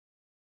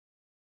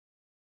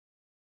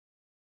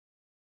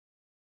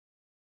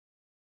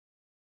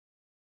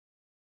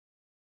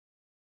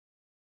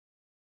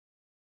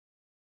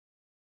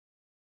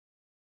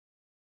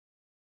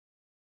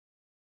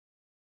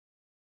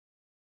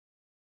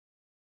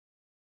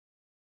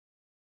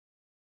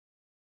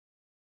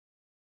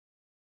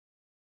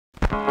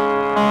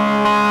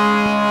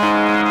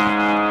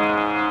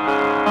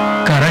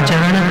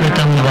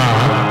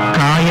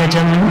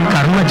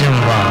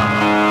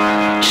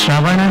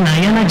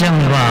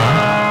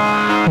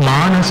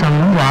ಮಾನಸಂ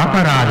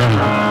ವಾಪರಾಧಂ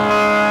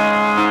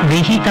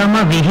ವಿಹಿತಮ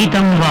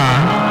ವಿಹಿತಂ ವಾ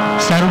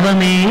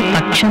ಸರ್ವಮೇ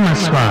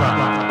ತಕ್ಷಮಸ್ವ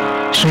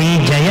ಶ್ರೀ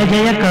ಜಯ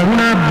ಜಯ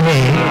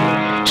ಕರುಣಾಬ್ಧೆ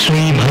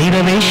ಶ್ರೀ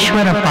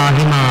ಭೈರವೇಶ್ವರ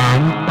ಪಾಹಿ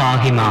ಮಾಂ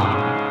ಪಾಹಿ ಮಾಂ.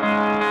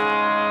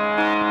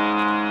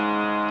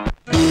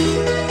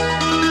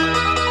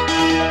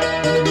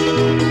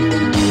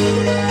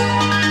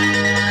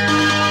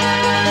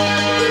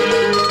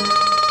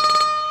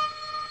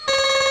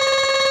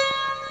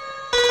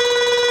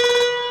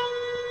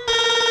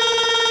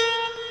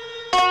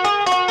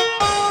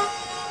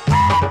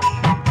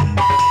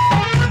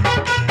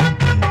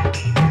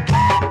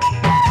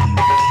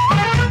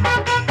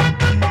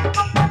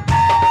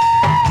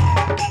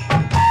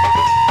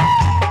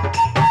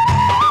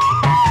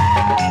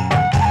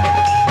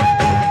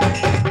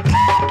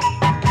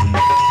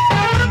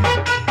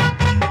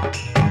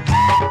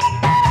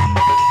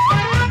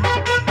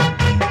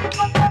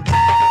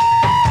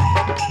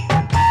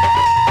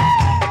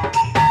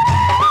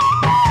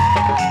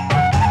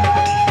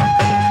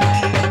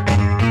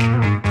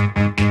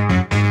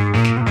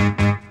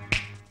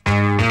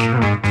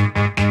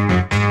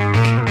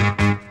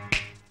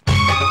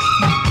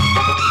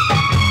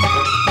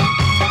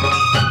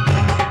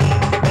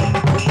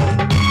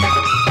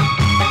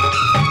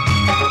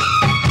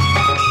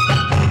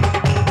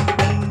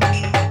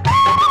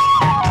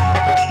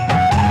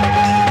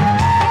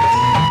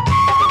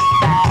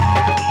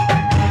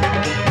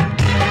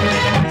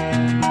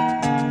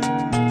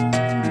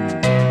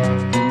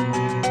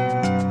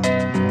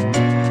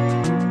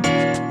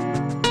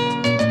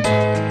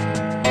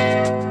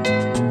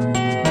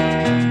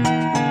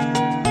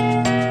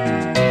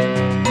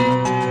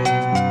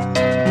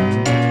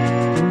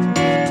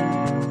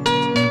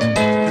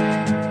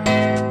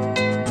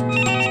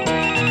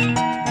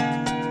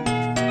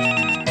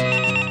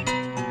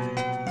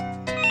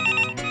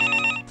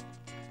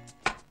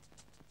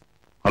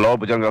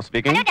 Bhujanga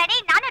speaking. Hello, Daddy.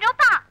 Nanu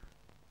Rupa.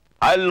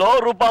 Hello,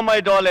 Rupa, my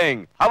darling.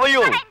 How are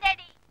you? Fine,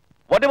 Daddy.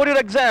 What about your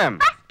exam?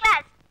 First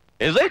class.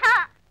 Is it?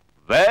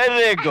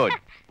 Very good.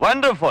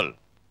 Wonderful.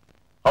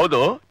 ಹೌದು,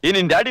 ಈ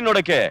ನಿನ್ daddy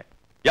ನೋಡಕ್ಕೆ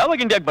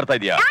ಯಾವಾಗ ಇಂಡಿಯಾಗೆ ಬರ್ತಾ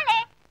ಇದೀಯಾ?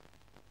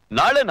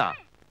 ನಾಳೆನಾ?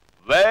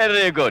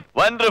 Very good,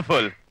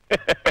 wonderful.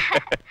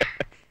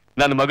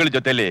 ನನ್ನ ಮಗಳ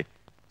ಜೊತೆಲಿ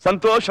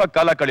ಸಂತೋಷವಾಗಿ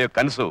ಕಾಲ ಕಳೆಯೋ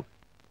ಕನಸು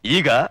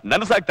ಈಗ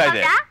ನನಸಾಗ್ತಾ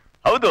ಇದೆ.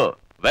 ಹೌದು,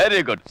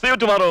 very good. See you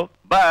tomorrow.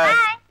 Bye.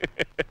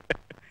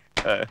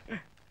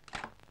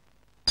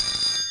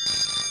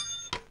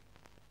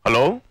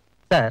 Hello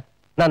sir,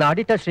 ನಾನು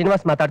ಆಡಿಟರ್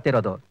ಶ್ರೀನಿವಾಸ್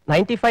ಮಾತಾಡ್ತಿರೋದು.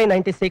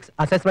 95-96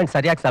 ಅಸೆಸ್ಮೆಂಟ್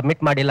ಸರಿಯಾಗಿ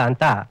ಸಬ್ಮಿಟ್ ಮಾಡಿಲ್ಲ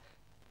ಅಂತ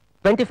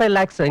 25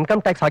 lakhs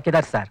ಇನ್ಕಮ್ ಟ್ಯಾಕ್ಸ್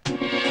ಹಾಕಿದ್ದಾರೆ ಸರ್.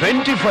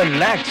 25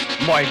 lakhs?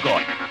 ಮೈ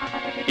ಗಾಡ್,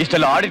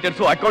 ಇಷ್ಟೆಲ್ಲ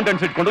ಆಡಿಟರ್ಸ್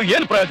ಅಕೌಂಟೆಂಟ್ಸ್ ಇಟ್ಕೊಂಡು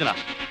ಏನ್ ಪ್ರಯೋಜನ?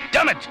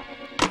 Damn it.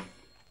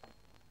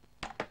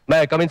 May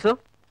I come in sir?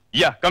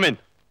 Yeah, come in.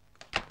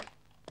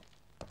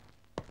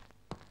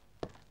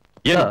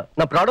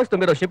 ನಮ್ಮ ಪ್ರಾಡಕ್ಟ್ಸ್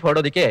ತುಂಬಿರೋ ಶಿಪ್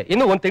ಹೊರಡೋದಕ್ಕೆ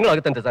ಇನ್ನೂ 1 ತಿಂಗಳು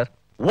ಆಗುತ್ತಂತೆ ಸರ್.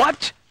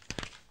 ವಾಟ್?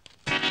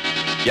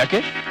 ಯಾಕೆ?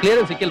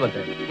 ಕ್ಲಿಯರೆನ್ಸ್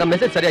ಸಿಕ್ಕಿಲ್ವಂತೆ. ನಮ್ಮ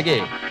ಮೆಸೇಜ್ ಸರಿಯಾಗಿ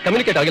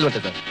ಕಮ್ಯುನಿಕೇಟ್ ಆಗಿಲ್ವಂತೆ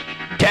ಸರ್.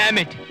 ಡ್ಯಾಮ್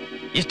ಇಟ್,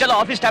 ಇಷ್ಟೆಲ್ಲ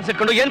ಆಫೀಸ್ ಸ್ಟಾಫ್ಸ್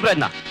ಇಟ್ಕೊಂಡು ಏನ್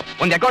ಪ್ರಯತ್ನ?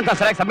 ಒಂದು ಅಕೌಂಟ್ ನ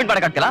ಸರಿಯಾಗಿ ಸಬ್ಮಿಟ್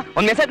ಮಾಡಕ್ಕಾಗ್ತಿಲ್ಲ,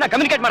 ಒಂದು ಮೆಸೇಜ್ ನ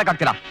communicate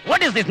ಮಾಡಕ್ಕಾಗ್ತಿಲ್ಲ.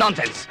 What is this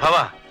nonsense? ಭಾವ,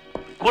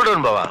 ಕೂಲ್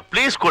ಡೌನ್ ಭಾವ,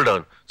 ಪ್ಲೀಸ್ ಕೂಲ್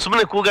ಡೌನ್.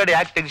 ಸುಮ್ಮನೆ ಕೂಗಾಡಿ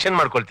ಯಾಕೆ ಟೆನ್ಷನ್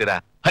ಮಾಡ್ಕೊಳ್ತೀರಾ?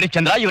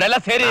 ಹರಿಶ್ಚಂದ್ರ, ಇವರೆಲ್ಲ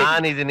ಸೇರಿ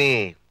ನಾನಿದ್ದೀನಿ.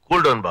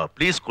 ಕೂಲ್ ಡೌನ್ ಭಾವ,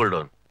 ಪ್ಲೀಸ್ ಕೂಲ್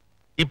ಡೌನ್.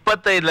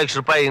 25 ಲಕ್ಷ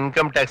ರೂಪಾಯಿ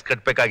ಇನ್ಕಮ್ ಟ್ಯಾಕ್ಸ್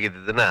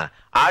ಕಟ್ಬೇಕಾಗಿದ್ದನ್ನ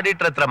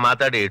ಆಡಿಟರ್ ಹತ್ರ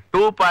ಮಾತಾಡಿ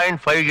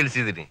 2.5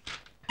 ಇಳಿಸಿದೀನಿ.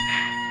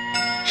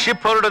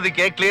 Ship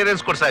ಹೊರಡೋದಕ್ಕೆ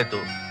clearance ಕೊಡ್ಸಾಯ್ತು.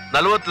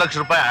 40 ಲಕ್ಷ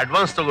ರೂಪಾಯಿ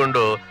ಅಡ್ವಾನ್ಸ್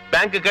ತಗೊಂಡು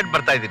ಬ್ಯಾಂಕ್ ಕಟ್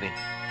ಬರ್ತಾ ಇದ್ದೀನಿ.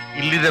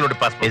 ಇಲ್ಲಿದೆ ನೋಡಿ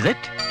passport. Is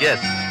it?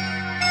 S.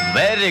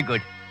 Very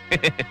good.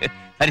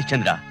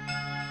 Harishchandra,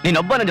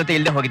 ನೀನೊಬ್ಬ ನನ್ನ ಜೊತೆ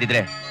ಇಲ್ಲದೆ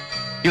ಹೋಗಿದ್ರೆ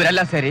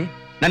ಇವರೆಲ್ಲ ಸೇರಿ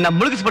ನನ್ನ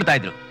ಮುಳುಗಿಸ್ಬಿಡ್ತಾ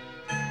ಇದ್ರು.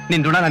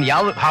 ನಿನ್ ಋಣ ನಾನು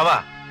ಯಾವ... ಭಾವ,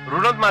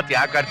 ಋಣದ ಮಾತು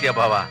ಯಾಕೆ ಆಡ್ತೀಯ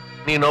ಭಾವ?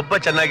 ನೀನೊಬ್ಬ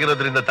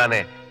ಚೆನ್ನಾಗಿರೋದ್ರಿಂದ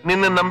ತಾನೆ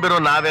ನಿನ್ನ ನಂಬಿರೋ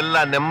ನಾವೆಲ್ಲ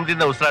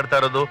ನೆಮ್ಮದಿಯಿಂದ ಉಸಿರಾಡ್ತಾ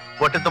ಇರೋದು,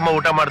 ಹೊಟ್ಟೆ ತುಂಬ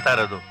ಊಟ ಮಾಡ್ತಾ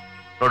ಇರೋದು.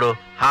 ನೋಡು,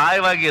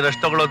 ಹಾಯವಾಗಿ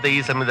ರಶ್ ತಗೊಳ್ಳೋಂತ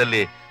ಈ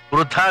ಸಮಯದಲ್ಲಿ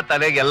ವೃಥಾ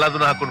ತಲೆಗೆ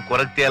ಎಲ್ಲದನ್ನು ಹಾಕೊಂಡು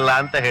ಕೊರಗ್ತಿಯಲ್ಲ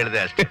ಅಂತ ಹೇಳಿದೆ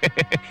ಅಷ್ಟೇ.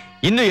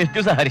 ಇನ್ನು ಎಷ್ಟು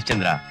ದಿವಸ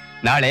ಹರಿಶ್ಚಂದ್ರ?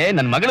 ನಾಳೆ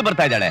ನನ್ ಮಗಳು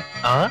ಬರ್ತಾ ಇದ್ದಾಳೆ.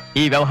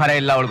 ಈ ವ್ಯವಹಾರ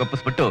ಎಲ್ಲ ಅವಳಿಗೆ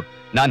ಒಪ್ಪಿಸ್ಬಿಟ್ಟು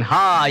ನಾನ್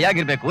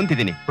ಹಾಯಾಗಿರ್ಬೇಕು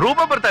ಅಂತಿದ್ದೀನಿ. ರೂಪ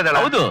ಬರ್ತಾ ಇದ್ದಾಳ?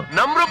 ಹೌದು,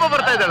 ನಮ್ ರೂಪ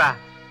ಬರ್ತಾ ಇದ್ದಾಳ.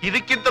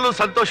 ಇದಕ್ಕಿಂತಲೂ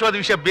ಸಂತೋಷವಾದ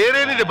ವಿಷಯ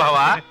ಬೇರೇನಿದೆ ಭಾವ?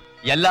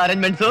 ಎಲ್ಲ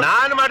ಅರೇಂಜ್ಮೆಂಟ್ಸ್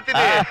ನಾನು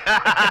ಮಾಡ್ತೀನಿ.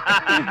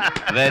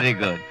 Very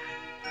good.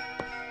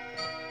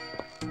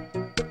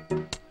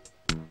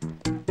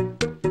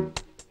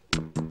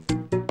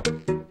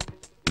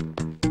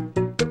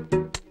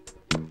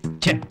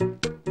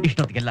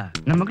 ಇಷ್ಟೊತ್ತಿಗೆಲ್ಲ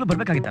ನನ್ನ ಮಗಳು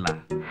ಬರ್ಬೇಕಾಗಿತ್ತಲ್ಲ.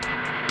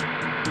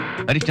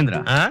 ಹರಿಶ್ಚಂದ್ರ,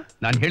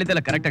 ನಾನು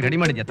ಹೇಳಿದ್ದೆಲ್ಲ ಕರೆಕ್ಟ್ ಆಗಿ ರೆಡಿ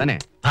ಮಾಡಿದ್ಯಾ ತಾನೆ?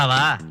 ಭಾವ,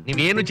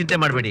 ನೀವೇನು ಚಿಂತೆ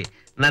ಮಾಡಬೇಡಿ.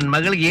 ನನ್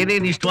ಮಗಳಿಗೆ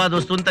ಏನೇನು ಇಷ್ಟವಾದ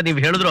ವಸ್ತು ಅಂತ ನೀವು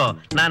ಹೇಳಿದ್ರು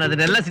ನಾನು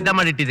ಅದನ್ನೆಲ್ಲ ಸಿದ್ಧ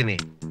ಮಾಡಿಟ್ಟಿದ್ದೀನಿ.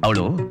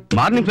 ಅವಳು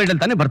ಮಾರ್ನಿಂಗ್ ಫ್ಲೈಟ್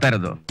ಅಲ್ಲಿ ತಾನೇ ಬರ್ತಾ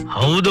ಇರೋದು?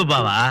 ಹೌದು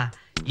ಭಾವ.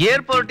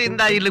 ಏರ್ಪೋರ್ಟ್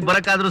ಇಂದ ಇಲ್ಲಿಗೆ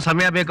ಬರಕಾದ್ರೂ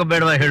ಸಮಯ ಬೇಕೋ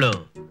ಬೇಡವಾ ಹೇಳು?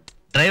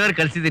 ಡ್ರೈವರ್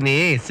ಕಳ್ಸಿದೀನಿ,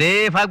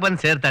 ಸೇಫ್ ಆಗಿ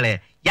ಬಂದು ಸೇರ್ತಾಳೆ.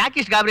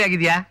 ಯಾಕಿಷ್ಟು ಗಾಬರಿ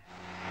ಆಗಿದ್ಯಾ?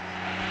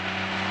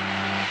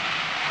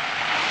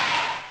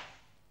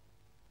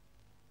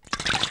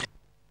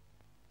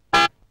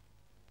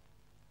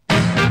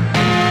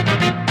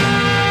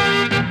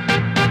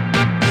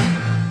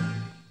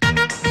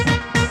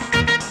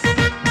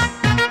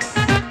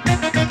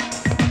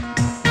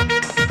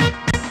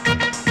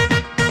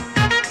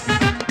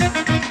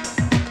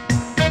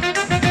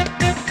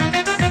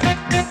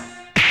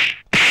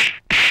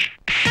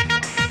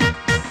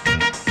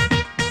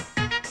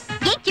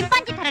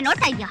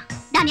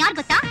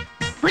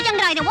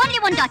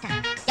 ಡಾಟರ್.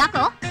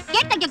 ಯಾಕೋ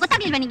ಗೇಟ್ ತೆಗೆ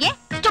ಗೊತ್ತಾಗ್ಲಿಲ್ವಾ ನಿಂಗೆ?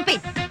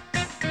 ಸ್ಟುಪಿಡ್.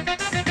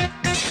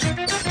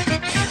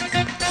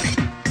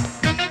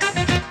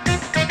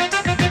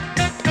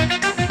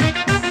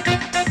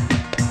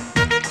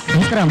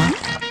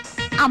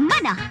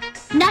 ಅಮ್ಮನ?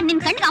 ನಾನ್ ನಿನ್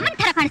ಕಣ್ಣಿಗೆ ಅಮ್ಮನ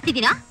ತರ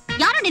ಕಾಣಿಸ್ತಿದ್ದೀರಾ?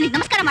 ಯಾರು ನಿನಗೆ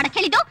ನಮಸ್ಕಾರ ಮಾಡಕ್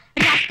ಹೇಳಿದ್ದು?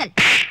 ರಾಸ್ಕಲ್.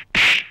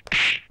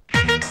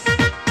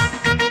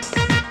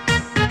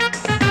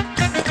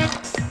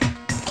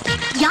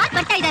 ಯಾರು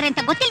ಬರ್ತಾ ಇದ್ದಾರೆ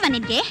ಅಂತ ಗೊತ್ತಿಲ್ವಾ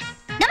ನಿನ್ಗೆ?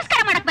 ನಮಸ್ಕಾರ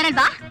ಮಾಡಕ್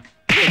ಬರಲ್ವಾ?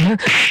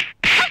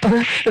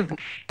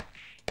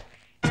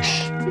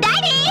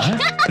 Daddy!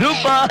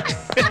 Roopa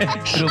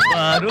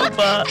Roopa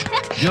Roopa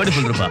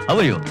beautiful Roopa. How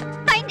are you?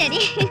 Fine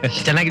daddy.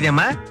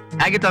 ಚೆನ್ನಾಗಿದೆಯಮ್ಮ?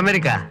 ಹೇಗಿತ್ತು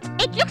America?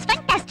 It looks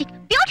fantastic.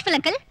 Beautiful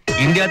uncle.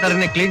 India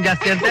ತರನೇ ಕ್ಲೀನ್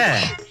ಜಾಸ್ತಿ ಅಂತೆ.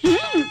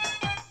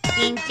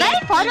 Very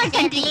forward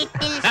country.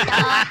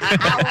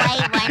 How I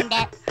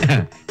wonder.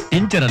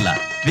 Tincture ಅಲ್ಲ,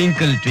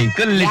 twinkle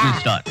twinkle little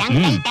star.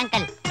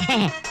 Uncle.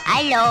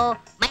 Hello,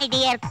 my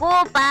dear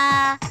Koopa.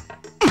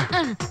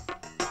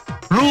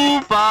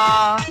 Roopa.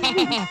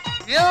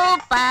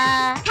 Rupa.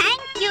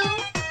 Thank you.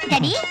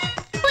 Daddy,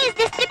 who is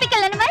this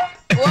typical animal?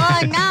 Oh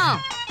no,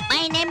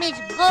 my name is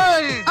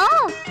Gur.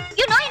 Oh,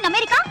 you know in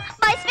America,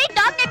 my sweet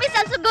dog name is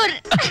also Gur.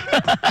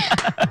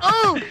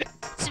 Oh,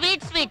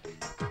 sweet.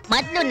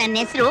 ಮೊದಲು ನನ್ನ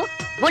ಹೆಸರು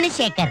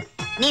ಗುಣಶೇಖರ್.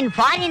 ನೀನ್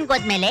foreign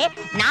ಹೋದ್ಮೇಲೆ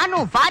ನಾನು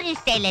foreign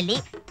style ಅಲ್ಲಿ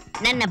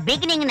ನನ್ನ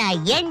beginning ನ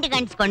end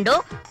ಗಂಟ್ಸ್ಕೊಂಡು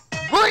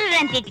ಗುರ್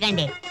ಅಂತ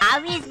ಇಟ್ಕೊಂಡೆ. How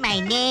is my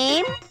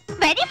name?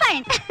 Very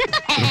fine.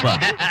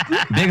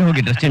 ಬೇಗ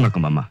ಹೋಗಿ ಡ್ರೆಸ್ ಚೇಂಜ್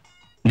ಮಾಡ್ಕೊಂಬಮ್ಮ.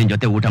 ನಿನ್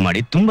ಜೊತೆ ಊಟ ಮಾಡಿ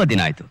ತುಂಬಾ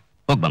ದಿನ ಆಯ್ತು.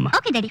 ಹೋಗ್ಬಮ್ಮ.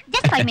 Okay daddy,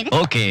 just 5 minutes.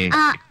 Okay.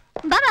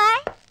 ಬಾಯ್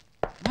ಬಾಯ್.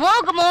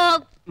 ಮೋಗ್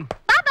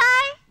ಬಾಯ್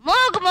ಬಾಯ್.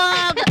 ಮೋಗ್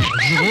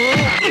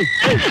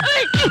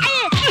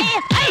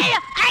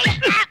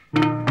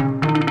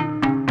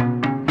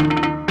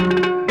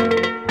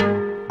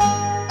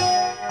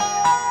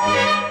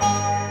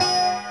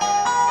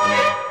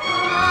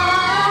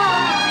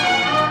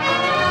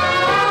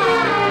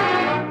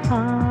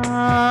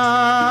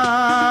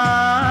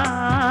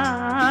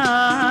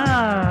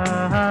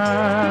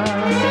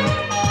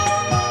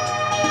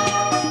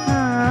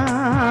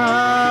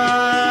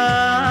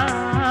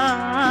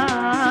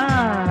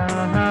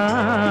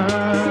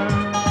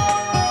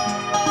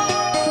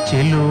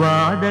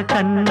ಚೆಲುವಾದ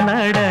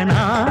ಕನ್ನಡ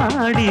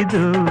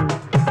ನಾಡಿದು,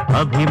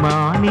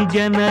 ಅಭಿಮಾನಿ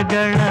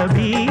ಜನಗಳ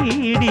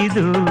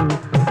ಬೀಡಿದು,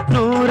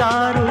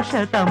 100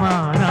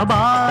 ಶತಮಾನ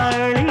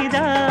ಬಾಳಿದ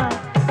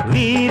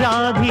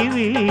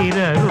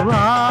ವೀರಾಭಿವೀರರು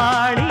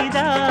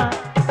ಆಳಿದ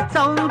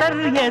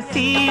ಸೌಂದರ್ಯ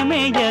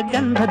ಸೀಮೆಯ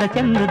ಗಂಧದ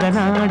ಚಂದ್ರದ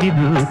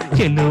ನಾಡಿದು.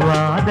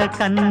 ಚೆಲುವಾದ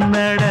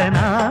ಕನ್ನಡ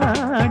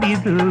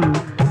ನಾಡಿದು,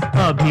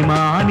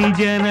 ಅಭಿಮಾನಿ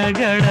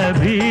ಜನಗಳ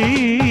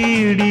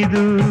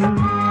ಬೀಡಿದು.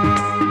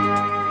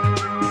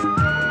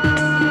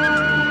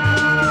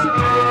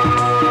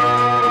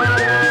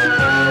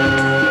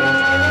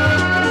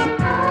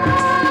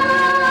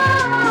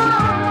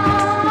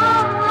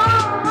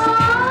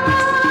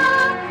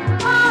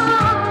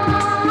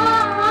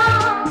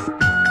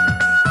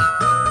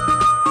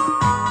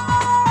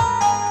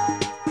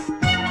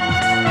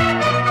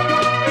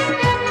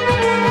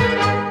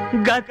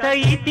 ಗತ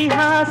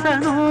ಇತಿಹಾಸ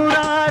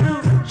 100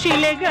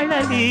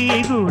 ಶಿಲೆಗಳಲ್ಲಿ,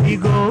 ಗುಡಿ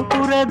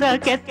ಗೋಪುರದ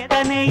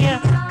ಕೆತ್ತನೆಯ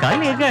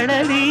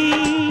ಕಲೆಗಳಲ್ಲಿ,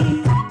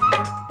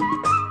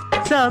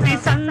 ಸವಿ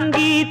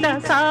ಸಂಗೀತ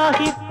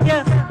ಸಾಹಿತ್ಯ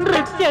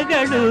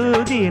ನೃತ್ಯಗಳು,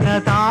 ದಿನ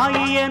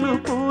ತಾಯಿಯನ್ನು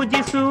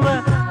ಪೂಜಿಸುವ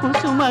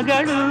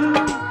ಕುಸುಮಗಳು.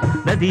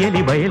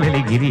 ನದಿಯಲ್ಲಿ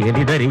ಬಯಲಲ್ಲಿ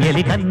ಗಿರಿಯಲಿ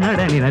ದರಿಯಲಿ ಕನ್ನಡ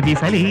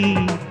ನಿನದಿಸಲಿ,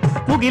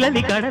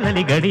 ಮುಗಿಲಲ್ಲಿ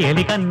ಕಡಲಲ್ಲಿ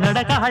ಗಡಿಯಲಿ ಕನ್ನಡ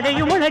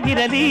ಕಹಳೆಯು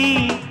ಮೊಳಗಿರಲಿ.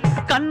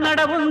 ಕನ್ನಡ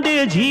ಒಂದೇ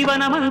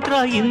ಜೀವನ ಮಂತ್ರ,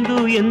 ಇಂದು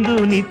ಎಂದು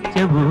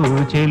ನಿತ್ಯವೂ.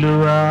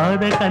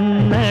 ಚೆಲುವಾದ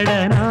ಕನ್ನಡ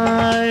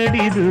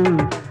ನಾಡಿದು,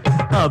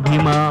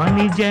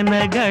 ಅಭಿಮಾನಿ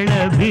ಜನಗಳ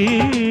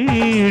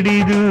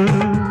ಬೀಡಿದು.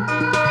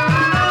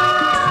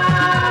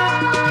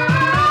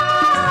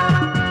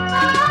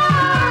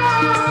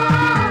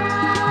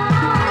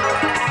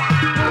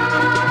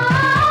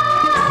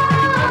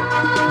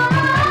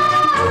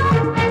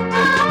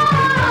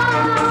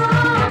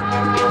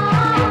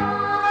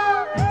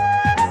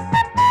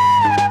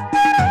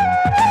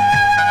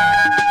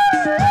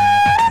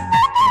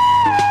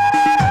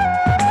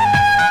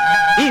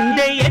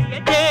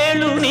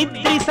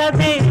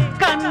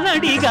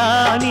 ಕನ್ನಡಿಗ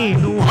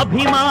ನೀನು,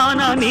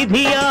 ಅಭಿಮಾನ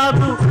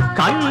ನಿಧಿಯಾಗು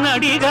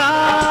ಕನ್ನಡಿಗ.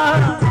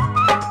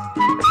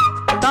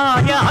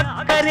 ತಾಯ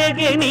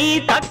ಅಕ್ಕರೆಗೆ ನೀ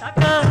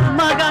ತಕ್ಕ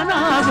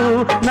ಮಗನಾಗು,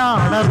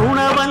 ನಾಡ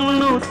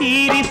ಋಣವನ್ನು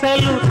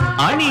ತೀರಿಸಲು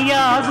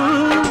ಅಣಿಯಾಗು.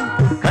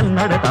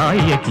 ಕನ್ನಡ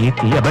ತಾಯಿಯ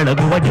ಕೀರ್ತಿಯ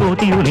ಬೆಳಗುವ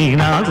ಜ್ಯೋತಿಯು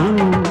ನೀನಾಗು,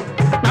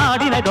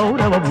 ನಾಡಿನ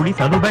ಗೌರವ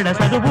ಉಳಿಸಲು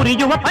ಬೆಳೆಸಲು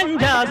ಉರಿಯುವ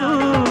ಪಂಜಾಗು.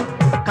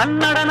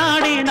 ಕನ್ನಡ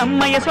ನಾಡಿ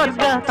ನಮ್ಮಯ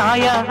ಸ್ವರ್ಗ,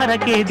 ತಾಯ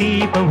ಹರಕೆ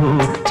ದೀಪವು.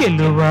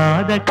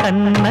 ಚೆಲುವಾದ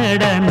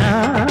ಕನ್ನಡ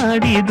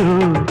ನಾಡಿದು,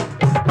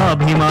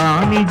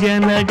 ಅಭಿಮಾನಿ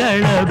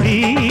ಜನಗಳ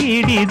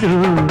ಬೀಡಿದು.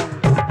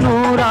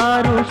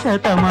 100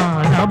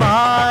 ಶತಮಾನ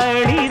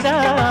ಬಾಳಿದ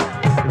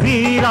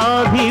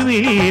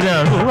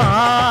ವೀರಾಭಿವೀರರು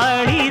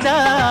ಆಳಿದ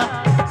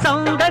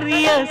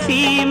ಸೌಂದರ್ಯ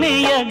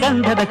ಸೀಮೆಯ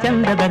ಗಂಧದ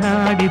ಚಂದದ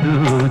ನಾಡಿದು.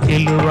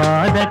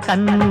 ಚೆಲುವಾದ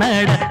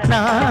ಕನ್ನಡ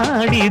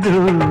ನಾಡಿದು,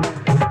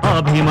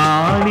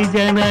 ಅಭಿಮಾನಿ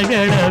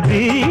ಜನಗಳ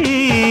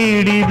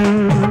ಬೀಡಿದು.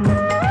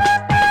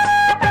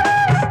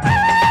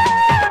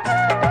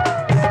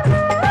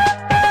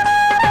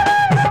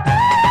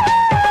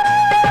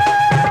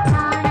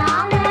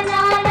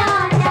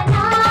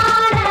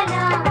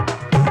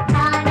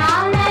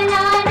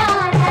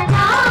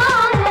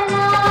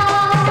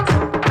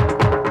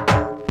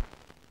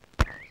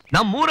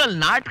 ನಮ್ಮೂರಲ್ಲಿ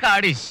ನಾಟಕ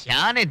ಆಡಿ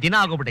ಶಾನೆ ದಿನ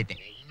ಆಗೋಗ್ಬಿಟ್ಟೈತೆ.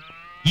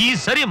 ಈ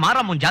ಸರಿ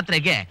ಮಾರಮ್ಮನ್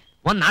ಜಾತ್ರೆಗೆ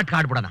ಒಂದ್ ನಾಟಕ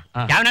ಆಡ್ಬಿಡೋಣ.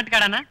 ಯಾವ ನಾಟಕ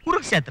ಆಡೋಣ?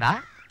 ಕುರುಕ್ಷೇತ್ರ.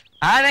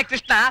 ಆನೆ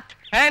ಕೃಷ್ಣ,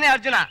 ಏನೇ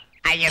ಅರ್ಜುನ.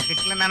 ಅಯ್ಯ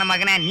ಬಿಟ್ಲು ನನ್ನ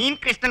ಮಗನೇ, ನೀನ್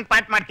ಕೃಷ್ಣನ್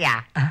ಪಾಠ ಮಾಡ್ತೀಯಾ?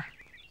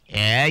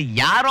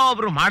 ಯಾರೋ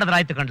ಒಬ್ರು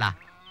ಮಾಡಿದ್ರಾಯ್ತು ಕಣ್ಲಾ.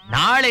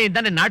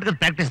 ನಾಳೆಯಿಂದಾನೆ ನಾಟಕದ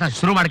ಪ್ರಾಕ್ಟೀಸ್ ನ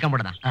ಶುರು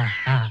ಮಾಡ್ಕೊಂಡ್ಬಿಡೋಣ.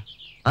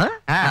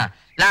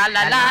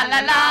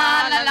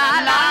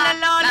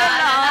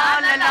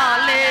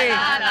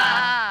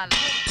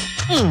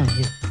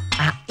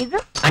 ಇದು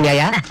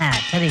ಅನ್ಯಾಯ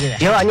ಸರಿಗಿದೆ.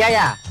 ಅಯ್ಯೋ ಅನ್ಯಾಯ.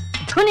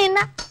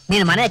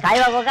 ನೀನ್ ಮನೆ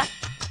ಕಾಯುವಾಗ ಹೋಗ.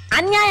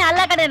 ಅನ್ಯಾಯ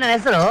ಅಲ್ಲ ಕಡೆ ನನ್ನ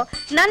ಹೆಸರು.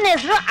 ನನ್ನ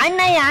ಹೆಸರು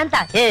ಅಣ್ಣಯ್ಯ ಅಂತ.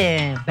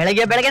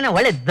 ಬೆಳಗ್ಗೆ ಬೆಳಗ್ಗೆನೆ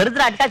ಒಳ್ಳೆ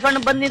ದರಿದ್ರ ಅಟ್ಕಾಸ್ಕೊಂಡು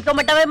ಬಂದ್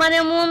ನಿಂತ್ಕೊಂಡ್ಬಿಟ್ಟವೆ ಮನೆ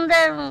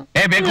ಮುಂದೆ.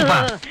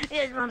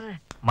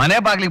 ಮನೆ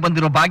ಬಾಗ್ಲಿಗೆ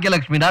ಬಂದಿರೋ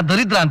ಭಾಗ್ಯಲಕ್ಷ್ಮಿನ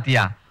ದರಿದ್ರ ಅಂತೀಯ?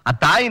 ಆ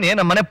ತಾಯಿನೇ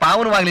ನಮ್ಮ ಮನೆ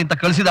ಪಾವನವಾಗ್ಲಿ ಅಂತ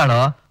ಕಳ್ಸಿದಾಳು.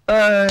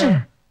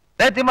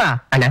 ತಿಮ್ಮ,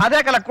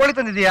 ಅದ್ಯಾಕಲ್ಲ ಕೋಳಿ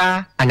ತಂದಿದೀಯಾ?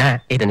 ಅಣ್ಣ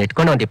ಇದನ್ನ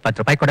ಇಟ್ಕೊಂಡು ಒಂದ್ 20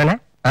 ರೂಪಾಯಿ ಕೊಡೋಣ.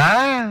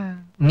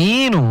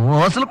 ನೀನು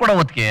ಹೊಸಲು ಕೊಡೋ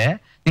ಹೊತ್ತಿಗೆ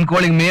ನಿನ್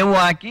ಕೋಳಿಗೆ ಮೇವು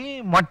ಹಾಕಿ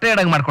ಮೊಟ್ಟೆ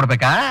ಇಡಂಗ್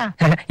ಮಾಡ್ಕೊಡ್ಬೇಕಾ?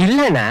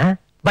 ಇಲ್ಲಣ್ಣ,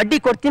 ಬಡ್ಡಿ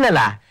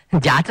ಕೊಡ್ತೀನಲ್ಲ,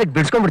 ಜಾತ್ರೆಗೆ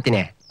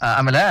ಬಿಡ್ಸ್ಕೊಂಡ್ಬಿಡ್ತೀನಿ.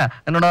 ಆಮೇಲೆ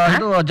ನೋಡೋ,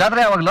 ಇದು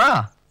ಜಾತ್ರೆ ಯಾವಾಗ್ಲೂ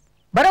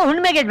ಬರೋ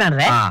ಹುಣ್ಮೆಗೆ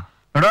ಮಾಡ್ರೆ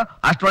ನೋಡು,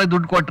 ಅಷ್ಟೊಳಗೆ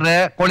ದುಡ್ಡು ಕೊಟ್ರೆ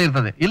ಕೋಳಿ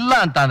ಇರ್ತದೆ. ಇಲ್ಲ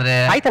ಅಂತ ಅಂದ್ರೆ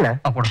ಆಯ್ತಣ್ಣ,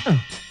 ಕೊಡು.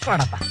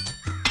 ಕೊಡಪ್ಪ.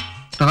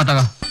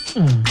 ತಗೋ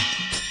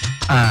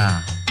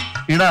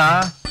ಇಡ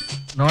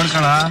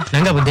ನೋಡ್ಕೊಳ.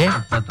 ನಂಗ ಬುದ್ಧಿ.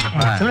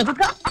 20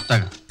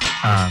 ರೂಪಾಯಿ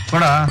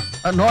ಕೊಡ.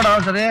 ನೋಡ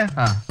ಸರಿ.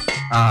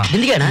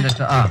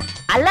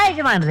 ಅಲ್ಲ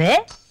ಯಜಮಾನ್ರೆ,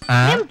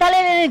 ನಿಮ್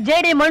ತಲೆಯಲ್ಲಿ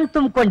ಜೇಡಿ ಮಣ್ಣು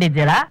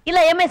ತುಂಬಿಕೊಂಡಿದ್ದೀರಾ ಇಲ್ಲ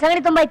ಎಮ್ಮೆ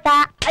ಸಗಣಿ ತುಂಬಾಯ್ತಾ?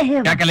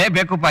 ಯಾಕಲೇ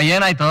ಬೇಕಪ್ಪ,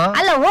 ಏನಾಯ್ತು?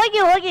 ಅಲ್ಲ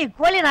ಹೋಗಿ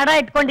ಕೋಳಿ ನಡ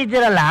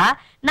ಇಟ್ಕೊಂಡಿದ್ದೀರಲ್ಲ,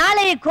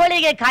 ನಾಳೆ ಈ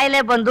ಕೋಳಿಗೆ ಕಾಯಿಲೆ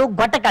ಬಂದು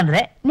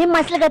ಗೊಟ್ಟಕಂದ್ರೆ ನಿಮ್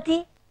ಮಸ್ಲಗತಿ.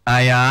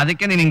 ಅಯ್ಯ,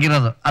 ಅದಕ್ಕೆ ನೀನ್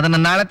ಹಿಂಗಿರೋದು. ಅದನ್ನ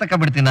ನಾಳೆ ತಕ್ಕ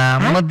ಬಿಡ್ತೀನ.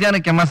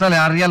 ಮಧ್ಯಾಹ್ನಕ್ಕೆ ಮಸಾಲೆ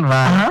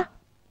ಅರಿಯಲ್ವಾ?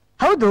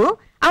 ಹೌದು,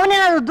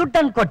 ಅವನೇನಾದ್ರು ದುಡ್ಡು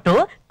ತಂದು ಕೊಟ್ಟು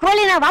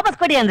ಕೋಳಿನ ವಾಪಸ್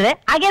ಕೊಡಿ ಅಂದ್ರೆ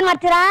ಆಗೇನ್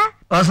ಮಾಡ್ತೀರಾ?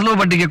 ಅಸಲು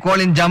ಬಡ್ಡಿಗೆ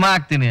ಕೋಳಿನ ಜಮಾ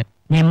ಹಾಕ್ತೀನಿ.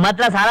 ನಿಮ್ಮ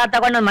ಹತ್ರ ಸಾಲ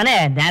ತಗೊಂಡು ಮನೆ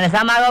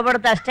ಜ್ಞಾನಸಾಮ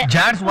ಆಗೋಗ್ಬಿಡುತ್ತೆ ಅಷ್ಟೇ.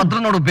 ಜಾಡ್ಸ್ ಒದ್ರ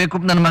ನೋಡು.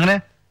 ಬೇಕು ನನ್ ಮಗನೇ,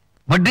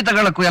 ಬಡ್ಡಿ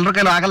ತಗೊಳಕ್ಕೂ ಎಲ್ರ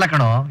ಕೈಲೂ ಆಗಲ್ಲ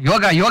ಕಣೋ.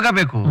 ಯೋಗ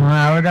ಬೇಕು.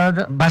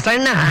 ಹೌದೌದು.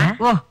 ಬಸಣ್ಣ.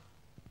 ಓ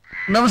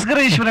ನಮಸ್ಕಾರ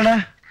ಈಶ್ವರಣ್ಣ.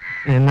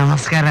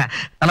 ನಮಸ್ಕಾರ.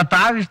 ಅಲ್ಲ,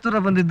 ತಾವ್ ಇಷ್ಟು ದೂರ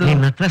ಬಂದಿದ್ದು?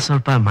 ನಿನ್ನ ಹತ್ರ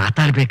ಸ್ವಲ್ಪ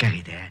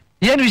ಮಾತಾಡ್ಬೇಕಾಗಿದೆ.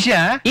 ಏನ್ ವಿಷಯ?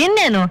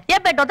 ಇನ್ನೇನು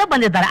ಎಬ್ಬೆಟ್ಟೊತ್ತ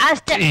ಬಂದಿರ್ತಾರೆ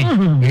ಅಷ್ಟೇ.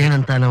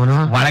 ಏನಂತ ಅವನು?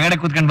 ಒಳಗಡೆ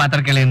ಕೂತ್ಕೊಂಡ್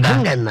ಮಾತಾಡ್ಕಲಿಂದ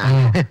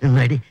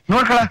ನೋಡಿ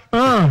ನೋಡ್ಕೊಳ.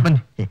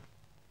 ಬನ್ನಿ.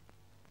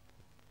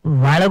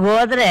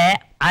 ಒಳಗೋದ್ರೆ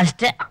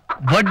ಅಷ್ಟೇ.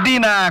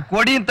 ಬಡ್ಡಿನ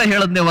ಕೊಡಿ ಅಂತ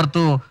ಹೇಳದ್ನೇ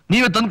ಹೊರ್ತು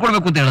ನೀವೇ ತಂದು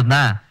ಕೊಡ್ಬೇಕು ಅಂತ ಹೇಳದ್ನ?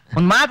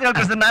 ಒಂದ್ ಮಾತು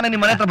ಹೇಳ್ಕಳಿಸಿದ್ರೆ ನಾನೇ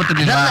ನಿಮ್ ಮನೆ ಹತ್ರ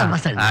ಬರ್ತಿರ್ಲಿಲ್ಲ.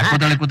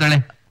 ಕೂತಳಿ.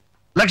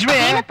 ಲಕ್ಷ್ಮಿ,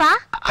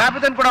 ಕಾಪಿ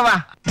ತಂದು ಕೊಡವ.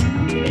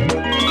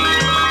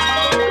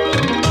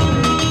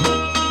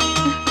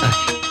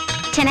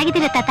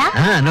 ಚೆನ್ನಾಗಿದ್ದೀರ ತಾತ?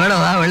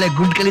 ನೋಡವ, ಒಳ್ಳೆ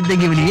ಗುಡ್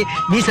ಕಲಿದ್ದಂಗೆ ಇವನಿ.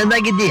 ನೀ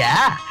ಸಂದಾಗಿದ್ದೀಯಾ?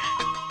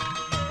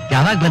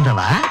 ಯಾವಾಗ ಬಂದವ?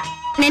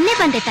 ನೆನ್ನೆ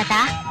ಬಂದೆ ತಾತ.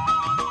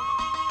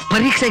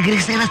 ಪರೀಕ್ಷೆ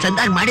ಗಿರೀಕ್ಷೆ ಎಲ್ಲ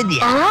ಚಂದಾಗಿ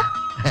ಮಾಡಿದ್ಯಾ?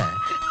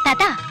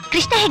 ತಾತ,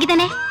 ಕೃಷ್ಣ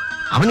ಹೇಗಿದ್ದಾನೆ?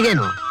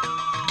 ಅವನಿಗೇನು,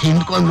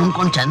 ತಿಂದ್ಕೊಂಡ್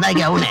ನುಣ್ಕೊಂಡ್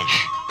ಚಂದಾಗಿ ಅವನೇ.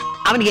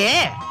 ಅವನಿಗೆ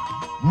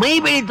ಮೈ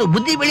ಬೆಳೀತು,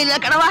 ಬುದ್ಧಿ ಬೆಳಿಲ್ಲ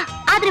ಕಣವ.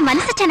 ಆದ್ರೆ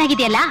ಮನಸ್ಸು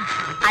ಚೆನ್ನಾಗಿದೆಯಲ್ಲ,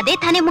 ಅದೇ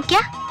ತಾನೇ ಮುಖ್ಯ.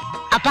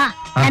 ಅಪ್ಪ,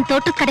 ನಾನ್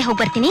ತೋಟದ ಕಡೆ ಹೋಗಿ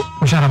ಬರ್ತೀನಿ.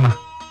 ಹುಷಾರಮ್ಮ.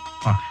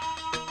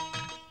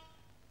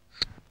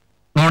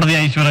 ನೋಡಿದ್ಯಾ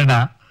ಈಶ್ವರಣ್ಣ,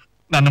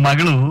 ನನ್ನ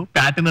ಮಗಳು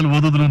ಪ್ಯಾಟಿನಲ್ಲಿ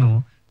ಓದಿದ್ರು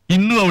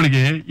ಇನ್ನೂ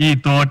ಅವಳಿಗೆ ಈ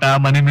ತೋಟ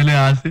ಮನೆ ಮೇಲೆ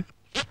ಆಸೆ.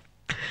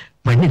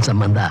 ಮಣ್ಣಿನ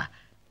ಸಂಬಂಧ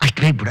ಅಷ್ಟು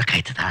ಬೇಗ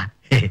ಬಿಡಕ್ಕಾಯ್ತದ?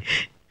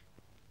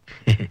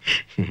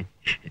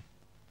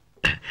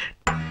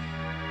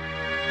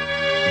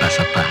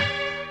 ಬಸಪ್ಪ,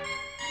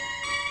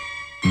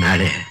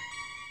 ನಾಳೆ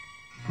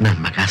ನನ್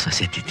ಮಗ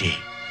ಸೊಸೆ ತಿಥಿ.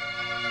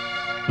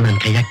 ನನ್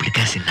ಕೈಯಾಗ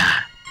ಬಿಡ್ಕಾಸಿಲ್ಲ.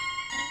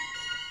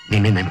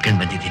 ನಿನ್ನೆ ನಂಬ್ಕೊಂಡ್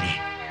ಬಂದಿದ್ದೀನಿ.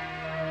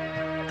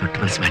 ದೊಡ್ಡ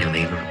ಮನಸ್ಸು ಮಾಡಿ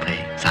 500 ರೂಪಾಯಿ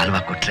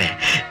ಸಾಲವಾಗಿ ಕೊಟ್ರೆ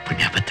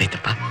ಪುಣ್ಯ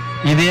ಬರ್ತೈತಪ್ಪ.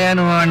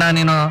 ಇದೇನು ಅಣ್ಣ,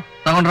 ನೀನು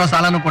ತಗೊಂಡ್ರೋ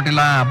ಸಾಲನೂ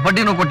ಕೊಟ್ಟಿಲ್ಲ,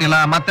 ಬಡ್ಡಿನೂ ಕೊಟ್ಟಿಲ್ಲ,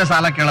 ಮತ್ತೆ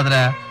ಸಾಲ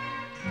ಕೇಳಿದ್ರೆ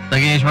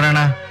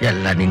ಈಶ್ವರಣ್ಣ?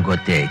 ಎಲ್ಲ ನಿಂಗೆ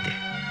ಗೊತ್ತೇ ಐತೆ.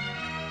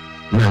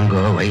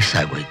 ನಂಗೋ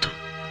ವಯಸ್ಸಾಗೋಯ್ತು.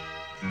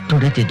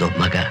 ದುಡಿತಿದ್ದೊಬ್ಬ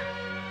ಮಗ,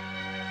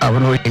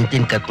 ಅವನು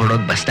ಹೆಂಡತಿನ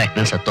ಕರ್ಕೊಂಡೋಗಿ ಬಸ್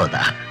ಸ್ಟ್ಯಾಂಡ್ ಸತ್ತೋದ.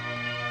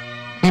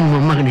 ನಿನ್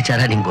ಮೊಮ್ಮಗನ ವಿಚಾರ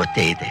ನಿಂಗೆ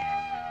ಗೊತ್ತೇ ಇದೆ.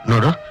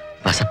 ನೋಡು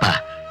ಬಸಪ್ಪ,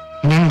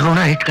 ನಿನ್ ಋಣ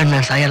ಇಟ್ಕೊಂಡ್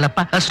ನಾನು ಸಾಯಲ್ಲಪ್ಪ.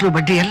 ಅಸಲು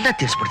ಬಡ್ಡಿ ಎಲ್ಲ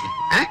ತೀರ್ಸ್ಬಿಡ್ತೀನಿ.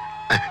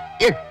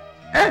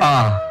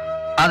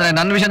 ಆದ್ರೆ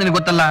ನನ್ನ ವಿಷಯ ನಿನಗೆ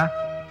ಗೊತ್ತಲ್ಲ,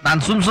 ನಾನ್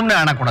ಸುಮ್ನೆ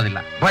ಹಣ ಕೊಡೋದಿಲ್ಲ.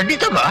 ಬಡ್ಡಿ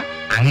ತಗೋ.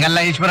 ಹಂಗಲ್ಲ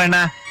ಈಶ್ವರಣ್ಣ,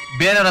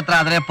 ಬೇರೆಯವ್ರ ಹತ್ರ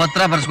ಆದ್ರೆ ಪತ್ರ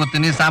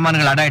ಬರ್ಸ್ಕೊತೀನಿ,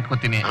 ಸಾಮಾನುಗಳ ಅಡ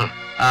ಇಟ್ಕೊತೀನಿ.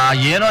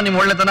 ಏನೋ ನಿಮ್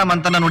ಒಳ್ಳೆತನ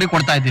ಮಂತನ ನೋಡಿ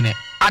ಕೊಡ್ತಾ ಇದ್ದೀನಿ.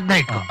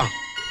 ಅದನ್ನ ಇಟ್ಕೋ.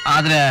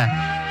 ಆದ್ರೆ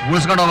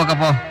ಉಳಿಸ್ಕೊಂಡು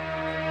ಹೋಗ್ಬೇಕಪ್ಪ.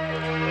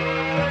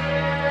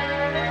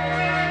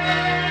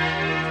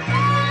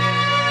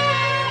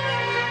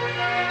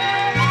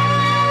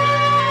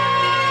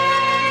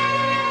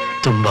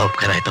 ತುಂಬಾ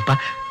ಉಪಕಾರ ಆಯ್ತಪ್ಪ.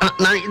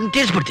 ನಾನು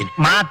ತೀರ್ಸ್ಬಿಡ್ತೀನಿ.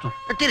 ಮಾತು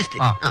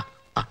ತೀರಿಸ್ತೀನಿ.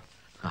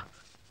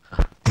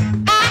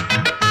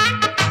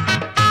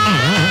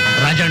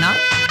 ರಾಜಣ್ಣ,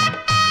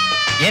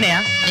 ಏನೇ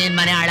ನೀನ್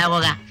ಮನೆ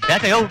ಹಾಳಾಗೋಗ.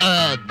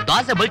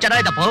 ದೋಸೆ ಬಲ್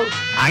ಚೆನ್ನಾಯ್ತಪ್ಪ.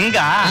 ಹಂಗ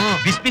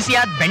ಬಿಸಿ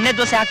ಬಿಸಿಯಾದ ಬೆಣ್ಣೆ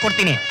ದೋಸೆ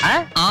ಹಾಕೊಡ್ತೀನಿ.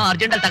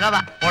 ಅರ್ಜೆಂಟಲ್ಲಿ ತಗೋಬ,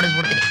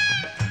 ಓಡಿಸ್ಬಿಡ್ತೀನಿ.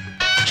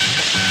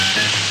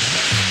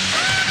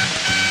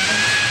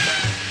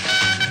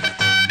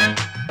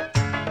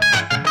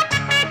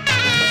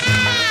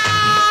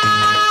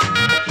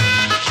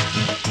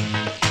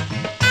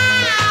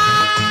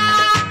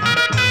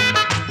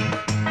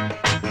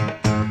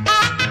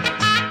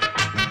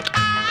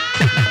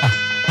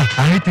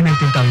 ಆಯ್ತೀನಿ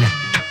ತಿಂತಾವ್ನೆ.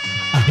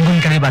 ಮುಂದಿನ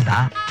ಕಡೆ ಬಾತ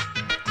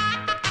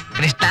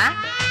ಕೃಷ್ಣ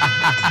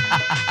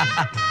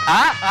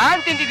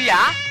ತಿಂತಿದೀಯಾ?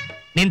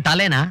 ನಿನ್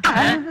ತಲೆನಾ?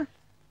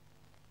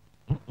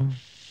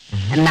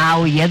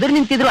 ನಾವು ಎದುರು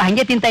ನಿಂತಿದ್ರು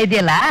ಹಂಗೆ ತಿಂತಾ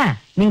ಇದೆಯಲ್ಲ,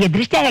 ನಿಂಗೆ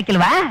ದೃಷ್ಟಿ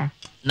ಆಗಕ್ಕಿಲ್ವಾ?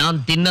 ನಾನ್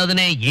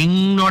ತಿನ್ನೋದನ್ನೇ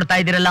ಹೆಂಗ್ ನೋಡ್ತಾ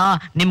ಇದ್ದೀರಲ್ಲ,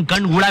 ನಿಮ್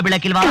ಕಣ್ ಹುಳ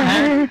ಬೀಳಕ್ಕಿಲ್ವಾ?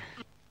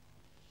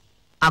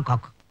 ಹಾಕು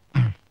ಹಾಕು.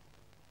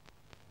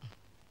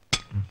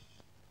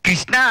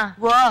 ಕೃಷ್ಣ,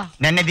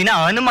 ನೆನ್ನೆ ದಿನ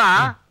ಹನುಮ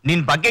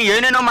ನಿನ್ ಬಗ್ಗೆ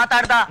ಏನೇನೋ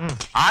ಮಾತಾಡ್ದ.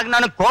 ಆಗ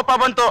ನನಗ್ ಕೋಪ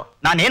ಬಂತು.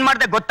 ನಾನ್ ಏನ್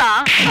ಮಾಡ್ದೆ ಗೊತ್ತಾ?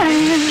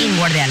 ಹಿಂಗ್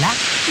ಹೊಡ್ದೆ ಅಲ್ಲ,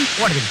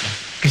 ಹೊಡ್ದಿದ್ದೆ.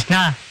 ಕೃಷ್ಣ,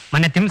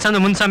 ಮೊನ್ನೆ ತಿಮ್ಸಂದು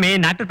ಮುನ್ಸ್ವಾಮಿ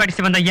ನಾಟಕ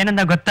ಪಾಟಿಸಿ ಬಂದ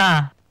ಏನಂದ ಗೊತ್ತಾ?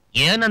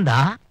 ಏನಂದ?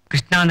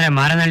 ಕೃಷ್ಣ ಅಂದ್ರೆ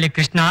ಮಾರನಹಳ್ಳಿ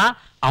ಕೃಷ್ಣ,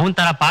 ಅವನ್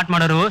ತರ ಪಾಠ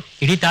ಮಾಡೋರು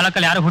ಇಡೀ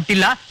ತಾಲೂಕಲ್ಲಿ ಯಾರು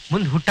ಹುಟ್ಟಿಲ್ಲ,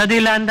 ಮುಂದ್ ಹುಟ್ಟೋದೇ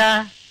ಇಲ್ಲ ಅಂದ.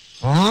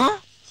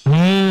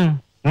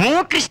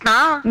 ಕೃಷ್ಣ,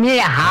 ನೀ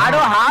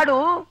ಹಾಡು ಹಾಡು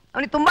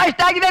ಅವನಿಗೆ ತುಂಬಾ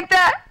ಇಷ್ಟ ಆಗಿದೆ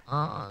ಅಂತೆ.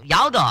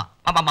 ಯಾವ್ದು?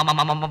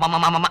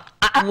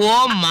 ಓ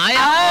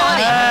ಮಾಯಾ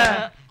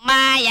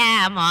ಮಾಯಾ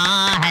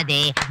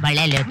ಮೋಹದೆ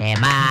ಬಳಲುತ್ತೆ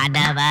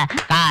ಮಾನವ,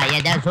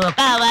 ಕಾಯದ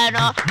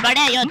ಸುಖವನು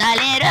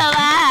ಪಡೆಯುತ್ತಲಿರುವ.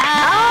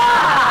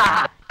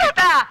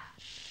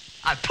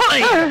 ಯಾಕೋ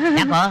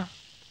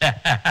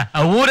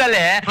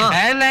ಊರಲ್ಲಿ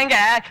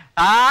ನಂಗೆ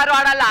ಯಾರು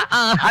ಆಡಲ್ಲ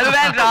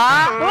ಅಲ್ವೇನ್ರ?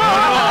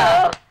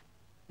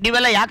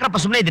 ನೀವೆಲ್ಲ ಯಾಕ್ರಪ್ಪ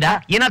ಸುಮ್ನೆ ಇದ್ದೀರಾ?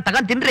 ಏನಾರು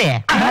ತಗೊಂಡ್ ತಿನ್ರಿ.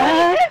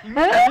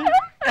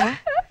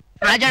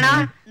 ರಾಜಣ್ಣ,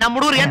 ನಮ್ಮ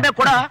ಹುಡುಗರು ಏನ್ ಬೇಕು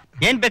ಕೊಡ.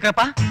 ಏನ್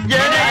ಬೇಕಪ್ಪ?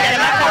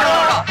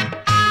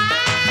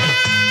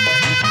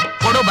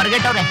 ಕೊಡು,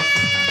 ಬರ್ಗೆಟ್ಟವ್ರೆ.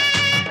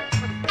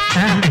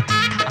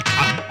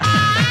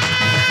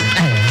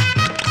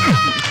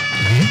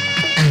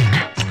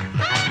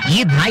 ಈ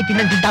ನಾಯಿ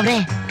ತಿನ್ನಂಗ್ ತಿಂತಾವ್ರೆ.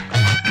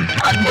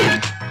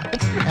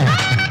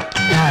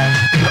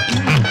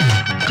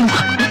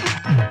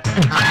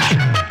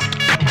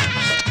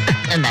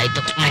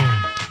 ಆಯ್ತು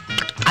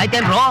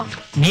ಆಯ್ತೇನ್ರೋ?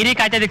 ನೀರಿ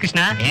ಕಾಯ್ತಾ ಇದೆ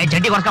ಕೃಷ್ಣ.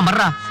 ಜಡ್ಡಿ ಕೊಡ್ಕೊಂಡ್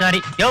ಬರ್ರ. ಸರಿ.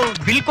 ಯೋ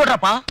ಬಿಲ್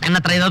ಕೊಡ್ರಪ್ಪ. ನನ್ನ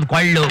ಹತ್ರ ಇರೋದು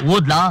ಕೊಳ್ಳು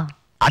ಊದ್ಲಾ?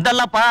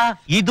 ಅದಲ್ಲಪ್ಪ,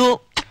 ಇದು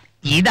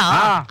ಇದ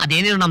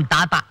ಅದೇನೇನು ನಮ್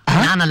ತಾತ,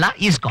 ನಾನಲ್ಲ.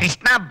 ಈಸ್ಕೊ.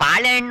 ಕೃಷ್ಣ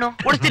ಬಾಳೆಹಣ್ಣು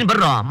ಕೊಡ್ತೀನಿ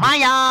ಬರ್ರೋ.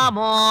 ಮಾಯಾ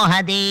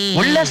ಮೋಹದಿ.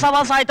 ಒಳ್ಳೆ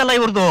ಸವಾಸ ಆಯ್ತಲ್ಲ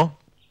ಇವ್ರದು.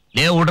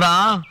 ಲೇ ಹುಡ್ರ,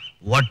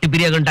 ಒಟ್ಟು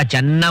ಬಿರಿಯ ಗಂಟ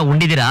ಚೆನ್ನಾಗ್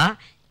ಉಂಡಿದಿರಾ.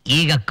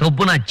 ಈಗ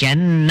ಕಬ್ಬುನ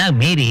ಚೆನ್ನಾಗ್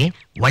ಮೀರಿ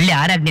ಒಳ್ಳೆ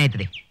ಆರಾಜ್ಞೆ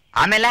ಆಯ್ತದೆ.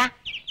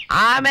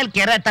 ಆಮೇಲೆ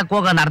ಕೆರೆ ತಕ್ಕ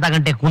ಹೋಗ ಒಂದ್ ಅರ್ಧ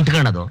ಗಂಟೆ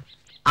ಕುಂತ್ಕೊಳ್ಳೋದು.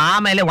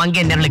 ಆಮೇಲೆ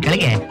ಒಂಗೆ ನೆರಳು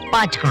ಕೆಳಗೆ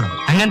ಪಾಚ್ಕೊಳ್ಳೋದು.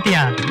 ಹಂಗಂತೀಯ?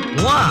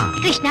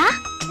 ಕೃಷ್ಣ,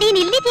 ನೀನ್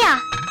ಇಲ್ಲಿದ್ಯಾ?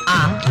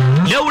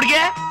 ಲೇ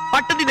ಹುಡ್ಗೆ,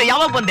 ಪಟ್ಟದಿದೆ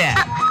ಯಾವಾಗ ಬಂದೆ?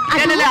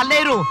 ಅಲ್ಲೇ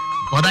ಇರು.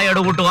 ಪದ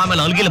ಎಡಬಿಟ್ಟು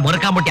ಆಮೇಲೆ ಅಲ್ಗಿಲ್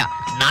ಮರ್ಕೊಂಬಿಟ್ಯ.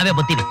 ನಾವೇ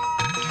ಬರ್ತೀವಿ.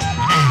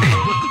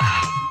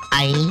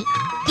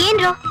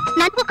 ಏನ್ರೋ,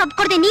 ನನ್ಗೂ ಕಬ್ಬು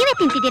ಕೊಡ್ದೆ ನೀವೇ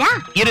ತಿಂತಿದ್ದೀರಾ?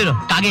 ಇರು,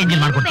 ಕಾಗೆ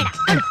ಎಂಜಿನ್ ಮಾಡ್ಕೊಡ್ತೀನಿ.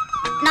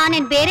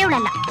 ನಾನೇನ್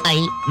ಬೇರೆಯವಳಲ್ಲ.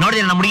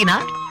 ನೋಡಿದ್ರೆ ನಮ್ಮ ಹುಡುಗಿನ?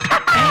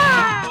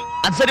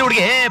 ಅದ್ ಸರಿ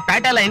ಹುಡುಗಿ,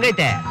 ಪ್ಯಾಟ ಎಲ್ಲ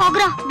ಹೆಂಗೈತೆ?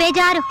 ಹೋಗ್ರೋ,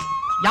 ಬೇಜಾರು.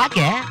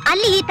 ಯಾಕೆ?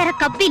 ಅಲ್ಲಿ ಈ ತರ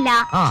ಕಬ್ಬಿಲ್ಲ,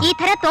 ಈ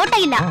ತರ ತೋಟ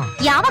ಇಲ್ಲ.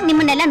 ಯಾವಾಗ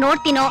ನಿಮ್ಮನ್ನೆಲ್ಲ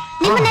ನೋಡ್ತೀನೋ,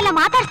 ನಿಮ್ಮನ್ನೆಲ್ಲ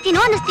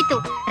ಮಾತಾಡ್ತೀನೋ ಅನಿಸ್ತಿತ್ತು.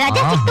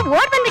 ರಜೆ ಸಿಕ್ತು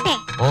ಓಡ್ ಬಂದ್ಬಿಟ್ಟೆ.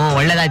 ಓ,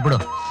 ಒಳ್ಳೇದಾಯ್ತು ಬಿಡು.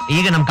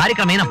 ಈಗ ನಮ್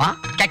ಕಾರ್ಯಕ್ರಮ ಏನಪ್ಪಾ?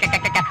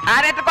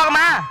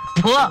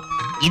 ಓ,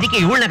 ಇದಕ್ಕೆ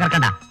ಇವಳನ್ನ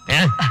ಕರ್ಕೊಂಡ?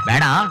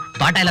 ಬೇಡ,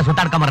 ತೋಟ ಎಲ್ಲ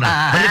ಸುತ್ತಾಡ್ಕೊಂಬರ್ರ.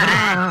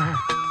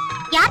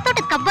 ಯಾರ್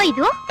ತೋಟದ ಕಬ್ಬ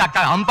ಇದು?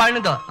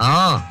 ಹಂಪಾಣದು.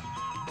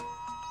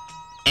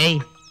 ಏಯ್,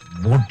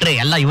 ಮುಟ್ರೆ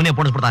ಎಲ್ಲ ಇವನೇ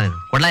ಪೋಣಿಸ್ಬಿಡ್ತಾನೆ.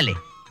 ಕೊಡ್ಲಾ ಇಲ್ಲಿ?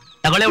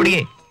 ತಗೊಳ್ಳೆ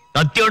ಹುಡುಗಿ,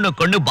 ಕತ್ತಿ ಹಣ್ಣು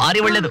ಕಣ್ಣು ಬಾರಿ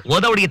ಒಳ್ಳೇದು.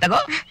 ಓದ ಹುಡುಗಿ ತಗೋ.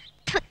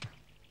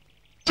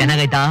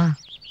 ಚೆನ್ನಾಗೈತಾ?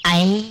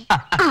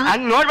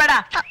 ಹಂಗ್ ನೋಡ್ಬೇಡ,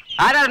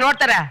 ಯಾರು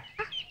ನೋಡ್ತಾರೆ.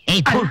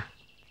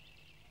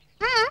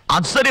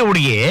 ಅದ್ ಸರಿ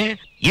ಹುಡುಗಿ,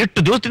 ಎಷ್ಟು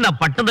ದಿವಸದಿಂದ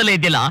ಪಟ್ಟಣದಲ್ಲೇ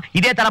ಇದೆಯಲ್ಲ,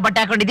 ಇದೇ ತರ ಬಟ್ಟೆ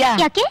ಹಾಕೊಂಡಿದ್ಯಾ?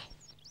 ಯಾಕೆ?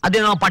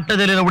 ಅದೇನೋ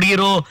ಪಟ್ಟಣದಲ್ಲಿರೋ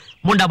ಹುಡುಗಿರು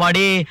ಮುಂಡ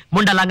ಬಾಡಿ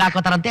ಮುಂಡ ಲಂಗ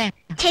ಹಾಕೋತಾರಂತೆ.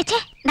 ಛೇ,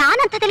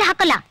 ನಾನಂತದೆಲ್ಲ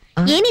ಹಾಕಲ್ಲ.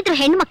 ಏನಿದ್ರು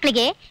ಹೆಣ್ಣು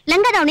ಮಕ್ಳಿಗೆ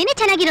ಲಂಗದಾವಣಿನೇ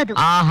ಚೆನ್ನಾಗಿರೋದು.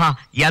 ಆಹಾ,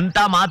 ಎಂತ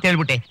ಮಾತು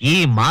ಹೇಳ್ಬಿಟ್ಟೆ. ಈ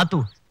ಮಾತು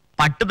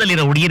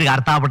ಪಟ್ಟದಲ್ಲಿರೋ ಹುಡುಗಿರಿಗೆ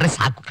ಅರ್ಥ ಆಗ್ಬಿಟ್ರೆ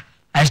ಸಾಕು.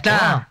 ಅಷ್ಟ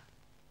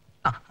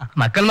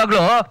ಮಕ್ಕಳ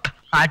ಮಗಳು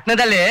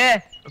ಪಟ್ಟಣದಲ್ಲಿ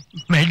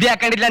ಮೆಹಂದಿ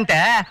ಹಾಕೊಂಡಿದ್ಲಂತೆ.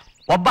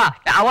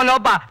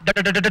 ಅವನೊಬ್ಬ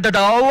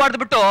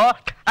ಹೊಡೆದ್ಬಿಟ್ಟು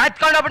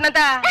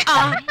ಹತ್ಕೊಂಡೋಗ್ಬಿಟ್ಟಂತೆ.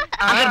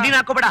 ನೀನ್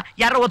ಹಾಕೋಬೇಡ,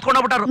 ಯಾರೋ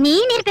ಒತ್ಕೊಂಡೋಗ್ಬಿಟ್ಟಾರು.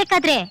 ನೀನ್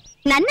ಇರ್ಬೇಕಾದ್ರೆ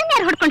ನನ್ನನ್ನ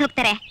ಯಾರು ಹೊಡ್ಕೊಂಡು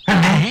ಹೋಗ್ತಾರೆ?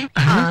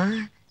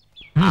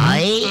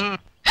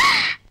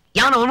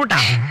 ಯಾವನ ಹೋಗ್ಬಿಟ್ಟ?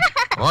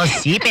 ಓ,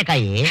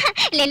 ಸೀಪೆಕಾಯಿ.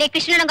 ಲೇಲೆ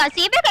ಕೃಷ್ಣ, ನಂಗ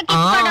ಸೀಬೆಕಾಯಿ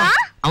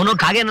ಅವನು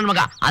ಕಾಗೆ ನನ್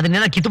ಮಗ.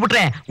 ಅದನ್ನೆಲ್ಲ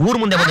ಕಿತ್ಬಿಟ್ರೆ ಊರ್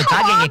ಮುಂದೆ ಬಂದು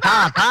ಕಾಗೆ ಕಾ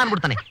ಕಾ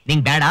ಅನ್ಬಿಡ್ತಾನೆ.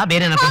 ನಿಂಗ್ ಬೇಡ,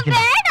 ಬೇರೆ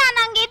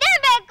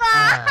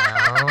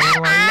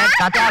ಒಳ್ಳೆ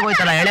ಕತೆ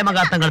ಆಗೋಯ್ತಲ್ಲ. ಎಳೆ ಮಗ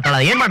ತಂಗಳ್ತಾಳ.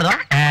 ಏನ್ ಮಾಡ್ದ?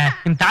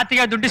 ನಿಮ್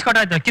ತಾತಿಗೆ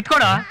ದುಡ್ಡಿಸ್ಕೊಡಾಯ್ತು,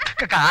 ಕಿತ್ಕೊಡು.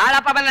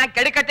 ಕಾಳಪ್ಪ ಬಂದ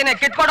ಕೆಡಿಕತ್ತೀನಿ,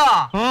 ಕಿತ್ಕೊಡು.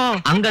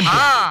 ಹಂಗಂತ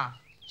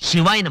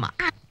ಶಿವಾಯ ನಮ.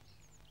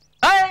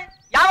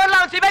 ಯಾವಲ್ಲ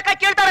ಸೀಬೆಕಾಯಿ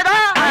ಕೇಳ್ತಾರದ?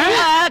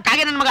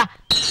 ಕಾಗೆ ನನ್ ಮಗ.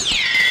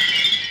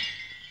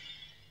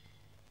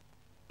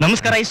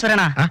 ನಮಸ್ಕಾರ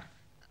ಈಶ್ವರಣ್ಣ.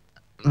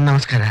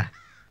 ನಮಸ್ಕಾರ.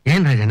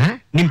 ಏನ್ ರಾಜಣ್ಣ?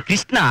 ನಿಮ್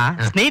ಕೃಷ್ಣ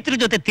ಸ್ನೇಹಿತರ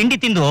ಜೊತೆ ತಿಂಡಿ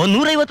ತಿಂದು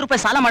 150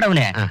 ರೂಪಾಯಿ ಸಾಲ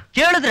ಮಾಡವನೆ.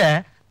 ಕೇಳಿದ್ರೆ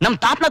ನಮ್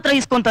ತಾತನ ಹತ್ರ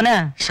ಇಸ್ಕೊಂತಾನೆ.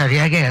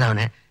 ಸರಿಯಾಗಿ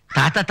ಹೇಳವನೆ.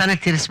 ತಾತ ತಾನೇ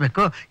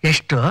ತೀರಿಸ್ಬೇಕು.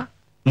 ಎಷ್ಟು?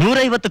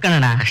 150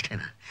 ಕಣಣ್ಣ.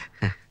 ಅಷ್ಟೇನಾ?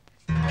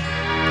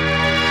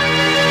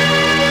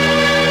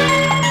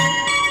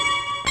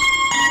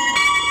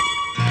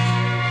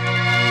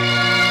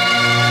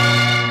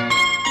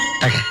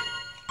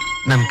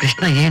 ನಮ್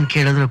ಕೃಷ್ಣ ಏನ್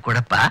ಕೇಳಿದ್ರು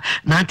ಕೊಡಪ್ಪ,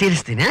 ನಾನ್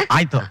ತೀರಿಸ್ತೀನಿ.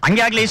 ಆಯ್ತು,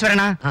 ಹಂಗೆ ಆಗ್ಲಿ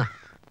ಈಶ್ವರಣ್ಣ.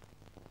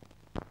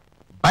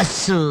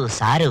 ಬಸ್ಸು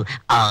ಸಾರು.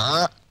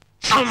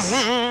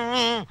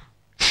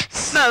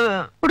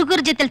 ಹುಡುಗರ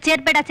ಜೊತೆ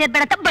ಸೇರ್ಬೇಡ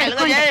ಅಂತ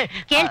ಬೈಕೊಂಡೆ.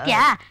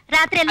 ಕೇಳ್ತ್ಯಾ?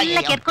 ರಾತ್ರಿ ಎಲ್ಲ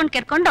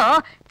ಕೆರ್ಕೊಂಡು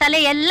ತಲೆ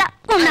ಎಲ್ಲ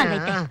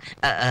ಉಣ್ಣಾಗೈತೆ.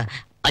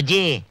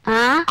 ಅಜ್ಜಿ,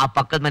 ಆ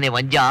ಪಕ್ಕದ ಮನೆ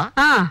ವಂಜ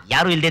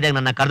ಯಾರು ಇಲ್ದಿದಾಗ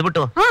ನನ್ನ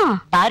ಕರೆದ್ಬಿಟ್ಟು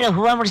ತಾರೆ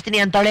ಹೂವ ಮುಡಿಸ್ತೀನಿ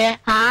ಅಂತಾಳೆ.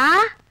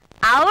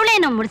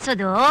 ಅವಳೇನೋ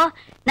ಮುಡ್ಸೋದು,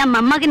 ನಮ್ಮ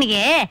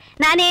ಮೊಮ್ಮಗನಿಗೆ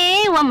ನಾನೇ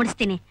ಹೂವ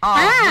ಮುಡಿಸ್ತೀನಿ.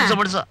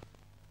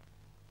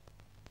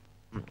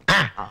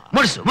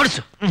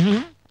 ಮುಡ್ಸು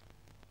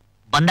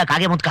ಬಂದ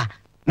ಕಾಗೆ ಮುತ್ಕ.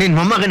 ನಿನ್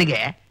ಮೊಮ್ಮಗನಿಗೆ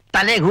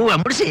ತಲೆಗೆ ಹೂವ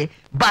ಮುಡಿಸಿ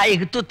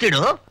ಬಾಯಿಗೆ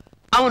ತುತ್ತಿಡು.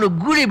 ಅವನು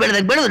ಗೂಳಿ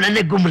ಬೆಳೆದಾಗ ಬೆಳೆದು ನನ್ನ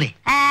ಗುಮ್ಮಲಿ.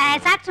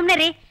 ಸಾಕ್ ಸುಮ್ನೆ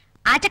ರೀ.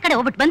 ಆಚೆ ಕಡೆ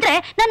ಹೋಗ್ಬಿಟ್ಟು ಬಂದ್ರೆ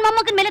ನನ್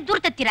ಮೊಮ್ಮಗನ್ ಮೇಲೆ ದೂರ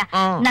ತತ್ತೀರಾ.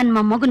 ನನ್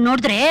ಮೊಮ್ಮಗನ್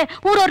ನೋಡಿದ್ರೆ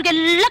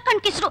ಊರವ್ರಿಗೆಲ್ಲ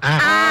ಕಣ್ಕಿಸ್ರು.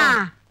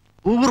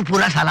 ಊರು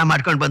ಪೂರ ಸಾಲ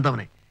ಮಾಡ್ಕೊಂಡ್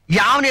ಬಂದವನೆ.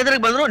 ಯಾವನ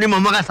ಎದುರಿಗೆ ಬಂದ್ರು ನಿಮ್ಮ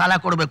ಮೊಮ್ಮಗ ಸಾಲ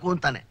ಕೊಡ್ಬೇಕು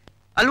ಅಂತಾನೆ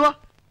ಅಲ್ವೋ?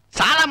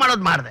 ಸಾಲ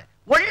ಮಾಡೋದ್ ಮಾಡ್ದೆ,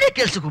 ಒಳ್ಳೆ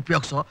ಕೆಲ್ಸಕ್ಕೆ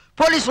ಉಪಯೋಗಿಸೋ.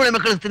 ಪೊಲೀಸ್ ಒಳ್ಳೆ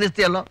ಮಕ್ಕಳಿಗೆ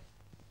ತಿನ್ನಿಸ್ತೀಯಲ್ಲೋ.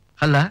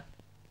 ಅಲ್ಲ,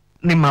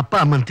 ನಿಮ್ಮ ಅಪ್ಪ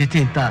ಅಮ್ಮನ್ ತಿಥಿ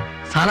ಅಂತ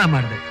ಸಾಲ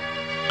ಮಾಡ್ದೆ,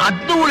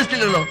 ಅದನ್ನೂ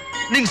ಉಳಿಸ್ಲಿಲ್ಲೋ.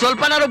 ನಿಂಗ್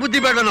ಸ್ವಲ್ಪನಾರು ಬುದ್ಧಿ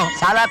ಬೇಡನೋ?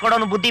 ಸಾಲ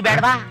ಕೊಡೋನು ಬುದ್ಧಿ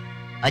ಬೇಡವಾ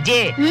ಅಜ್ಜಿ?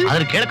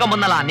 ಅದ್ರ ಕೇಳ್ಕೊಂಡ್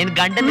ಬಂದಲ್ಲ ನಿನ್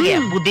ಗಂಡನಿಗೆ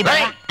ಬುದ್ಧಿ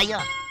ಬೇಡ.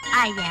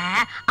 ಅಯ್ಯ,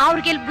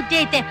 ಅವ್ರಿಗೆಲ್ ಬುದ್ಧಿ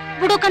ಐತೆ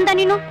ಬಿಡುಕಂದ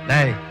ನೀನು.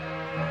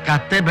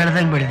 ಕತ್ತೆ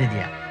ಬೆಳೆದಂಗ್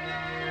ಬೆಳೆದಿದ್ಯಾ.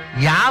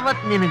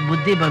 ಯಾವತ್ ನಿನಗ್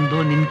ಬುದ್ಧಿ ಬಂದು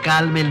ನಿನ್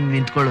ಕಾಲ್ ಮೇಲೆ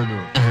ನಿಂತ್ಕೊಳ್ಳೋದು?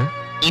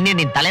 ಇನ್ನೇ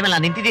ನಿನ್ ತಲೆ ಮೇಲೆ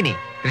ನಿಂತಿದ್ದೀನಿ.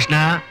 ಕೃಷ್ಣ,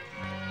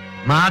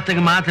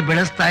 ಮಾತಿಗೆ ಮಾತು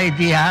ಬೆಳೆಸ್ತಾ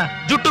ಇದ್ದೀಯಾ?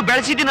 ಜುಟ್ಟು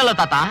ಬೆಳೆಸಿದ್ದೀನಲ್ಲ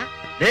ತಾತ.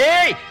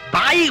 ಏಯ್,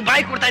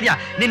 ಬಾಯಿ ಕೊಡ್ತಾ ಇದ್ಯಾ?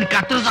 ನಿನ್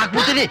ಕತ್ತರಿಸ್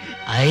ಹಾಕ್ಬಿಡ್ತೀನಿ.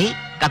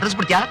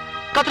 ಕತ್ತರಿಸ್ಬಿಡ್ತೀಯಾ?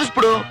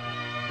 ಕತ್ತರಿಸ್ಬಿಡು.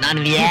 ನಾನು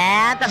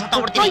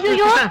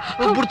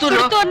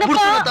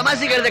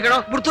ತಮಾಷೆಗೆ ಹೇಳಿದೆ ಕಣೋ,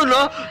 ಬಿಡ್ತು.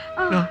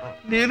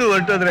 ನೀನು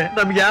ಹೊಂಟೋದ್ರೆ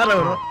ನಮ್ಗೆ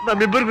ಯಾರವರು?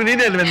 ನಮ್ಮಿಬ್ಬರಿಗೂ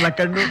ನೀನೇ ಅಲ್ವೆಲ್ಲ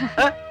ಕಣ್ಣು.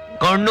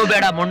 ಕಣ್ಣು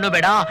ಬೇಡ, ಮಣ್ಣು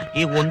ಬೇಡ,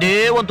 ಈಗ ಒಂದೇ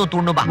ಒಂದು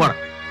ತುಂಡು ಬಾ.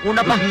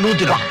 ಉಣ್ಣಪ್ಪ.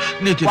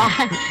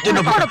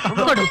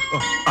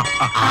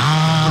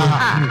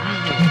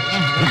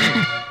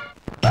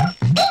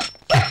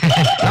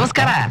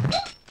 ನಮಸ್ಕಾರ.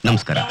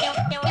 ನಮಸ್ಕಾರ.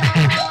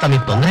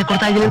 ತಮಗೆ ತೊಂದರೆ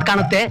ಕೊಡ್ತಾ ಇದೀನಿ ಅಂತ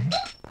ಕಾಣುತ್ತೆ.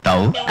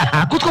 ತಾವು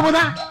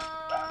ಕೂತ್ಕೋಬೋದಾ?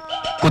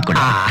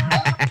 ಕೂತ್ಕೊಳ್ಳಿ.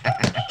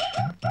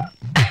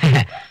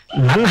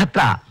 ನನ್ನ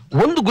ಹತ್ರ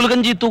ಒಂದು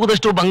ಗುಲ್ಗಂಜಿ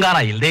ತೂಗದಷ್ಟು ಬಂಗಾರ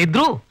ಇಲ್ಲದೆ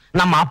ಇದ್ರು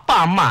ನಮ್ಮ ಅಪ್ಪ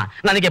ಅಮ್ಮ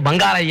ನನಗೆ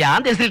ಬಂಗಾರಯ್ಯ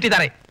ಅಂತ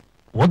ಹೆಸರಿಟ್ಟಿದ್ದಾರೆ.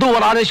 ವಧು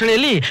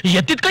ವರಾದೇಶಣೆಯಲ್ಲಿ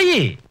ಎತ್ತಿದ ಕೈ.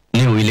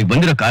 ನೀವು ಇಲ್ಲಿಗೆ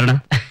ಬಂದಿರೋ ಕಾರಣ?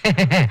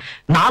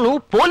 ನಾನು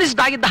ಪೊಲೀಸ್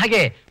ಆಗಿದ್ದ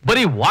ಹಾಗೆ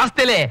ಬರೀ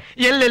ವಾಸ್ತೇಲೆ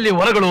ಎಲ್ಲೆಲ್ಲಿ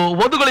ಹೊರಗಳು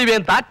ವಧುಗಳಿವೆ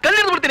ಅಂತ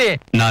ಕಂಡಿಡ್ದು ಬಿಡ್ತೀನಿ.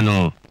 ನಾನು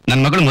ನನ್ನ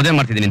ಮಗಳು ಮದುವೆ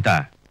ಮಾಡ್ತಿದ್ದೀನಿ ಅಂತ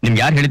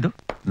ನಿಮ್ಗೆ ಯಾರು ಹೇಳಿದ್ದು?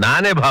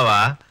 ನಾನೇ ಭಾವ.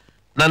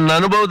 ನನ್ನ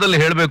ಅನುಭವದಲ್ಲಿ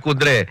ಹೇಳ್ಬೇಕು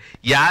ಅಂದ್ರೆ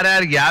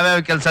ಯಾರ್ಯಾರಿಗೆ ಯಾವ್ಯಾವ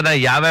ಕೆಲಸನ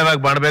ಯಾವ್ಯಾವಾಗ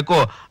ಮಾಡ್ಬೇಕು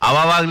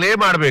ಅವಾಗ್ಲೇ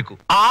ಮಾಡ್ಬೇಕು.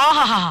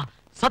 ಆಹಾ,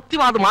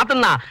 ಸತ್ಯವಾದ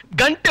ಮಾತನ್ನ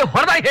ಗಂಟೆ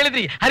ಹೊರದಾಗಿ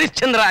ಹೇಳಿದ್ರಿ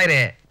ಹರಿಶ್ಚಂದ್ರ ಆಯ್ರೆ.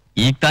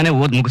 ಈಗ ತಾನೇ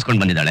ಓದ್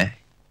ಮುಗಿಸ್ಕೊಂಡ್ ಬಂದಿದ್ದಾಳೆ,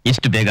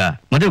 ಇಷ್ಟು ಬೇಗ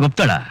ಮದುವೆ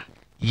ಒಪ್ತಾಳ?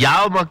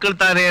 ಯಾವ ಮಕ್ಕಳು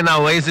ತಾನೇ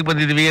ನಾವು ವಯಸ್ಸಿಗೆ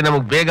ಬಂದಿದ್ವಿ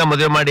ನಮಗ್ ಬೇಗ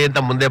ಮದುವೆ ಮಾಡಿ ಅಂತ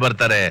ಮುಂದೆ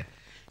ಬರ್ತಾರೆ.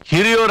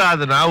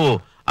 ಹಿರಿಯೋರಾದ ನಾವು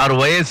ಅವ್ರ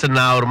ವಯಸ್ಸನ್ನ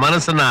ಅವ್ರ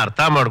ಮನಸ್ಸನ್ನ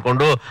ಅರ್ಥ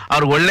ಮಾಡ್ಕೊಂಡು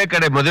ಅವ್ರ ಒಳ್ಳೆ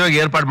ಕಡೆ ಮದುವೆಗೆ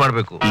ಏರ್ಪಾಡು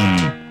ಮಾಡ್ಬೇಕು.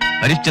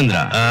 ಹರಿಶ್ಚಂದ್ರ,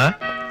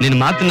 ನಿನ್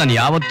ಮಾತು ನಾನು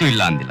ಯಾವತ್ತೂ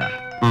ಇಲ್ಲ ಅಂದಿಲ್ಲ.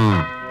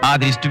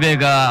 ಆದ್ರೆ ಇಷ್ಟು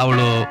ಬೇಗ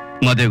ಅವಳು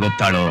ಮದುವೆಗೆ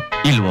ಒಪ್ತಾಳೋ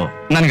ಇಲ್ವೋ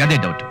ನನ್ಗೆ ಅದೇ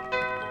doubt.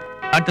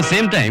 At the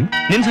same time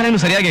ನಿನ್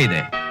ಸಲಹೆನೂ ಸರಿಯಾಗೇ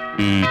ಇದೆ.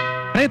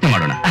 ಪ್ರಯತ್ನ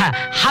ಮಾಡೋಣ.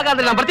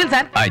 ಹಾಗಾದ್ರೆ ನಾನು ಬರ್ತೀನಿ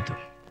ಸರ್. ಆಯ್ತು.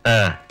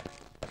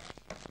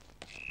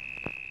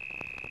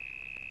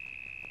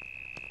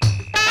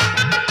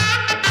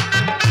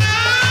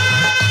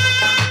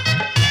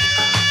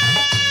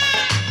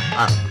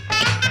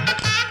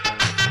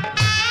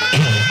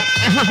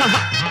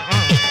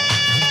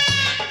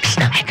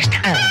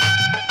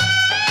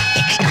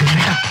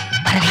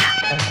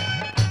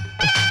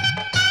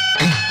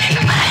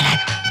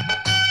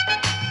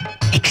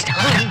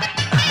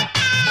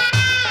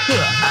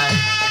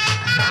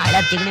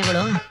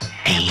 ತಿಗಣಿಗಳು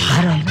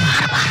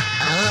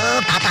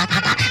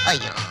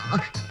ಅಯ್ಯೋ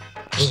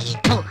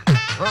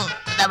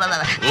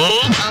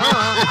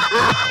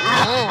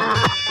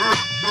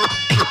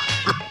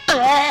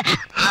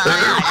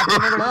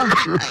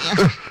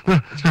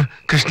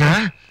ಕೃಷ್ಣ,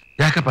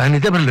 ಯಾಕಪ್ಪ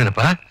ನಿದ್ದೆ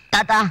ಬರ್ಲೇನಪ್ಪ?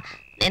 ತಾತ,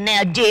 ನಿನ್ನೆ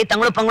ಅಜ್ಜಿ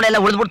ತಂಗಳು ಪಂಗಳು ಎಲ್ಲ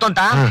ಉಳಿದ್ಬಿಡ್ತು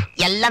ಅಂತ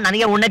ಎಲ್ಲ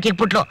ನನಗೆ ಉಣ್ಣಕ್ಕೆ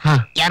ಇಕ್ಬಿಟ್ಲು.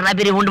 ಯಾರ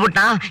ಬೀರಿ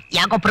ಉಂಡ್ಬಿಟ್ನಾ,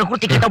 ಯಾಕೋ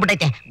ಪ್ರಕೃತಿ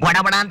ಕೆಟ್ಟೋಗ್ಬಿಟ್ಟೈತೆ, ಬಡ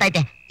ಬಡ ಅಂತ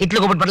ಐತೆ.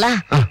 ಇತ್ಲಿಗೆ ಹೋಗ್ಬಿಟ್ ಬರ್ಲಾ?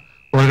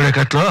 ಹೊರಗಡೆ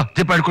ಕತ್ಲು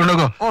ದೀಪ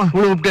ಇಟ್ಕೊಂಡೋಗು.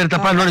 ಹುಳು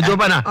ಉಪ್ಟಿರ್ತಪ್ಪ ನೋಡಿ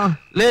ಜೋಪಾನ.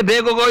 ಲೇ,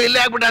 ಬೇಗ ಹೋಗೋ, ಇಲ್ಲೇ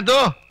ಆಗ್ಬಿಟ್ಟಾತು.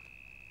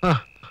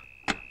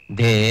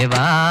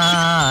 ದೇವಾ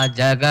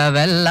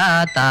ಜಗವೆಲ್ಲ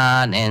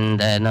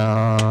ತಾನೆಂದನು.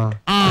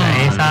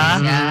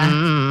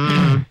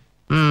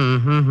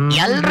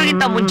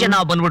 ಎಲ್ರಿಗಿಂತ ಮುಂಚೆ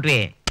ನಾವು ಬಂದ್ಬಿಟ್ವಿ.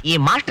 ಈ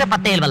ಮಾಸ್ಟರ್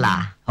ಪತ್ತೆ ಇಲ್ವಲ್ಲ?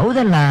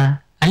 ಹೌದಲ್ಲ,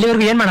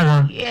 ಅಲ್ಲಿವರೆಗೂ ಏನ್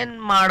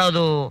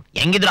ಮಾಡೋದು?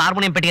 ಹೆಂಗಿದ್ರು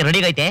ಹಾರ್ಮೋನಿಯಂ ಪೆಟ್ಟಿಗೆ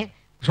ರೆಡಿ ಐತೆ,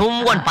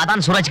 ಸುಮ್ಗೊಂಡ್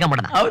ಪದಾನ್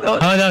ಸುರಚ್ಕೊಂಡ್ಬಿಡೋಣ.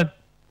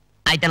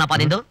 ಆಯ್ತೇನಪ್ಪ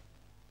ನಿಂದು?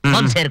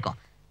 ಒಂದ್ ಸೇರ್ಕೋ.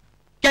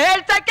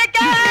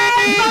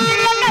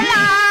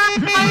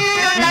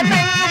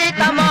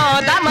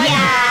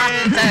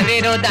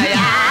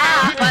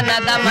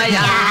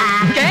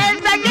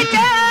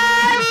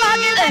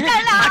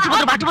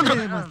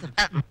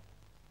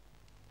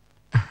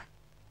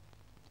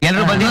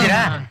 ಎಲ್ರು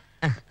ಬಂದಿದ್ದೀರಾ?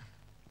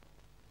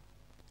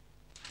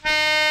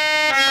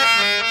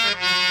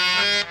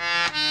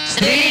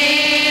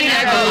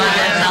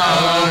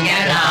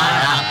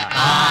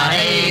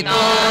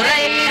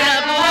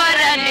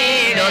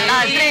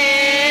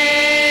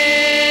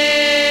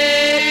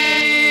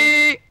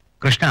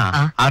 ಕೃಷ್ಣ,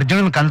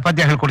 ಅರ್ಜುನನ್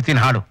ಕಂದಪದ್ಯ ಹೇಳ್ಕೊಡ್ತೀನಿ,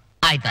 ಹಾಡು.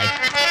 ಆಯ್ತಾಯ್ತು.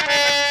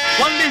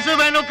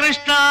 ವಂದಿಸುವೆನು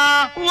ಕೃಷ್ಣ,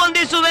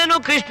 ವಂದಿಸುವೆನು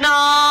ಕೃಷ್ಣ,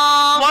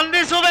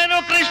 ವಂದಿಸುವೆನು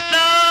ಕೃಷ್ಣ,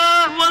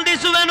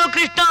 ವಂದಿಸುವೆನು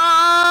ಕೃಷ್ಣ.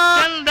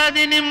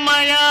 ಚಂದದಿ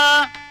ನಿಮ್ಮಯ,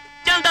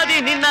 ಚಂದದಿ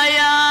ನಿನ್ನಯ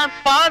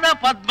ಪಾದ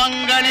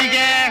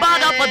ಪದ್ಮಗಳಿಗೆ,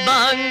 ಪಾದ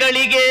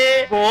ಪದ್ಮಗಳಿಗೆ.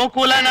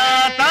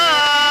 ಗೋಕುಲನಾಥ,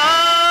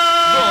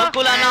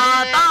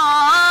 ಗೋಕುಲನಾಥ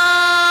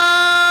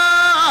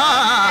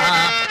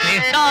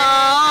ಕೃಷ್ಣ.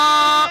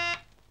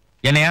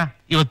 ಏನಯ್ಯ,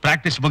 ಇವತ್ತು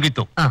ಪ್ರಾಕ್ಟೀಸ್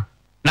ಮುಗೀತು,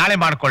 ನಾಳೆ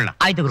ಮಾಡ್ಕೊಳ್ಳ.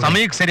 ಆಯ್ತು.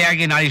 ಸಮಯಕ್ಕೆ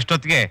ಸರಿಯಾಗಿ ನಾಳೆ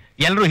ಇಷ್ಟೊತ್ತಿಗೆ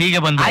ಎಲ್ರು ಹೀಗೆ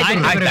ಬಂದು.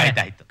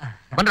 ಆಯ್ತಾಯ್ತು.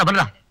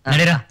 ಬನ್ರ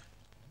ನಡೀರ.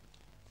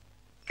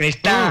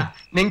 ಕೃಷ್ಣ,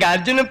 ನಿಂಗೆ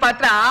ಅರ್ಜುನ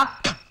ಪಾತ್ರ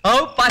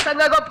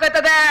ಪಸಂದಾಗ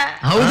ಒಪ್ಕೋತದೆ.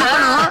 ಹೌದಾ?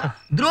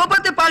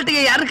 ದ್ರೌಪದಿ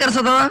ಪಾರ್ಟಿಗೆ ಯಾರು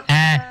ಕರ್ಸೋದು?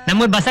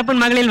 ನಮ್ಮೂರ್ ಬಸಪ್ಪನ್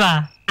ಮಗಳಿಲ್ವಾ?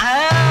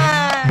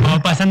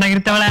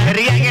 ಪಸಂದಾಗಿರ್ತಾವಳ.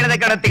 ಸರಿಯಾಗಿ ಹೇಳ್ದೆ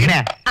ಕಣತ್ತಿಗೆ.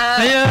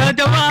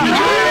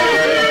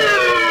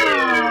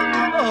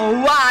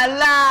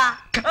 ಅಲ್ಲ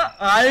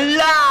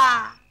ಅಲ್ಲ,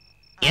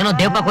 ಏನೋ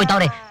ದೇವಪ್ಪ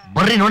ಹೋಯ್ತಾವ್ರೆ,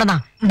 ಬರ್ರಿ ನೋಡೋಣ.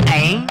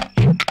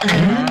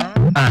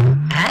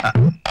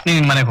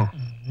 ನೀನ್ ಮನೆಗೆ ಹೋಗು.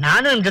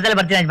 ನಾನು ನಿಮ್ ಜೊತೆ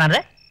ಬರ್ತೀನಿ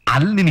ಯಜಮಾನ್ರೆ.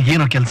 ಅಲ್ಲಿ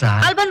ನಿನಗೇನೋ ಕೆಲಸ?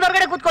 ಅಲ್ಲಿ ಬಂದು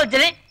ಹೊರಗಡೆ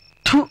ಕೂತ್ಕೊಳ್ತೀನಿ.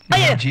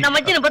 ನಮ್ಮ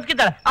ಅಜ್ಜಿನ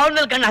ಬದುಕಿದ್ದಾಳ, ಅವ್ರ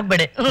ಮೇಲೆ ಕಣ್ಣು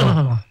ಹಾಕ್ಬೇಡಿ.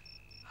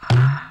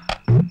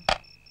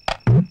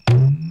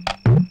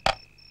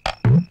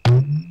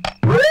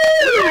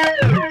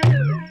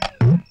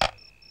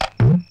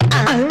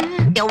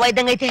 ದೆವ್ವ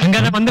ಇದ್ದಂಗೈತೆ.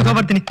 ಹಂಗಾದ್ರೆ ಬಂದು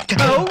ಬರ್ತೀನಿ.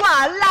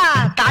 ಅಲ್ಲ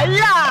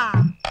ಕಳ್ಳ.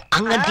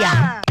 ಹಂಗಂತ್ಯ?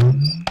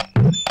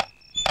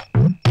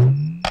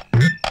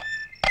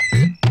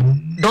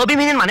 ಡೋಬಿ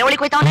ಮೀನಿನ ಮನೆ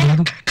ಒಳಗೆ ಹೋಯ್ತಾವನೆ.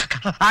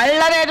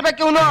 ಅಳ್ಳನೇ ಇರ್ಬೇಕು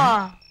ಇವನು.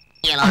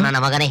 ಏನೋ ನನ್ನ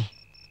ಮಗನೇ.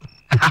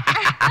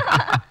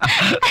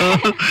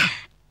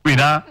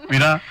 ವೀರಾ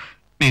ವೀರಾ,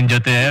 ನಿನ್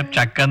ಜೊತೆ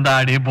ಚಕ್ಕಂದ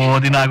ಆಡಿ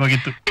ಬಹುದಿನ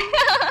ಆಗೋಗಿತ್ತು.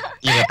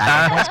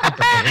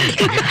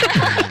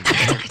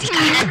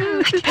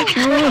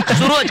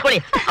 ಶುರು ಹಚ್ಕೊಳ್ಳಿ.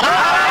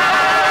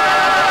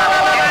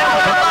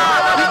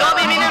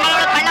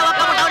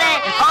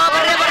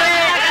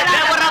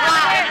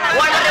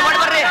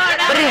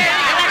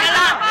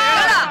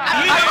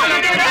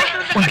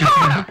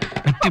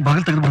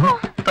 ಬಾಗಿಲು ತೆಗೆದು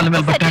ತಲೆ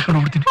ಮೇಲೆ ಬಟ್ಟೆ ಹಾಕೊಂಡು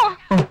ಹೋಗ್ಬಿಡ್ತೀನಿ.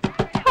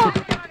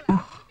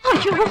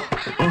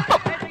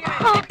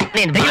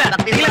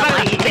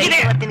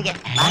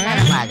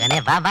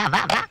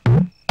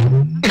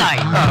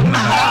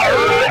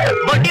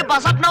 ಬಡ್ಡಿ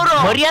ಬಸಪ್ಪನವರು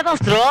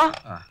ಮರ್ಯಾದಸ್ತರು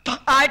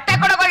ಅಟ್ಟೆ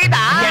ಕೊಡಕ್ ಹೋಗಿದ್ದ.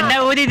 ಎಣ್ಣೆ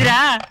ಓದಿದ್ರಾ?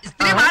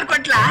 ಇಸ್ತ್ರಿ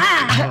ಮಾಡ್ಕೊಟ್ಲಾ?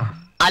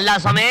 ಅಲ್ಲ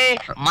ಸ್ವಾಮಿ,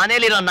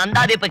 ಮನೇಲಿರೋ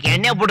ನಂದಾದೀಪಕ್ಕೆ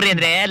ಎಣ್ಣೆ ಬಿಡ್ರಿ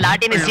ಅಂದ್ರೆ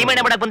ಲಾಟಿನ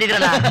ಸೀಮೆಣ್ಣೆ ಮಾಡಕ್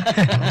ಬಂದಿದ್ರಲ್ಲ.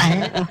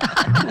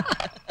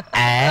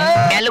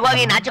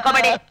 ಎಲ್ಗೋಗಿ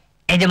ನಾಚಿಕೋಬೇಡಿ.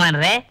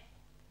 ಯಜಮಾನ್ರೆ,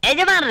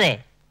 ಯಜಮಾನ್ರೆ,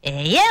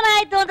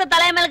 ಏನಾಯ್ತು ಅಂತ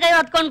ತಲೆ ಮೇಲೆ ಕೈ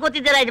ಹೊತ್ಕೊಂಡ್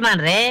ಕೂತಿದ್ದೀರ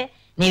ಯಜಮಾನ್ರೆ?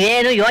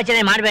 ನೀವೇನು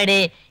ಯೋಚನೆ ಮಾಡಬೇಡಿ,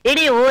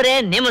 ಇಡೀ ಊರೇ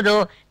ನಿಮ್ಮದು.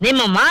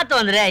 ನಿಮ್ಮ ಮಾತು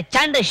ಅಂದ್ರೆ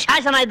ಚಂಡ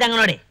ಶಾಸನ ಇದ್ದಂಗ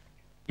ನೋಡಿ.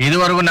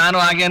 ಇದುವರೆಗೂ ನಾನು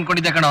ಹಾಗೆ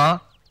ಅನ್ಕೊಂಡಿದ್ದೆ ಕಣೋ.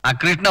 ಆ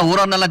ಕೃಷ್ಣ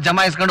ಊರನ್ನೆಲ್ಲ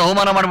ಜಮಾಯಿಸ್ಕೊಂಡು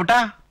ಅವಮಾನ ಮಾಡ್ಬಿಟ್ಟ.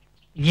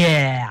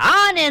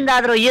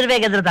 ಆನೆಂದಾದ್ರೂ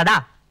ಇರ್ಬೇಕು ಎದುರ್ತದ?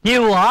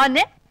 ನೀವು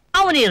ಆನೆ,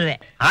 ಅವನು ಇರ್ವೆ.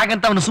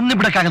 ಹಾಗಂತ ಅವನು ಸುಮ್ನೆ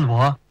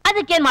ಬಿಡಕ್ಕಾಗಲ್ವೋ?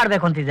 ಅದಕ್ಕೇನ್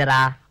ಮಾಡ್ಬೇಕು ಅಂತಿದ್ದೀರಾ?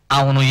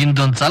 ಅವನು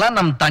ಇಂದೊಂದ್ಸಲ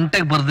ನಮ್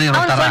ತಂಟೆಗೆ ಬರ್ದೇ ಇರೋ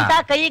ತರ ಸ್ವಂತ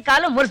ಕೈ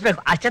ಕಾಲು ಮುರಿಸ್ಬೇಕು,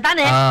 ಅಷ್ಟೇ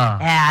ತಾನೇ?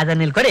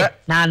 ಅದನ್ನ ಇಲ್ಲಿ ಕೊಡಿ,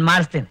 ನಾನ್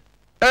ಮಾಡಿಸ್ತೀನಿ.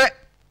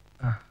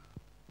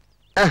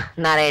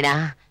 ನಾರಾಯಣ,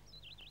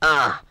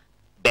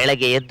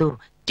 ಬೆಳಗ್ಗೆ ಎದ್ದು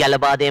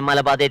ಜಲಬಾಧೆ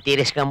ಮಲಬಾಧೆ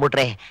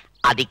ತೀರಿಸ್ಕೊಂಡ್ಬಿಟ್ರೆ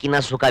ಅದಕ್ಕಿನ್ನ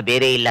ಸುಖ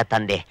ಬೇರೆ ಇಲ್ಲ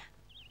ತಂದೆ.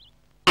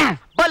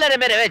 ಬಲರೆ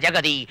ಮೇರೆವೆ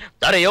ಜಗದಿ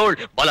ತರೆಯೋಳ್,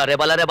 ಬಲರೆ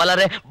ಬಲರೆ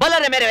ಬಲರೆ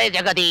ಬಲರೆ ಮೇರೆವೆ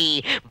ಜಗದಿ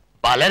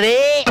ಬಲರೇ.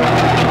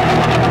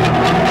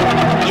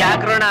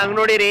 ಯಾಕ್ರೋಣ ಹಂಗ್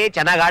ನೋಡಿರಿ,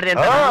 ಚೆನ್ನಾಗ್ ಆಡ್ರಿ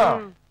ಅಂತ.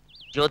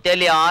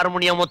 ಜೊತೆಲಿ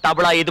ಹಾರ್ಮೋನಿಯಂ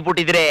ತಬಳ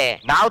ಇದ್ಬಿಟ್ಟಿದ್ರೆ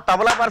ನಾವು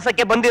ತಬಲಾ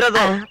ಬರ್ಸಕ್ಕೆ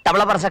ಬಂದಿರೋದು.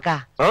 ತಬಳ ಬರ್ಸಕ?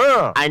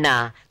 ಅಣ್ಣ,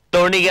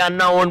 ತೋಣಿಗೆ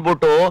ಅನ್ನ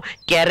ಉಂಡ್ಬಿಟ್ಟು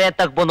ಕೆರೆ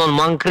ತಕ್ ಬಂದ್ ಒಂದ್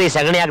ಮಂಕ್ರಿ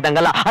ಸಗಣಿ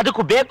ಹಾಕ್ದಂಗಲ್ಲ,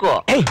 ಅದಕ್ಕೂ ಬೇಕು.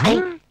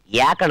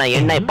 ಯಾಕಣ್ಣ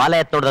ಎಣ್ಣೆ ಬಾಲ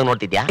ಎತ್ ನೋಡ್ದಂಗ್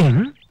ನೋಡ್ತಿದ್ಯಾ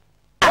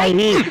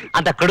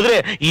ಅಂತ ಕಡಿದ್ರೆ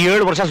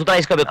 7 ವರ್ಷ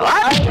ಸುತಾಯಿಸ್ಕೋಬೇಕು.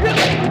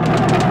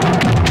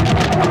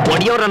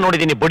 ಬಡಿಯೋರ್ನ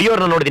ನೋಡಿದೀನಿ,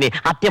 ಬಡಿಯೋರ್ನ ನೋಡಿದೀನಿ.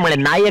 ಅತ್ತೆ ಮಳೆ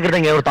ನಾಯಿ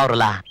ಆಗಿರ್ದಂಗೆ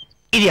ಹೇಳ್ತಾವ್ರಲ್ಲ,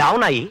 ಇದು ಯಾವ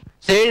ನಾಯಿ?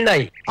 ಸೇಳ್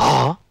ನಾಯಿ.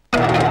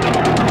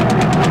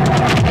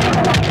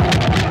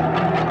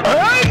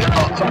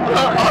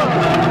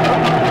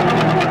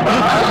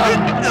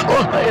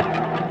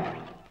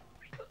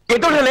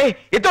 ಎತ್ತೋಳ್ರಲ್ಲೇ,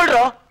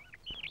 ಎತ್ತೋಳ್ರು.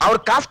 ಅವ್ರ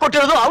ಕಾಸು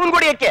ಕೊಟ್ಟಿರೋದು ಅವ್ನ್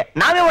ಕೊಡಿಯಕ್ಕೆ,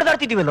 ನಾವೇ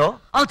ಹೊಡೆದಾಡ್ತಿದೀವಲ್ಲೋ.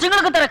 ಅವ್ರು ತಿಂಗಳ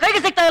ಕೈಗೆ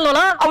ಸಿಗ್ತಾ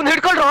ಇಲ್ವಲ್ಲ, ಅವ್ನ್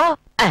ಹಿಡ್ಕೊಳ್ರು.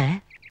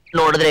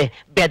 ನೋಡಿದ್ರೆ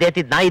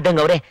ಬೆದೆತ್ತಿದ್ ನಾಯಿ ಇದ್ದಂಗ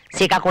ಅವ್ರೆ,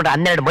 ಸಿಕ್ಕಾಕೊಂಡ್ರೆ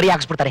 12 ಮರಿ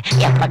ಹಾಕ್ಸ್ಬಿಡ್ತಾರೆ.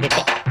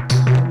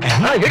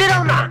 ಹಿಡಿದ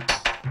ಅವ್ನ.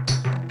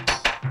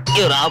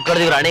 ಇವ್ರು ಹಾವು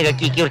ಕಡ್ದು ಇವ್ರು ಹಣೆಗೆ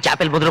ಅಕ್ಕಿ ಇವ್ರು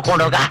ಚಾಪೆಲ್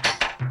ಬುದ್ರಕೊಂಡ್ ಹೋಗ.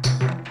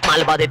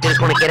 ಮಾಲ್ಬಾದೆ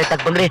ತಿರ್ಸ್ಕೊಂಡು ಕೆರೆ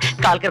ತಕ್ ಬಂದ್ರೆ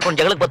ಕಾಲ್ ಕೆರ್ಕೊಂಡು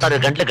ಜಗಳಕ್ಕೆ ಬರ್ತಾವ್ರೆ.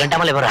 ಗಂಟ್ಲು ಗಂಟ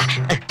ಮಲೆ ಬರ.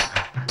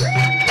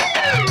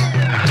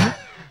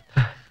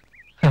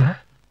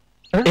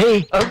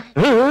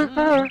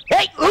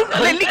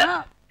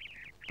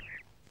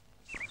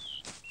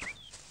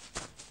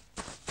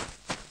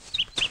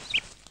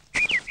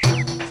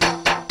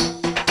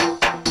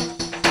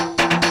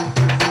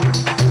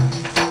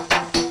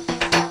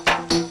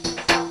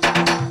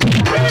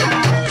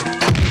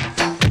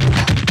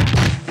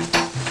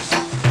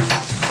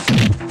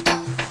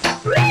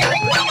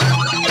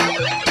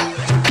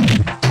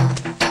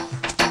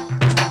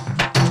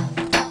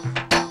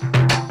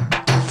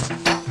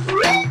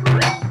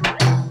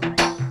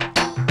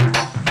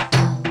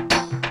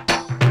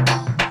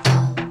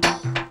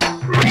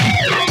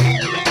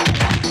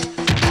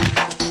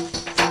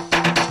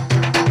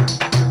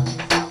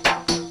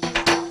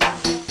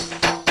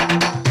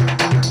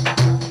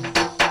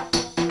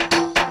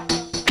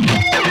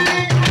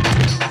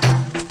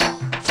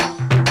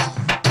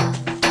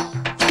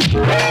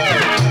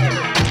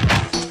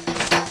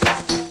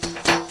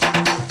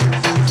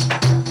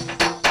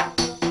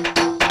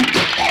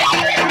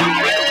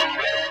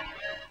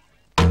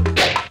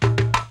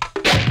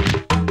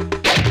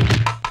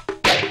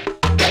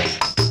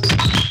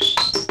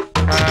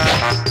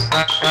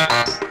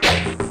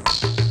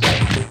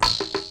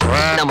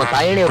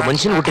 ರಾಯಣಿ ಅವ್ರ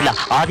ಮನುಷ್ಯನ್ ಹುಟ್ಟಿಲ್ಲ,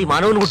 ಆದಿ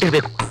ಮಾನವನ್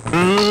ಹುಟ್ಟಿರ್ಬೇಕು.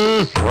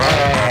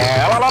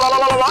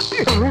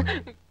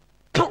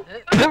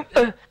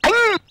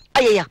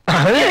 ಅಯ್ಯಯ್ಯ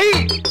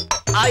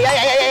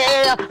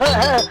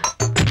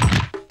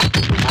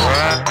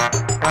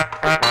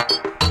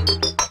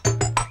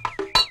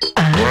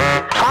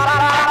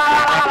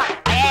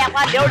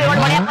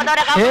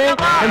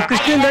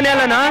ಕೃಷ್ಣನ್ ಧ್ವನಿ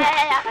ಅಲ್ಲನಾ?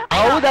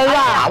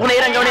 ಹೌದಲ್ವಾ? ಅವನ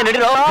ಇರಂಗವನೇ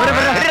ನಡಿರೋ.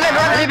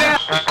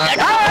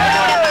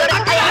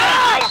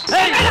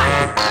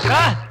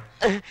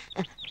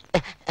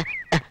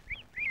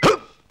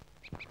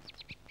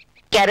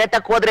 ಕೆರೆ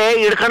ತಕ್ಕ ಹೋದ್ರೆ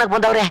ಹಿಡ್ಕಣಕ್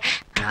ಬಂದವ್ರೆ.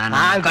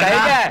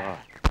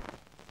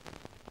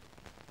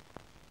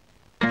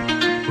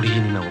 ಹುಡುಗಿ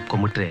ನಿನ್ನ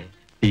ಒಪ್ಕೊಂಡ್ಬಿಟ್ರೆ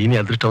ನೀನೇ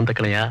ಅದೃಷ್ಟ ಅಂತ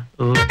ಕಣಯ್ಯ.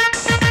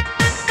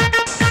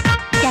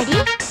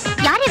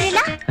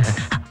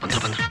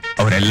 ಬಂದ್ರು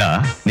ಅವರೆಲ್ಲ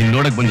ನಿನ್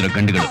ನೋಡಕ್ ಬಂದಿರೋ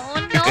ಗಂಡುಗಳು.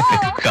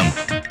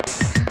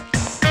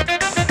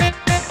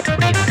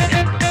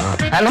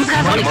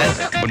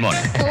 Good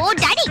morning.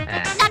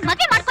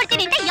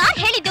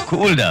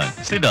 Cool down,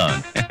 sit down.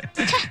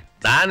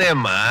 ನಾನೇ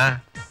ಅಮ್ಮ,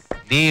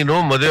 ನೀನು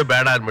ಮದುವೆ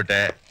ಬೇಡ ಅನ್ಬಿಟ್ಟೆ.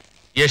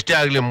 ಎಷ್ಟೇ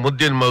ಆಗ್ಲಿ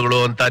ಮುದ್ದಿನ ಮಗಳು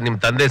ಅಂತ ನಿಮ್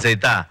ತಂದೆ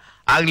ಸಹಿತ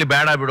ಆಗ್ಲಿ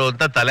ಬೇಡ ಬಿಡು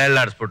ಅಂತ ತಲೆ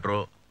ಎಲ್ಲಾಡ್ಸ್ಬಿಟ್ರು.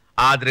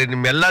 ಆದ್ರೆ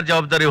ನಿಮ್ಮೆಲ್ಲಾ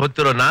ಜವಾಬ್ದಾರಿ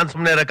ಹೊತ್ತಿರೋ ನಾನ್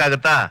ಸುಮ್ನೆ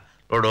ಇರಕ್ಕಾಗತ್ತಾ?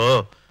 ನೋಡು,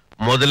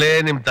 ಮೊದಲೇ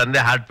ನಿಮ್ ತಂದೆ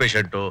ಹಾರ್ಟ್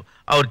ಪೇಷಂಟು,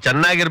 ಅವ್ರು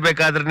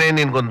ಚೆನ್ನಾಗಿರ್ಬೇಕಾದ್ರೆ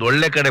ನಿನ್ಗೊಂದ್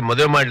ಒಳ್ಳೆ ಕಡೆ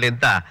ಮದುವೆ ಮಾಡ್ಲಿ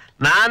ಅಂತ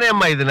ನಾನೇ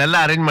ಅಮ್ಮ ಇದನ್ನೆಲ್ಲ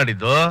ಅರೇಂಜ್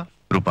ಮಾಡಿದ್ದು.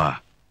 ರೂಪಾ,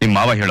 ನಿಮ್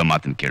ಮಾವ ಹೇಳೋ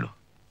ಮಾತನ್ ಕೇಳು.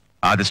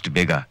 ಆದಷ್ಟು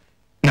ಬೇಗ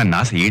ನನ್ನ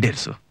ಆಸೆ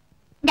ಈಡೇರಿಸು.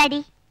 ಡ್ಯಾಡಿ,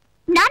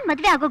 ನಾನ್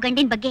ಮದ್ವೆ ಆಗೋ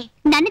ಗಂಡಿನ ಬಗ್ಗೆ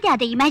ನನ್ನದೇ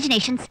ಆದ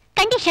ಇಮ್ಯಾಜಿನೇಷನ್ಸ್,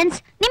 ಕಂಡೀಷನ್ಸ್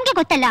ನಿಮ್ಗೆ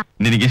ಗೊತ್ತಲ್ಲ.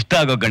 ನಿನಗೆ ಇಷ್ಟ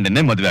ಆಗೋ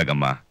ಗಂಡನ್ನೇ ಮದ್ವೆ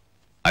ಆಗಮ್ಮ.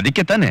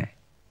 ಅದಕ್ಕೆ ತಾನೇ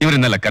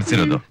ಇವರನ್ನೆಲ್ಲ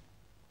ಕರ್ಸಿರೋದು.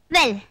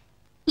 ವೆಲ್,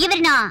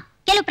 ಇವ್ರನ್ನ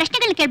ಕೆಲವು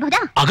ಪ್ರಶ್ನೆಗಳನ್ನ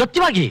ಕೇಳಬಹುದಾ?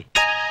 ಅಗತ್ಯವಾಗಿ.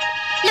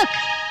 ಲುಕ್,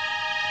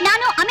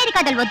 ನಾನು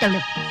ಅಮೆರಿಕಾದಲ್ಲಿ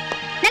ಓದ್ದವಳು.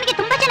 ನನಗೆ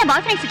ತುಂಬಾ ಜನ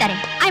ಬಾಯ್ ಫ್ರೆಂಡ್ಸ್ ಇದ್ದಾರೆ.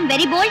 I am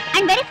very bold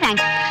and very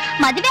Frank.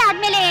 ಮದುವೆ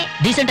ಆದ್ಮೇಲೆ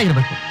ಡೀಸೆಂಟ್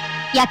ಆಗಿರ್ಬೇಕು.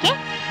 ಯಾಕೆ?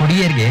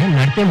 ಹುಡುಗಿಯರಿಗೆ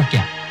ನಡತೆ ಮುಖ್ಯ.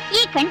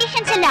 ಈ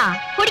ಕಂಡೀಷನ್ಸ್ ಎಲ್ಲ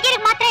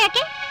ಹುಡುಗಿಯರಿಗೆ ಮಾತ್ರ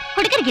ಯಾಕೆ?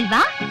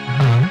 ಹುಡುಗರಿಗಿಲ್ವಾ?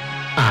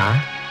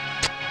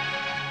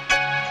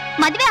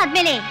 ಮದ್ವೆ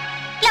ಆದ್ಮೇಲೆ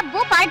ಕ್ಲಬ್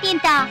ಪಾರ್ಟಿ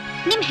ಅಂತ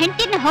ನಿಮ್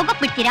ಹೆಂಡತಿನ ಹೋಗಕ್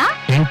ಬಿಡ್ತೀರಾ?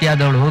 ಹೆಂಡತಿ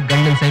ಆದವಳು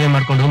ಗಂಡನ ಸೇವೆ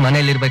ಮಾಡ್ಕೊಂಡು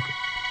ಮನೇಲಿ ಇರ್ಬೇಕು.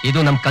 ಇದು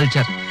ನಮ್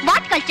ಕಲ್ಚರ್.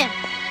 What culture?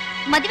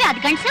 ಮದ್ವೆ ಆದ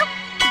ಗಂಡಸು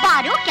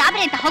ಬಾರು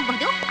ಕ್ಯಾಬ್ರೆ ಅಂತ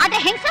ಹೋಗ್ಬಹುದು, ಆದ್ರೆ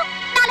ಹೆಂಗಸು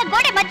 4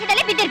 ಗೋಡೆ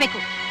ಮಧ್ಯದಲ್ಲಿ ಬಿದ್ದಿರ್ಬೇಕು.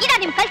 ಇದ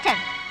ನಿಮ್ ಕಲ್ಚರ್.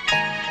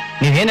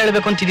 ನೀವೇನ್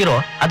ಹೇಳ್ಬೇಕು ಅಂತಿದ್ದೀರೋ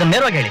ಅದನ್ನ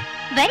ನೇರವಾಗಿ ಹೇಳಿ.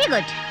 Very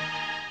good.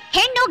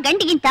 ಹೆಣ್ಣು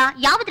ಗಂಡಿಗಿಂತ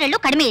ಯಾವುದ್ರಲ್ಲೂ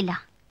ಕಡಿಮೆ ಇಲ್ಲ.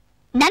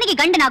 ನನಗೆ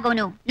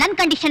ಗಂಡನಾಗೋನು ನನ್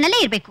ಕಂಡೀಷನ್ ಅಲ್ಲೇ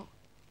ಇರ್ಬೇಕು.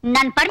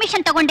 ನನ್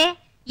ಪರ್ಮಿಷನ್ ತಗೊಂಡೆ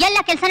ಎಲ್ಲ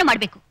ಕೆಲಸನೂ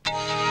ಮಾಡ್ಬೇಕು.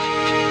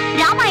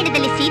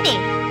 ರಾಮಾಯಣದಲ್ಲಿ ಸೀತೆ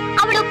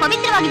ಅವಳು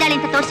ಪವಿತ್ರವಾಗಿದ್ದಾಳೆ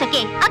ಅಂತ ತೋರ್ಸೋಕೆ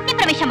ಅಗ್ನಿ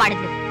ಪ್ರವೇಶ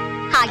ಮಾಡಿದ್ಲು.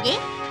 ಹಾಗೆ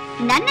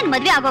ನನ್ನ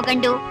ಮದ್ವೆ ಆಗೋ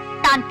ಗಂಡು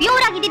ತಾನ್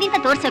ಪ್ಯೂರ್ ಆಗಿದ್ದೀನಿ ಅಂತ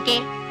ತೋರ್ಸೋಕೆ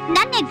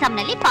ನನ್ನ ಎಕ್ಸಾಮ್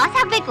ನಲ್ಲಿ ಪಾಸ್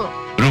ಆಗ್ಬೇಕು.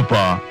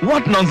 Roopa,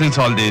 what nonsense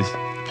all this?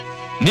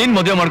 ನೀನ್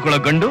ಮದುವೆ ಮಾಡ್ಕೊಳ್ಳೋ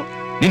ಗಂಡು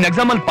ನಿನ್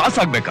ಎಕ್ಸಾಮ್ ಅಲ್ಲಿ pass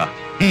ಆಗ್ಬೇಕಾ?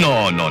 No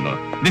no no,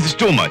 this is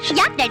too much.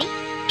 ಯಾಕ್ ಡ್ಯಾಡಿ,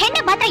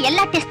 ಹೆಣ್ಣಿಗೆ ಮಾತ್ರ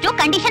ಎಲ್ಲಾ ಟೆಸ್ಟ್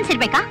ಕಂಡೀಷನ್ಸ್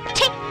ಇರ್ಬೇಕಾ?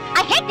 ಛೀ,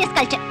 ಐ ಹೇಟ್ ದಿಸ್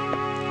ಕಲ್ಚರ್.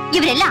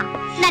 ಇವರೆಲ್ಲ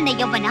ನನ್ನ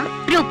ಯೌವನ,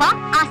 ರೂಪ,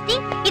 ಆಸ್ತಿ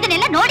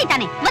ಇದನ್ನೆಲ್ಲ ನೋಡಿ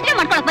ತಾನೆ ಮದ್ವೆ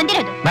ಮಾಡ್ಕೊಳಕ್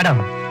ಬಂದಿರೋದು. ಮೇಡಮ್,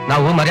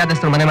 ನಾವು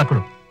ಮರ್ಯಾದಸ್ಥರು ಮನೆ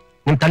ಮಕ್ಕಳು.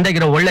 ನಿಮ್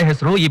ತಂದೆಗಿರೋ ಒಳ್ಳೆ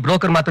ಹೆಸರು ಈ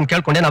ಬ್ರೋಕರ್ ಮಾತನ್ನ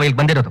ಕೇಳ್ಕೊಂಡೆ ನಾವ್ ಇಲ್ಲಿ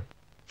ಬಂದಿರೋದು.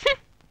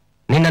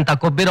 ನಿನ್ನಂತ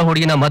ಕೊಬ್ಬಿರೋ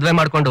ಹುಡುಗಿನ ಮದ್ವೆ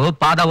ಮಾಡ್ಕೊಂಡು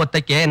ಪಾದ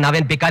ಒತ್ತಕ್ಕೆ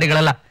ನಾವೇನ್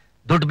ಭಿಕಾರಿಗಳಲ್ಲ.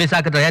 ದುಡ್ಡು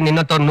ಬಿಸಾಕಿದ್ರೆ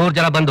ನಿನ್ನಂತವ್ರು 100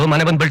 ಜನ ಬಂದು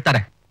ಮನೆ ಬಂದು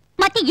ಬೀಳ್ತಾರೆ.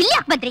 ಮತ್ತೆ ಇಲ್ಲಿ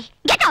ಯಾಕೆ ಬಂದ್ರಿ?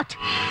 Get out.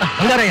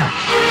 Hangarayya,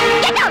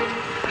 get out.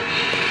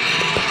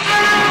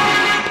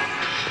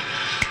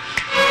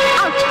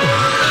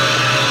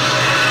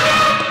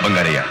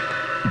 Bangarayya,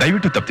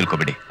 ದಯವಿಟ್ಟು ತಪ್ಪು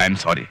ತಿಳ್ಕೊಬೇಡಿ. I am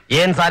sorry.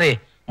 ಏನ್ ಸಾರಿ?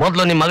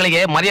 ಮೊದ್ಲು ನಿಮ್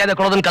ಮಗಳಿಗೆ ಮರ್ಯಾದೆ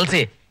ಕೊಡೋದನ್ನ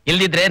ಕಲ್ಸಿ,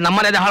 ಇಲ್ದಿದ್ರೆ ನಮ್ಮ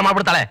ಮರ್ಯಾದೆ ಹಾಳು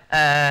ಮಾಡ್ಬಿಡ್ತಾಳೆ.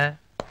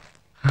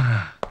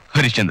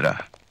 ಹರಿಶ್ಚಂದ್ರ,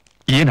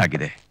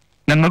 ಏನಾಗಿದೆ?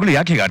 ನನ್ ಮಗಳು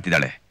ಯಾಕೆ ಹೀಗೆ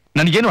ಆಡ್ತಿದ್ದಾಳೆ?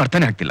 ನನ್ಗೇನು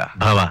ಅರ್ಥನೇ ಆಗ್ತಿಲ್ಲ.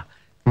 ಭಾವ,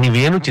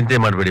 ನೀವೇನು ಚಿಂತೆ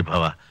ಮಾಡ್ಬೇಡಿ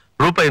ಭಾವ.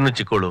 ರೂಪ ಇನ್ನು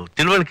ಚಿಕ್ಕಳು,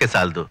 ತಿಳುವಳಿಕೆ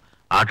ಸಾಲದು.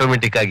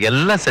 ಆಟೋಮೆಟಿಕ್ ಆಗಿ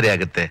ಎಲ್ಲ ಸರಿ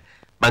ಆಗುತ್ತೆ.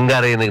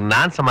 ಬಂಗಾರಯ್ಯನಿಗೆ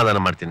ನಾನ್ ಸಮಾಧಾನ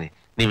ಮಾಡ್ತೀನಿ.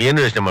 ನೀವೇನು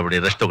ಯೋಚನೆ ಮಾಡ್ಬೇಡಿ,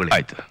 ರೆಸ್ಟ್ ತಗೊಳ್ಳಿ.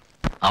 ಆಯ್ತು.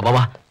 ಅಬ್ಬವ,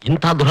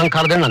 ಇಂಥ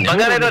ದುರಹಂಕಾರದೇ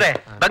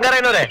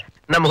ಬಂಗಾರಯ್ಯನವರೇ,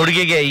 ನಮ್ಮ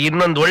ಹುಡುಗಿಗೆ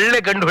ಇನ್ನೊಂದು ಒಳ್ಳೆ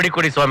ಗಂಡು ಹೊಡಿ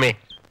ಕೊಡಿ ಸ್ವಾಮಿ.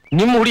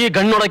 ನಿಮ್ ಹುಡುಗಿ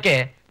ಗಂಡು ನೋಡಕ್ಕೆ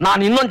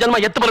ನಾನ್ ಇನ್ನೊಂದ್ ಜನ್ಮ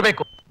ಎತ್ತು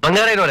ಬರ್ಬೇಕು.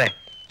 ಬಂಗಾರಯ್ಯನವರೇ,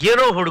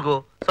 ಏನೋ ಹುಡುಗು,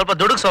 ಸ್ವಲ್ಪ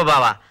ದುಡುಗ್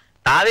ಸ್ವಭಾವ.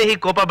 ತಾವೇ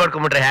ಹೀಗೆ ಕೋಪ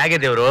ಪಡ್ಕೊಂಡ್ಬಿಟ್ರೆ ಹೇಗೆ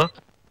ದೇವ್ರು?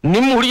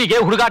 ನಿಮ್ ಹುಡುಗಿಗೆ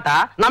ಹುಡುಗಾಟ,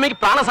 ನಮಗೆ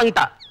ಪ್ರಾಣ ಸಂಕಟ.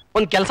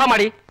 ಒಂದ್ ಕೆಲಸ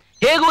ಮಾಡಿ,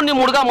 ಹೇಗೂ ನಿಮ್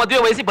ಹುಡುಗ ಮದುವೆ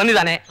ವಯಸ್ಸಿಗೆ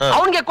ಬಂದಿದ್ದಾನೆ,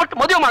 ಅವನ್ಗೆ ಕೊಟ್ಟು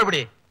ಮದುವೆ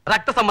ಮಾಡ್ಬಿಡಿ.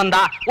 ರಕ್ತ ಸಂಬಂಧ,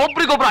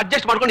 ಒಬ್ರಿಗೊಬ್ರು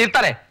ಅಡ್ಜಸ್ಟ್ ಮಾಡ್ಕೊಂಡು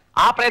ಇರ್ತಾರೆ.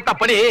 ಆ ಪ್ರಯತ್ನ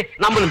ಪಡಿ,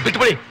 ನಮ್ಮನ್ನ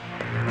ಬಿಟ್ಬಿಡಿ.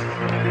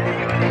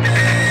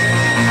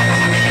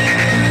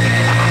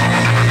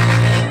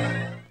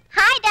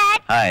 Hi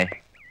dad. ಹಾಯ್.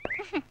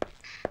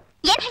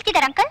 ಏನ್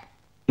ಹೇಳ್ತಿದಾರ ಅಂಕಲ್?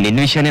 ನಿನ್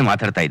ವಿಷಯನೇ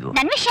ಮಾತಾಡ್ತಾ ಇದ್ವು.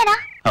 ನನ್ ವಿಷಯನಾ?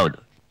 ಹೌದು,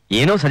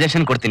 ಏನೋ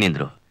ಸಜೆಷನ್ ಕೊಡ್ತೀನಿ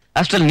ಅಂದ್ರು,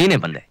 ಅಷ್ಟ್ರಲ್ಲಿ ನೀನೇ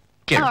ಬಂದೆ.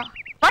 ಕೇಳು.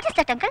 What is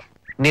that uncle?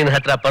 ನಿನ್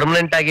ಹತ್ರ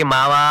ಪರ್ಮನೆಂಟ್ ಆಗಿ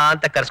ಮಾವ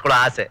ಅಂತ ಕರ್ಸ್ಕೊಳ್ಳೋ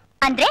ಆಸೆ.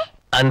 ಅಂದ್ರೆ?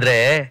 ಅಂದ್ರೆ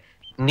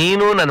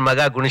ನೀನು ನನ್ ಮಗ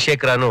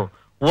ಗುಣಶೇಖರನು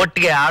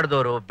ಒಟ್ಟಿಗೆ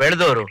ಆಡ್ದೋರು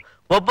ಬೆಳೆದೋರು,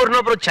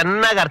 ಒಬ್ಬರನ್ನೊಬ್ರು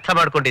ಚೆನ್ನಾಗಿ ಅರ್ಥ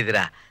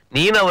ಮಾಡ್ಕೊಂಡಿದ್ದೀರಾ.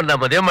 ನೀನ್ ಅವ್ರನ್ನ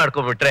ಮದುವೆ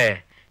ಮಾಡ್ಕೊಂಡ್ಬಿಟ್ರೆ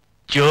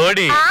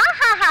ಜೋಡಿ.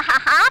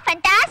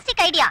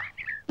 Fantastic idea.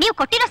 ನೀವು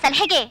ಕೊಟ್ಟಿರೋ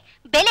ಸಲಹೆಗೆ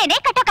ಬೆಲೆನೇ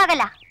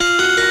ಕಟ್ಟೋಕ್ಕಾಗಲ್ಲ.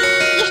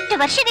 ಇಷ್ಟು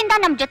ವರ್ಷದಿಂದ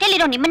ನಮ್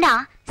ಜೊತೆಲಿರೋ ನಿಮ್ಮನ್ನ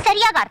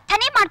ಸರಿಯಾಗಿ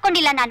ಅರ್ಥನೇ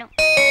ಮಾಡ್ಕೊಂಡಿಲ್ಲ ನಾನು.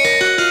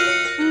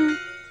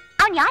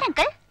 ಅವನ್ ಯಾರ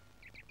ಅಂಕಲ್?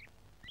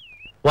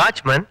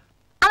 ವಾಚ್ಮನ್.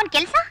 ಅವನ್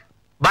ಕೆಲ್ಸ?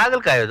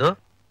 ಬಾಗಲ್ ಕಾಯೋದು.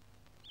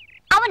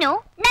 ಅವನು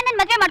ನನ್ನ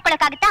ಮದುವೆ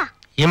ಮಾಡ್ಕೊಳಕ್ಕಾಗತ್ತಾ?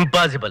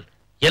 ಇಂಪಾಸಿಬಲ್.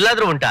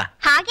 ಎಲ್ಲಾದ್ರೂ ಉಂಟಾ?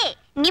 ಹಾಗೆ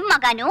ನಿಮ್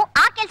ಮಗನು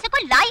ಆ ಕೆಲ್ಸಕ್ಕೂ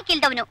ಲಾಯಕ್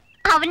ಇಲ್ದವನು.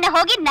 ಅವನ್ನ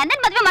ಹೋಗಿ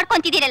ನನ್ನನ್ ಮದ್ವೆ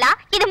ಮಾಡ್ಕೊಂತಿದ್ದೀರಲ್ಲ,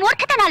 ಇದು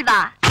ಮೂರ್ಖತನ ಅಲ್ವಾ?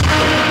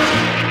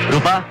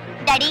 ರೂಪಾ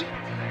ಡ್ಯಾಡಿ,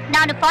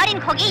 ನಾನು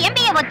ಫಾರಿನ್ ಹೋಗಿ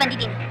MBA ಓದ್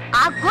ಬಂದಿದ್ದೀನಿ.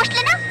 ಆ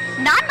ಗೋಷ್ಠನ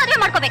ನಾನ್ ಮದ್ವೆ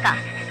ಮಾಡ್ಕೋಬೇಕಾ?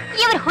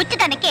 ಇವ್ರ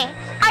ಹುಚ್ಚತನಕ್ಕೆ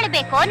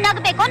ಅಳ್ಬೇಕೋ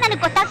ನಗಬೇಕೋ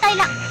ನನಗ್ ಗೊತ್ತಾಗ್ತಾ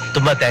ಇಲ್ಲ.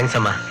 ತುಂಬಾ ಥ್ಯಾಂಕ್ಸ್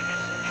ಅಮ್ಮ.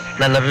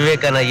 ನನ್ನ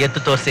ವಿವೇಕನ ಎತ್ತು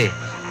ತೋರಿಸಿ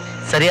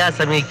ಸರಿಯಾದ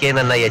ಸಮಯಕ್ಕೆ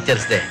ನನ್ನ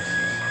ಎಚ್ಚರಿಸಿದೆ.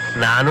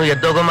 ನಾನು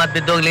ಎದ್ದೋಗೋ ಮಾತು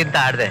ಬಿದ್ದೋಗ್ಲಿ ಅಂತ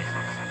ಆಡ್ದೆ.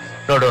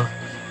 ನೋಡು,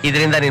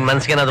 ಇದರಿಂದ ನಿನ್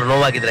ಮನ್ಸಿಗೇನಾದ್ರೂ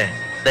ನೋವಾಗಿದ್ರೆ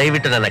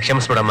ದಯವಿಟ್ಟು ನನ್ನ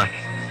ಕ್ಷಮಿಸ್ಬಿಡಮ್ಮ.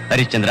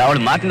 ಹರಿಶ್ಚಂದ್ರ, ಅವಳ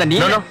ಮಾತಿಂದ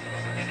ನೀನು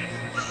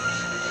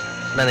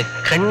ನನಗೆ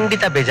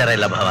ಖಂಡಿತ ಬೇಜಾರ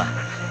ಇಲ್ಲ ಭಾವ.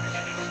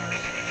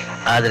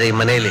 ಆದ್ರೆ ಈ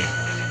ಮನೆಯಲ್ಲಿ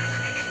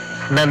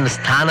ನನ್ನ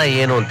ಸ್ಥಾನ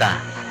ಏನು ಅಂತ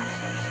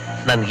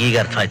ನನ್ಗೀಗ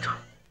ಅರ್ಥ ಆಯ್ತು.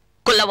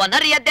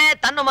 ಕುಲವನರಿಯದೆ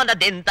ತನ್ನು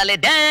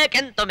ಮನದಿಂತಲಿದೆ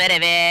ಕೆಂತು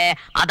ಮೆರೆವೆ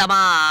ಅದಮ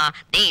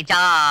ನೀಚ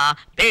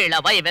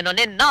ಬೀಳವೈವೆನು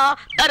ನಿನ್ನ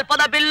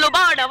ದರ್ಪದ ಬಿಲ್ಲು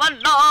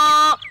ಬಾಣವನ್ನ.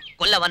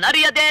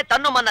 ಕುಲವನರಿಯದೆ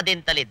ತನ್ನು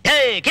ಮನದಿಂತಲಿದ್ದೆ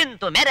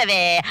ಕಿಂತು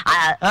ಮೆರವೆ.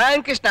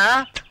 ಕೃಷ್ಣ,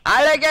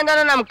 ಹಳೆಗೆ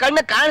ನಮ್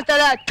ಕಣ್ಣು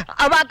ಕಾಣಿಸ್ತಾಳೆ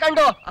ಅವ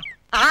ಕಂಡು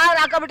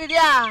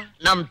ಹಾಕಾಬಿಟ್ಟಿದ್ಯಾ?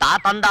 ನಮ್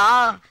ತಾತಂದ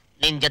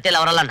ನಿನ್ ಜೊತೆಲಿ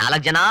ಅವರೆಲ್ಲ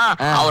 4 ಜನ.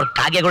 ಅವ್ರ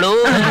ಕಾಗೆಗಳು,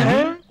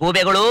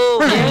 ಗೂಬೆಗಳು,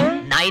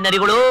 ನಾಯಿ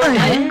ನರಿಗಳು.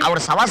 ಅವ್ರ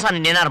ಸವಾಸ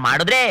ನೀನೇನಾರು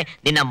ಮಾಡಿದ್ರೆ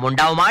ನಿನ್ನ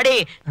ಮುಂಡಾವು ಮಾಡಿ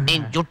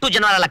ನಿನ್ ಜುಟ್ಟು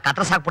ಜನರೆಲ್ಲ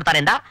ಕತ್ತರಿಸಾಕ್ಬಿಡ್ತಾರೆ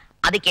ಅಂದ.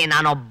 ಅದಕ್ಕೆ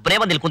ನಾನೊಬ್ಬನೇ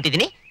ಬಂದು ಇಲ್ಲಿ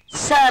ಕುಂತಿದ್ದೀನಿ.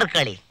 ಸರ್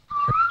ಕಳಿ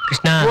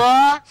ಕೃಷ್ಣ,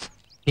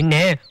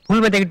 ನಿನ್ನೆ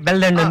ಹುಲ್ ಮತ್ತೆ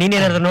ಬೆಲ್ದಂಡು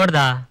ನೀನೇನಾದ್ರು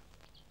ನೋಡ್ದ?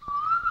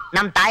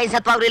 ನಮ್ ತಾಯಿ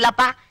ಸತ್ವಾಗ್ರು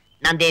ಇಲ್ಲಪ್ಪ.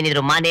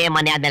 ನಂದೇನಿದ್ರು ಮನೆ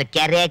ಆದ್ಮೇಲೆ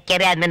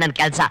ಕೆರೆ ಆದ್ಮೇಲೆ ನನ್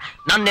ಕೆಲ್ಸ.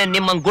 ನನ್ನ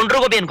ನಿಮ್ಮಂಗ್ ಗುಂಡ್ರು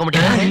ಗೋಬಿ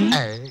ಅನ್ಕೊಂಡ್ಬಿಟ್ಟಿಲ್ಲ.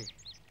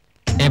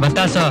 ಏ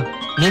ಬತ್ತಾಸು,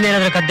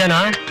 ನೀನೇನಾದ್ರು ಕದ್ದನ?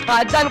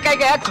 ಅಜ್ಜನ್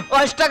ಕೈಗೆ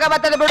ಅಷ್ಟಾಗ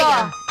ಬರ್ತದೆ ಬಿಡು.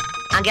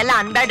 ಹಂಗೆಲ್ಲ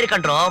ಅನ್ಬ್ಯಾಡ್ರಿ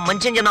ಕಂಡ್ರು.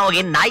 ಮನುಷ್ಯನ್ ಜನ್ಮ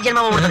ಹೋಗಿ ನಾಯಿ ಜನ್ಮ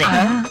ಮಾಡ್ಬಿಡ್ತದೆ.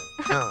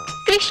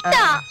 ಕೃಷ್ಣ,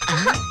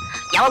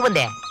 ಯಾವಾಗ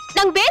ಬಂದೆ?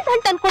 ನಂಗ್ ಬೇಸ್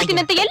ಅಂತ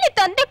ಅನ್ಕೊಡ್ತೀನಿ ಅಂತ ಎಲ್ಲಿ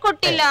ತಂದೆ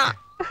ಕೊಟ್ಟಿಲ್ಲ.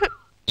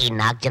 ಈ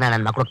 4 ಜನ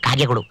ನನ್ ಮಕ್ಕಳು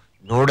ಕಾಗೆಗಳು.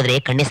 ನೋಡಿದ್ರೆ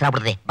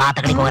ಕಣ್ಣೀಸರಾಗ್ಬಿಡ್ತದೆ. ಬಾ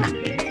ತಗಡಿಗೆ ಹೋಗೋಣ.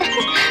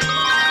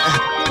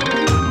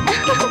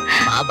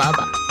 ಬಾ ಬಾ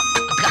ಬಾ.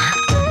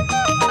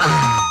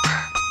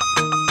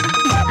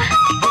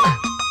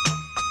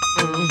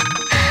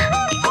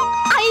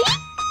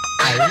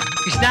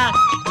 ಕೃಷ್ಣ,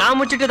 ನಾ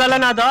ಮುಚ್ಚಿಟ್ಟದಲ್ಲ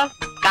ನಾದು.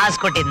 ಕಾಸು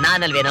ಕೊಟ್ಟಿದ್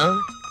ನಾನಲ್ವೇನು?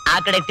 ಆ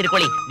ಕಡೆ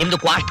ತಿರ್ಕೊಳ್ಳಿ, ನಿಮ್ದು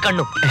ಕ್ವಾಸ್ಟ್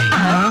ಕಣ್ಣು.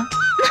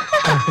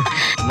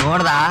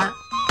 ನೋಡ್ದ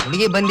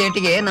ಹುಡುಗಿ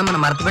ಬಂದೇಟಿಗೆ ನಮ್ಮನ್ನ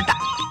ಮರ್ತು ಬಿಟ್ಟ.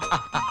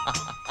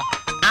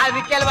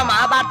 ಅದಕ್ಕೆ ಅಲ್ವಾ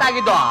ಮಹಾಭಾರತ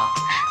ಆಗಿದ್ದು.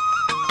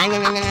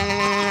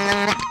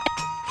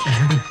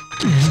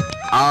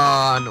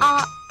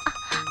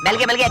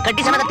 ಮೆಲ್ಗೆ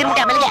ಕಡ್ಡಿ ಸಮೇತ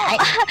ತಿರ್ಬಿಟ್ಟೆ. ಆಮೇಲೆ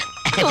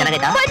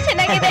ಚೆನ್ನಾಗೈತಾ?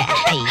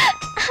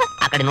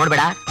 ಆ ಕಡೆ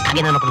ನೋಡ್ಬೇಡ, ಹಾಗೆ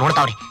ನನ್ನ ಮಕ್ಕಳು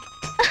ನೋಡ್ತಾವ್ರಿ.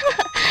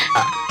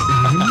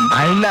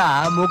 ಅಣ್ಣ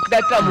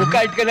ಮುಖದಕ್ಕ ಮುಖ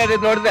ಇಟ್ಕೊಂಡ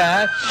ನೋಡ್ದ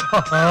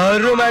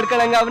ಅವರು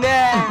ಮಾಡ್ಕೊಳಂಗ ಅವನೇ.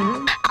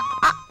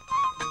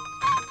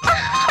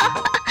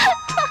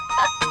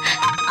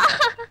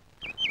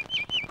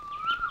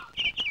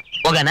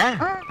 ಹೋಗಣ.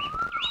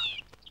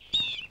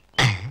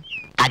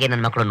 ಕಾಗೆ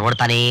ನನ್ ಮಕ್ಕಳು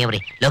ನೋಡ್ತಾನೇ ಅವ್ರಿ.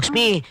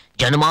 ಲಕ್ಷ್ಮಿ,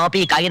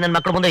 ಜನ್ಮಾಪಿ ಕಾಗೆ ನನ್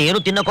ಮಕ್ಕಳು ಮುಂದೆ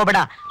ಏನು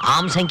ತಿನ್ನಕೋಬೇಡ,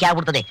 ಆಮ್ ಸಂಖ್ಯೆ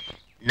ಆಗ್ಬಿಡ್ತದೆ.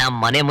 ನಮ್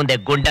ಮನೆ ಮುಂದೆ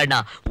ಗುಂಡಣ್ಣ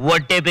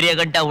ಹೊಟ್ಟೆ ಬಿರಿಯ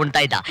ಗಂಟ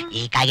ಉಣ್ತಾ ಇದ್ದ.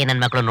 ಈ ಕಾಗೆ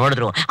ನನ್ ಮಕ್ಕಳು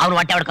ನೋಡಿದ್ರು ಅವ್ನು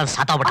ಹೊಟ್ಟೆ ಹೊಡ್ಕೊಂಡು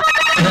ಸಾತೋಗ್ಬಿಡ.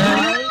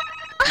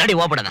 ನಡಿ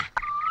ಹೋಗ್ಬಿಡಣ.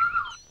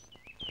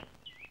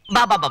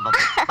 ಬಾ ಬಾ ಬಾ ಬಾ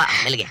ಬಾ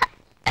ಮೆಲ್ಗೆ.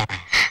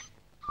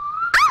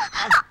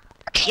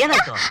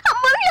 ಏನಾಯ್ತು?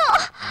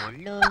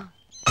 ಮುಳ್ಳು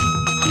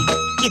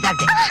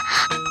ಕಿತ್ತಾಕ್ತೆ.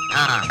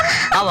 ಹಾ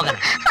ಹೋಗೋಣ.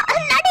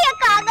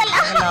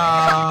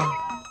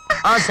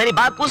 ಸರಿ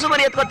ಬಾ, ಕೂಸು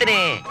ಮರಿ ಎತ್ಕೋತೀನಿ.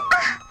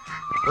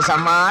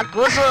 ಕೂಸಮ್ಮ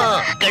ಕೂಸು.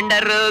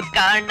 ಕಂಡರು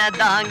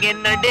ಕಾಣದಾಂಗೆ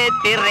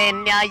ನಡೆತಿರೆ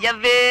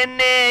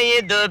ನ್ಯಾಯವೇನೆ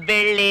ಇದು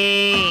ಬೆಳ್ಳಿ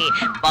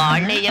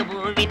ಬಾಳೆಯ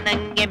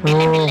ಹೂವಿನಂಗೆ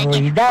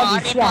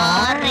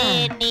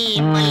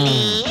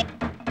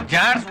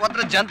ಜಾಡ್ಸ್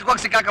ಹೋದ್ರೆ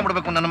ಜಂತಕೋಗಿ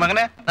ಸಿಕ್ಕಾಕೊಂಡ್ಬಿಡ್ಬೇಕು. ನನ್ನ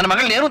ಮಗನೇ, ನನ್ನ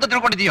ಮಗಳನ್ನ ಏನು ಅಂತ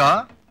ತಿಳ್ಕೊಂಡಿದೀಯೋ?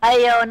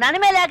 ಅಯ್ಯೋ, ನನ್ನ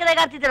ಮೇಲೆ ಯಾಕೆ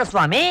ಆಗ್ತಿದ್ದೀರ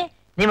ಸ್ವಾಮಿ?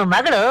 ನಿಮ್ಮ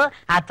ಮಗಳು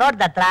ಆ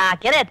ತೋಟದ ಹತ್ರ,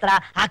 ಕೆರೆ ಹತ್ರ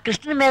ಆ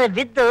ಕೃಷ್ಣನ ಮೇಲೆ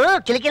ಬಿದ್ದು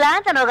ಕಿಲಕಿಲ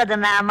ಅಂತ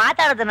ಹೋಗೋದನ್ನ,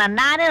 ಮಾತಾಡೋದನ್ನ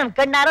ನಾನೇ ನನ್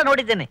ಕಣ್ಣಾರ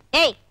ನೋಡಿದ್ದೇನೆ.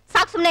 ಏಯ್,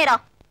 ಸಾಕ್ ಸುಮ್ನೆ ಇರೋ.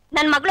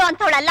 ನನ್ ಮಗಳು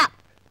ಅಂತವಳಲ್ಲ.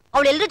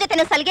 ಅವಳು ಎಲ್ರ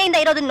ಜೊತೆ ಸಲಿಗೆಯಿಂದ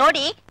ಇರೋದನ್ನ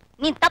ನೋಡಿ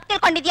ನೀನ್ ತಪ್ಪು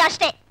ತಿಳ್ಕೊಂಡಿದ್ಯಾ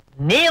ಅಷ್ಟೇ.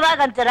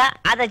 ನೀವಾಗಂತೀರ,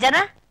 ಆದ ಜನ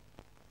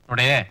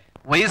ನೋಡಿ,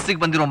 ವಯಸ್ಸಿಗೆ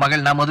ಬಂದಿರೋ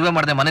ಮಗಳನ್ನ ಮದುವೆ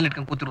ಮಾಡದೆ ಮನೇಲಿ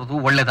ಇಟ್ಕೊಂಡು ಕೂತಿರೋದು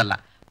ಒಳ್ಳೇದಲ್ಲ.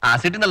 ಆ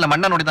ಸಿಟಿನಲ್ಲಿ ನಮ್ಮ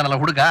ಅಣ್ಣ ನೋಡಿದಾನಲ್ಲ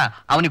ಹುಡುಗ,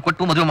 ಅವನಿಗೆ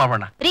ಕೊಟ್ಟು ಮದುವೆ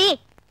ಮಾಡೋಣ. ರೀ,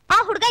 ಆ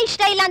ಹುಡುಗ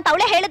ಇಷ್ಟ ಇಲ್ಲ ಅಂತ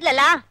ಅವಳೇ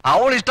ಹೇಳಿದ್ಲಲ್ಲ.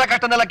 ಅವಳು ಇಷ್ಟ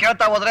ಕಷ್ಟನೆಲ್ಲ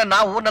ಕೇಳ್ತಾ ಹೋದ್ರೆ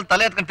ನಾವು ನನ್ನ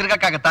ತಲೆ ಎತ್ಕೊಂಡು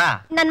ತಿರ್ಗಕ್ಕಾಗತ್ತಾ?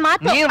 ನನ್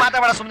ಮಾತು ನೀನ್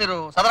ಮಾತಾಡ ಸುಮ್ನಿರು.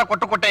 ಸದಾ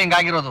ಕೊಟ್ಟೆ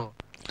ಹಿಂಗಾಗಿರೋದು.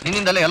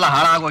 ನಿನ್ನಿಂದಲೇ ಎಲ್ಲ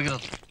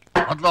ಹಾಳಾಗೋಗಿರೋದು.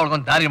 ಮೊದ್ಲು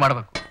ಅವಳಿಗೊಂದು ದಾರಿ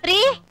ಮಾಡ್ಬೇಕು. ರೀ,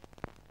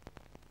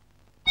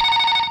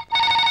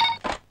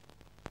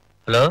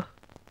 ಹಲೋ,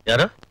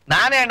 ಯಾರು?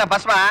 ನಾನೇ ಅಣ್ಣ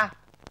ಬಸ್ವ.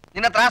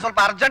 ನಿನ್ನ ಹತ್ರ ಸ್ವಲ್ಪ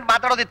ಅರ್ಜೆಂಟ್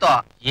ಮಾತಾಡೋದಿತ್ತು.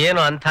 ಏನು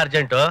ಅಂತ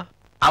ಅರ್ಜೆಂಟು?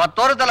 ಅವತ್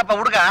ತೋರಿದ್ದಲ್ಲಪ್ಪ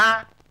ಹುಡುಗ,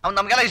 ಅವ್ನು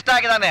ನಮ್ಗೆಲ್ಲ ಇಷ್ಟ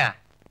ಆಗಿದ್ದಾನೆ.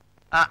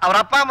 ಅವ್ರ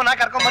ಅಪ್ಪ ಅಮ್ಮನ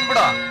ಕರ್ಕೊಂಡ್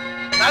ಬಂದ್ಬಿಡು.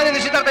 ನಾಳೆ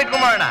ನಿಶ್ಚಿತಾರ್ಥ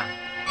ಇಟ್ಕೊಂಬೋಣ.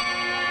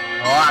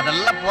 ಓ,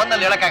 ಅದೆಲ್ಲ ಫೋನ್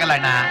ನಲ್ಲಿ ಹೇಳಕ್ಕಾಗಲ್ಲ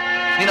ಅಣ್ಣ.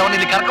 ನೀನ್ ಅವನ್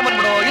ಇಲ್ಲಿ ಕರ್ಕೊಂಡ್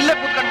ಬಂದ್ಬಿಡು, ಇಲ್ಲೇ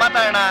ಕೂತ್ಕೊಂಡು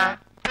ಮಾತಾಡೋಣ.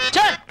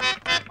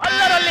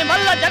 ಮಲ್ಲರಲ್ಲಿ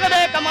ಮಲ್ಲ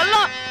ಜಗದೇಕ ಮಲ್ಲ,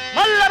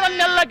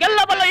 ಮಲ್ಲರನ್ನೆಲ್ಲ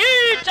ಗೆಲ್ಲಬಲ್ಲ ಈ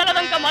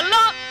ಚಲದಂಕ ಮಲ್ಲ.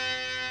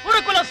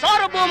 ಕುರುಕುಲ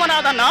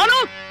ಸಾರ್ವಭೌಮನಾದ ನಾನು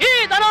ಈ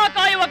ದನ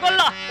ಕಾಯುವ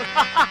ಗೊಲ್ಲ.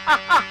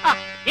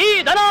 ಈ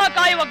ದನ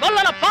ಕಾಯುವ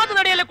ಗೊಲ್ಲನ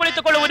ಪಾದದಡಿಯಲ್ಲಿ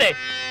ಕುಳಿತುಕೊಳ್ಳುವುದೇ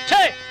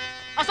ಛೇ,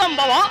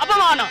 ಅಸಂಭವ,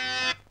 ಅಪಮಾನ.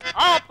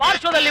 ಆ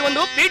ಪಾರ್ಶ್ವದಲ್ಲಿ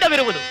ಒಂದು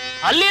ಪೀಠವಿರುವುದು,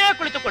 ಅಲ್ಲಿಯೇ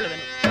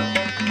ಕುಳಿತುಕೊಳ್ಳುವೆನು.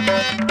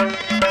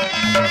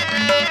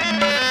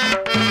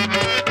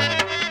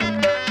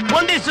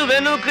 ಒಂದಿಷ್ಟು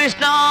ವಂದಿಸುವೆನು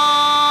ಕೃಷ್ಣ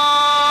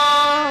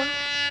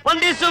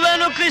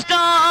ವಂದಿಸುವೆನು ಕೃಷ್ಣ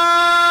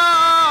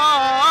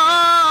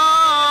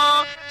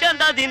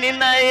ಚಂದದಿ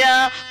ನಿನ್ನಯ್ಯ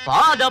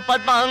ಪಾದ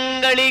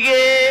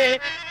ಪದ್ಮಗಳಿಗೆ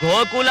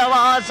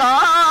ಗೋಕುಲವಾಸ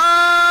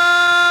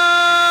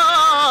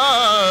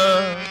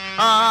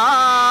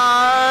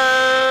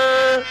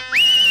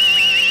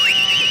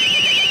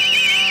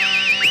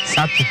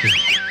ಸಾತ್ವಿಕಿ,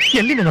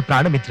 ಎಲ್ಲಿ ನನ್ನ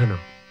ಪ್ರಾಣ ಮಿತ್ರನು?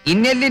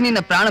 ಇನ್ನೆಲ್ಲಿ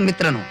ನಿನ್ನ ಪ್ರಾಣ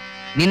ಮಿತ್ರನು?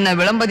 ನಿನ್ನ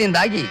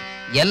ವಿಳಂಬದಿಂದಾಗಿ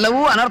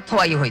ಎಲ್ಲವೂ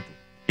ಅನರ್ಥವಾಗಿ ಹೋಯಿತು.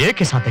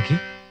 ಏಕೆ ಸಾತಕಿ,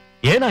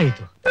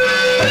 ಏನಾಯಿತು?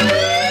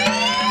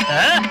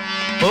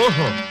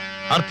 ಓಹೋ,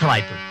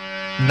 ಅರ್ಥವಾಯಿತು.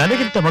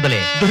 ನನಗಿಂತ ಮೊದಲೇ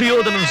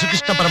ದುರ್ಯೋಧನನು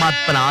ಶ್ರೀಕೃಷ್ಣ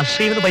ಪರಮಾತ್ಮನ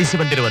ಆಶ್ರಯವನ್ನು ಬಯಸಿ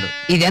ಬಂದಿರುವನು.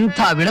 ಇದೆಂಥ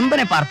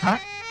ವಿಡಂಬನೆ ಪಾರ್ಥ?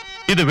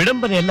 ಇದು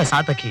ವಿಡಂಬನೆಯಲ್ಲ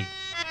ಸಾತಕಿ,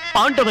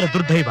 ಪಾಂಡವರ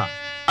ದುರ್ದೈವ.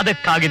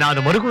 ಅದಕ್ಕಾಗಿ ನಾನು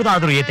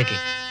ಮರುಗುವುದಾದರೂ ಏತಕ್ಕೆ?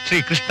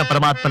 ಶ್ರೀಕೃಷ್ಣ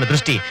ಪರಮಾತ್ಮನ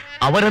ದೃಷ್ಟಿ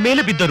ಅವರ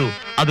ಮೇಲೆ ಬಿದ್ದರೂ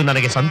ಅದು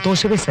ನನಗೆ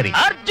ಸಂತೋಷವೇ ಸರಿ.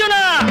 ಅರ್ಜುನ,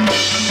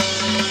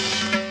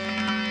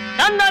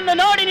 ನನ್ನನ್ನು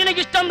ನೋಡಿ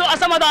ನಿನಗಿಷ್ಟೊಂದು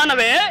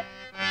ಅಸಮಾಧಾನವೇ?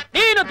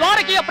 ನೀನು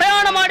ದ್ವಾರಕೆಯ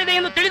ಪ್ರಯಾಣ ಮಾಡಿದೆ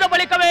ಎಂದು ತಿಳಿದ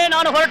ಬಳಿಕವೇ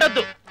ನಾನು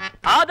ಹೊರಟದ್ದು.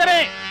 ಆದರೆ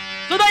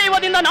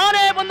ಸುದೈವದಿಂದ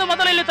ನಾನೇ ಬಂದು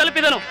ಮೊದಲಲ್ಲಿ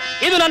ತಲುಪಿದನು.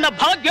 ಇದು ನನ್ನ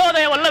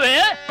ಭಾಗ್ಯೋದಯವಲ್ಲವೇ?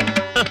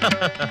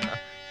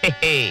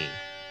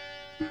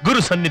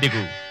 ಗುರು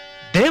ಸನ್ನಿಧಿಗೂ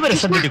ದೇವರ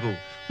ಸನ್ನಿಧಿಗೂ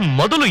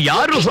ಮೊದಲು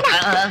ಯಾರು?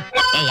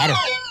 ಯಾರು?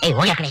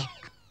 ಹೋಗಿ ಕಡೆ.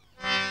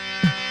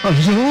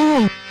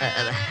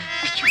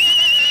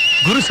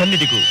 ಗುರು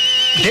ಸನ್ನಿಧಿಗೂ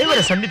ದೇವರ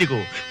ಸನ್ನಿಧಿಗೂ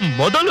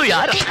ಮೊದಲು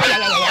ಯಾರು?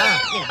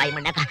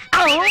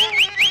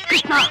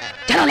 ಕೃಷ್ಣ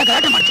ಜನ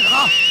ಗಲಾಟೆ ಮಾಡ್ತಿದ್ರು.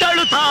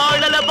 ತಳು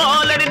ತಾಳಲ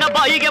ಬಾಲನಿನ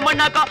ಬಾಯಿಗೆ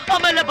ಮಣ್ಣಾಕ,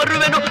 ಆಮೇಲೆ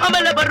ಬರುವೆನು,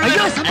 ಆಮೇಲೆ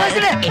ಬರುವೆನು.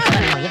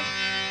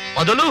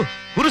 ಮೊದಲು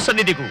ಗುರು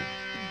ಸನ್ನಿಧಿಗೂ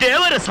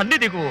ದೇವರ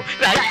ಸನ್ನಿಧಿಗೂ.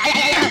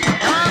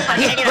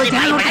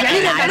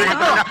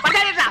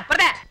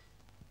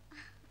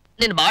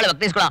 ನೀನ್ ಬಾಳ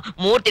ವಕ್ತಿಸ್ಕೊಳ.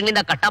 3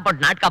 ತಿಂಗಳಿಂದ ಕಟ್ಟಾಪಟ್ಟು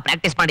ನಾಟಕ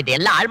ಪ್ರಾಕ್ಟೀಸ್ ಮಾಡಿದ್ದೆ,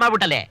 ಎಲ್ಲ ಹಾಳು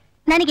ಮಾಡ್ಬಿಟ್ಟಲೆ.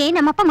 ನನಗೆ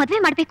ನಮ್ಮಪ್ಪ ಮದ್ವೆ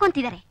ಮಾಡ್ಬೇಕು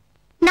ಅಂತಿದ್ದಾರೆ.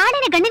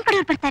 ನಾಳೆನೆ ಗಂಡಿನ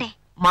ಕಡೆಯವ್ರು ಬರ್ತಾರೆ.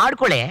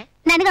 ಮಾಡ್ಕೊಳೆ.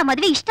 ನನಗ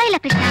ಮದ್ವೆ ಇಷ್ಟ ಇಲ್ಲ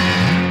ಕೃಷ್ಣ.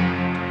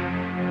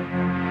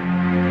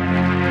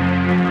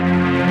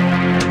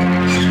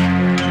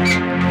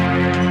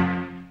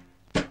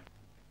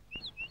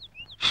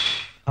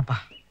 ಅಪ್ಪ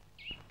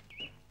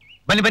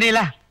ಬನ್ನಿ ಬನ್ನಿ.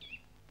 ಇಲ್ಲ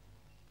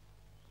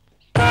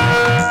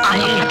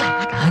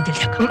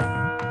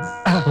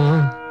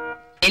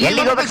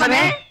ಎಲ್ಲಿಗೆ ಹೋಗ್ಬೇಕು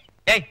ಸ್ವಾಮಿ?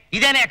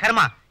 ಇದೇನೆ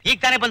ಕರ್ಮ. ಈಗ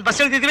ತಾನೇ ಬಂದು ಬಸ್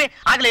ಇಳಿದಿದ್ವಿ,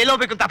 ಆಗ್ಲೇ ಎಲ್ಲಿ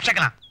ಹೋಗ್ಬೇಕು ಅಂತ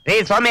ಅಪ್ಶಕನ. ರೇ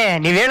ಸ್ವಾಮಿ,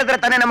 ನೀವ್ ಹೇಳಿದ್ರೆ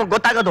ತಾನೇ ನಮಗ್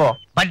ಗೊತ್ತಾಗೋದು.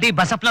 ಬಡ್ಡಿ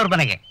ಬಸಪ್ಪನವ್ರ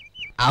ಮನೆಗೆ.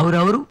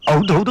 ಅವ್ರವ್ರು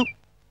ಹೌದು ಹೌದು,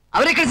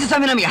 ಅವರೇ ಕಳಿಸಿ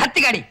ಸ್ವಾಮಿ ನಮಗೆ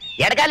ಹತ್ತಿ ಗಾಡಿ.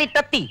 ಎಡಗಾಲಿ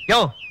ತತ್ತಿ. ಯೋ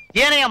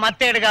ಏನಯ್ಯ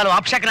ಮತ್ತೆ ಎಡಗಾಲು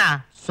ಅಪ್ಶಕನ?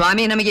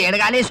 ಸ್ವಾಮಿ ನಮಗೆ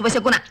ಎಡಗಾಲೇ ಶುಭ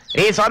ಶಕುನ.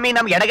 ರೇ ಸ್ವಾಮಿ,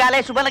 ನಮ್ಗೆ ಎಡಗಾಲೆ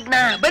ಶುಭ ಲಗ್ನ.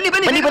 ಬನ್ನಿ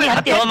ಬನ್ನಿ ಬನ್ನಿ ಬನ್ನಿ.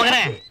 ಹತ್ತಿ ಹೋ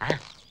ಮಗನೇ.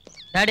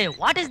 Daddy,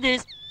 what is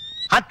this?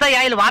 ಹತ್ತಯ್ಯ,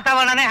 ಇಲ್ಲಿ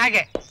ವಾತಾವರಣನೇ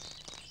ಹಾಗೆ.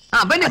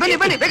 ಬನ್ನಿ ಬನ್ನಿ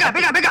ಬನ್ನಿ, ಬೇಗ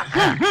ಬೇಗ ಬೇಗ.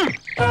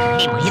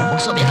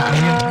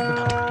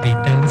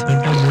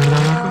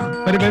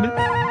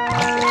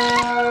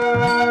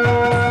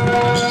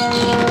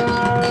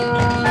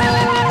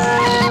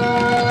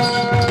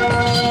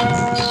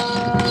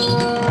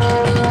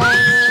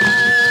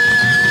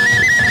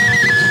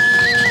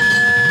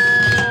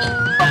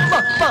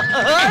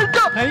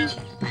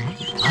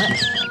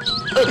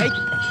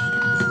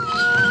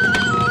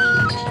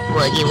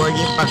 ಹೋಗಿ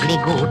ಹೋಗಿ ಪಗಡಿ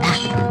ಗೂಟ.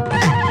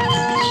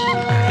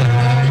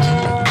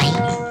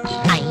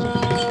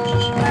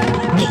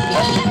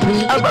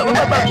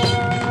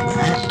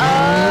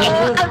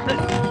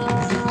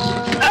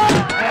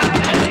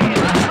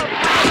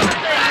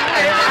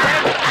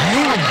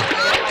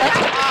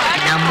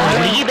 ನಮ್ಮ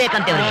ಹುಡುಗಿ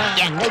ಬೇಕಂತೇವ್ರಿ.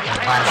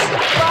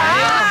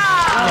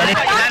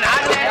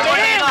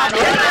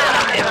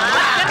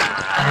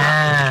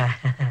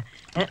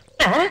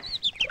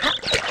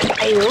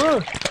 ಅಯ್ಯೋ,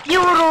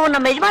 ಇವರು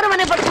ನಮ್ಮ ಯಜಮಾನ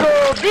ಮನೆ ಬರ್ತರು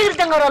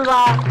ಬೀರ್ದಂಗವ್ರಲ್ವಾ?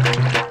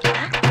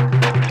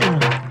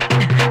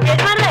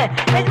 ಯಜಮಾನ್ರೆ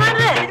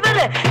ಯಜಮಾನ್ರೆ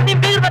ಯಜಮಾನ್ರೆ, ನಿಮ್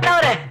ಬೀಗ್ರು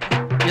ಬರ್ತಾವ್ರೆ.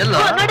 ಎಲ್ಲ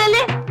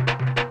ನೋಡಲ್ಲಿ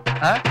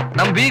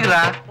ನಮ್ ಬೀಗ್ರ.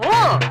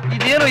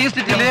 ಇದೇನು ಈ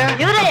ಸ್ಥಿತಿಲಿ?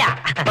 ಇವ್ರಯ್ಯ.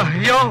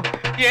 ಅಯ್ಯೋ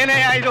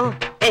ಏನಯ್ಯ ಇದು?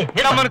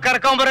 ನಮ್ಮನ್ನು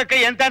ಕರ್ಕೊಂಬರಕ್ಕೆ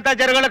ಎಂತೆಂತ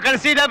ಜನಗಳು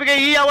ಕಳಿಸಿ ನಮಗೆ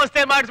ಈ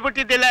ಅವಸ್ಥೆ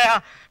ಮಾಡಿಸ್ಬಿಟ್ಟಿದ್ದಿಲ್ಲ.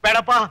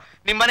 ಬೇಡಪ್ಪ,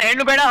 ನಿಮ್ಮನೆ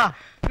ಹೆಣ್ಣು ಬೇಡ,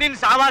 ನಿನ್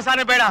ಸಾವಾಸಾನ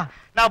ಬೇಡ,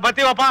 ನಾವ್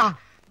ಬರ್ತೀವಪ್ಪ.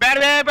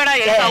 ಬೇಡವೇ ಬೇಡ.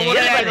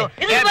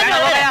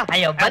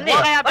 ಅಯ್ಯೋ ಬನ್ನಿ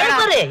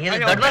ಬರ್ರಿ,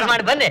 ದೊಡ್ಡ ಮನ್ಸು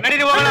ಮಾಡಿ ಬನ್ನಿ.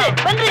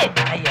 ಬನ್ರಿ.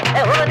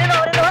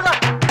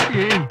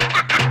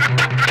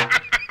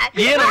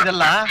 ಏನು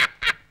ಇದೆಲ್ಲ?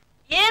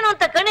 ಏನು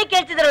ಅಂತ ಕಣಿ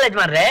ಕೇಳ್ತಿದ್ರಲ್ಲ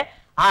ಯಜಮಾನ್ರೆ.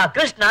 ಆ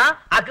ಕೃಷ್ಣ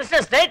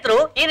ಸ್ನೇಹಿತರು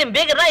ಈ ನಿಮ್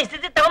ಬೀಗರನ್ನ ಈ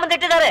ಸ್ಥಿತಿ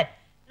ತಗೊಂಡ್ಬಂದಿಟ್ಟಿದ್ದಾರೆ.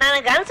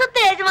 ನನಗೆ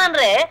ಅನ್ಸುತ್ತೆ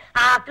ಯಜಮಾನ್ರೆ,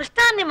 ಆ ಕೃಷ್ಣ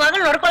ನಿಮ್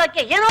ಮಗಳು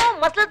ನೋಡ್ಕೊಳಕ್ಕೆ ಏನೋ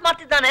ಮಸಲತ್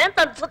ಮಾಡ್ತಿದ್ದಾನೆ ಅಂತ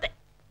ಅನ್ಸುತ್ತೆ.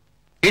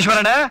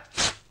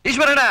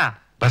 ಈಶ್ವರಣ್ಣ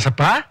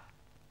ಬಸಪ್ಪ,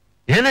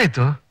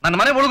 ಏನಾಯ್ತು? ನನ್ನ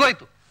ಮನೆ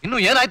ಮುಳುಗೋಯ್ತು, ಇನ್ನು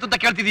ಏನಾಯ್ತು ಅಂತ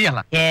ಕೇಳ್ತಿದೀಯಲ್ಲ.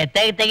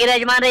 ತೆಗಿರ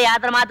ಯಜಮಾನ್ರೆ,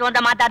 ಯಾತ್ರ ಮಾತು ಅಂತ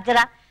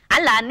ಮಾತಾಡ್ತೀರಾ?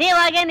 ಅಲ್ಲ,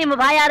 ನೀವಾಗೆ ನಿಮ್ಮ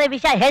ಬಾಯಾರ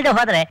ವಿಷಯ ಹೇಳ್ದೆ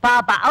ಹೋದ್ರೆ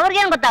ಪಾಪ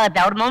ಅವ್ರಿಗೇನ್ ಗೊತ್ತಾಗತ್ತೆ?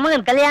 ಅವ್ರ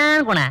ಮೊಮ್ಮಗನ್ ಕಲ್ಯಾಣ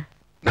ಗುಣ.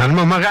 ನನ್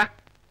ಮೊಮ್ಮಗ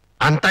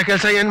ಅಂತ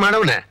ಕೆಲಸ ಏನ್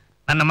ಮಾಡವ್ನೆ?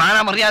 ನನ್ನ ಮಾನ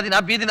ಮರ್ಯಾದಿನ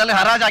ಬೀದಿನಲ್ಲಿ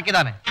ಹರಾಜ್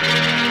ಹಾಕಿದಾನೆ.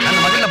 ನನ್ನ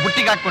ಮಗಳನ್ನ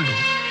ಬುಟ್ಟಿಗೆ ಹಾಕೊಂಡು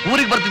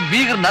ಊರಿಗೆ ಬರ್ತಿದ್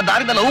ಬೀಗರನ್ನ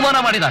ದಾರಿನಲ್ಲಿ ಅವಮಾನ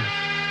ಮಾಡಿದಾನೆ.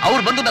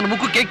 ಅವ್ರು ಬಂದು ನನ್ನ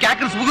ಮುಖಕ್ಕೆ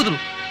ಕ್ಯಾಕರ್ಸ್ ಮುಗಿದ್ರು.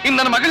 ಇನ್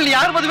ನನ್ನ ಮಗಳನ್ನ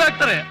ಯಾರು ಮದುವೆ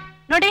ಆಗ್ತಾರೆ?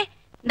 ನೋಡಿ,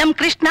 ನಮ್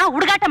ಕೃಷ್ಣ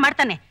ಹುಡುಗಾಟ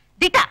ಮಾಡ್ತಾನೆ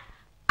ದಿಟ.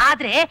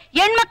 ಆದ್ರೆ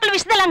ಹೆಣ್ಮಕ್ಳ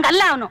ವಿಷಯದಲ್ಲಿ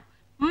ಹಂಗಲ್ಲ ಅವನು.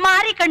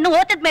 ಮಾರಿ ಕಣ್ಣು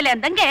ಓತದ್ಮೇಲೆ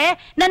ಅಂದಂಗೆ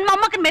ನನ್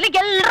ಮೊಮ್ಮಕ್ಕನ ಮೇಲೆ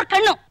ಎಲ್ಲರ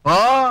ಕಣ್ಣು. ಓ,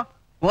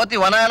 ಕೋತಿ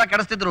ವನ ಎಲ್ಲ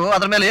ಕೆಡಿಸ್ತಿದ್ರು,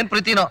 ಅದ್ರ ಮೇಲೆ ಏನ್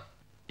ಪ್ರೀತಿನೋ.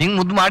 ಹಿಂಗ್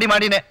ಮುದ್ದು ಮಾಡಿ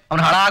ಮಾಡಿನೇ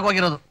ಅವ್ನು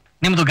ಹಾಳಾಗೋಗಿರೋದು.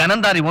 ನಿಮ್ದು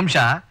ಗನಂದಾರಿ ವಂಶ,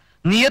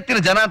 ನಿಯತ್ತಿನ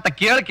ಜನ ಅಂತ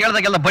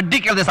ಕೇಳ್ದಾಗೆಲ್ಲ ಬಡ್ಡಿ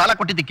ಕೇಳದೆ ಸಾಲ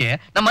ಕೊಟ್ಟಿದ್ದಕ್ಕೆ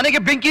ನಮ್ಮ ಮನೆಗೆ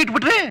ಬೆಂಕಿ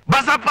ಇಟ್ಬಿಟ್ರಿ.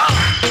 ಬಸಪ್ಪ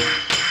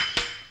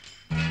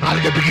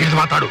ನಾಲ್ಗೆ ಬಿಗಿ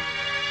ಮಾತಾಡು.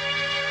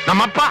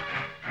 ನಮ್ಮಪ್ಪ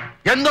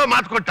ಎಂದೋ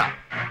ಮಾತು ಕೊಟ್ಟ,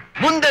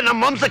 ಮುಂದೆ ನಮ್ಮ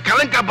ವಂಶ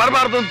ಕಳಂಕ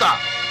ಬರಬಾರ್ದು ಅಂತ.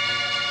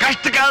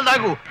 ಕಷ್ಟ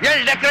ಕಾಲದಾಗೂ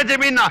 2 ಎಕರೆ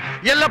ಜಮೀನ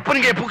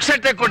ಎಲ್ಲಪ್ಪನಿಗೆ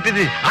ಪುಕ್ಸಟ್ಟೆ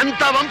ಕೊಟ್ಟಿದ್ವಿ.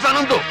 ಅಂತ ವಂಶ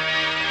ನಮ್ದು.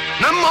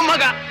 ನಮ್ಮ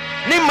ಮಗ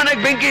ನಿಮ್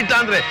ಮನೆಗೆ ಬೆಂಕಿ ಇಟ್ಟ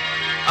ಅಂದ್ರೆ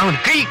ಅವನ್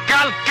ಕೈ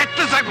ಕಾಲ್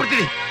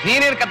ಕತ್ತರಿಸಾಕ್ಬಿಡ್ತೀನಿ.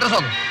 ನೀನೇನ್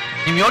ಕತ್ತರಿಸೋದು?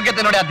 ನಿಮ್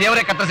ಯೋಗ್ಯತೆ ನೋಡಿ ಆ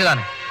ದೇವರೇ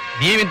ಕತ್ತರಿಸಿದಾನೆ.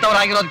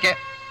 ನೀವಿಂತವ್ರಾಗಿರೋದಕ್ಕೆ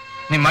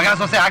ನಿಮ್ ಮಗ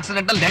ಸೊಸೆ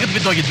ಆಕ್ಸಿಡೆಂಟ್ ಅಲ್ಲಿ ನೆಗೆದು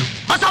ಬಿದ್ದೋಗಿದ್ದು.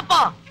 ಬಸಪ್ಪ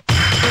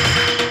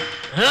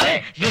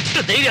ಎಷ್ಟು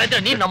ಧೈರ್ಯ ಆಯ್ತಾ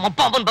ನೀನ್ ನಮ್ಮಪ್ಪ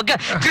ಅವನ ಬಗ್ಗೆ?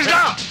 ಕೃಷ್ಣ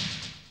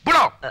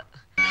ಬಿಡೋ,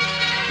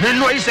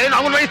 ನಿನ್ನ ವಯಸ್ಸೇನು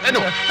ಅವನ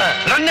ವಯಸ್ಸೇನು?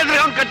 ನನ್ನೆದ್ರೆ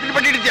ಅವ್ನು ಕತ್ತಿನ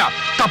ಬಡ್ಡಿ ಹಿಡಿದ್ಯಾ?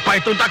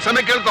 ತಪ್ಪಾಯ್ತು ಅಂತ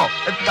ಕ್ಷಮೆ ಕೇಳ್ಕೊ.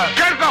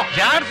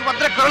 ಜಾಡ್ಸ್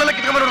ಮಾತ್ರ ಕರಳೆಲ್ಲ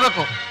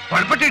ಕಿತ್ಕೊಂಡ್ಬಿಡ್ಬೇಕು.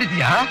 ಹೊಡ್ಪಟ್ಟಿ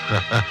ಹಿಡಿದ್ಯಾ?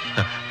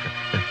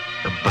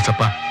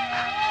 ಬಸಪ್ಪ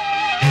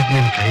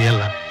ನಿನ್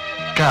ಕೈಯಲ್ಲ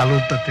ಕಾಲು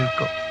ಅಂತ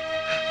ತಿಳ್ಕೊ.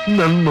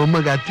 ನನ್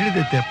ಮೊಮ್ಮಗ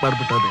ತಿಳಿದೆ ತೆಪ್ಪ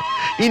ಮಾಡ್ಬಿಟ್ಟವ್ರೆ.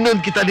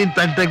 ಇನ್ನೊಂದ್ ಕಿತ ನಿನ್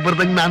ತಂಟೆಗೆ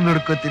ಬರ್ದಂಗ್ ನಾನ್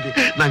ನೋಡ್ಕೋತೀನಿ.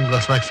 ನಂಗೆ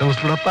ಹೊಸವಾಗಿ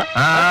ಸಮಸ್ಬಿಡಪ್ಪ.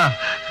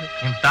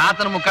 ನಿಮ್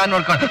ತಾತನ ಮುಖ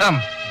ನೋಡ್ಕೊಂಡು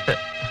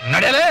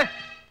ನಡೆಯಲೇ.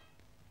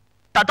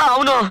 ತಾತ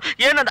ಅವನು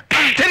ಏನಂದ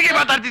ತಿರುಗಿ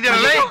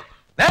ಮಾತಾಡ್ತಿದ್ದೀರಲ್ಲ?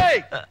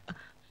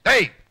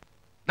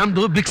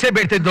 ನಮ್ದು ಭಿಕ್ಷೆ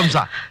ಬೇಡ್ತಿದ್ ವಂಶ,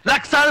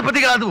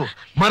 ಲಕ್ಷಾಧಿಪತಿಗಳಾದ್ವು.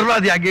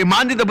 ಮರ್ವಾದಿಯಾಗಿ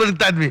ಮಾಂದ್ಯದ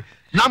ಬದುಕ್ತಾ ಇದ್ವಿ.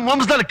 ನಮ್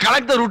ವಂಶದಲ್ಲಿ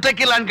ಕಳಕ್ದವ್ರು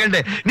ಊಟಕ್ಕಿಲ್ಲ ಅನ್ಕಂಡೆ.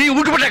 ನೀ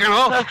ಉಟ್ಬಿಟ್ಟೆ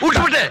ಕಣೋ,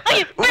 ಉಟ್ಬಿಟ್ಟೆ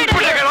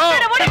ಕಣೋ.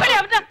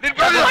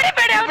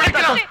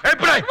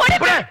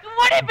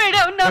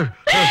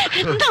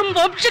 ನಮ್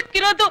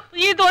ವಂಶಕ್ಕಿರೋದು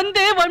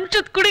ಇದೊಂದೇ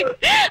ವಂಶದ ಕುಡಿ.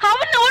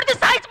 ಅವನ್ನ ನೋಡಿದ್ರೆ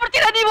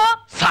ಸಾಯಿಸ್ಬಿಡ್ತೀರಾ ನೀವು?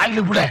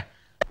 ಸಾಯ್ಲಿ ಬಿಡೆ.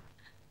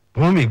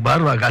 ಭೂಮಿಗೆ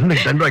ಬಾರುವಾಗ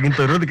ಅನ್ನಕ್ಕೆ ದಂಡವಾಗಿಂತ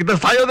ಇರೋದಕ್ಕಿಂತ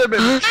ಸಾಯೋದೇ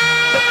ಬೇರೆ.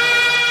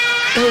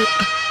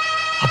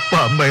 ಅಪ್ಪ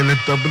ಅಮ್ಮ ಎಲ್ಲ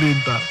ತಬ್ಬಲಿ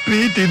ಅಂತ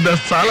ಪ್ರೀತಿಯಿಂದ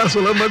ಸಾಲ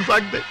ಸುಲ ಮಾಡಿ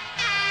ಸಾಕ್ದೆ.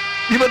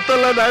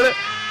 ಇವತ್ತಲ್ಲ ನಾಳೆ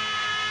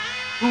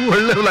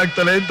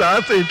ಒಳ್ಳೆಯವನಾಗ್ತಾನೆ ಅಂತ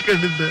ಆಸೆ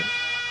ಇಟ್ಕೊಂಡಿದ್ದೆ.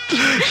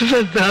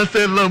 ನನ್ನ ಆಸೆ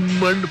ಎಲ್ಲ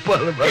ಮಣ್ಣು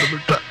ಪಾಲು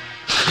ಮಾಡ್ಬಿಟ್ಟ.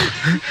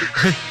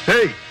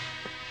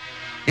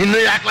 ಇನ್ನು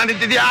ಯಾಕೆ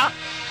ನಿಂತಿದ್ಯಾ?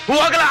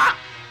 ಹೋಗ್ಲಾ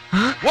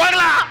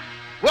ಹೋಗ್ಲಾ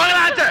ಹೋಗ್ಲಾ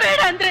ಆಚೆ.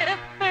 ಬೇಡ ಅಂದ್ರೆ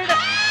ಬೇಡ.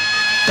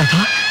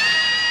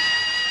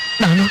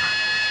 ನಾನು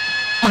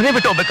ಮನೆ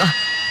ಬಿಟ್ಟು ಹೋಗ್ಬೇಕಾ?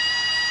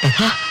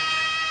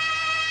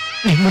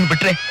 ನಿಮ್ಮನ್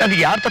ಬಿಟ್ರೆ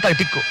ನನಗೆ ಯಾರ ತಾತ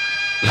ದಿಕ್ಕು?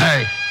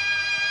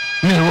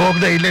 ನೀವು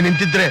ಹೋಗದೆ ಇಲ್ಲೇ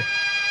ನಿಂತಿದ್ರೆ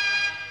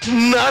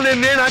ನಾನೇ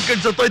ನೇಣು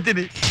ಹಾಕೊಂಡು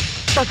ಸತ್ತೋಯ್ತೀನಿ.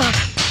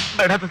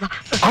 ಬೇಡ ತಾತ.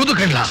 ಹೌದು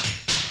ಕಣ್ಲ,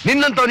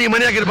 ನಿನ್ನಂತ ನೀ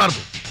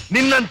ಮನೆಯಾಗಿರ್ಬಾರ್ದು.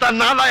 ನಿನ್ನಂತ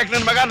ನಾಲಾಯಕ್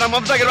ನನ್ ಮಗ ನಮ್ಮ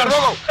ವಂಶಾಗಿರ್ಬಾರ್ದು.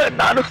 ಹೋಗು.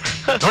 ನಾನು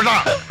ನೋಡ,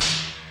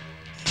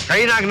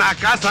 ಕೈನಾಗ 4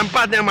 ಕಾಸು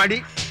ಸಂಪಾದನೆ ಮಾಡಿ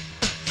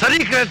ಸರಿ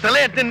ತಲೆ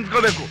ಎತ್ತಿ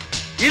ನಿಂತ್ಕೋಬೇಕು.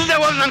 ಇಲ್ದೆ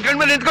ಹೋದ್ರೆ ನನ್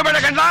ಕಣ್ಮೇಲೆ ನಿಂತ್ಕೋಬೇಡ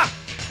ಕಣ್ಲ.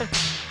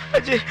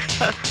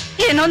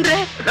 ಏನು ಅಂದ್ರೆ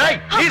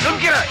ಈ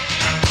ಸುಮ್ಕಿರ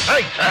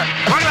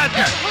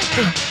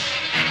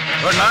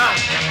ನೋಡ್ಲಾ,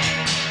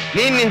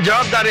 ನೀನ್ ನಿನ್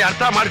ಜವಾಬ್ದಾರಿ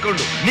ಅರ್ಥ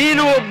ಮಾಡ್ಕೊಂಡು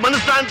ನೀನು ಒಬ್ಬ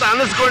ಮನಸ್ಸ ಅಂತ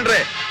ಅನಿಸ್ಕೊಂಡ್ರೆ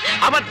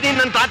ಅವತ್ ನೀನ್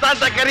ನನ್ನ ತಾತ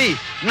ಅಂತ ಕರಿ,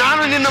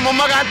 ನಾನು ನಿನ್ನ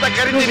ಮೊಮ್ಮಗ ಅಂತ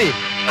ಕರಿತೀನಿ.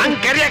 ಹಂಗ್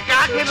ಕರಿಯಕ್ಕೆ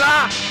ಆಗ್ಲಿಲ್ಲ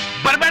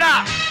ಬರ್ಬೇಡ.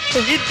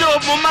 ಇದ್ದು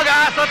ಮೊಮ್ಮಗ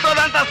ಸತ್ತೋದ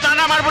ಅಂತ ಸ್ನಾನ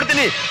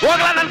ಮಾಡ್ಬಿಡ್ತೀನಿ.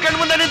 ಹೋಗ್ಲಾ, ನನ್ ಕಣ್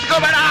ಮುಂದೆ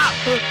ನಿಂತ್ಕೋಬೇಡ.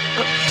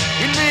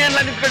 ಇನ್ನು ಎಲ್ಲ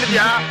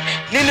ನಿಂತ್ಕೊಂಡಿದ್ಯಾ?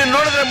 ನಿನ್ನ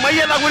ನೋಡಿದ್ರೆ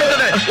ಮೈಯೆಲ್ಲ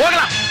ಉಳಿತದೆ.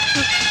 ಹೋಗ್ಲಾ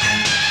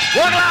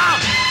ಹೋಗ್ಲಾ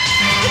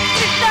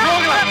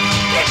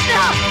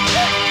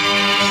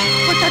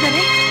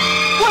ಹೊಂಟೋದಾರೆ,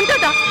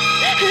 ಹೊಂಟೋದ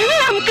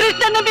ನಮ್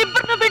ಕೃಷ್ಣ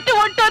ನಮ್ಮಿಬ್ಬರನ್ನು ಬಿಟ್ಟು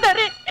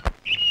ಹೊಂಟೋದಾರೆ.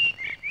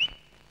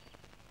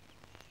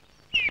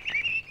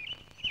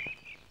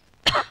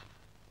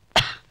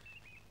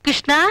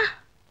 ಕೃಷ್ಣ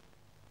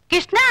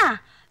ಕೃಷ್ಣ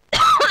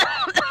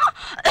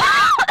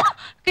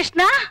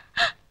ಕೃಷ್ಣ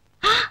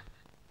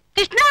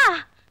ಕೃಷ್ಣ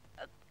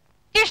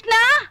ಕೃಷ್ಣ.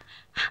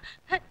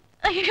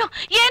 ಅಯ್ಯೋ,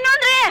 ಏನು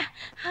ಅಂದ್ರೆ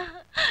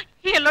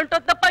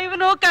ಎಲ್ಲೊಂಟೋದಪ್ಪ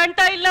ಇವನು?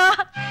 ಕಾಣ್ತಾ ಇಲ್ಲ.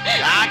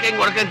 ಯಾಕೆ ಹೆಂಗ್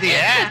ಹೊಡ್ಕಂತೀಯ?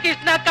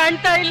 ಕೃಷ್ಣ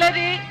ಕಾಣ್ತಾ ಇಲ್ಲ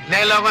ರೀ.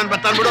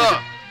 ಬರ್ತಾನ್ಬಿಡು.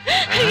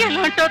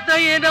 ಎಲ್ಲೊಂಟೋದ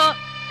ಏನೋ.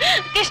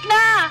 ಕೃಷ್ಣ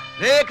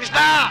ರೇ ಕೃಷ್ಣ,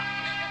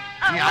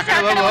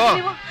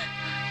 ಹೋಗು.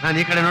 ನಾನು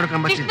ಈ ಕಡೆ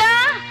ನೋಡ್ಕೊಂಡ್ ಬರ್ತೀನಿ.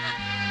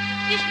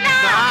 ಕೃಷ್ಣ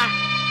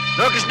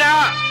ನೋ ಕೃಷ್ಣ.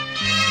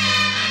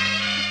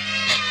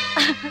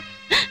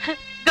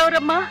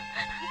 ಗೌರಮ್ಮ,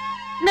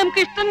 ನಮ್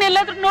ಕೃಷ್ಣನ್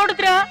ಎಲ್ಲಾದ್ರೂ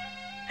ನೋಡಿದ್ರ?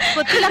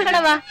 ಗೊತ್ತಿಲ್ಲ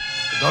ಕಣವ.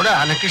 ಗೌಡ,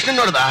 ನನ್ ಕೃಷ್ಣ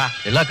ನೋಡ್ದ?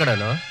 ಎಲ್ಲ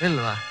ಕಡೆನೋ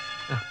ಇಲ್ವಾ?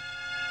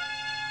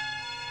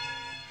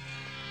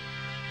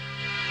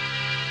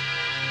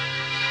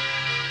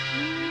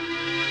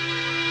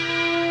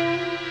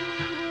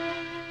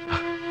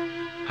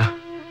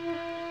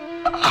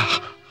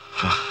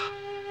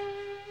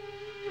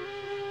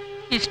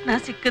 ಕೃಷ್ಣ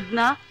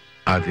ಸಿಕ್ಕದ್ನಾ?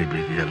 ಆದಿ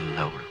ಬೀದಿ ಎಲ್ಲ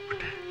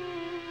ಹುಡುಕ್ಬಿಟ್ಟೆ,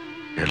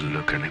 ಎಲ್ಲೂ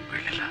ಕಣಕ್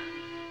ಬೀಳಿಲ್ಲ.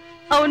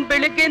 ಅವನ್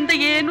ಬೆಳಗ್ಗೆಯಿಂದ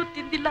ಏನು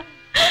ತಿಂದಿಲ್ಲ.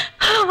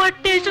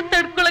 ಹೊಟ್ಟೆ ಎಷ್ಟು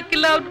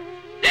ತಡ್ಕೊಳಕ್ಕಿಲ್ಲ. ಅವನು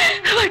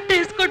ಹೊಟ್ಟೆ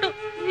ಇಸ್ಕೊಂಡು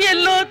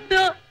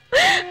ಎಲ್ಲೋದ್ದು.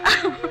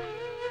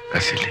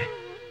 ಕಸಿಲಿ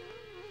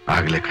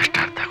ಆಗ್ಲೇ ಕಷ್ಟ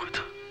ಅರ್ಥ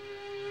ಆಗೋದು.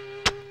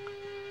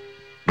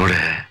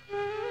 ನೋಡೆ,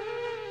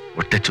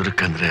 ಹೊಟ್ಟೆ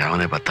ಚುರುಕಂದ್ರೆ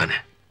ಅವನೇ ಬರ್ತಾನೆ.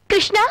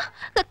 ಕೃಷ್ಣ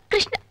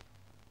ಕೃಷ್ಣ.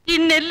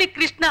 ಇನ್ನೆಲ್ಲಿ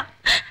ಕೃಷ್ಣ?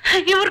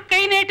 ಇವ್ರ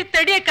ಕೈ ನೇಟಿ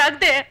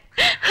ತಡಿಯಕ್ಕಾಗ್ದೆ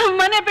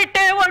ಮನೆ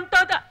ಬಿಟ್ಟೆ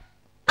ಹೊಂಟೋದ.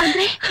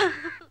 ಅಂದ್ರೆ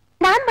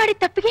ನಾನ್ ಮಾಡಿದ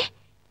ತಪ್ಪಿಗೆ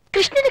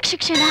ಕೃಷ್ಣನಿಗೆ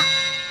ಶಿಕ್ಷಣ?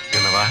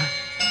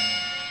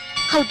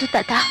 ಹೌದು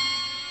ತಾತ,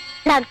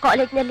 ನಾನ್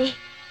ಕಾಲೇಜ್ನಲ್ಲಿ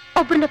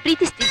ಒಬ್ಬರನ್ನ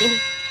ಪ್ರೀತಿಸ್ತಿದ್ದೀನಿ.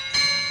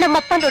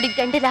 ನಮ್ಮಪ್ಪ ನೋಡಿದ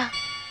ಗಂಡನ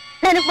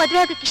ನನಗ್ ಮದುವೆ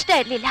ಆಗಕ್ಕೆ ಇಷ್ಟ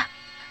ಇರ್ಲಿಲ್ಲ.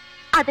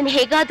 ಅದನ್ನ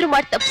ಹೇಗಾದ್ರೂ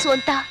ಮಾಡಿ ತಪ್ಸು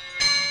ಅಂತ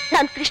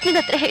ನಾನ್ ಕೃಷ್ಣನ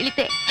ಹತ್ರ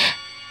ಹೇಳಿದ್ದೆ.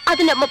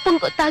 ಅದು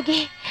ನಮ್ಮಪ್ಪಂಗ್ ಗೊತ್ತಾಗಿ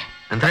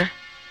ಅಂದ್ರೆ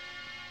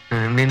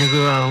ನಿನಗೂ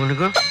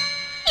ಅವನಿಗೂ?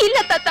 ಇಲ್ಲ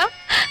ತಾತ,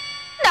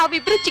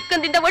 ನಾವಿಬ್ರು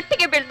ಚಿಕ್ಕಂದಿಂದ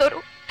ಒಟ್ಟಿಗೆ ಬೆಳೆದವರು.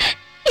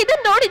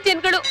 ಇದನ್ನ ನೋಡಿ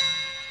ಜನಗಳು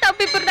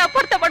ನಮ್ಮಿಬ್ಬರನ್ನ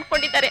ಅಪಾರ್ಥ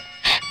ಮಾಡ್ಕೊಂಡಿದ್ದಾರೆ.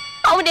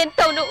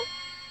 ಅವನೆಂತವನು,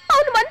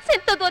 ಅವನ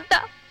ಮನ್ಸೆಂತದು ಅಂತ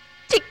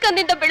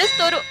ಚಿಕ್ಕಂದಿಂದ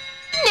ಬೆಳೆಸ್ತವ್ರು.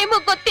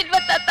 ನಿಮಗ್ ಗೊತ್ತಿಲ್ವಾ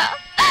ತಾತ?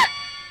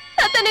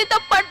 ತಾತ ನೀವು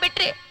ತಪ್ಪು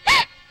ಮಾಡ್ಬಿಟ್ರಿ,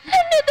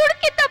 ನೀವು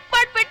ದುಡುಕಿ ತಪ್ಪು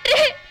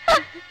ಮಾಡ್ಬಿಟ್ರಿ.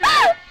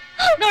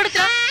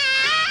 ನೋಡಿದ್ರ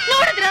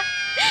ನೋಡಿದ್ರ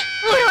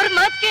ಊರವ್ರ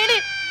ಮಾತು ಕೇಳಿ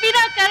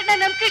ವಿನಾಕಾರಣ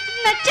ನಮ್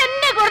ಕೃಷ್ಣನ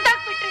ಚೆನ್ನಾಗಿ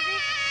ಹೊಡೆದಾಕ್ಬಿಟ್ರಿ.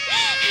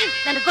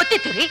 ನನಗ್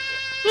ಗೊತ್ತಿತ್ತು ರೀ,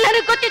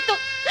 ನನಗ್ ಗೊತ್ತಿತ್ತು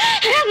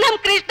ನಮ್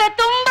ಕೃಷ್ಣ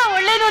ತುಂಬಾ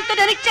ಒಳ್ಳೇದು ಅಂತ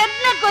ನನಗ್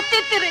ಚೆನ್ನಾಗಿ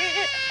ಗೊತ್ತಿತ್ತು ರೀ.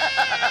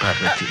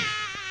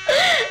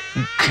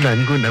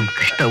 ನನ್ಗೂ ನಮ್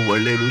ಕೃಷ್ಣ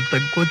ಒಳ್ಳೇದು ಅಂತ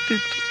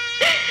ಗೊತ್ತಿತ್ತು.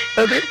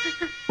 ಅದೇ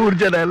 3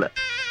 ಜನ ಅಲ್ಲ,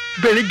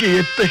 ಬೆಳಿಗ್ಗೆ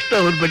ಎದ್ದ ತಕ್ಷಣ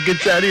ಅವ್ರ ಬಗ್ಗೆ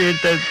ಚಾರಿ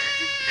ಹೇಳ್ತಾ ಇದ್ರು.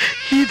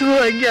 ಇದು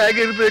ಹಂಗೆ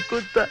ಆಗಿರ್ಬೇಕು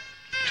ಅಂತ.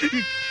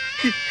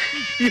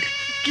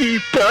 ಈ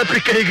ಪಾಪಿ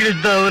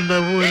ಕೈಗಳಿಂದ ಅವನ್ನ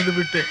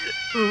ಓಡ್ಬಿಟ್ಟೆ.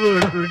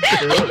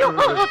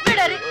 ಬೇಡ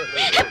ರೀ,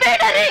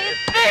 ಬೇಡ ರೀ,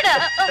 ಬೇಡ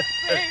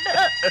ಬೇಡ.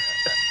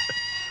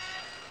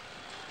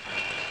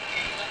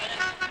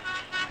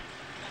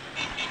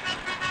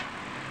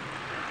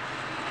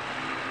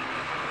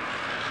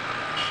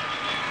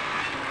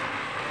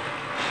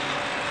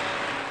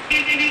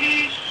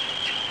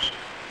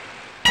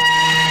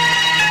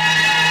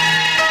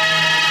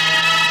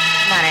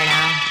 ನಾರಾಯಣ,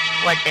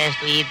 ಹೊಟ್ಟೆ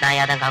ಅಷ್ಟು ಈ ನಾಯಿ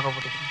ಆದಂಗೆ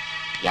ಆಗೋಗ್ಬಿಟ್ಟಿದ್ವಿ.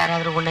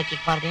 ಯಾರಾದ್ರೂ ಗುಂಡೆ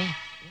ಕಿಕ್ಬಾರ್ದೆ?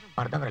 ಏನು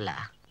ಬರ್ದವ್ರಲ್ಲ.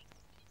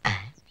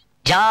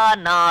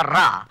 ಜನರ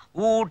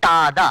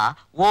ಊಟದ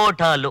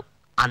ಹೋಟಲು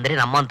ಅಂದ್ರೆ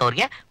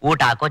ನಮ್ಮಂತವ್ರಿಗೆ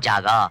ಊಟ ಹಾಕೋ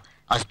ಜಾಗ.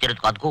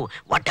 ಅಷ್ಟಿರೋದ್ಕೂ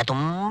ಹೊಟ್ಟೆ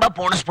ತುಂಬಾ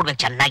ಪೋಣಿಸ್ಬಿಡ್ಬೇಕು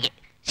ಚೆನ್ನಾಗಿ.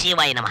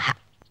 ಶಿವಾಯ ನಮಃ.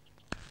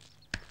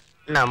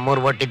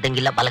 ನಮ್ಮೂರ್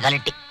ಒಟ್ಟಿದ್ದಂಗಿಲ್ಲ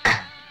ಬಲಗಾಲಿಟ್ಟಿ.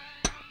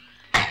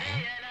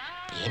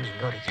 ಏನ್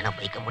ಹಿಂಗವ್ರಿ ಜನ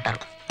ಬೈಕೊಂಬಿಟ್ಟಾರು.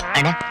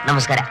 ಅಣ್ಣ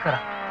ನಮಸ್ಕಾರ.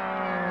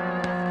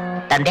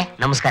 ತಂದೆ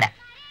ನಮಸ್ಕಾರ.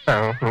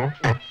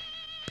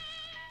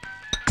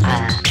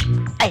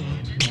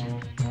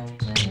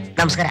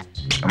 ನಮಸ್ಕಾರ.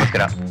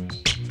 ನಮಸ್ಕಾರ.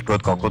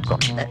 ಕೂತ್ಕೋ ಕೂತ್ಕೋ.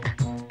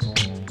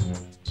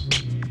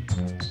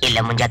 ಇಲ್ಲ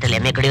ಮುಂಜಾತ್ರೆ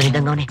ಎಮ್ಮೆ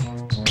ಕಡಿಯೋರಿದ್ದಂಗ ಅವನೇ.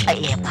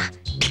 ಅಯ್ಯಪ್ಪ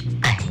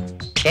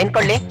ಏನ್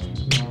ಕೊಳ್ಳಿ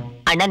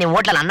ಅಣ್ಣ, ನಿಮ್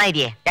ಹೋಟ್ಲಲ್ಲಿ ಅನ್ನ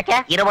ಇದೆಯೇ? ಯಾಕೆ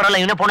ಇರೋ ಬರೋಲ್ಲ,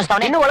 ಇವನೇ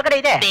ಪೋಣಿಸ್ತಾವನೆ. ಇನ್ನು ಒಳಗಡೆ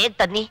ಇದೆ, ಬೇಗ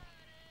ತನ್ನಿ.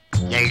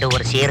 2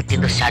 ವರ್ಷ ಸೇರ್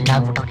ತಿಂದು ಸಣ್ಣ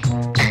ಆಗ್ಬಿಟ್ಟವನೆ.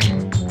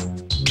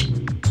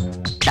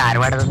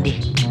 ಧಾರವಾಡದೊಂದಿ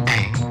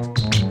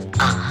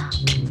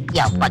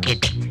ಯಪ್ಪ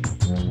ಕೆಟ್ಟೆ.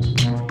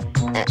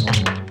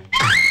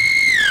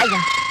 ಅಯ್ಯ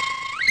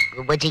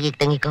ಗುಬ್ಬಚ್ಚಿಗೆ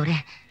ತಂಗಿಕವ್ರೆ.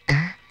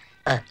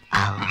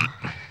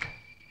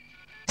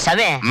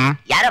 ಸವೆ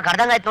ಯಾರೋ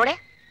ಕರ್ದಂಗಾಯ್ತು ನೋಡಿ.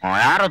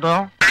 ಯಾರದು?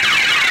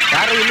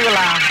 ಯಾರು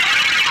ಇಲ್ವಲ್ಲ?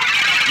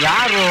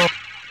 ಯಾರು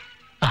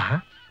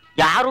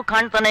ಯಾರು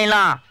ಕಾಣ್ತಾನೆ ಇಲ್ಲ.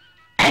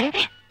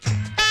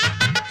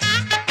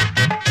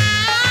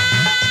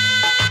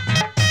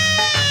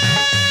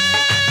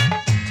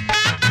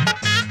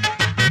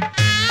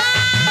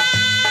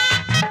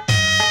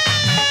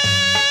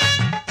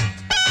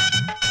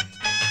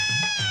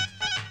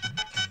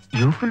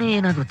 ಇವನೇ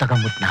ಏನಾದ್ರು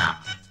ತಗೊಂಬಿಟ್ನಾ?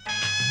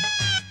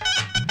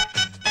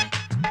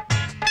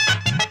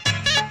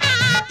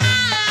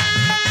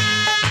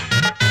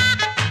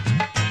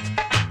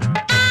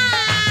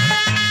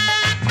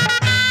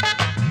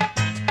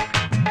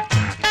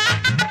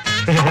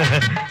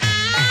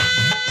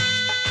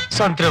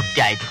 ಸಂತೃಪ್ತಿ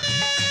ಆಯ್ತು.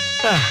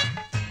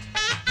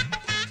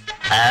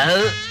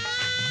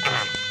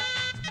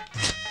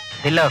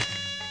 ಇಲ್ಲ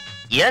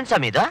ಏನ್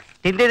ಸ್ವಾಮಿ ಇದು?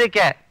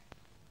 ತಿಂದಿದ್ದಕ್ಕೆ.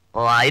 ಓ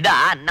ಇದಾ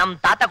ನಮ್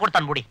ತಾತ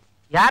ಕೊಡ್ತಾನ ಬಿಡಿ.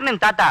 ಯಾರ್ ನಿಮ್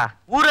ತಾತ?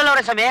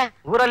 ಊರಲ್ಲವ್ರೆ ಸ್ವಾಮಿ.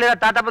 ಊರಲ್ಲಿರೋ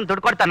ತಾತ ಬಂದು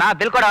ದುಡ್ಡು ಕೊಡ್ತಾನ?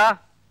 ಬಿಲ್ ಕೊಡ.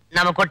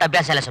 ನಮಗ್ ಕೊಟ್ಟ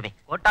ಅಭ್ಯಾಸ ಇಲ್ಲ ಸ್ವಾಮಿ.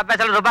 ಕೊಟ್ಟ ಅಭ್ಯಾಸ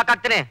ಎಲ್ಲ ರೂಪಾಯಿ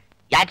ಹಾಕ್ತೀನಿ.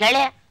 ಯಾಕೆ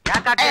ಹೇಳಿ?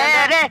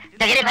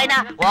 ತೆಗಿರಿ ಕೈನ.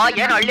 ಓ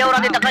ಏನು ಹಳ್ಳಿಯವ್ರ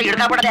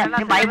ಹಿಡ್ಕೊಂಡ್ಬಿಡದೆ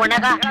ನಿಮ್ ಬಾಯಿ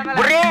ಮಣ್ಣಾಗ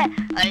ಬಿಡ್ರಿ.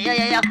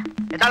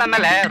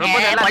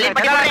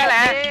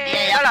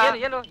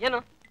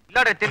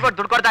 ನೋಡ್ರಿ ತಿನ್ಕೊಟ್ಟು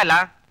ದುಡ್ಡು ಕೊಡ್ತಾ ಇಲ್ಲ.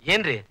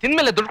 ಏನ್ರಿ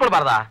ತಿಂದ್ಮೇಲೆ ದುಡ್ಡು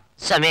ಕೊಡ್ಬಾರ್ದಾ?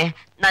 ಸ್ವಾಮಿ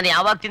ನಾನು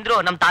ಯಾವಾಗ ತಿಂದ್ರು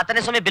ನಮ್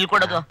ತಾತನೇ ಸ್ವಾಮಿ ಬಿಲ್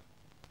ಕೊಡೋದು.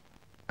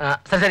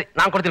 ಸರಿ ಸರಿ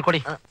ನಾನ್ ಕೊಡ್ತೀನಿ, ಕೊಡಿ.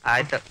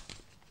 ಆಯ್ತು.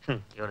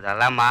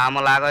 ಇವ್ರದೆಲ್ಲ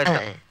ಮಾಮೂಲ್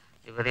ಆಗೋಯ್ತು.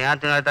 ಇವ್ರ ಏನ್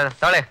ತಿಂತ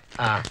ತೊಳೆ.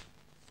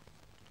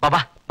 ಬಾಬಾ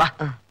ಬಾ.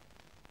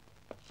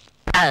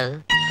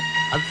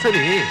 ಅದ್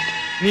ಸರಿ,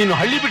 ನೀನು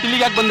ಹಳ್ಳಿ ಬಿಟ್ಟು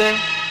ಇಲ್ಲಿಗೆ ಯಾಕೆ ಬಂದೆ?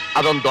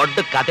 ಅದೊಂದ್ ದೊಡ್ಡ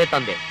ಕತೆ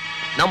ತಂದೆ.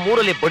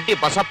 ನಮ್ಮೂರಲ್ಲಿ ಬಡ್ಡಿ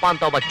ಬಸಪ್ಪ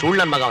ಅಂತ ಒಬ್ಬ ಚೂಳ್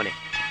ನನ್ ಮಗ ಅವನೇ.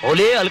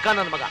 ಅವಲೇ ಅಲ್ಕ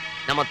ನನ್ ಮಗ.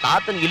 ನಮ್ಮ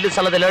ತಾತನ್ ಇಲ್ಲಿ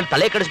ಸಲದೆಲ್ಲ ಹೇಳಿ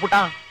ತಲೆ ಕೆಡಿಸ್ಬಿಟ್ಟ.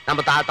 ನಮ್ಮ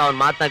ತಾತ ಅವನ್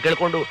ಮಾತನ್ನ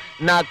ಕೇಳ್ಕೊಂಡು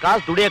ನಾ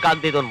ಕಾಸು ದುಡಿಯಕ್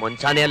ಆಗ್ದಿದ್ ಒಂದ್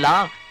ಮನ್ಸಾನೇ ಅಲ್ಲ.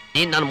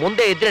 ನೀನ್ ನನ್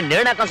ಮುಂದೆ ಇದ್ರೆ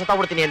ನೇರಣ ಕಾಸು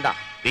ತಗೊಡ್ತೀನಿ ಅಂತ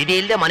ವಿಧಿ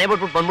ಇಲ್ದೆ ಮನೆ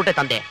ಬಿಟ್ಬಿಟ್ಟು ಬಂದ್ಬಿಟ್ಟೆ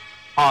ತಂದೆ.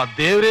 ಆ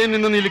ದೇವ್ರೇ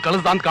ನಿನ್ನ ಇಲ್ಲಿ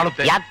ಕಳಿಸ್ದ ಅಂತ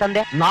ಕಾಣುತ್ತೆ. ಯಾಕೆ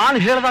ತಂದೆ? ನಾನ್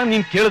ಹೇಳ್ದಾಗ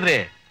ನೀನ್ ಕೇಳಿದ್ರೆ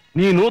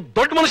ನೀನು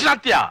ದೊಡ್ಡ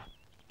ಮನುಷ್ಯನಾಗ್ತೀಯ.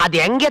 ಅದ್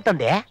ಹೆಂಗೆ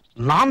ತಂದೆ?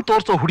 ನಾನ್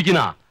ತೋರ್ಸೋ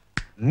ಹುಡುಗಿನ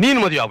ನೀನ್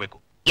ಮದುವೆ ಆಗ್ಬೇಕು.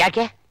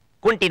 ಯಾಕೆ?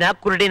 ಕುಂಟಿನ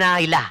ಕುರುಡಿನ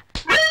ಇಲ್ಲ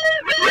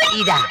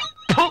ಇದ?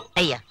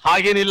 ಅಯ್ಯ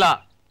ಹಾಗೇನಿಲ್ಲ.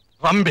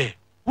 ರಂಬೆ,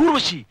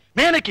 ಊರ್ವಶಿ,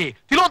 ಮೇನಕೆ,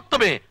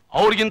 ತಿಲೋತ್ತಮೆ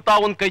ಅವ್ರಿಗಿಂತ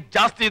ಒಂದ್ ಕೈ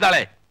ಜಾಸ್ತಿ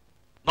ಇದ್ದಾಳೆ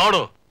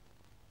ನೋಡು.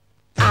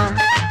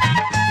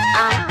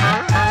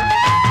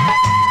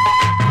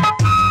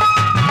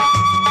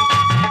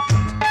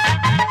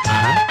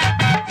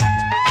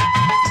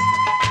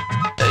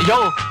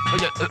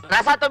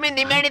 ರಸ ತುಂಬಿ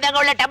ನಿಮ್ಮೆ ಹಣ್ಣಿದಾಗ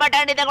ಒಳ್ಳೆ, ಟಮಾಟ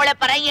ಹಣ್ಣಿದಾಗ ಒಳ್ಳೆ,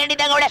 ಪರಂಗಿ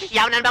ಹಣ್ಣಿದಾಗ ಒಳ್ಳೆ.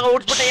 ಯಾವ ನನ್ ಮಗ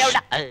ಉಡ್ಸ್ಬಿಟ್ಟೆ ಯಾವ್ಡ?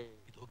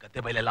 ಇದು ಗದ್ದೆ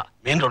ಬೈಲೆಲ್ಲ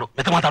ಮೇನ್ ರೋಡು.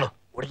 ಮೆತ್ತ ಮಾತಾಡು.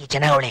 ಹುಡುಗಿ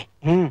ಚೆನ್ನಾಗವಳೆ.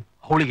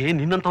 ಅವಳಿಗೆ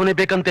ನಿನ್ನಂತವನೇ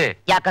ಬೇಕಂತೆ.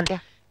 ಯಾಕಂತೆ?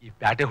 ಈ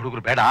ಪ್ಯಾಟೆ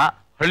ಹುಡುಗರು ಬೇಡ,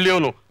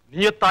 ಹಳ್ಳಿಯವನು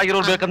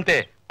ನಿಯತ್ತಾಗಿರೋರು ಬೇಕಂತೆ.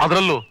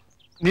 ಅದ್ರಲ್ಲೂ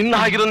ನಿನ್ನ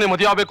ಹಾಗಿರೋನ್ನೇ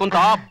ಮದುವೆ ಆಗ್ಬೇಕು ಅಂತ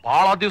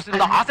ಬಹಳ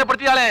ದಿವಸದಿಂದ ಆಸೆ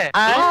ಪಡ್ತಿದ್ದಾಳೆ.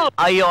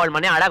 ಅಯ್ಯೋ ಅವಳ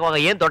ಮನೆ ಹಾಳಾಗುವಾಗ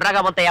ಏನ್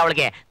ದೊಡ್ಡರಾಗ ಬಂತ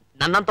ಅವಳಿಗೆ.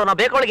 ನನ್ನಂತವನ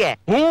ಬೇಕು ಅವಳಿಗೆ.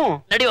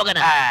 ನಡಿ ಹೋಗೋಣ.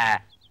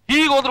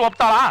 ಹೀಗೋದ್ರು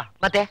ಒಪ್ತಾಳ?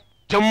 ಮತ್ತೆ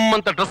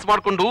ಜಮ್ಮಂತ ಡ್ರೆಸ್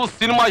ಮಾಡ್ಕೊಂಡು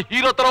ಸಿನಿಮಾ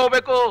ಹೀರೋ ತರ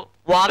ಹೋಗ್ಬೇಕು.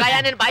 ಹೋಗಯ್ಯ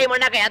ನಿನ್ ಬಾಯಿ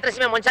ಮಣ್ಣಾಕ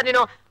ಯಾತ್ರಿಸಿಮೆ ಮನುಷ್ಯ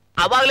ನೀನು.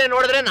 ಅವಾಗ್ಲೇ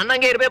ನೋಡಿದ್ರೆ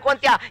ನನ್ನಂಗೆ ಇರ್ಬೇಕು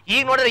ಅಂತ್ಯ,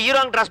 ಈಗ ನೋಡಿದ್ರೆ ಹೀರೋ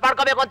ಹಂಗ್ ಡ್ರೆಸ್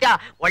ಮಾಡ್ಕೋಬೇಕು ಅಂತ್ಯ.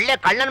 ಒಳ್ಳೆ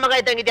ಕಳ್ಳನ್ ಮಗ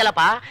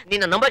ಇದ್ದಂಗಿದ್ಯಲ್ಲಪ್ಪ,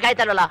 ನಿನ್ನ ನಂಬಕ್ಕೆ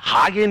ಆಯ್ತಲ್ವಲ್ಲ.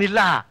 ಹಾಗೇನಿಲ್ಲ,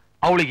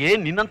 ಅವಳಿಗೆ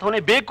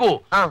ನಿನ್ನಂತವನೇ ಬೇಕು.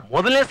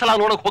 ಮೊದಲನೇ ಸಲ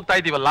ನೋಡಕ್ ಹೋಗ್ತಾ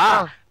ಇದೀವಲ್ಲ,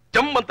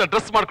 ಜಮ್ಮಂತ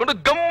ಡ್ರೆಸ್ ಮಾಡ್ಕೊಂಡು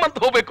ಗಮ್ಮಂತ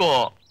ಹೋಗ್ಬೇಕು.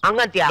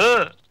 ಹಂಗಂತ್ಯ?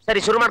 ಸರಿ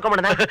ಶುರು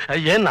ಮಾಡ್ಕೊಂಬಿಡ.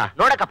 ಏನ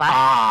ನೋಡಕಪ್ಪ.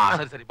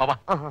 ಸರಿ ಸರಿ ಬಾಬಾ.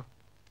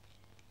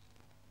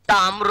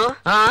 ತಾಮ್ರು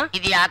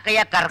ಇದು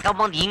ಯಾಕಯ್ಯ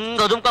ಕರ್ಕೊಂಬಂದ್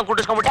ಹಿಂಗ್ ಅದುಮ್ಕೊಂಡ್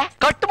ಕುಟ್ಟಿಸ್ಕೊಂಡ್ಬಿಟ್ಟೆ?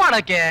 ಕಟ್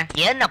ಮಾಡಕ್ಕೆ.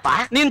 ಏನಪ್ಪ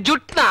ನಿನ್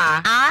ಜುಟ್ನ?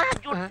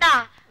 ಜುಟ್ನ?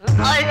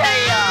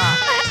 ಅಯ್ಯಯ್ಯೋ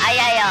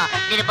ಅಯ್ಯಯ್ಯೋ,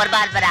 ನೀನು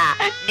ಬರ್ಬಾರ್ದು ಬರ.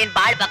 ನೀನ್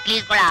ಬಾಳ್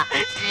ಬಕ್ಲೀಸ್ಕೊಳ.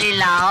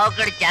 ಇಲ್ಲ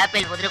ಕಡೆ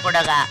ಚಾಪೆಲ್ ಮುದ್ರೆ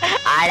ಕೊಡೋಗ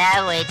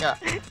ಹಾಳಾಗೋಯ್ತು.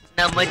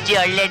 ನಮ್ಮಜ್ಜಿ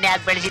ಹಳ್ಳೆಣ್ಣೆ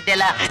ಹಾಕಿ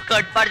ಬೆಳೆಸಿದ್ದೆಲ್ಲ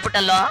ಕಟ್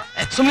ಮಾಡ್ಬಿಟ್ಟಲ್ಲೋ.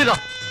 ಸುಮ್ನಿರು,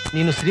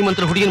 ನೀನು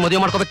ಶ್ರೀಮಂತರ ಹುಡುಗಿನ ಮದುವೆ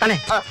ಮಾಡ್ಕೋಬೇಕು ತಾನೆ?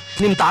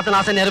 ನಿಮ್ ತಾತನ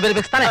ಆಸೆ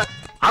ನೆರವೇರ್ಬೇಕು ತಾನೆ?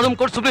 ಅದನ್ನ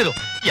ಕೊಟ್ಟು ಸುಮ್ನಿರು.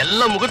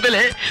 ಎಲ್ಲ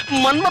ಮುಗಿದ್ಮೇಲೆ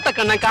ಮನ್ಮತ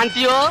ಕಣ್ಣ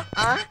ಕಾಣ್ತೀಯೋ.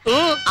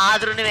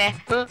 ಆದ್ರೂ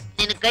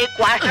ನಿನ್ ಕೈ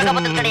ಕ್ವಾರ್ಟರ್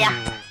ಬಂದ ಕಡೆಯ.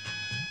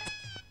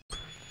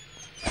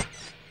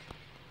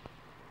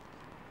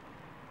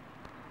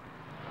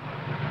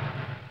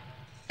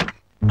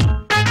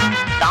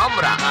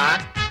 ತಾಮ್ರ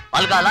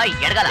ಬಲ್ಗಾಲ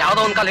ಎಡಗಾಲ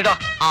ಯಾವ್ದೋ ಒಂದ್ ಕಾಲ ಇಡೋ.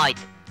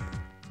 ಆಯ್ತು.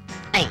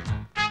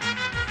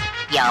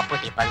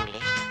 ಯಾಪುಟಿ ಬಂಗ್ಲೆ.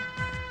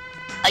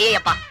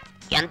 ಅಯ್ಯಯ್ಯಪ್ಪ,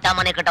 ಎಂತ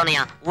ಮನೆ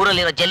ಕಟ್ಟವನಯ್ಯ.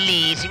 ಊರಲ್ಲಿರೋ ಜಲ್ಲಿ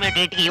ಸಿಮೆಂಟ್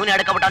ಇಟ್ಟಿಗೆ ಇವನೇ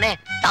ಅಡ್ಕೊಬಿಟ್ಟವನೆ.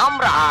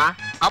 ತಾಮ್ರ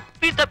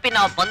ಅಪ್ಪಿ ತಪ್ಪಿ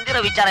ನಾವು ಬಂದಿರೋ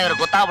ವಿಚಾರ ಇವ್ರು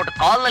ಗೊತ್ತಾಗ್ಬಿಟ್ಟು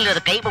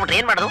ಕಾಲ್ನಲ್ಲಿರೋ ಕೈ ಬಿಟ್ಬಿಟ್ರೆ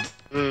ಏನ್ ಮಾಡೋದು?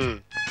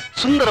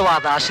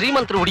 ಸುಂದರವಾದ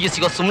ಶ್ರೀಮಂತರು ಹುಡುಗಿ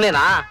ಸಿಗೋ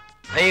ಸುಮ್ನೆನಾ?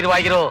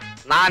 ಧೈರ್ಯವಾಗಿರೋ,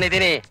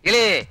 ನಾನಿದ್ದೀನಿ,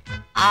 ಇಳಿ.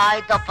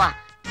 ಆಯ್ತಪ್ಪ.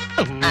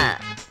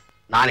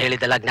 ನಾನ್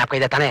ಹೇಳಿದ್ದೆಲ್ಲ ಜ್ಞಾಪಕ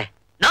ಇದೆ ತಾನೆ?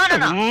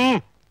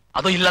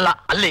 ಅದು ಇಲ್ಲಲ್ಲ,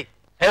 ಅಲ್ಲಿ.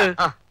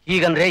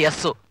 ಹೀಗಂದ್ರೆ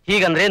ಎಸ್ಸು,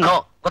 ಹೀಗಂದ್ರೆ ನೋ,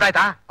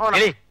 ಗೊತ್ತಾಯ್ತಾ?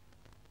 ಹೇಳಿ.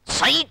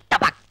 ಸೈಟ್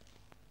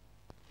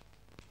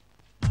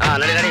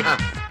ನಡಿ ನಡಿ.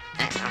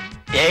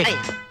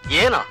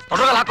 ಏನೋ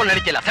ತೊಡಗಲ್ ಹಾಕೊಂಡು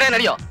ನಡೀತಿಲ್ಲ, ಸರಿ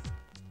ನಡಿಯೋ.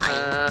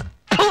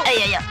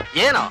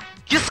 ಏನೋ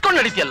ಕಿಸ್ಕೊಂಡ್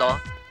ನಡೀತಿಯಲ್ಲೋ.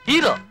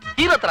 ಹೀರೋ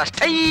ಹೀರೋ ತರ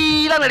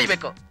ಸ್ಟೈಲ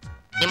ನಡಿಬೇಕು.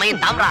 ನಿಮ್ಮ ಏನ್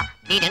ತಾಮ್ರ,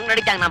 ನೀನ್ ಹೆಂಗ್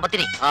ನಡೀತಾಗ ನಾನ್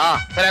ಬರ್ತೀನಿ.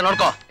 ಸರಿ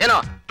ನೋಡ್ಕೋ. ಏನೋ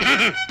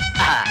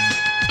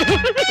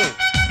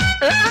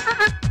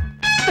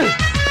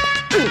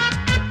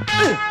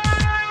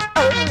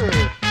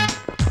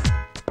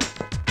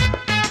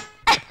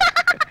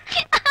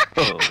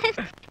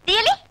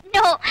Really?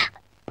 No.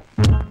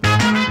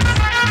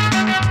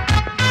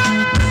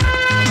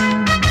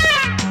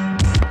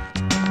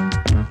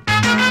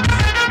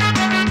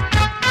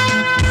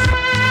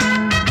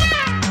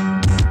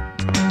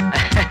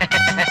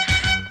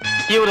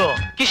 ಇವರು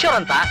ಕಿಶೋರ್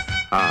ಅಂತ.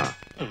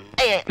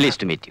 Please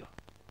to meet you.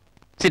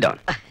 Sit down.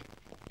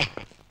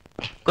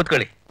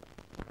 ಕೂತ್ಕೊಳ್ಳಿ.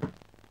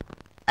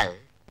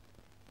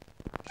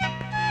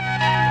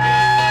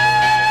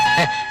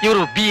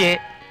 ಇವರು BA,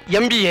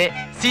 MBA,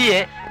 CA,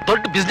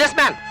 ದೊಡ್ಡ ಬಿಸ್ನೆಸ್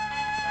ಮ್ಯಾನ್.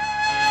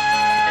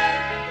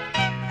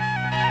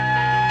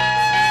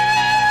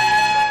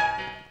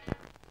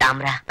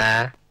 ತಾಮ್ರ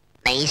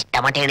ನೈಸ್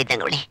ಟಮಾಟೆ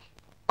ಹೇಳಿದ್ದಂಗೆ ಒಳ್ಳೆ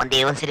ಒಂದೇ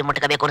ಒಂದ್ಸರಿ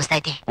ಮುಟ್ಕಬೇಕು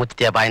ಅನಿಸ್ತೈತಿ.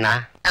 ಮುಚ್ಚಿಯ ಬಾಯ್ನ?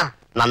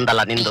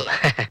 ನಂದಲ್ಲ, ನಿಂದು.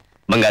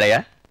 ಬಂಗಾರಯ್ಯ,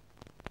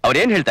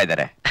 ಅವ್ರೇನ್ ಹೇಳ್ತಾ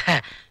ಇದ್ದಾರೆ?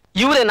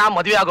 ಇವರೇ ನಾ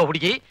ಮದುವೆ ಆಗೋ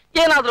ಹುಡುಗಿ,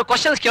 ಏನಾದ್ರೂ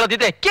ಕ್ವಶನ್ಸ್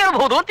ಕೇಳೋದಿದೆ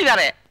ಕೇಳಬಹುದು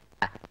ಅಂತಿದ್ದಾರೆ.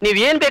 ನೀವ್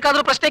ಏನ್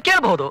ಬೇಕಾದ್ರೂ ಪ್ರಶ್ನೆ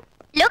ಕೇಳಬಹುದು.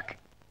 ಲುಕ್,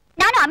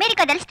 ನಾನು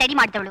ಅಮೆರಿಕಾದಲ್ಲಿ ಸ್ಟಡಿ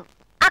ಮಾಡಿದವಳು.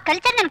 ಆ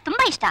ಕಲ್ಚರ್ ನನಗೆ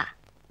ತುಂಬಾ ಇಷ್ಟ.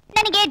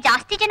 ನನಗೆ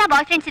ಜಾಸ್ತಿ ಜನ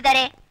ಬಾಯ್ ಫ್ರೆಂಡ್ಸ್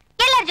ಇದ್ದಾರೆ.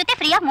 ಎಲ್ಲರ ಜೊತೆ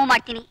ಫ್ರೀಯಾಗಿ ಮೂವ್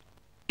ಮಾಡ್ತೀನಿ.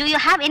 Do you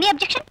have any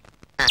objection?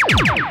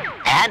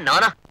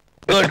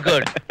 Good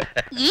good.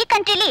 ಈ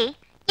ಕಂಟ್ರಿಲಿ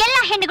ಎಲ್ಲ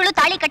ಹೆಣ್ಣುಗಳು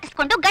ತಾಳಿ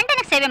ಕಟ್ಟಿಸ್ಕೊಂಡು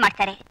ಗಂಡನಿಗೆ ಸೇವೆ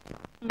ಮಾಡ್ತಾರೆ.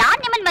 ನಾನ್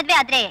ನಿಮ್ಮನ್ ಮದ್ವೆ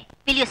ಆದ್ರೆ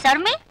will you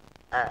serve me?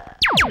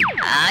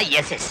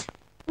 S S.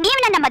 ನೀವು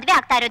ನನ್ನ ಮದ್ವೆ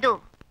ಆಗ್ತಾ ಇರೋದು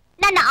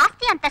ನನ್ನ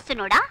ಆಸ್ತಿ ಅಂತಸ್ತು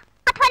ನೋಡಾ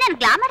ಅಥವಾ ನನ್ನ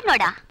glamour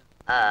ನೋಡಾ?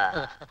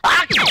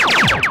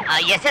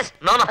 S S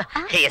no no.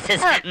 S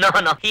S no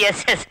no.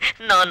 S S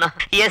no no.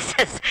 S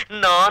S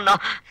no no.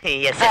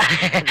 S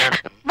S.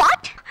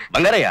 What?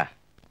 Bangarayya,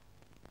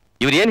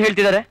 ಇವ್ರು ಏನ್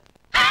ಹೇಳ್ತಿದ್ದಾರೆ?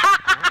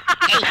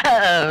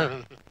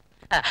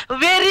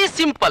 Very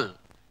simple.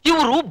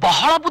 ಇವರು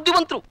ಬಹಳ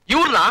ಬುದ್ಧಿವಂತರು.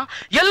 ಇವ್ರನ್ನ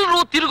ಎಲ್ಲರೂ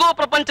ತಿರುಗೋ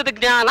ಪ್ರಪಂಚದ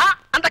ಜ್ಞಾನ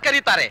ಅಂತ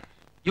ಕರೀತಾರೆ.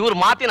 ಇವ್ರ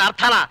ಮಾತಿನ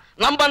ಅರ್ಥನ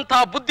ನಮ್ಮಂತ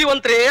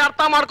ಬುದ್ಧಿವಂತರೇ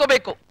ಅರ್ಥ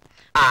ಮಾಡ್ಕೋಬೇಕು.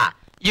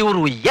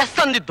 ಇವರು ಎಸ್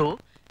ಅಂದಿದ್ದು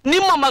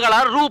ನಿಮ್ಮ ಮಗಳ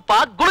ರೂಪ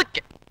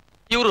ಗುಣಕ್ಕೆ,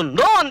 ಇವರು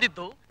ನೋ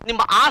ಅಂದಿದ್ದು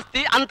ನಿಮ್ಮ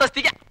ಆಸ್ತಿ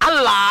ಅಂತಸ್ತಿಗೆ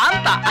ಅಲ್ಲ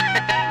ಅಂತ.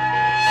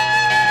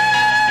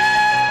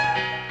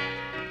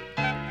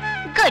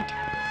 ಗುಡ್.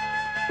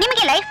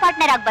 ನಿಮಗೆ ಲೈಫ್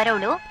ಪಾರ್ಟ್ನರ್ ಆಗಿ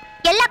ಬರೋಳು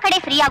ಎಲ್ಲಾ ಕಡೆ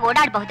ಫ್ರೀ ಆಗಿ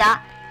ಓಡಾಡಬಹುದಾ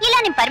ಇಲ್ಲ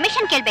ನಿಮ್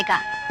ಪರ್ಮಿಷನ್ ಕೇಳ್ಬೇಕಾ?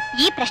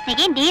 ಈ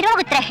ಪ್ರಶ್ನೆಗೆ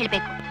ನೇರವಾಗಿ ಉತ್ತರ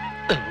ಹೇಳ್ಬೇಕು.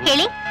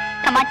 ಹೇಳಿ.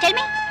 Come on tell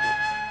me.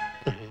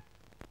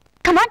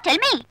 Come on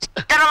tell me.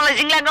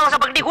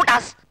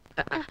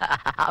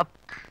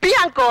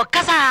 ಪಿಯಾಂಕೋ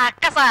ಕಸ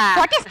ಕಸ.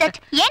 What is that?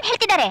 ಏನ್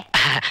ಹೇಳ್ತಿದ್ದಾರೆ?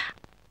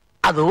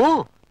 ಅದು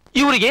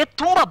ಇವರಿಗೆ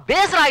ತುಂಬಾ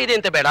ಬೇಸರ ಆಗಿದೆ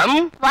ಅಂತ ಮೇಡಮ್.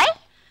 ವೈ?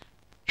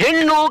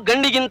 ಹೆಣ್ಣು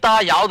ಗಂಡಿಗಿಂತ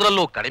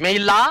ಯಾವುದ್ರಲ್ಲೂ ಕಡಿಮೆ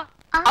ಇಲ್ಲ.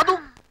 ಅದು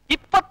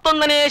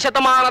 21ನೇ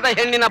ಶತಮಾನದ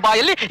ಹೆಣ್ಣಿನ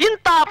ಬಾಯಲ್ಲಿ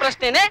ಇಂಥ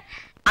ಪ್ರಶ್ನೆನೆ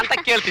ಅಂತ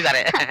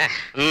ಕೇಳ್ತಿದ್ದಾರೆ.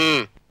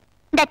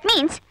 ದಟ್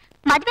ಮೀನ್ಸ್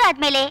ಮದ್ವೆ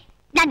ಆದ್ಮೇಲೆ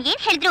ನಾನು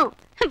ಏನ್ ಹೇಳಿದ್ರು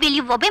ವಿಲ್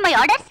ಯು ಒಬೇ ಮೈ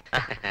ಆರ್ಡರ್ಸ್?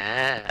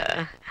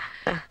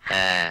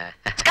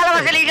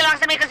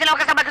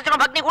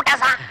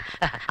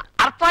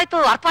 ಅರ್ಥ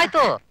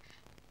ಆಯ್ತು.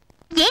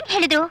 ಏನ್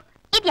ಹೇಳಿದ್ರು?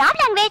 ಇದು ಯಾವ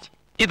ಲ್ಯಾಂಗ್ವೇಜ್?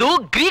 ಇದು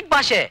ಗ್ರೀಕ್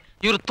ಭಾಷೆ.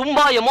 ಇವರು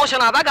ತುಂಬಾ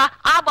ಎಮೋಷನ್ ಆದಾಗ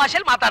ಆ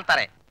ಭಾಷೆಯಲ್ಲಿ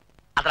ಮಾತಾಡ್ತಾರೆ.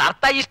 ಅದ್ರ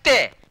ಅರ್ಥ ಇಷ್ಟೇ: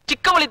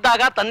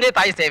 ಚಿಕ್ಕವಳಿದ್ದಾಗ ತಂದೆ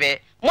ತಾಯಿ ಸೇವೆ,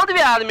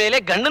 ಮದುವೆ ಆದ್ಮೇಲೆ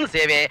ಗಂಡನ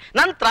ಸೇವೆ,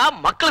 ನಂತರ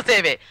ಮಕ್ಕಳ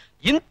ಸೇವೆ.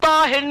 ಇಂಥ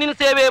ಹೆಣ್ಣಿನ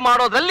ಸೇವೆ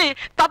ಮಾಡೋದ್ರಲ್ಲಿ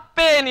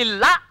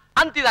ತಪ್ಪೇನಿಲ್ಲ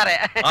ಅಂತಿದ್ದಾರೆ.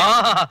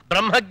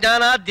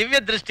 ಬ್ರಹ್ಮಜ್ಞಾನ, ದಿವ್ಯ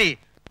ದೃಷ್ಟಿ.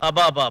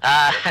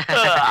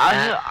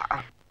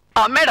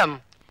 ಮೇಡಮ್,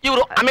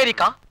 ಇವರು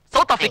America,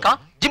 south Africa,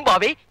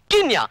 Zimbabwe,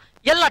 Kenya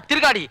ಎಲ್ಲ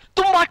ತಿರುಗಾಡಿ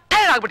ತುಂಬಾ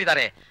ಟೈರ್ಡ್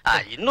ಆಗ್ಬಿಟ್ಟಿದ್ದಾರೆ.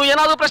 ಇನ್ನು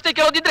ಏನಾದ್ರು ಪ್ರಶ್ನೆ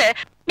ಕೇಳೋದಿದ್ರೆ?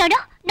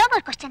 No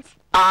more questions.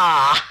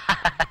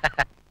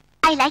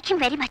 I like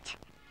him very much.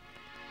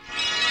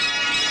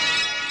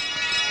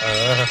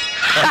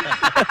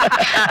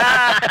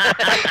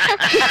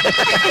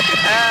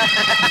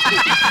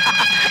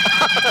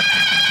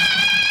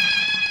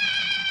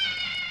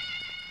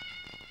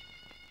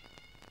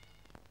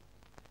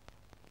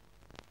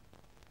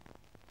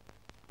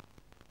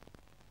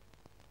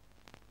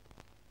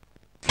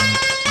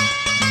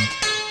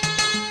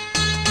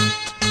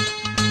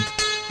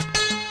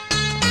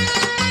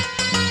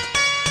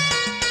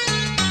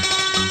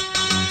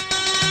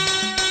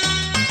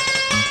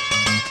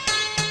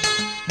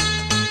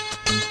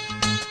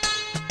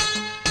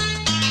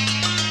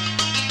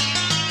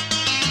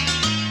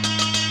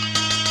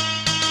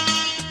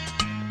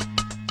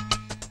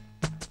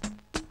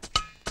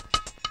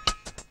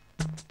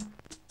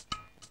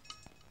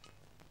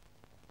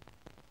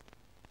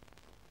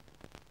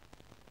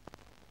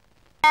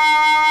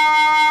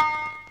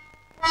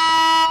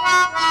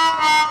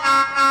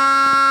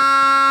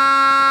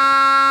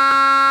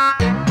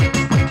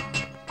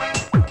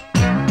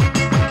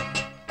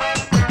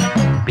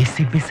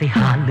 ಬಿಸಿ ಬಿಸಿ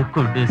ಹಾಲು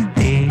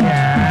ಕುಡಿಸ್ತೀಯಾ?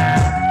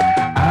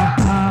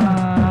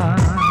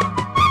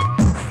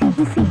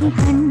 ಸಿಹಿ ಸಿಹಿ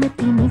ಹಣ್ಣು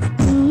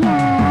ತಿನ್ನಿಸ್ತೀಯಾ?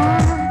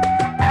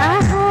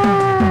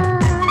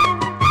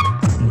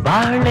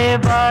 ಬಾಳೆ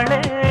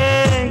ಬಾಳೆ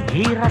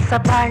ಈ ರಸ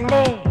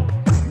ಬಾಳೆ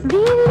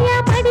ವೀಳ್ಯ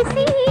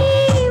ಮಡಿಸಿ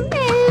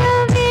ಮೆಲ್ಲ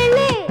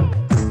ವೇಳೆ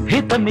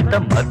ಹಿತಮಿತ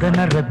ಮದನ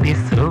ರತಿ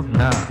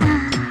ಸೋಬ್ನ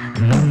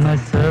ನಮ್ಮ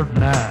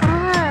ಸೋಬ್ನ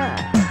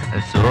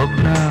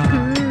ಸೋಬ್ನ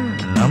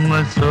ನಮ್ಮ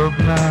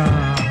ಸೋಬ್ನ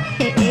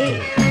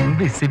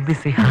ಬಿಸಿ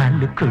ಬಿಸಿ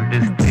ಹಾಲು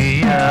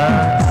ಕುಡಿಸ್ತೀಯಾ?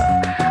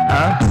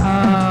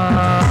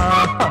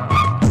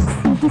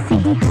 ಸಿಹಿ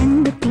ಸಿಹಿ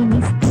ಹಣ್ಣು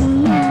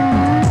ತಿನ್ನಿಸ್ತೀಯಾ?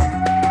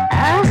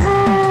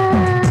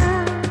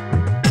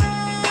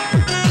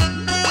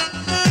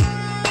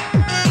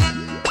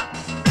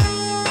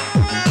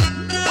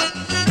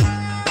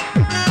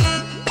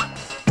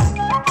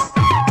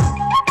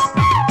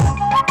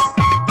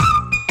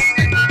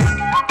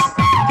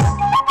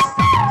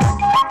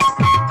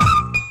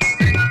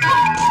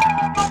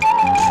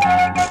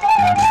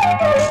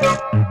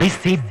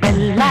 ಬಿಸಿ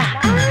ಬೆಲ್ಲ,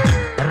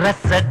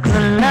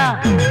 ರಸಗುಲ್ಲ,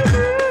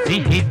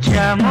 ಸಿಹಿ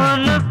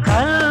ಜಾಮೂನು,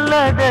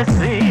 ಕಲ್ಲದ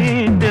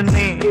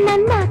ಸ್ವೀಟ್ನಿ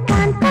ನನ್ನ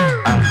ಕಾಂತ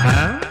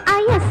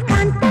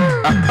ಅಯಸ್ಕಾಂತ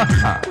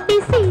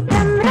ಬಿಸಿ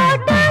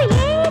ತಮ್ರಾಟ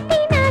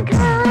ಏಟಿನ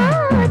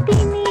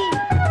ಘಾತಿನಿ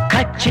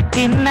ಕಚ್ಚಿ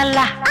ತಿನ್ನಲ್ಲ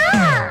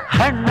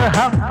ಹಣ್ಣು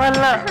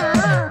ಹಂಪಲ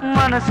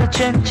ಮನಸ್ಸು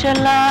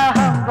ಚಂಚಲ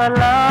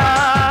ಹಂಬಲ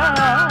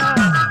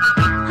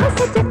ಹೊಸ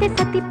ಜೊತೆ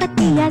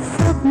ಸತಿಪತಿಯ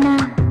ಸ್ವಪ್ನ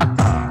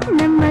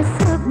ನಮ್ಮ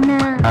ಸ್ವಪ್ನ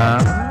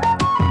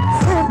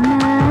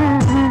ಸ್ವಪ್ನ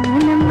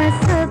ನಮ್ಮ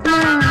ಸ್ವಪ್ನ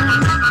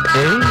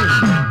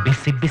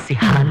ಬಿಸಿ ಬಿಸಿ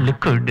ಹಾಲು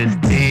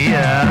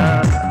ಕುಡಿಸ್ತೀಯಾ?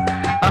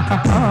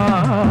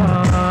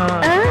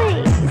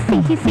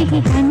 ಸಿಹಿ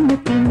ಸಿಹಿ ಹಣ್ಣು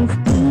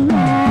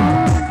ತಿನ್ನಿಸ್ತೀಯಾ?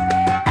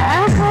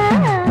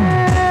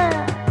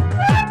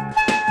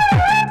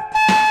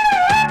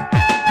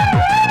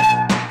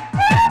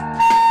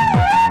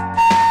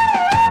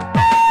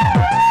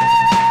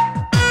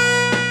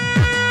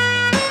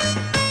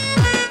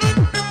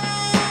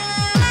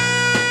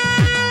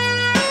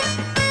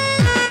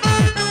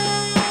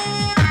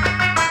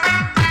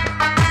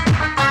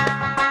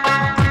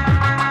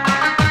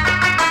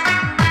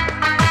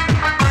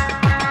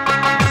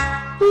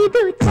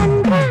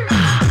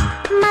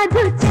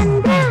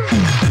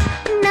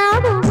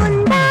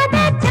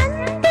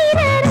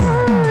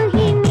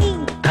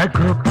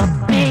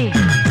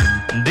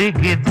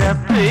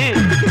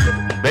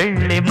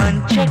 ಬೆಳ್ಳಿ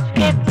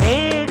ಮಂಚಕ್ಕೆ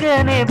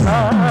ಬೇಗನೆ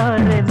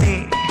ಬಾರನೆ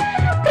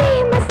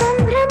ಪ್ರೇಮ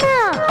ಸಂಭ್ರಮ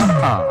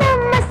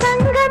ನಮ್ಮ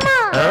ಸಂಗಮ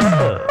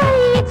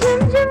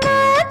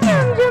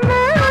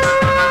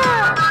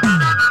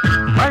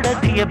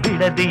ಮಡದಿಯ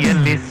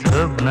ಬಿಡದಿಯಲ್ಲಿ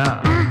ಸ್ವಪ್ನ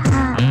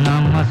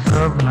ನಮ್ಮ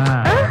ಸ್ವಪ್ನ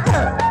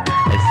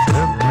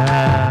ಸ್ವಪ್ನ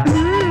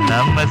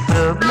ನಮ್ಮ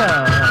ಸ್ವಪ್ನ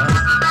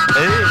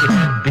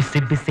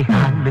ಬಿಸಿ ಬಿಸಿ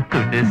ಹಾಲು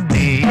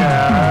ಕುಡಿಸ್ತೀಯಾ?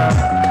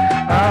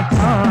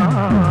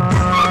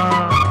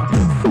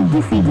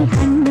 ಸಿಹಿ ಸಿಹಿ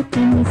ಹಣ್ಣು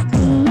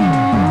ತಿನ್ನಿಸ್ತೀಯಾ?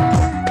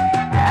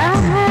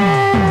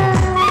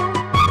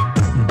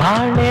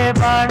 ಬಾಳೆ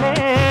ಬಾಳೆ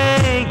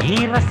ಈ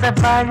ರಸ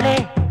ಬಾಳೆ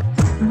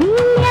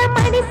ವೀಳ್ಯ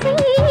ಮಡಿಸಿ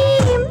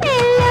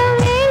ಮೆಲ್ಲ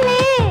ವೇಳೆ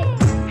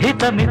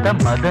ಹಿತಮಿತ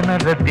ಮದನ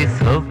ರತಿ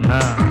ಸ್ವಪ್ನ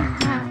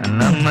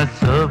ನಮ್ಮ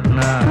ಸ್ವಪ್ನ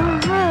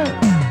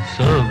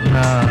ಸ್ವಪ್ನ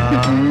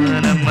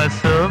ನಮ್ಮ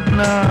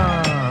ಸ್ವಪ್ನ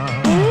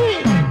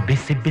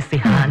ಬಿಸಿ ಬಿಸಿ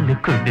ಹಾಲು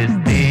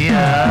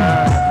ಕುಡಿಸ್ತೀಯಾ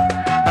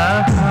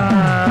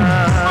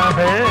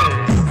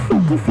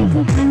ಸಿಹಿ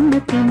ಸಿಹಿ ಹಣ್ಣು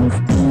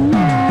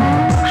ತಿನ್ನಿಸ್ತೀಯಾ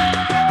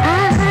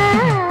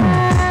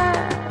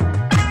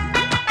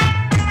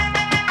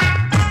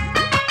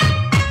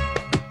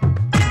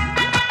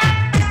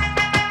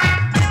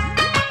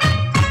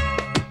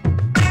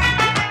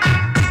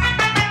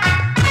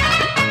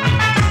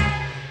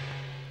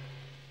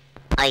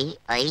ಐ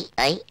ಐ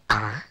ಐ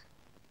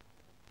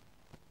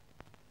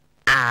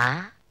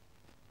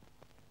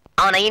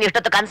ಅವನ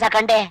ಇಷ್ಟೊತ್ತು ಕನ್ಸ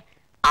ಕಂಡೆ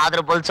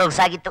ಆದ್ರೂ ಬುಲ್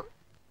ಸೊಗಸಾಗಿತ್ತು.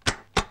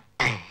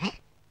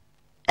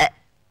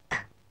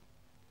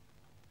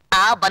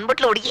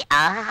 ಬಂದ್ಬಿಟ್ಲು ಹುಡುಗಿ.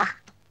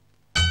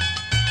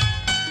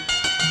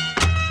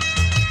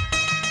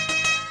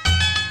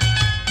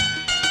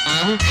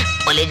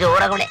 ಬಲಿ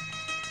ಜೋರಾಗಳೆ.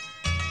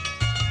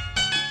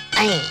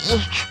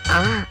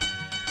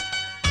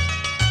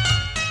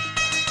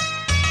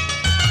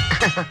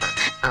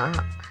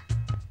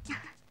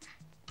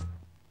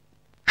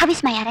 How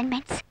is my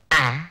arrangements?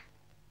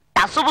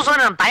 ಟಸುಬುಸು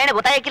ನಮ್ಮ ತಾಯಿನ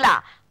ಗೊತ್ತಾಗಿಲ್ಲ.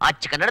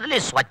 ಅಚ್ಚ ಕನ್ನಡದಲ್ಲಿ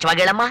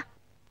ಸ್ವಚ್ಛವಾಗಿ ಹೇಳಮ್ಮ.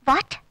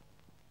 ವಾಟ್?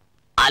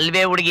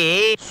 ಅಲ್ವೇ ಹುಡುಗಿ,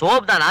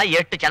 ಸೋಬ್ದಾನ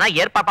ಎಷ್ಟು ಚೆನ್ನಾಗಿ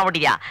ಏರ್ಪಾಟ್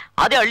ಮಾಡ್ಬಿಟ್ಟಿದ್ಯಾ.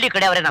 ಅದೇ ಹಳ್ಳಿ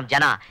ಕಡೆ ಅವರೇ ನಮ್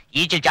ಜನ.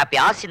 ಈಚಲ್ ಚಾಪಿ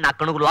ಹಾಸಿ 4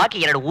 ಕಣುಗಳು ಹಾಕಿ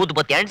 2 ಊದು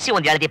ಬತ್ತಿ ಅಂಟಿಸಿ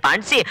 1 ಎಳದೀಪ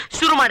ಅಂಟಿಸಿ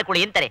ಶುರು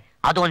ಮಾಡ್ಕೊಳ್ಳಿ ಅಂತಾರೆ.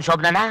 ಅದು ಒಂದ್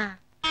ಶೋಭದಾನ.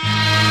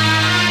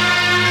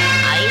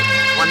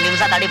 ಒಂದ್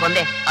ನಿಮಿಷ ತಡಿ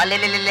ಬಂದೆ.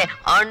 ಅಲ್ಲೆಲ್ಲೆಲ್ಲೆ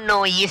ಹಣ್ಣು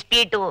ಈ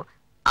ಸ್ವೀಟು.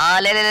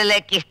 ಅಲ್ಲೆಲ್ಲೆಲ್ಲೆ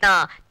ಕೃಷ್ಣ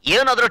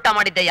ಏನು ಅದೃಷ್ಟ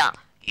ಮಾಡಿದ್ದಯ್ಯ.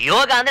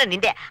 ಯೋಗ ಅಂದ್ರೆ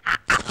ನಿಂದೆ.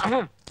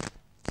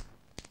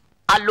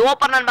 ಆ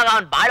ಲೋಪರ್ ನನ್ ಮಗ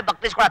ಅವ್ನ್ ಬಾಳ್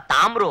ಭಕ್ತಿಸ್ಕೊಳ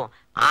ತಾಮ್ರು.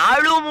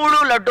 ಆಳು ಮೂಳು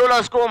ಲಡ್ಡು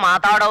ಲಸ್ಕು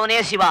ಮಾತಾಡೋನೇ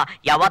ಶಿವ.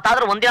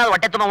 ಯಾವತ್ತಾದ್ರೂ ಒಂದಿನ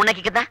ಹೊಟ್ಟೆ ತುಂಬ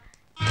ಉಣ್ಣಕ್ಕಿದ್ದ?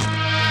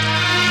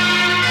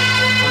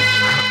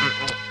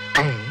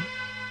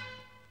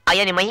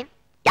 ಅಯ್ಯ ನಿಮ್ಮಯ್ಯ,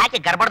 ಯಾಕೆ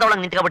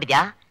ಗರ್ಭದೊಳಗೆ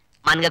ನಿಂತ್ಕೊಬಿಟ್ಟಿದ್ಯಾ?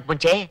 ಮನ್ಗಕ್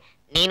ಮುಂಚೆ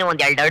ನೀನು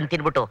 1 2 ಹಣ್ಣು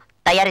ತಿನ್ಬಿಟ್ಟು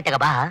ತಯಾರಿ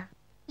ತಗಬಾ.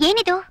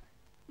 ಏನಿದು?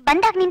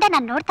 ಬಂದಾಗ್ನಿಂದ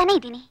ನಾನ್ ನೋಡ್ತಾನೆ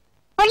ಇದ್ದೀನಿ.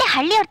 ಒಳ್ಳೆ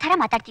ಹಳ್ಳಿಯವ್ರ ತರ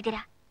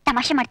ಮಾತಾಡ್ತಿದ್ದೀರಾ.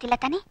 ತಮಾಷೆ ಮಾಡ್ತಿಲ್ಲ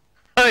ತಾನೆ?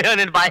 ಅಯ್ಯೋ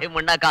ನಿನ್ ಬಾಯಿ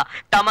ಮುಣ್ಣಾಕ.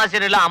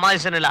 ತಮಾಷೆನಿಲ್ಲ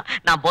ಅಮಾಷೆನಿಲ್ಲ.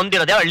 ನಾ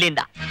ಬಂದಿರೋದೇ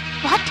ಹಳ್ಳಿಯಿಂದ.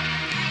 ವಾಟ್?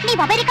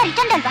 ನೀವ್ ಅಮೆರಿಕ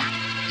ರಿಟರ್ನ್ ಅಲ್ವಾ?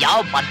 ಯಾವ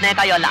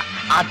ಬದ್ನೇಕಾಯೋ ಅಲ್ಲ.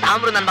 ಆ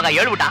ತಾಮ್ರು ನನ್ ಮಗ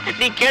ಹೇಳ್ಬಿಟ್ಟ,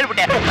 ನೀ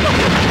ಕೇಳ್ಬಿಟ್ಟೆ.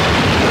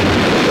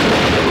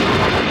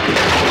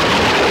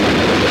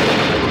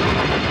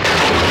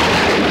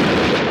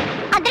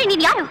 ಆದ್ರೆ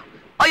ನೀನ್ ಯಾರು?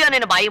 ಅಯ್ಯೋ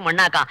ನಿನ್ನ ಬಾಯಿ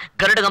ಮಣ್ಣಾಕ.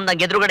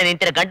 ಗರುಡಗಂದಂಗ್ ಎದುರುಗಡೆ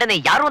ನಿಂತಿರೋ ಗಂಡನೇ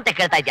ಯಾರು ಅಂತ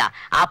ಕೇಳ್ತಾ ಇದ್ಯಾ?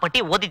 ಆ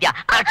ಪಟ್ಟಿ ಓದಿದ್ಯಾ?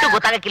 ಅಷ್ಟು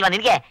ಗೊತ್ತಾಗಕ್ಕಿಲ್ವಾ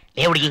ನಿನ್ಗೆ?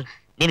 ಏ ಹುಡುಗಿ,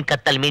 ನಿನ್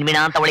ಕತ್ತಲ್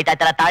ಮೀನ್ ಅಂತ ಹೊಳಿತಾ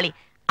ಇತ್ತಲ್ಲ ತಾಳಿ,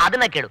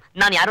 ಅದನ್ನ ಕೇಳು.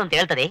 ನಾನ್ ಯಾರು ಅಂತ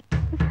ಹೇಳ್ತದೆ?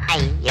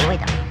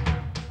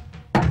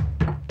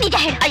 ನಿಜ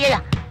ಹೇಳು. ಅಯ್ಯಯ್ಯ,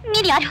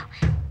 ನೀನ್ ಯಾರು?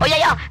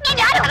 ಅಯ್ಯಯ್ಯ, ನೀನ್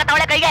ಯಾರು?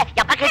 ತಗೊಳ್ಳೆ ಕೈಗೆ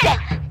ಯಪ್ಪ ಕೇಳ್ತೆ.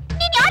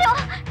 ನೀನ್ ಯಾರು?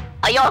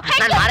 ಅಯ್ಯೋ,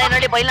 ನಾನ್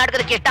ಮಾರೇನಹಳ್ಳಿ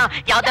ಬಯಲ್ನಾಟಕದ ಕೃಷ್ಣ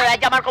ಯಾವ್ದೋ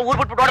ವ್ಯಾಜ್ಯ ಮಾಡ್ಕೊಂಡು ಊರ್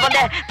ಬಿಟ್ಬಿಟ್ಟು ನೋಡ್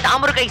ಬಂದೆ.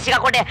 ತಾಮ್ರು ಕೈಗೆ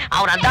ಸಿಗಾಕೊಂಡೆ.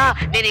 ಅವ್ರಂದ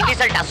ನೀನ್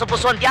ಇಂಗ್ಲೀಷ್ ಅಲ್ಲಿ ಟಸು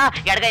ಪುಸು ಅಂತ್ಯಾ,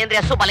 ಎಡಗೈ ಅಂದ್ರೆ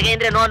ಹಸು ಬಲಗೈ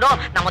ಅಂದ್ರೆ ನೋನು,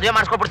 ನಾ ಮದುವೆ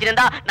ಮಾಡ್ಸ್ಕೊಡ್ಬಿಡ್ತೀನಿ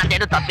ಅಂತ.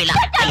 ನಂದೇನು ತಪ್ಪಿಲ್ಲ.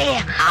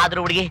 ಆದ್ರೂ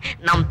ಹುಡುಗಿ,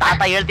 ನಮ್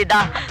ತಾತ ಹೇಳ್ತಿದ್ದ,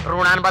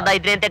 ಋಣಾನ್ ಬಂದ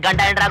ಇದ್ರೆ ಅಂತೆ ಗಂಡ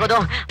ಹೆಂಡ್ರಾಗೋದು.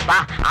 ಬಾ,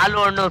 ಹಾಲು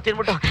ಹಣ್ಣು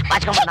ತಿನ್ಬಿಟ್ಟು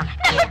ಬಾಚ್ಕೊಂಡ್ಬಂದ.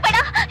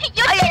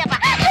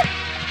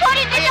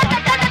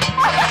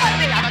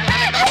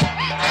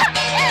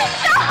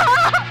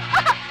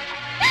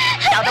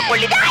 ಯಾವ್ದೋ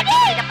ಕೊಳ್ಳಿದೆ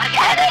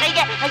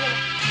ಕೈಗೆ.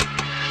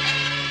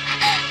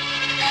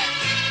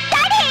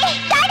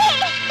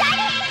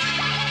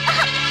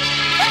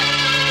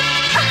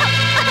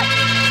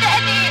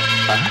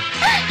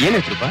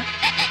 ಏನಾಯ್ತುಪ್ಪ?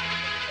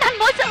 ನಾನ್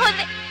ಮೋಸ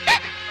ಹೋದೆ.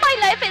 My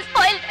life is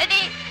spoiled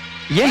daddy.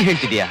 ಏನ್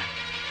ಹೇಳ್ತಿದ್ಯಾ?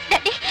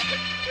 ಡ್ಯಾಡಿ,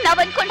 ನಾವ್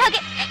ಅನ್ಕೊಂಡ ಹಾಗೆ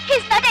he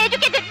is not an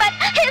educated man,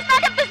 he is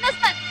not a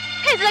businessman,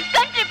 he is a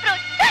country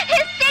prude, he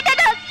is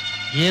stated us.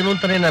 ಏನು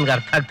ಅಂತಾನೆ ನನ್ಗೆ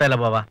ಅರ್ಥ ಆಗ್ತಾ ಇಲ್ಲ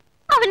ಬಾಬಾ.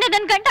 ಅವನ್ನ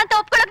ನನ್ ಗಂಡ ಅಂತ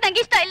ಒಪ್ಕೊಳಕ್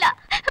ನಂಗೆ ಇಷ್ಟ ಇಲ್ಲ.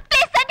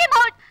 Please send him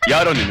out.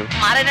 ಯಾರೋ ನೀನು?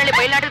 ಮಾರೇನಹಳ್ಳಿ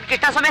ಬಯಲ್ನಾಟಕದ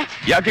ಕೃಷ್ಣ ಸ್ವಾಮಿ.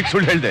 ಯಾಕೆ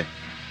ಸುಳ್ಳು ಹೇಳ್ದೆ?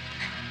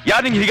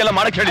 ಯಾರು ನಿಂಗೆ ಹೀಗೆಲ್ಲ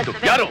ಮಾಡಕ್ ಹೇಳಿದ್ದು?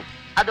 ಯಾರು?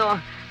 ಅದು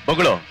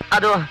ಮಗಳು.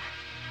 ಅದು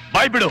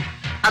ಬಾಯ್ ಬಿಡು.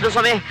 ಅದು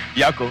ಸ್ವಾಮಿ.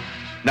 ಯಾಕೋ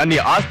ನನ್ನ ಈ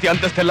ಆಸ್ತಿ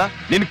ಅಂತಸ್ತೆಲ್ಲ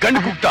ನಿನ್ ಕಣ್ಣು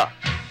ಕುಗ್ತಾ?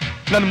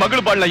 ನನ್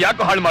ಮಗಳು ಬಾಳ್ನ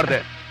ಯಾಕೋ ಹಾಳು ಮಾಡ್ದೆ?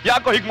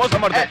 ಯಾಕೋ ಹೀಗ್ ಮೋಸ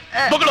ಮಾಡ್ದೆ?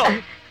 ಮಗಳು,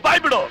 ಬಾಯ್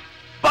ಬಿಡು,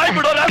 ಬಾಯ್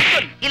ಬಿಡು.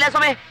 ಇಲ್ಲ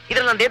ಸ್ವಾಮಿ,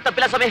 ಇದ್ರಲ್ಲಿ ನಂದೇನ್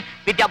ತಪ್ಪಿಲ್ಲ ಸ್ವಾಮಿ.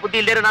 ವಿದ್ಯಾ ಬುದ್ಧಿ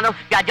ಇಲ್ದೇರು ನಾನು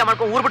ವ್ಯಾಜ್ಯ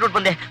ಮಾಡ್ಕೊಂಡು ಊರ್ ಬಿಟ್ಬಿಟ್ಟು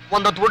ಬಂದೆ.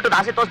 ಒಂದೊತ್ತು ಊಟದ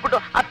ಆಸೆ ತೋರಿಸ್ಬಿಟ್ಟು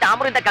ಆ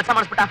ತಾಮ್ರಿಂದ ಕೆಲಸ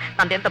ಮಾಡಿಸ್ಬಿಟ್ಟ.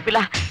 ನಂದೇನ್ ತಪ್ಪಿಲ್ಲ.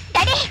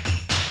 ಡ್ಯಾಡಿ,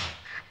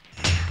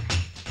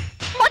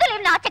 ಮೊದಲು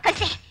ಇವ್ನ ಆಚೆ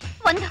ಕಳಿಸಿ.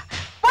 ಒಂದು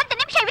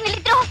ನಿಮಿಷ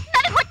ಇವನಲ್ಲಿದ್ರು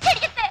ನನಗೆ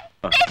ಹುಚ್ಚಿಡಿಯುತ್ತೆ.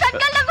 ಪ್ಲೀಸ್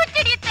ಅಂಕಲ್, ನಂಗೆ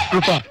ಹುಚ್ಚಿಡಿಯುತ್ತೆ.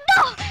 Roopa, no,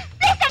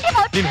 please send him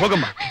out. ನೀನ್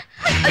ಹೋಗಮ್ಮ.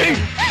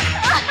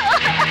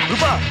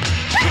 ರೂಪಾ,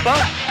 ರೂಪಾ,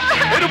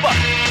 ಏ ರೂಪಾ.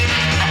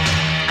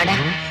 ಅಣ್ಣ,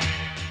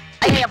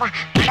 ಅಯ್ಯಪ್ಪ,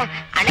 ಅಣ್ಣ,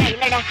 ಅಣ್ಣ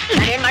ಇಲ್ಲ ಅಣ್ಣ,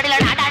 ನಾನೇನ್ ಮಾಡಿಲ್ಲ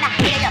ಅಣ್ಣ. ಅಣ್ಣ,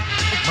 ಅಯ್ಯಯ್ಯ.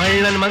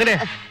 ನನ್ನ ಮಗನೇ,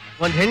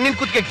 ಒಂದ್ ಹೆಣ್ಣಿನ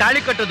ಕುತ್ತಿಗೆ ತಾಳಿ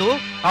ಕಟ್ಟೋದು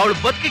ಅವಳ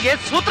ಬದುಕಿಗೆ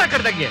ಸೂತ್ರ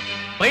ಕಟ್ಟದಂಗೆ,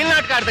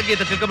 ಬಯಲ್ನಾಟಕ ಆಡ್ದಂಗೆ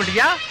ಅಂತ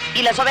ತಿಳ್ಕೊಂಡ್ಬಿಟ್ಟಿದ್ಯಾ?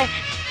 ಇಲ್ಲ ಸ್ವಾಮಿ,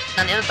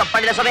 ನಾನೇನು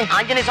ತಪ್ಪಾಡಿಲ್ಲ ಸ್ವಾಮಿ.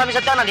 ಆಂಜನೇಯ ಸ್ವಾಮಿ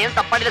ಸತ್ಯ, ನಾನೇನು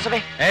ತಪ್ಪಾಡಿಲ್ಲ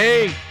ಸ್ವಾಮಿ.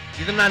 ಏಯ್,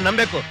 ಇದನ್ನ ನಾನು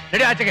ನಂಬೇಕು.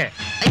 ನಡಿ ಆಚೆಗೆ.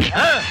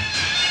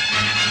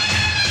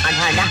 ಅಣ್ಣ,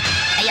 ಅಣ್ಣ,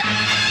 ಅಯ್ಯ,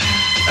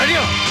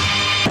 ನಡಿಯೋ.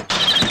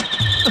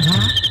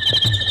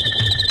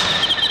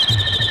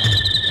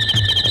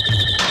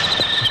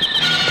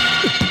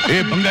 ಏ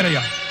ಬಂಗಾರಯ್ಯ,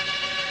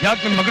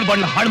 ಯಾಕೆ ನನ್ನ ಮಗಳ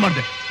ಬಾಳ್ನ ಹಾಳು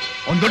ಮಾಡ್ದೆ?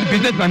 ಒಂದ್ ದೊಡ್ಡ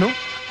ಬಿಸ್ನೆಸ್ ಮ್ಯಾನು,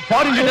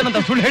 ಫಾರಿನ್ ಲೀಡರ್ ಅಂತ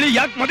ಸುಳ್ಳು ಹೇಳಿ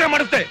ಯಾಕೆ ಮದುವೆ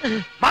ಮಾಡಿಸ್ದೆ?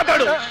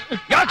 ಮಾತಾಡು,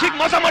 ಯಾಕೆ ಹೀಗೆ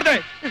ಮೋಸ ಮಾಡ್ದೆ?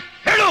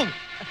 ಹೇಳು.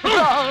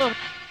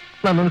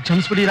 ನನ್ನನ್ನು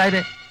ಕ್ಷಮಿಸ್ಬಿಡಿ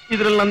ರಾಯ್ರೆ,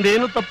 ಇದ್ರಲ್ಲಿ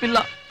ನಂದೇನು ತಪ್ಪಿಲ್ಲ.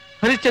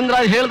 ಹರಿಶ್ಚಂದ್ರ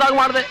ಹೇಳ್ದಾಗ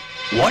ಮಾಡ್ದೆ.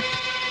 ವಾಟ್?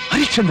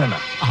 ಹರಿಶ್ಚಂದ್ರನ?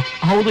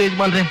 ಹೌದು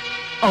ಯಜಮಾನ್ರೆ,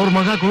 ಅವ್ರ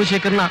ಮಗ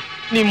ಗುಣಶೇಖರ್ನ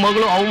ನಿಮ್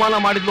ಮಗಳು ಅವಮಾನ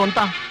ಮಾಡಿದ್ಲು ಅಂತ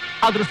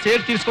ಅದ್ರ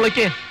ಸೇಡ್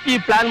ತೀರ್ಸ್ಕೊಳಕ್ಕೆ ಈ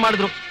ಪ್ಲಾನ್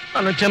ಮಾಡಿದ್ರು.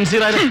 ನಾನು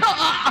ಕ್ಷಮಿಸಿರ.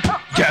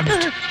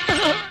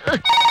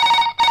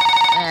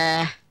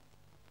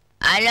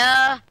 ಹಲೋ,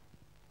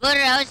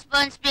 ಗುರ್ ಹೌಸ್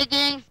ಫೋನ್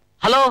ಸ್ಪೀಕಿಂಗ್.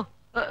 ಹಲೋ,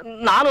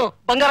 ನಾನು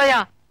ಬಂಗಾರಯ್ಯ.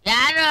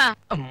 ಯಾರು?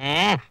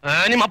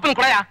 ನಿಮ್ಮ ಅಪ್ಪನ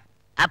ಕೊಡಯ್ಯ.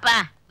 ಅಪ್ಪ,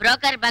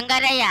 ಬ್ರೋಕರ್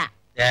ಬಂಗಾರಯ್ಯ.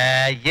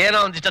 ಏನೋ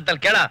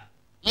ಒಂದಿಷ್ಟೊತ್ತಲ್ಲಿ ಕೇಳ.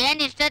 ಏನ್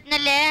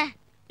ಇಷ್ಟೊತ್ನಲ್ಲಿ?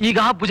 ಈಗ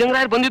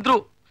ಭುಜಂಗರಾಯರ್ ಬಂದಿದ್ರು.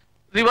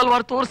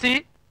 ರಿವಾಲ್ವರ್ ತೋರಿಸಿ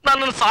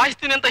ನನ್ನನ್ನು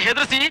ಸಾಯಿಸ್ತೀನಿ ಅಂತ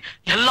ಹೆದರ್ಸಿ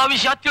ಎಲ್ಲಾ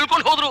ವಿಷಯ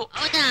ತಿಳ್ಕೊಂಡು ಹೋದ್ರು.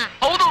 ಹೌದಾ?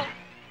 ಹೌದು.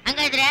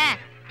 ಹಂಗಾದ್ರೆ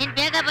ನೀನ್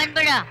ಬೇಗ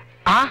ಬಂದ್ಬಿಡು.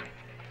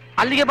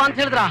 ಅಲ್ಲಿಗೆ ಬಾ ಅಂತ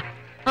ಹೇಳಿದ್ರ?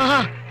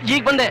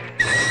 ಈಗ ಬಂದೆ.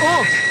 ಓ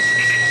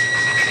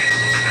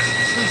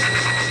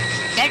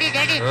ಡ್ಯಾಡಿ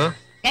ಡ್ಯಾಡಿ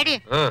ಡ್ಯಾಡಿ,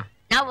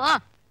 ನಾವು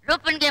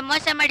ರೂಪನ್ಗೆ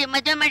ಮೋಸ ಮಾಡಿ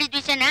ಮದುವೆ ಮಾಡಿದ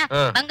ವಿಷಯನ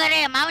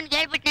ಬಂಗಾರಯ್ಯ ಮಾವನ್ಗೆ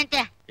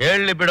ಹೇಳ್ಬಿಟ್ನಂತೆ.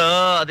 ಹೇಳಿ ಬಿಡು,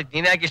 ಅದಕ್ಕೆ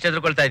ನೀನ್ ಯಾಕೆ ಇಷ್ಟ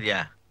ಎದುರ್ಕೊಳ್ತಾ ಇದೀಯಾ?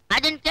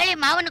 ಅದನ್ ಕೇಳಿ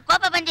ಮಾವನ್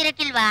ಕೋಪ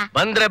ಬಂದಿರಕ್ಕಿಲ್ವಾ?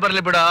 ಬಂದ್ರೆ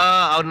ಬರ್ಲಿ ಬಿಡ,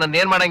 ಅವ್ನ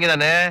ಏನ್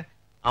ಮಾಡಂಗಿದಾನೆ?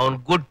 ಅವನ್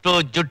ಗುಟ್ಟು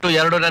ಜುಟ್ಟು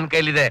ಎರಡು ನನ್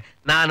ಕೈಲಿದೆ.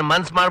 ನಾನ್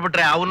ಮನ್ಸ್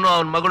ಮಾಡ್ಬಿಟ್ರೆ ಅವನು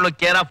ಅವನ್ ಮಗಳು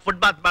ಕೇರ ಫುಟ್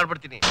ಬಾತ್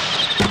ಮಾಡ್ಬಿಡ್ತೀನಿ.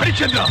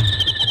 ಹರಿಶ್ಚಂದ್ರ,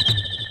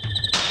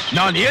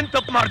 ನಾನು ಏನ್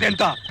ತಪ್ಪು ಮಾಡ್ದೆ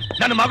ಅಂತ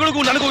ನನ್ನ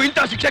ಮಗಳಿಗೂ ನನಗೂ ಇಂಥ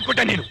ಶಿಕ್ಷೆ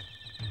ಕೊಟ್ಟೆ ನೀನು?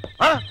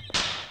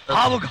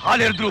 ಆವಾಗ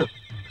ಹಾಲೆರೆದ್ರು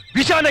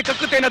ವಿಷಾನೆ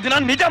ಕಕ್ಕುತ್ತೆ ಅನ್ನೋದನ್ನ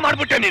ನಿಜ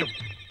ಮಾಡ್ಬಿಟ್ಟೆ ನೀನು.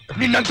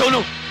 ನಿನ್ನಂತವನು.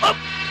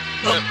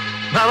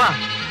 ಬಾವಾ,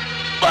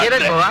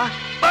 ಏನಾಯ್ತು ಬಾವಾ?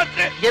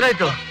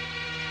 ಏನಾಯ್ತು?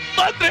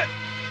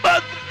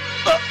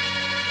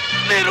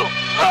 ನೀರು.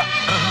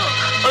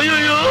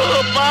 ಅಯ್ಯೋ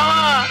ಬಾವಾ,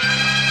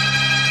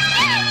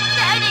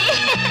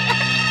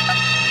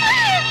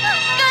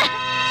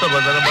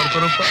 ಸಮಾಧಾನ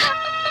ಮಾಡ್ಕೊರಪ್ಪ,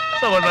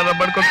 ಸಮಾಧಾನ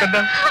ಮಾಡ್ಕೊಕಂಡ,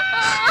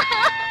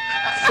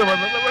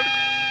 ಸಮಾಧಾನ ಮಾಡ್ಕೊ.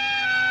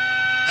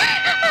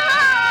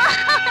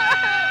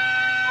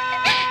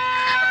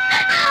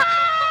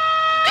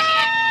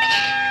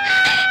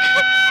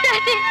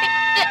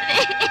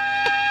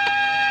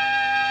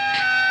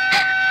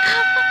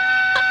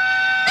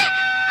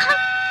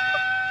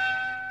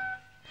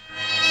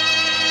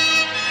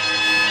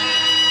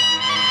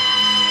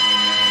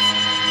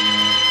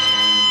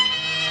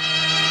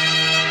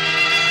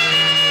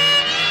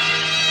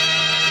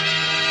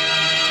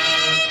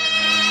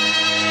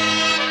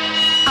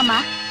 ಅಮ್ಮ,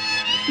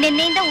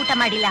 ನಿನ್ನೆಯಿಂದ ಊಟ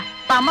ಮಾಡಿಲ್ಲ.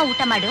 ಬಾ ಅಮ್ಮ,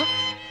 ಊಟ ಮಾಡು.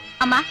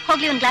 ಅಮ್ಮ,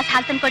 ಹೋಗ್ಲಿ ಒಂದ್ ಗ್ಲಾಸ್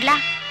ಹಾಲು ತಂದು ಕೊಡ್ಲಾ?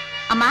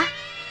 ಅಮ್ಮ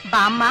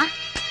ಬಾ ಅಮ್ಮ.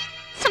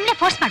 ಸುಮ್ನೆ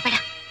ಫೋರ್ಸ್ ಮಾಡ್ಬೇಡ,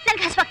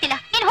 ನನ್ಗೆ ಹಸುವಾಗ್ತಿಲ್ಲ.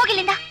 ನೀನ್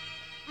ಹೋಗಿಲ್ಲಿಂದ.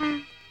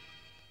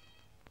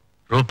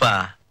 ರೂಪಾ,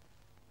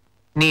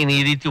 ನೀನ್ ಈ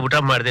ರೀತಿ ಊಟ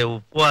ಮಾಡದೆ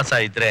ಉಪವಾಸ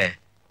ಇದ್ರೆ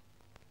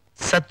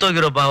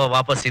ಸತ್ತೋಗಿರೋ ಭಾವ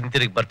ವಾಪಸ್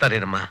ಹಿಂತಿರುಗಿ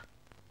ಬರ್ತಾನೇನಮ್ಮ?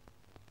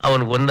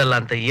 ಅವನ್ಗೆ ಒಂದಲ್ಲ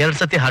ಅಂತ 2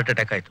 ಸತಿ ಹಾರ್ಟ್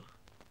ಅಟ್ಯಾಕ್ ಆಯ್ತು.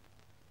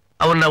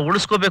 ಅವನ್ನ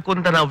ಉಳಿಸ್ಕೋಬೇಕು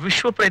ಅಂತ ನಾವು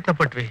ವಿಶ್ವ ಪ್ರಯತ್ನ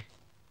ಪಟ್ವಿ.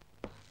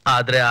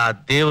 ಆದ್ರೆ ಆ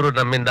ದೇವರು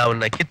ನಮ್ಮಿಂದ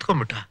ಅವನ್ನ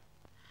ಕಿತ್ಕೊಂಡ್ಬಿಟ್ಟ.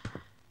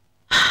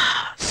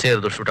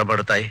 ಸೇರಿದಷ್ಟು ಊಟ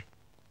ಮಾಡು ತಾಯಿ,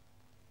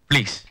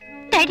 ಪ್ಲೀಸ್.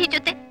 ಡ್ಯಾಡಿ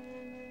ಜೊತೆ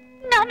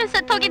ನಾನು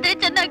ಸತ್ತೋಗಿದ್ರೆ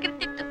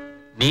ಚೆನ್ನಾಗಿರ್ತಿತ್ತು.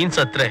 ನೀನ್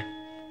ಸತ್ರೆ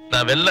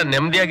ನಾವೆಲ್ಲ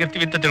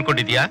ನೆಮ್ಮದಿಯಾಗಿರ್ತೀವಿ ಅಂತ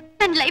ತಿಳ್ಕೊಂಡಿದ್ಯಾ?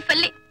 ನನ್ನ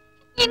ಲೈಫಲ್ಲಿ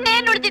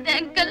ಇನ್ನೇನ್ ಉಳಿದಿದೆ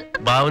ಅಂಕಲ್?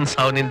 ಭಾವನ್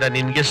ಸಾವನಿಂದ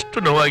ನಿನ್ಗೆಷ್ಟು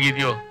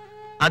ನೋವಾಗಿದೆಯೋ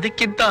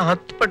ಅದಕ್ಕಿಂತ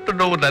 10 ಪಟ್ಟು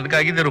ನೋವು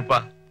ನನ್ಗಾಗಿದೆ ರೂಪಾ.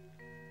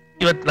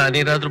 ಇವತ್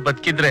ನಾನೇನಾದ್ರೂ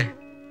ಬದುಕಿದ್ರೆ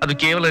ಅದು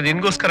ಕೇವಲ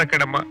ನಿನ್ಗೋಸ್ಕರ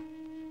ಕಣಮ್ಮ.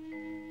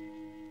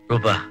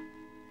 ರೂಪಾ,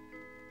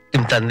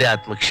 ನಿಮ್ ತಂದೆ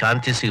ಆತ್ಮಕ್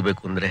ಶಾಂತಿ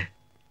ಸಿಗ್ಬೇಕು ಅಂದ್ರೆ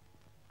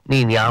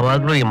ನೀನ್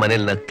ಯಾವಾಗ್ಲೂ ಈ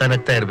ಮನೇಲಿ ನಗ್ತಾ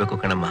ನಗ್ತಾ ಇರ್ಬೇಕು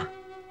ಕಣಮ್ಮ.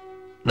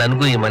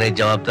 ನನ್ಗೂ ಈ ಮನೆ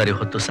ಜವಾಬ್ದಾರಿ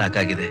ಹೊತ್ತು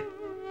ಸಾಕಾಗಿದೆ.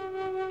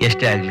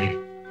 ಎಷ್ಟೇ ಆಗ್ಲಿ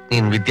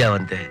ನೀನ್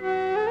ವಿದ್ಯಾವಂತೆ,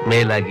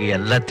 ಮೇಲಾಗಿ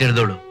ಎಲ್ಲ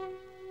ತಿಳಿದೋಳು.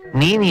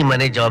 ನೀನ್ ಈ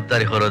ಮನೆ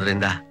ಜವಾಬ್ದಾರಿ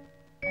ಹೊರೋದ್ರಿಂದ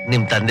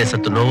ನಿಮ್ ತಂದೆ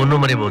ಸತ್ತು ನೋವನ್ನು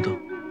ಮರಿಬಹುದು.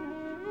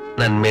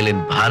 ನನ್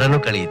ಮೇಲಿನ ಭಾರನೂ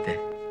ಕಳೆಯುತ್ತೆ.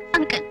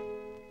 ಅಂಕಲ್,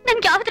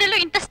 ನನ್ಗೆ ಯಾವ್ದ್ರಲ್ಲೂ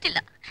ಇಂಟ್ರೆಸ್ಟ್ ಇಲ್ಲ.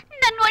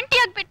 ನನ್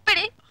ಒಂಟಿಯಾಗಿ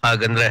ಬಿಟ್ಬಿಡಿ.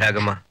 ಹಾಗಂದ್ರೆ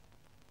ಹೇಗಮ್ಮ?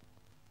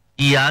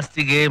 ಈ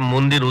ಆಸ್ತಿಗೆ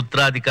ಮುಂದಿನ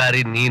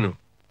ಉತ್ತರಾಧಿಕಾರಿ ನೀನು.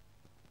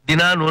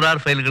 ದಿನ 100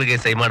 ಫೈಲ್ಗಳಿಗೆ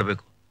ಸಹಿ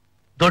ಮಾಡ್ಬೇಕು.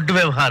 ದೊಡ್ಡ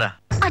ವ್ಯವಹಾರ.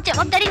 ಆ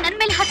ಜವಾಬ್ದಾರಿ ನನ್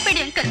ಮೇಲೆ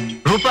ಹಾಕ್ಬೇಡಿ ಅಂಕಲ್.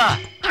 ರೂಪಾ,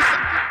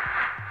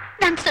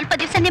 ನಾನ್ ಸ್ವಲ್ಪ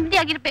ದಿವಸ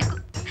ನೆಮ್ಮದಿಯಾಗಿರ್ಬೇಕು.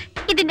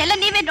 ಇದನ್ನೆಲ್ಲ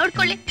ನೀವೇ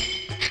ನೋಡ್ಕೊಳ್ಳಿ.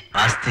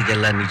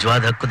 ಆಸ್ತಿಗೆಲ್ಲ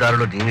ನಿಜವಾದ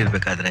ಹಕ್ಕುದಾರಳು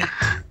ನೀನಿರ್ಬೇಕಾದ್ರೆ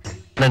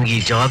ನನ್ಗೆ ಈ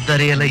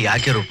ಜವಾಬ್ದಾರಿ ಎಲ್ಲ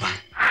ಯಾಕೆ ರೂಪಾ?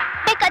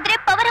 ಬೇಕಾದ್ರೆ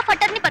power of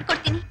attorney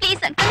ಬರ್ಕೊಡ್ತೀನಿ,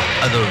 please uncle.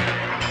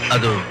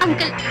 ಅದು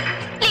ಅಂಕಲ್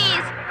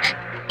ಪ್ಲೀಸ್,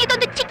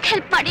 ಇದೊಂದು ಚಿಕ್ಕ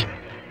ಹೆಲ್ಪ್ ಮಾಡಿ.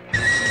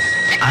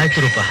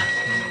 ಆಯ್ತು ರೂಪಾ,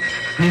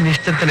 ನೀನ್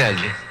ಇಷ್ಟಂತಾನೆ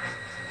ಆಗ್ಲಿ.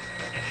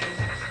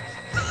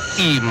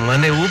 ಈ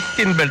ಮನೆ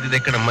ಉಪ್ಪಿನ ಬೆಳೆದಿದೆ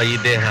ಕಣಮ್ಮ ಈ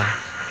ದೇಹ.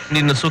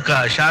 ನಿನ್ನ ಸುಖ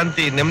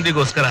ಶಾಂತಿ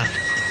ನೆಮ್ಮದಿಗೋಸ್ಕರ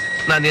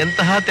ನಾನು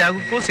ಎಂತಹ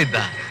ತ್ಯಾಗಕ್ಕೂ ಸಿದ್ಧ.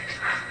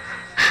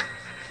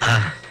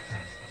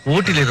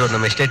 ಊಟಿಲಿರೋ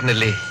ನಮ್ಮ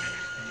ಎಸ್ಟೇಟ್ನಲ್ಲಿ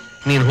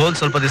ನೀನ್ ಹೋಗಿ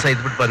ಸ್ವಲ್ಪ ದಿವಸ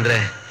ಇದ್ಬಿಟ್ಟು ಬಂದ್ರೆ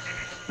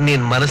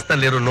ನೀನ್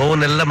ಮನಸ್ಸಿನಲ್ಲಿರೋ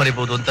ನೋವನ್ನೆಲ್ಲ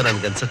ಮರಿಬಹುದು ಅಂತ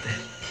ನನ್ಗನ್ಸುತ್ತೆ.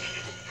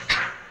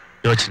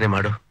 ಯೋಚನೆ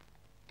ಮಾಡು.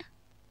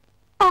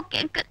 Okay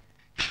uncle.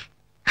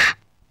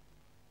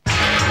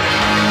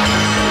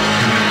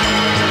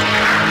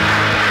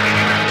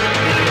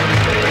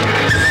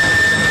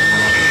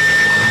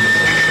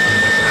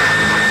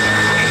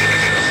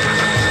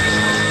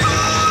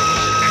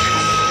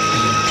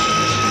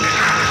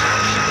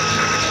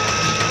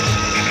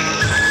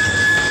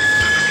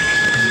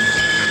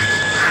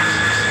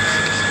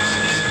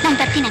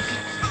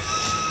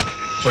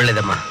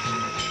 ಒಳ್ಳೇದಮ್ಮ,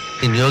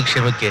 ನಿನ್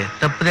ಯೋಗಕ್ಷೇಮಕ್ಕೆ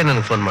ತಪ್ಪದೆ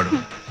ನನಗೆ ಫೋನ್ ಮಾಡು.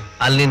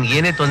 ಅಲ್ಲಿ ನಿನ್ಗೆ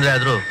ಏನೇ ತೊಂದರೆ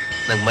ಆದ್ರೂ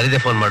ನಂಗೆ ಮರಿದೆ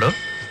ಫೋನ್ ಮಾಡು.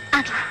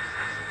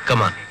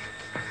 ಕಮಾನ್.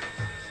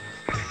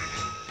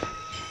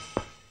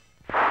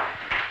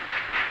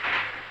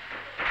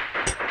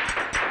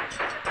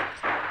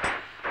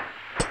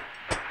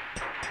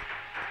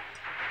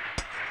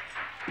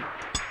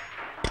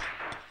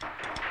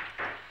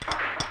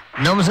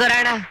 ನಮಸ್ಕಾರ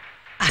ಅಣ್ಣ.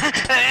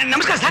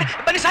 ನಮಸ್ಕಾರ ಸರ್,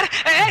 ಬನ್ನಿ ಸರ್.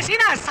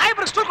 ಸೀನಾ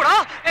ಸಾಹೇಬ್ರು ಸ್ಟೂಲ್ ಕೊಡು.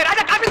 ರಾಜ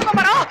ಕಾಫಿ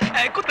ತಗೊಂಬಾರೋ.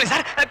 ಕೂತ್ಕೊಳ್ಳಿ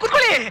ಸರ್,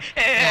 ಕೂತ್ಕೊಳ್ಳಿ.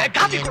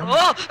 ಕಾಫಿ ಕೊಡು,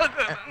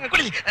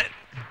 ಕುಡಿಲಿ.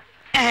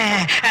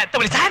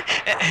 ತಗೊಳ್ಳಿ ಸರ್,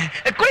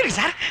 ಕುಡೀರಿ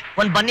ಸರ್.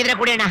 ಒಂದ್ ಬಂದಿದ್ರೆ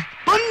ಕುಡಿ ಅಣ್ಣ.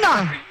 ಬನ್ನ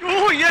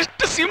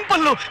ಎಷ್ಟು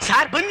ಸಿಂಪಲ್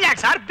ಸರ್. ಬನ್ನಿ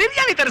ಯಾಕೆ ಸರ್,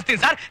 ಬಿರಿಯಾನಿ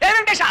ತರಿಸ್ತೀನಿ ಸರ್.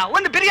 ವೆಂಕಟೇಶ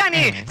ಒಂದು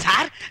ಬಿರಿಯಾನಿ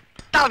ಸರ್.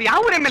 ತಾವ್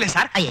ಯಾವ ಊರ ಮೇಲೆ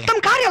ಸರ್? ತಮ್ಮ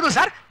ಕಾರ್ ಯಾವುದು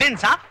ಸರ್?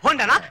 ಬೆನ್ಸಾ,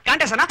 ಹೊಂಡನ,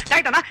 ಕಾಂಟೆಸನ,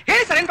 ಟೈಟನ?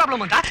 ಹೇಳಿ ಸರ್, ಏನ್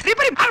ಪ್ರಾಬ್ಲಮ್ ಅಂತ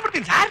ರಿಪೇರಿ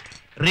ಮಾಡ್ಬಿಡ್ತೀನಿ ಸರ್.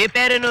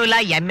 ರಿಪೇರಿನೂ ಇಲ್ಲ,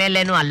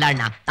 MLAನೂ ಅಲ್ಲ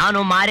ಅಣ್ಣ. ನಾನು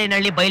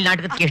ಮಾರೇನಹಳ್ಳಿ ಬಯಲ್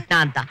ನಾಟಕದ ಕೃಷ್ಣ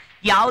ಅಂತ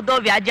ಯಾವ್ದೋ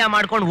ವ್ಯಾಜ್ಯ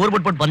ಮಾಡ್ಕೊಂಡು ಊರ್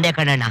ಬಿಟ್ಬಿಟ್ಟು ಬಂದೆ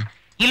ಕಣಣ್ಣ.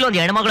 ಇಲ್ಲೊಂದು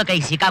ಹೆಣ್ಮಗಳ ಕೈ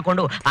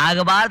ಸಿಕ್ಕಾಕೊಂಡು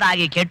ಆಗಬಾರ್ದು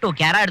ಆಗಿ ಕೆಟ್ಟು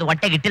ಕ್ಯಾರ ಹಿಡಿದು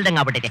ಹೊಟ್ಟೆಗೆ ಇಟ್ಟಿಲ್ದಂಗ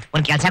ಆಗ್ಬಿಟ್ಟೈತೆ.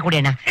 ಒಂದ್ ಕೆಲಸ ಕೊಡಿ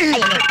ಅಣ್ಣ.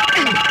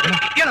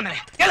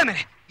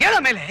 ಹೇಳ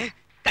ಮೇಲೆ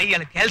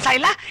ಕೈಯಲ್ಲಿ ಕೆಲಸ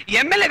ಇಲ್ಲ,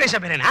 MLA ವೇಷ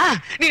ಬೇರೆನಾ?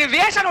 ನೀನು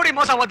ವೇಷ ನೋಡಿ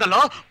ಮೋಸ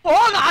ಹೋದಲ್ಲೋ,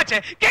 ಹೋಗ ಆಚೆ,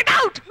 ಗೆಟ್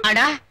ಔಟ್.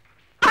 ಅಣ್ಣ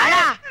ಅಣ್ಣ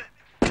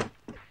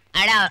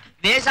ಅಣ್ಣ,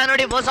 ವೇಷ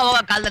ನೋಡಿ ಮೋಸ ಹೋಗೋ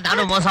ಕಾಲದಲ್ಲಿ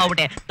ನಾನು ಮೋಸ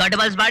ಹೋಗ್ಬಿಟ್ಟೆ. ದೊಡ್ಡ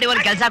ಬಲ್ಸ್ ಮಾಡಿ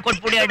ಒಂದ್ ಕೆಲಸ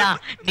ಕೊಟ್ಬಿಡಿ ಅಣ್ಣ.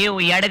 ನೀವು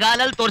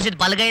ಎಡಗಾಲಲ್ಲಿ ತೋರಿಸಿದ್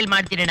ಬಲಗೈಯಲ್ಲಿ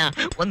ಮಾಡ್ತೀನಿ ಅಣ್ಣ.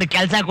 ಒಂದು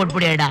ಕೆಲಸ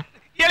ಕೊಟ್ಬಿಡಿ ಅಣ್ಣ.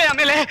 ಹೇಳಿ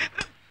ಆಮೇಲೆ.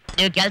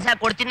 ನೀವು ಕೆಲಸ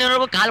ಕೊಡ್ತೀನಿ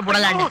ಕಾಲ್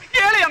ಬಿಡಲ್ಲ ಅಣ್ಣ.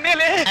 ಹೇಳಿ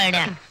ಆಮೇಲೆ.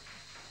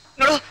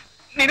 ನೋಡು,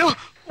 ನೀನು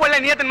ಒಳ್ಳೆ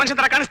ನಿಯತ್ತಿನ ಮನುಷ್ಯ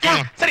ತರ ಕಾಣಿಸ್ತೀಯ.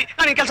 ಸರಿ,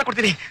 ನಾನು ಕೆಲಸ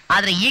ಕೊಡ್ತೀನಿ.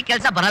 ಆದ್ರೆ ಈ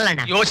ಕೆಲಸ ಬರಲ್ಲ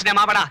ಅಣ್ಣ. ಯೋಚನೆ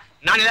ಮಾಡಬೇಡ,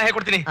 ನಾನೆಲ್ಲ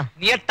ಹೇಳ್ಕೊಡ್ತೀನಿ.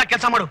 ನಿಯತ್ತ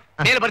ಕೆಲಸ ಮಾಡು,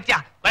 ಮೇಲೆ ಬರ್ತೀಯಾ?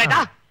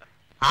 ಬರೈತಾ?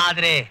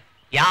 ಆದ್ರೆ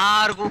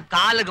ಯಾರಿಗೂ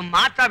ಕಾಲಿಗೆ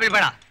ಮಾತ್ರ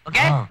ಬೀಳ್ಬೇಡ.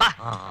 ಓಕೆ?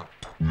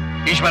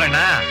 ಈಶ್ವರಣ್ಣ,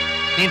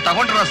 ನೀನ್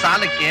ತಗೊಂಡಿರೋ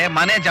ಸಾಲಕ್ಕೆ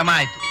ಮನೆ ಜಮಾ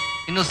ಆಯ್ತು.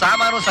 ಇನ್ನು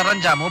ಸಾಮಾನು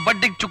ಸರಂಜಾಮು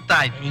ಬಡ್ಡಿಗೆ ಚುಕ್ತಾ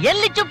ಆಯ್ತು.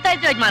 ಎಲ್ಲಿ ಚುಕ್ತಾ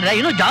ಆಯ್ತು ಯಜಮಾನ್ರೆ?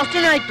 ಇನ್ನು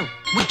ಜಾಸ್ತಿನೇ ಆಯ್ತು.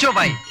 ಮುಚ್ಚೋ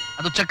ಬಾಯಿ,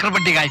 ಅದು ಚಕ್ರ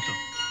ಬಡ್ಡಿಗಾಯ್ತು.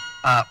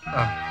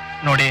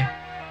 ನೋಡಿ,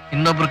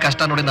 ಇನ್ನೊಬ್ರು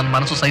ಕಷ್ಟ ನೋಡಿ ನನ್ನ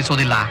ಮನಸ್ಸು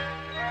ಸಹಿಸೋದಿಲ್ಲ.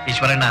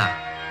 ಈಶ್ವರಣ್ಣ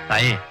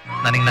ತಾಯಿ,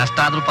 ನನಗೆ ನಷ್ಟ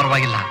ಆದ್ರೂ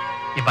ಪರವಾಗಿಲ್ಲ,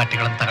 ಈ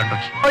ಬಟ್ಟೆಗಳನ್ನ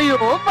ತಗೊಂಡೋಗಿ.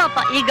 ಅಯ್ಯೋ ಪಾಪ,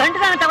 ಈ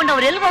ಗಂಟನ ತಗೊಂಡು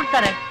ಅವ್ರು ಎಲ್ಲಿಗೆ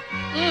ಹೋಗ್ತಾರೆ?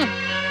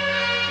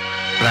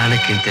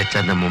 ಪ್ರಾಣಕ್ಕಿಂತ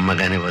ಹೆಚ್ಚಾದ ನಮ್ಮ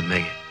ಮೊಮ್ಮಗನೇ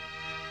ಹೋದ್ಮೇಲೆ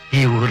ಈ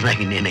ಊರ್ನಾಗ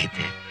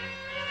ಇನ್ನೇನೈತೆ?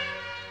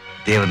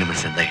 ದೇವರು ನಿಮ್ಮ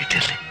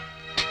ಸಂದಾಗಿಟ್ಟಿರ್ಲಿ.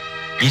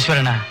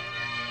 ಈಶ್ವರಣ್ಣ,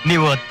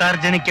 ನೀವು 16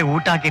 ಜನಕ್ಕೆ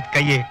ಊಟ ಹಾಕಿದ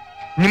ಕೈಯೇ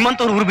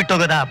ನಿಮ್ಮಂತವ್ರು ಊರು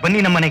ಬಿಟ್ಟೋಗದ? ಬನ್ನಿ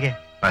ನಮ್ಮ ಮನೆಗೆ.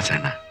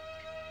 ವಾಸಣ್ಣ,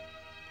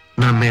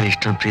 ನಮ್ಮ ಮೇಲೆ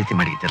ಇಷ್ಟೊಂದು ಪ್ರೀತಿ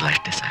ಮಾಡಿದ್ರಲ್ಲ,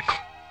 ಅಷ್ಟೇ ಸಾಕು.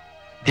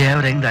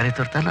 ದೇವ್ರ ಹೆಂಗ್ ದಾರಿ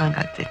ತೋರ್ತಾನೋ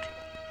ಹಂಗಾಗ್ತೈತಿ.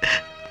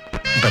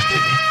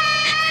 ಬರ್ತೀನಿ.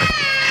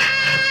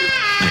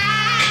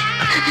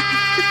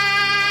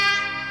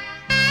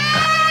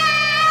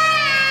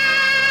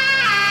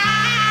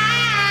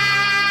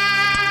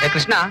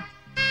 ಕೃಷ್ಣ,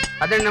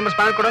 18 ನಂಬರ್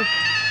ಸ್ಪಾನರ್ ಕೊಡು.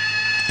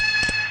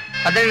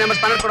 18 ನಂಬರ್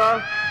ಸ್ಪಾನರ್ ಕೊಡು.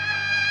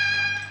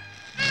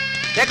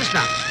 ಕೃಷ್ಣ,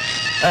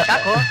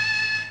 ಯಾಕೋ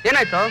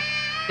ಏನಾಯ್ತು?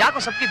 ಯಾಕೋ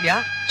ಸಪ್ಕಿದ್ಯಾ?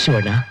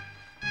 ಶಿವಣ್ಣ,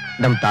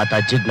 ನಮ್ ತಾತ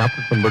ಅಜ್ಜಿ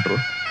ಜ್ಞಾಪಕ ಬಂದ್ಬಿಟ್ರು.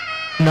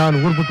 ನಾನು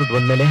ಊರ್ ಬಿಟ್ಟು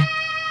ಬಂದ್ಮೇಲೆ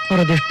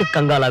ಅವ್ರದೆಷ್ಟು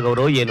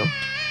ಕಂಗಾಲಾಗವ್ರೋ ಏನೋ.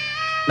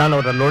 ನಾನು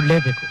ಅವ್ರನ್ನ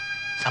ನೋಡ್ಲೇಬೇಕು.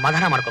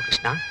 ಸಮಾಧಾನ ಮಾಡ್ಕೋ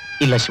ಕೃಷ್ಣ.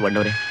 ಇಲ್ಲ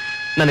ಶಿವಣ್ಣವ್ರೆ,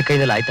 ನನ್ನ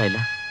ಕೈಯಲ್ಲಿ ಆಯ್ತಾ ಇಲ್ಲ.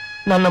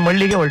 ನನ್ನ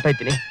ಮಳ್ಳಿಗೆ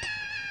ಹೊರಟಾಯ್ತೀನಿ.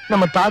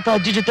 ನಮ್ಮ ತಾತ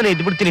ಅಜ್ಜಿ ಜೊತೆಲೆ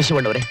ಇದ್ಬಿಡ್ತೀನಿ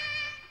ಶಿವಣ್ಣವ್ರೆ.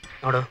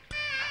 ನೋಡು,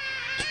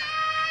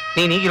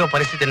 ನೀನ್ ಈಗಿರೋ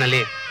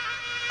ಪರಿಸ್ಥಿತಿನಲ್ಲಿ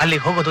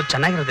ಅಲ್ಲಿಗೆ ಹೋಗೋದು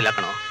ಚೆನ್ನಾಗಿರೋದಿಲ್ಲ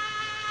ಕಣೋ.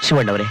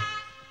 ಶಿವಣ್ಣವ್ರೆ,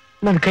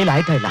 ನನ್ನ ಕೈಲಿ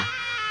ಆಯ್ತಾ ಇಲ್ಲ.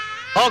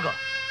 ಹೋಗೋ,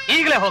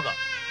 ಈಗಲೇ ಹೋಗೋ.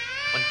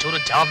 ಒಂಚೂರು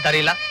ಜವಾಬ್ದಾರಿ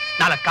ಇಲ್ಲ,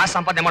 4 ಕಾಸು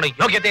ಸಂಪಾದನೆ ಮಾಡೋ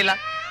ಯೋಗ್ಯತೆ ಇಲ್ಲ.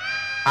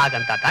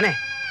 ಹಾಗಂತ ತಾನೇ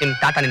ನಿಮ್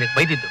ತಾತ ನಿನಗೆ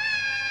ಬೈದಿದ್ದು,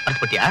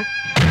 ಅರ್ತ್ಬಿಟ್ಯಾ?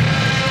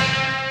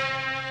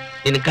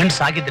 ನಿನ್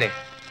ಗಂಡ್ಸಾಗಿದ್ರೆ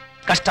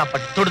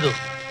ಕಷ್ಟಪಟ್ಟು ದುಡಿದು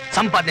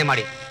ಸಂಪಾದನೆ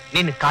ಮಾಡಿ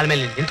ನಿನ್ನ ಕಾಲ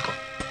ಮೇಲೆ ನಿಂತ್ಕೊ.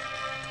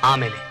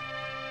 ಆಮೇಲೆ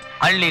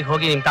ಹಳ್ಳಿಗೆ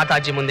ಹೋಗಿ ನಿಮ್ ತಾತ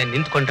ಅಜ್ಜಿ ಮುಂದೆ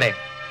ನಿಂತ್ಕೊಂಡ್ರೆ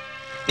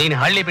ನೀನು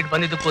ಹಳ್ಳಿ ಬಿಟ್ಟು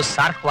ಬಂದಿದ್ದಕ್ಕೂ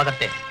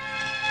ಸಾರ್ಥಕವಾಗತ್ತೆ,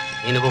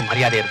 ನಿನಗೂ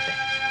ಮರ್ಯಾದೆ ಇರುತ್ತೆ.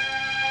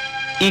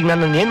 ಈಗ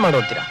ನನ್ನ ಏನ್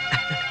ಮಾಡೋತೀರಾ?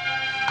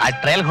 ಆ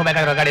ಟ್ರಯಲ್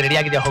ಹೋಗ್ಬೇಕಾಗಿರೋ ಗಾಡಿ ರೆಡಿ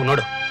ಆಗಿದೆ, ಹೋಗಿ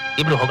ನೋಡು.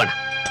 ಇಬ್ರು ಹೋಗೋಣ.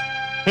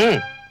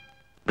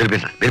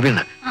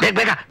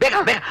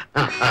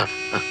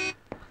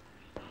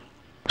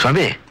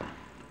 ಸ್ವಾಮಿ,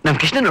 ನಮ್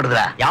ಕೃಷ್ಣ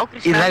ನೋಡಿದ್ರ? ಯಾವ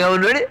ಕೃಷ್ಣ?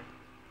 ಅವ್ನು ನೋಡಿ,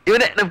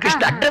 ಇವನೇ ನಮ್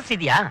ಕೃಷ್ಣ. ಅಡ್ರೆಸ್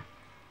ಇದೆಯಾ?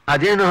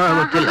 ಅದೇನು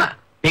ಗೊತ್ತಿಲ್ಲ.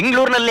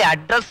 ಬೆಂಗಳೂರಿನಲ್ಲಿ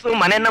ಅಡ್ರೆಸ್,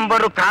 ಮನೆ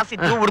ನಂಬರ್ ಕ್ರಾಸ್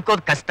ಇದ್ದು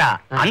ಹುಡ್ಕೋದ್ ಕಷ್ಟ.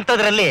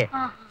 ಅಂತದ್ರಲ್ಲಿ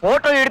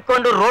ಫೋಟೋ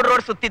ಹಿಡ್ಕೊಂಡು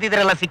ರೋಡ್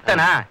ಸುತ್ತಿದ್ರಲ್ಲ,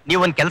 ಸಿಕ್ತಾನ?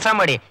 ನೀವೊಂದ್ ಕೆಲಸ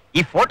ಮಾಡಿ,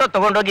 ಈ ಫೋಟೋ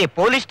ತಗೊಂಡೋಗಿ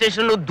ಪೊಲೀಸ್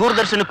ಸ್ಟೇಷನ್,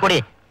 ದೂರದರ್ಶನ ಕೊಡಿ.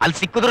 ಅಲ್ಲಿ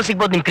ಸಿಕ್ಕಿದ್ರು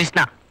ಸಿಗ್ಬೋದು ನಿಮ್ ಕೃಷ್ಣ.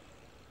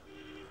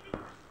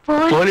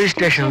 ಪೊಲೀಸ್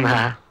ಸ್ಟೇಷನ್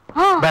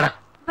ಬೇಡ,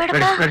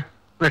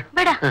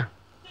 ಬೇಡ.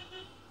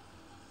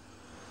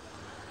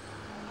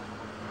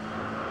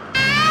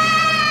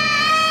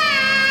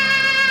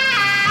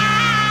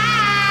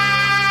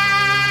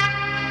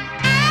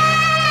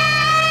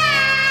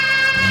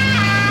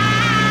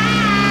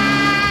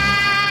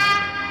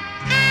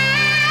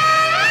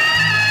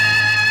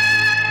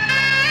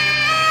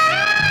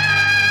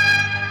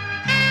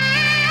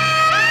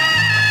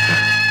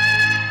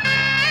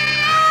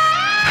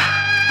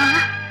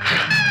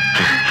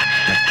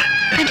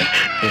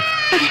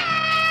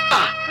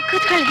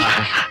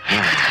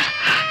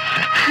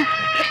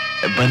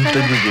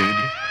 ಬಂತಂದಿದ್ದೀವಿ.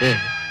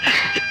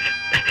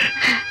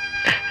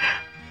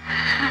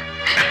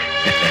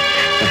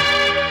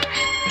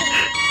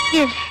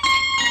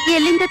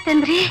 ಎಲ್ಲಿಂದ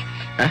ತಂದ್ರಿ?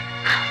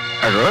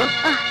 ಅದು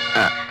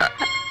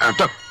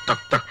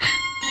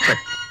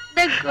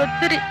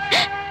ಗೊತ್ತರಿ,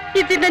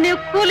 ಇದನ್ನ ನೀವು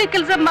ಕೂಲಿ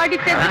ಕೆಲಸ ಮಾಡಿ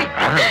ತಂದ್ರಿ.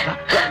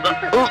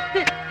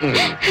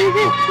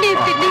 ನೀವು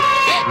ತಿನ್ನಿ.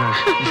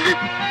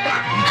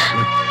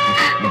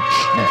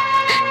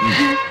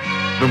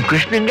 ನಮ್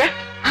ಕೃಷ್ಣಂಗೆ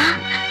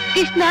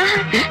ಕೃಷ್ಣ,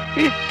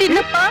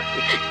 ತಿನ್ನಪ್ಪ,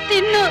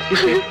 ತಿನ್ನು.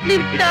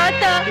 ನಿಮ್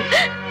ತಾತ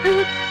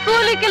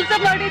ಕೂಲಿ ಕೆಲಸ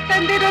ಮಾಡಿ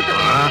ತಂದಿರೋದು.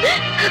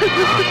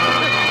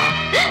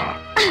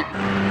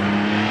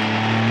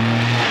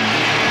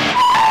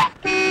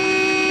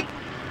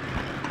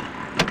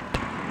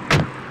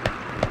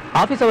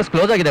 ಆಫೀಸ್ ಅವರ್ಸ್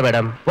ಕ್ಲೋಸ್ ಆಗಿದೆ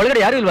ಮೇಡಮ್, ಒಳಗಡೆ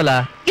ಯಾರು ಇಲ್ವಲ್ಲ?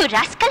 ಯು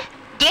ರಾಸ್ಕಲ್,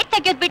 ಗೇಟ್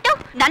ತೆಗೆಯೋದ್ ಬಿಟ್ಟು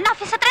ನನ್ನ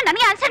ಆಫೀಸ್ ಹತ್ರ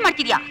ನನಗೆ ಆನ್ಸರ್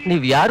ಮಾಡ್ತಿದ್ಯಾ?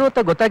 ನೀವ್ ಯಾರು ಅಂತ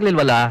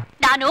ಗೊತ್ತಾಗ್ಲಿಲ್ವಲ್ಲ?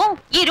 ನಾನು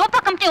ಈ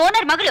ರೂಪಾ ಕಂಪನಿ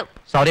ಓನರ್ ಮಗಳು.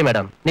 ಸಾರಿ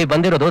ಮೇಡಮ್, ನೀವ್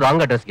ಬಂದಿರೋದು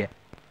ರಾಂಗ್ ಅಡ್ರೆಸ್ಗೆ.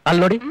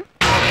 ಅಲ್ಲಿ ನೋಡಿ.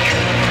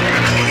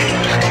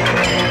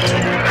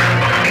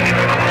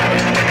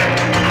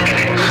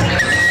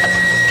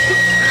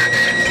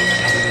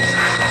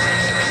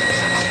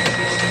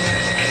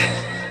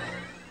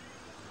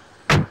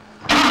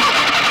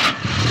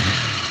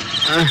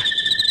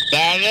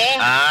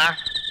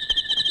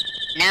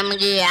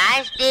 ನಮ್ಗೆ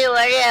ಆಸ್ತಿ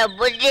ಒಳ್ಳೆಯ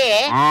ಬುದ್ಧಿ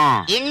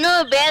ಇನ್ನೂ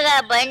ಬೇಗ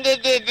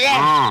ಬಂದಿದ್ದಿದ್ರೆ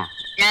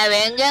ನಾವ್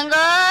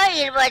ಹೆಂಗೆಂಗೋ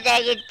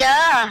ಇರ್ಬೋದಾಗಿತ್ತು.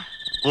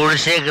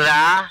 ಕುಳಶೇಖರ,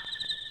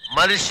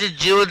 ಮನುಷ್ಯ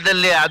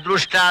ಜೀವನದಲ್ಲಿ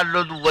ಅದೃಷ್ಟ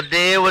ಅನ್ನೋದು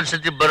ಒಂದೇ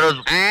ಒಂದ್ಸತಿ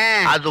ಬರೋದು.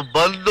 ಅದು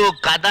ಬಂದು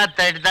ಕದ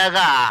ತಡೆದಾಗ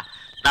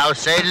ನಾವು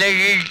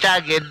ಸೈಲೆಂಟ್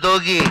ಆಗಿ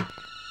ಎದ್ದೋಗಿ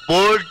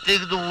ಬೋರ್ಡ್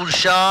ತೆಗೆದು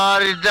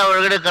ಹುಷಾರಿಂದ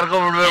ಒಳಗಡೆ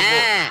ಕರ್ಕೊಂಡ್ ಬಿಡ್ಬೇಕು.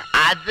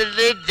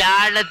 ಅದನ್ನೇ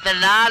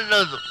ಜಾಣತನ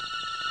ಅನ್ನೋದು.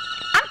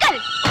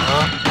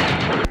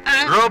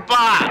 Roopa,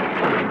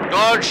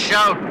 don't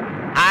shout.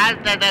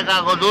 Heart attack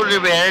ಆಗೋದು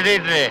ನೀವು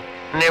ಎರಡಿಟ್ರಿ.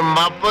 ನಿಮ್ಮ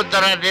ಅಪ್ಪ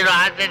ತರ ನೀನು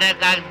ಹಾರ್ಟ್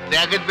ಅಟ್ಯಾಕ್ ಆಗಿ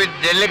ತೆಗೆದ್ಬಿಟ್ಟು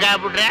ಡೆಲ್ಲಿಗೆ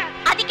ಆಗ್ಬಿಟ್ರೆ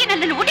ಅದಕ್ಕೆ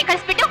ನನ್ನನ್ನು ಊಟ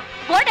ಕಳಿಸ್ಬಿಟ್ಟು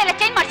ಬೋರ್ಡ್ ಎಲ್ಲ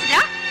ಚೇಂಜ್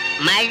ಮಾಡಿಸಿದ್ರ?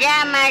 ಮಜಾ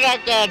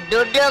ಮಾಡಕ್ಕೆ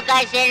ದುಡ್ಡು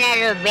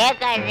ಕಾಸೇನಾದ್ರು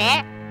ಬೇಕಾದ್ರೆ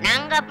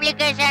ನಂಗ್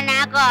ಅಪ್ಲಿಕೇಶನ್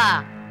ಹಾಕೋ.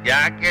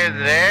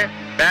 ಯಾಕೆಂದ್ರೆ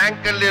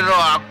ಬ್ಯಾಂಕ್ ಅಲ್ಲಿರೋ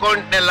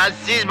ಅಕೌಂಟ್ ಎಲ್ಲ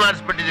ಸೀಸ್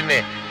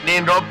ಮಾಡಿಸ್ಬಿಟ್ಟಿದೀನಿ.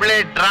 ನೀನ್ ಒಬ್ಳೆ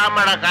ಡ್ರಾ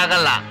ಮಾಡಕ್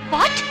ಆಗಲ್ಲ.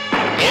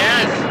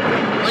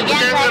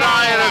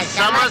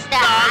 ಸಮಸ್ತ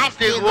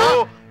ಆಸ್ತಿಗೂ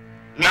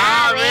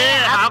ನಾವೇ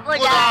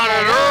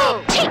ಹಕ್ಕುದಾರರು.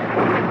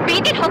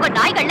 ಪ್ರೀತಿಲ್ ಹೋಗೋ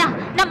ನಾಯಿಗಳನ್ನ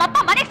ನಮ್ಮಪ್ಪ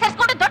ಮನೆಗೆ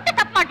ಸೇರ್ಸ್ಕೊಂಡು ದೊಡ್ಡ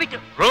ತಪ್ಪು ಮಾಡ್ಬಿಟ್ರು.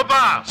 Roopa,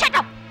 shut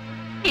up.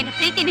 ನಿನ್ನ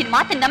ಪ್ರೀತಿ ನಿನ್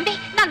ಮಾತನ್ನ ನಂಬಿ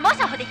ನಾನ್ ಮೋಸ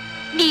ಹೋದೆ.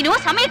 ನೀನು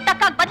ಸಮಯಕ್ಕೆ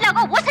ತಕ್ಕಾಗ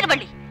ಬದಲಾಗೋ ಓಸರ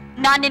ಬಳ್ಳಿ.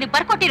 ನಾನ್ ನಿನಗೆ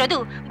ಬರ್ಕೊಟ್ಟಿರೋದು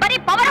ಬರೀ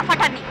ಪವರ್ ಆಫ್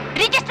ಅಟಾರ್ನಿ,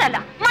 ರಿಜಿಸ್ಟರ್ ಅಲ್ಲ.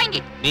 Mind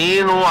it.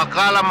 ನೀನು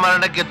ಅಕಾಲ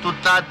ಮರಣಕ್ಕೆ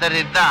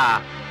ತುತ್ತಾದ್ದರಿಂದ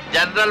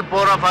general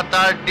power of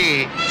authority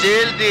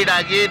sale deed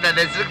ಆಗಿ ನನ್ನ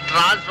ಹೆಸರಿಗೆ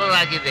ಟ್ರಾನ್ಸ್ಫರ್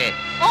ಆಗಿದೆ.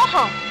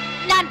 ಓಹೋ,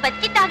 ನಾನ್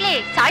ಬದುಕಿದ್ದಾಗ್ಲೇ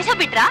ಸಾಯಿಸೋ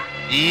ಬಿಟ್ರಾ?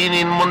 ಈ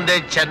ನಿನ್ ಮುಂದೆ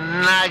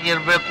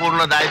ಚೆನ್ನಾಗಿರ್ಬೇಕು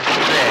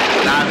ಅನ್ನೋದಾಯ್ತಿದ್ರೆ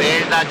ನಾವ್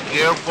ಹೇಳ್ದಾಗ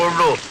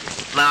ಕೇಳ್ಕೊಂಡು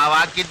ನಾವ್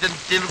ಹಾಕಿದ್ದನ್ನ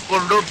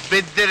ತಿನ್ಕೊಂಡು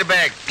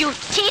ಬಿದ್ದಿರ್ಬೇಕು.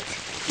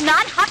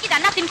 ನಾನ್ ಹಾಕಿದ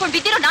ಅನ್ನ ತಿನ್ಕೊಂಡು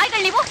ಬಿದ್ದಿರೋ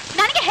ನಾಯಿಗಳು ನೀವು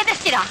ನನಗೆ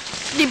ಹೆದರ್ಸ್ತೀರಾ?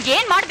 ನಿಮ್ಗೆ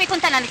ಏನ್ ಮಾಡ್ಬೇಕು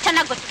ಅಂತ ನನಗೆ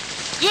ಚೆನ್ನಾಗಿ ಗೊತ್ತು.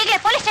 ಈಗಲೇ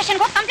ಪೊಲೀಸ್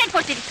ಸ್ಟೇಷನ್ಗೆ ಹೋಗಿ ಕಂಪ್ಲೇಂಟ್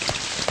ಕೊಡ್ತೀನಿ.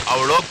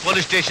 ಅವಳು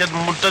ಪೊಲೀಸ್ ಸ್ಟೇಷನ್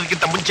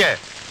ಮುಟ್ಟೋದಕ್ಕಿಂತ ಮುಂಚೆ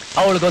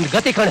ಅವಳಿಗೊಂದು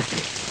ಗತಿ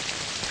ಕಾಣಿಸ್ತೀನಿ.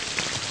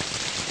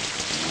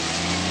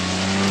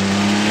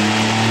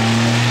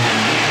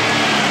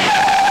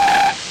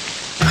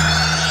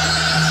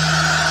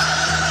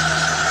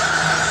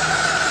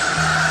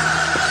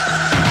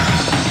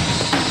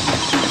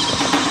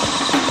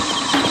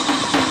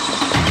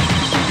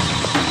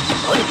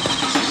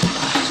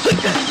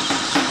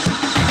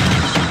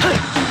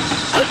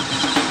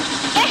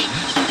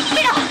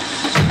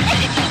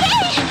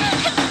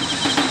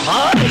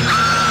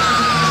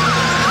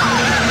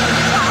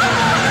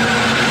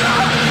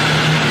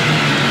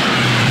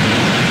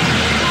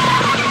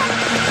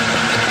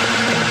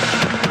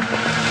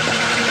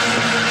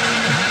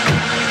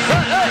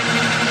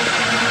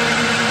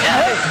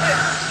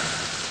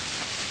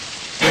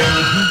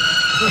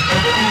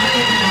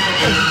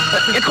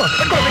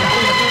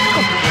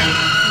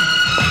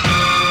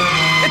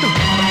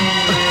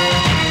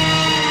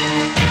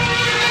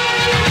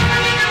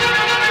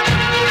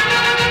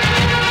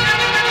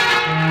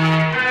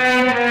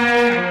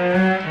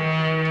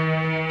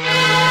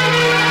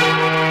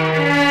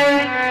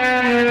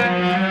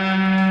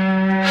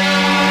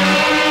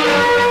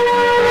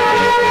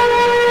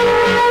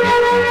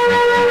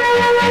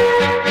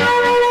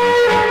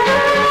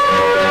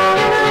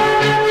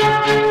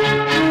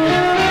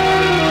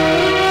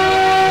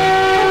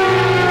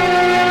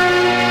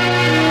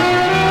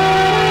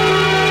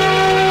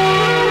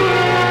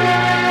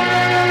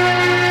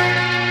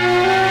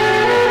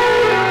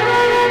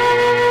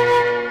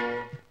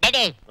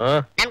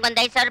 ನನ್ಗೊಂದ್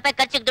 5,000 ರೂಪಾಯಿ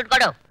ಖರ್ಚಿಗೆ ದುಡ್ಡು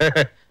ಕೊಡು.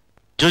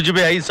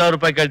 ಜುಜುಬಿ 5,000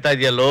 ರೂಪಾಯಿ ಕೇಳ್ತಾ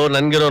ಇದೆಯಲ್ಲೋ,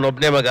 ನನ್ಗಿರೋನ್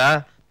ಒಬ್ನೇ ಮಗ.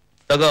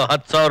 ತಗೋ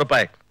 10,000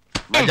 ರೂಪಾಯಿ,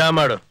 ಮಜಾ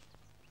ಮಾಡು.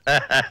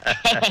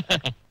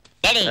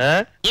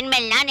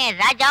 ಇನ್ಮೇಲೆ ನಾನೇ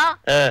ರಾಜ,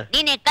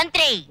 ನೀನೇ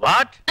ಕಂತ್ರಿ.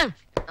 ವಾಟ್?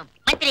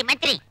 ಮಂತ್ರಿ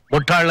ಮಂತ್ರಿ.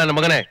 ಮುಟ್ಟಾಳ್ ನನ್ನ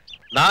ಮಗನೇ,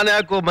 ನಾನು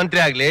ಯಾಕೋ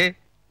ಮಂತ್ರಿ ಆಗ್ಲಿ?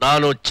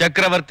 ನಾನು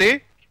ಚಕ್ರವರ್ತಿ,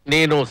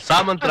 ನೀನು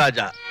ಸಾಮಂತ ರಾಜ.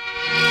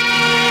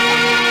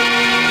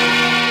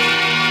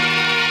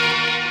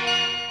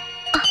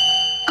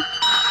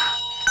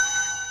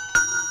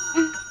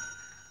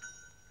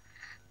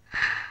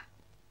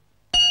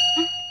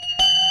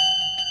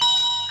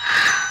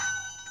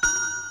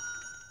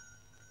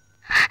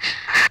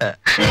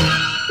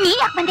 ನೀನ್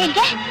ಯಾಕೆ ಬಂದೆ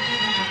ಇಲ್ಲಿಗೆ?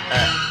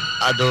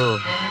 ಅದು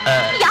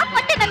ಯಾಕೆ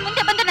ಮತ್ತೆ ನನ್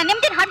ಮುಂದೆ ಬಂದು ನನ್ನ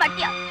ನೆಮ್ಮದಿನ ಹಾಳು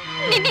ಮಾಡ್ತೀಯಾ?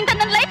 ನಿನ್ನಿಂದ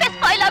ನನ್ನ ಲೈಫ್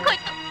ಸ್ಪಾಯ್ಲ್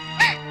ಆಗೋಯ್ತು.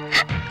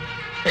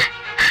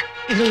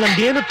 ಇದ್ರಲ್ಲಿ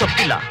ನಂದೇನು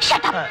ತಪ್ಪಿಲ್ಲ.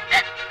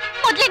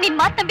 ಮೊದ್ಲೇ ನಿನ್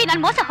ಮಾತ್ ನಂಬಿ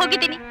ನಾನು ಮೋಸ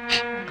ಹೋಗಿದ್ದೀನಿ.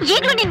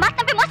 ಈಗ್ಲೂ ನಿನ್ ಮಾತ್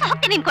ನಂಬಿ ಮೋಸ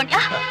ಹೋಗ್ತೀನಿ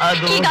ಅನ್ಕೊಂಡ್ಯಾ?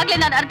 ಈಗಾಗ್ಲೇ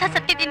ನಾನು ಅರ್ಧ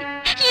ಸತ್ತಿದ್ದೀನಿ.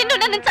 ಇನ್ನು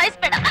ನನ್ನ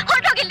ಸಾಯಿಸ್ಬೇಡ.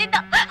 ಹೊರಟೋಗಿ ಇಲ್ಲಿಂದ.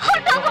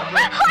 ಹೊರಟೋಗು,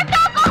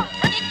 ಹೊರಟೋಗು.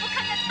 ನಿನ್ ಮುಖ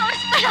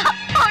ತೋರಿಸ್ಬೇಡ.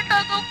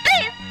 ಹೊರಟೋಗು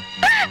ಪ್ಲೀಸ್.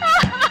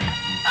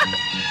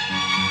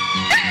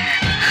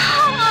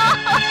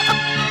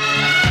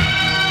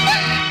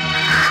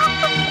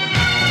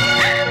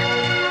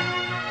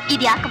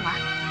 ಇದ್ಯಾಕಮ್ಮ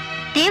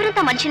ದೇವ್ರಂತ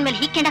ಮನುಷ್ಯನ ಮೇಲೆ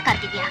ಹೀಗೆ ಕೆಂಡ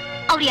ಕಾರ್ತಿದ್ಯಾ?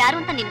 ಅವ್ರು ಯಾರು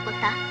ಅಂತ ನಿನ್ಗೆ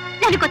ಗೊತ್ತಾ?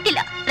 ನನಗೆ ಗೊತ್ತಿಲ್ಲ.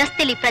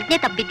 ರಸ್ತೆಯಲ್ಲಿ ಪ್ರಜ್ಞೆ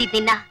ತಪ್ಪಿದ್ದಿದ್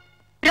ನಿನ್ನ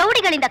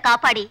ರೌಡಿಗಳಿಂದ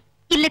ಕಾಪಾಡಿ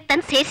ಇಲ್ಲಿಗೆ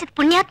ತಂದು ಸೇರಿಸಿದ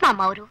ಪುಣ್ಯಾತ್ಮ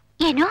ಅಮ್ಮ ಅವರು.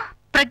 ಏನು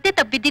ಪ್ರಜ್ಞೆ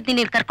ತಪ್ಪಿದ್ದಿದ್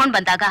ನೀನ್ ಕರ್ಕೊಂಡ್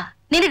ಬಂದಾಗ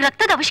ನಿನಗೆ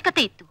ರಕ್ತದ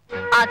ಅವಶ್ಯಕತೆ ಇತ್ತು.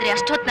 ಆದ್ರೆ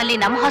ಅಷ್ಟೊತ್ನಲ್ಲಿ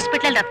ನಮ್ಮ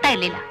ಹಾಸ್ಪಿಟಲ್ ರಕ್ತ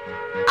ಇರ್ಲಿಲ್ಲ.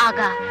 ಆಗ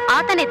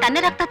ಆತನೇ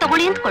ತನ್ನ ರಕ್ತ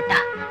ತಗೊಳ್ಳಿ ಅಂತ ಕೊಟ್ಟ.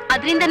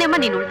 ಅದ್ರಿಂದನೇಮ್ಮ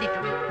ನೀನ್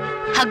ಉಳ್ದಿದ್ದು.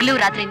 ಹಗ್ಲು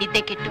ರಾತ್ರಿ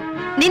ನಿದ್ದೆ ಕೆಟ್ಟು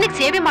ನಿನಗ್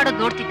ಸೇವೆ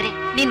ಮಾಡೋದ್ ನೋಡ್ತಿದ್ರೆ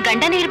ನೀನ್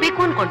ಗಂಡನೇ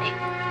ಇರ್ಬೇಕು ಅನ್ಕೊಂಡೆ.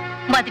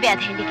 ಮದ್ವೆ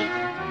ಆದ ಹೆಣ್ಣಿಗೆ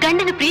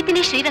ಗಂಡನ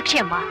ಪ್ರೀತಿನೇ ಶ್ರೀರಕ್ಷೆ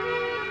ಅಮ್ಮ.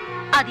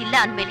 ಅದಿಲ್ಲ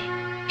ಅಂದ್ಮೇಲೆ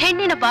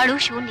ಹೆಣ್ಣಿನ ಬಾಳು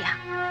ಶೂನ್ಯ.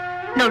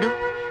 ನೋಡು,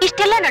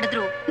 ಇಷ್ಟೆಲ್ಲ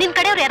ನಡೆದ್ರು ನಿನ್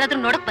ಕಡೆಯವ್ರು ಯಾರಾದ್ರೂ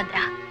ನೋಡಕ್ ಬಂದ್ರ?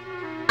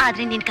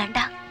 ಆದ್ರೆ ನಿನ್ ಗಂಡ,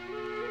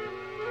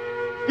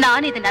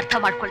 ನಾನಿದನ್ನ ಅರ್ಥ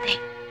ಮಾಡ್ಕೊಳ್ದೆ.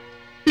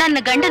 ನನ್ನ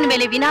ಗಂಡನ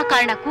ಮೇಲೆ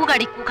ವಿನಾಕಾರಣ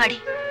ಕೂಗಾಡಿ ಕೂಗಾಡಿ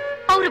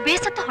ಅವರು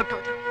ಬೇಸತ್ತ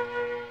ಹೊಟ್ಟೋದ್ರು.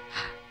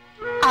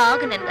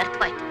 ಆಗ ನನ್ಗೆ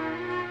ಅರ್ಥವಾಯ್ತು,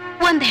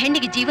 ಒಂದ್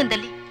ಹೆಣ್ಣಿಗೆ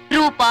ಜೀವನದಲ್ಲಿ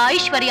ರೂಪ,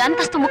 ಐಶ್ವರ್ಯ,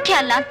 ಅಂತಸ್ತು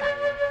ಮುಖ್ಯ ಅಲ್ಲ ಅಂತ.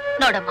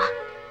 ನೋಡಮ್ಮ,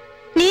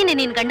 ನೀನೆ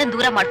ನಿನ್ ಗಂಡನ್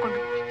ದೂರ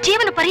ಮಾಡ್ಕೊಂಡು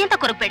ಜೀವನ ಪರ್ಯಂತ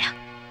ಕೊರಗಬೇಡ.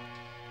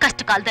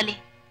 ಕಷ್ಟ ಕಾಲದಲ್ಲಿ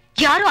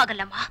ಯಾರೂ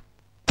ಆಗಲ್ಲಮ್ಮ.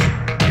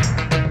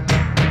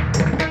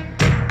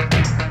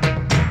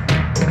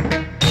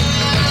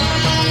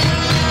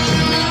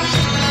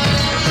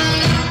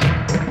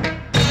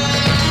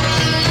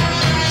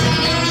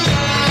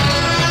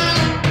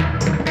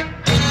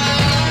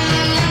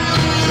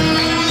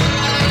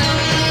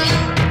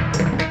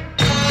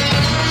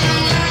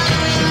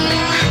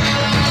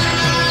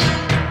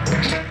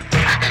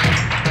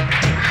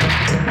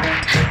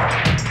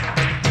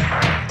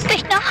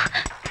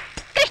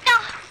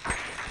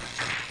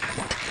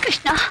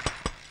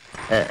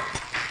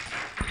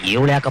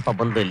 ಇವಳು ಯಾಕಪ್ಪ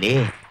ಬಂದು ಇಲ್ಲಿ?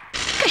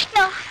 ಕೃಷ್ಣ,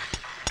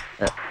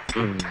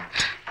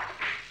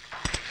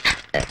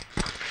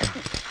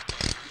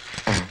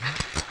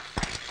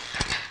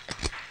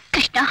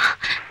 ಕೃಷ್ಣ,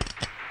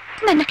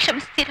 ನನ್ನ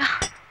ಕ್ಷಮಿಸ್ತೀರಾ?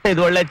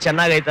 ಇದು ಒಳ್ಳೆ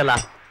ಚೆನ್ನಾಗೈತಲ್ಲ.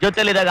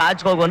 ಜೊತೆಲಿದಾಗ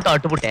ಆಚೆ ಹೋಗು ಅಂತ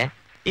ಅಟ್ಬಿಟ್ಟೆ.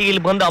 ಈಗ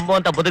ಇಲ್ಲಿ ಬಂದು ಅಂಬು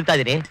ಅಂತ ಬದುಕ್ತಾ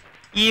ಇದೀನಿ.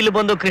 ಇಲ್ಲಿ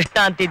ಬಂದು ಕೃಷ್ಣ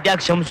ಅಂತಿದ್ಯಾ,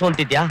 ಕ್ಷಮಿಸು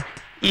ಅಂತಿದ್ಯಾ.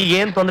 ಈಗ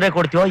ಏನ್ ತೊಂದರೆ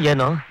ಕೊಡ್ತೀವೋ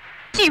ಏನೋ.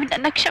 ನೀವು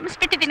ನನ್ನ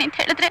ಕ್ಷಮಿಸ್ಬಿಟ್ಟಿದ್ದೀನಿ ಅಂತ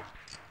ಹೇಳಿದ್ರೆ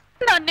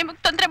ನಾನ್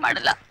ನಿಮಗ್ ತೊಂದರೆ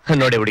ಮಾಡಲ್ಲ.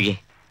 ನೋಡಿ ಹುಡುಗಿ,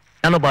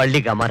 ನಾನೊಬ್ಬ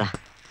ಹಳ್ಳಿ ಗಮಾರ.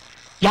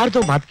 ಯಾರ್ದೋ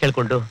ಮಾತು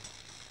ಕೇಳ್ಕೊಂಡು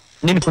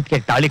ನಿನ್ ಕುತ್ತಿಗೆ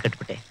ತಾಳಿ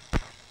ಕಟ್ಬಿಟ್ಟೆ.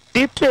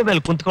 ತಿಪ್ಪೆ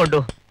ಮೇಲೆ ಕುಂತ್ಕೊಂಡು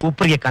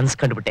ಉಪ್ಪರಿಗೆ ಕನ್ಸ್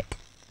ಕಂಡ್ಬಿಟ್ಟೆ.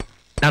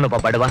 ನಾನೊಬ್ಬ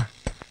ಬಡವ.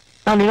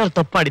 ನಾನೇನಾದ್ರು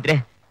ತಪ್ಪು ಮಾಡಿದ್ರೆ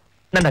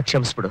ನನ್ನ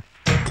ಕ್ಷಮಿಸ್ಬಿಡು.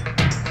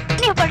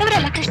 ನೀವು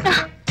ಬಡವರಲ್ಲ ಕೃಷ್ಣ,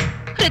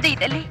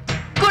 ಹೃದಯದಲ್ಲಿ,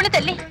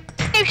 ಗುಣದಲ್ಲಿ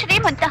ನೀವು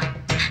ಶ್ರೀಮಂತ.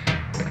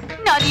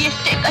 ನಾನು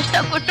ಎಷ್ಟೇ ಕಷ್ಟ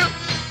ಕೊಟ್ರು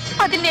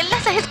ಅದನ್ನೆಲ್ಲ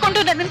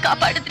ಸಹಿಸ್ಕೊಂಡು ನನ್ನನ್ನು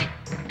ಕಾಪಾಡಿದ್ರಿ.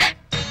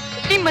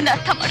 ನಿಮ್ಮನ್ನ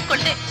ಅರ್ಥ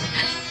ಮಾಡ್ಕೊಳ್ದೆ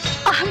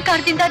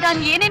ಅಹಂಕಾರದಿಂದ ನಾನು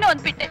ಏನೇನೋ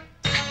ಅಂದ್ಬಿಟ್ಟೆ.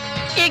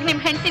 ಈಗ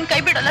ನಿಮ್ ಹೆಂಡತಿನ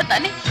ಕೈ ಬಿಡೋಲ್ಲ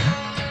ತಾನೆ?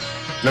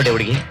 ನೋಡಿ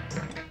ಹುಡುಗಿ,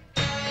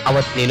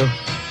 ಅವತ್ ನೀನು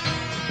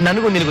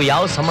ನನಗೂ ನಿನಗೂ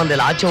ಯಾವ ಸಂಬಂಧ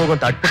ಇಲ್ಲ, ಆಚೆ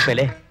ಹೋಗುವಂತ ಅಟ್ಬಿಟ್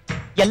ಮೇಲೆ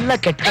ಎಲ್ಲ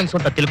ಕೆಟ್ಟ ಕನ್ಸು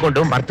ಅಂತ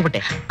ತಿಳ್ಕೊಂಡು ಮರ್ತು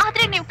ಬಿಟ್ಟೆ.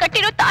 ಆದ್ರೆ ನೀವು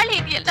ಕಟ್ಟಿರೋ ತಾಳಿ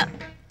ಇದೆಯಲ್ಲ,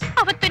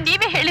 ಅವತ್ತು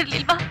ನೀವೇ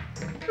ಹೇಳಿರ್ಲಿಲ್ವಾ?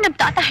 ನಮ್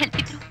ತಾತ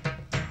ಹೇಳ್ತಿದ್ರು,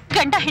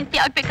 ಗಂಡ ಹೆಂಡತಿ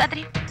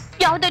ಆಗ್ಬೇಕಾದ್ರೆ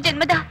ಯಾವ್ದೋ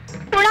ಜನ್ಮದ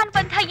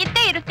ಋಣಾನುಬಂಧ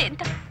ಇದ್ದೇ ಇರುತ್ತೆ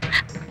ಅಂತ.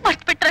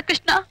 ಮರ್ತು ಬಿಟ್ರ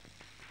ಕೃಷ್ಣ?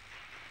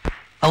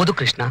 ಹೌದು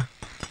ಕೃಷ್ಣ,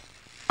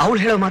 ಅವಳು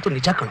ಹೇಳೋ ಮಾತು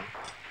ನಿಜ ಕಣು.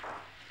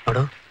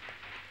 ನೋಡು,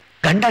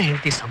 ಗಂಡ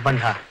ಹೆಂಡತಿ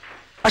ಸಂಬಂಧ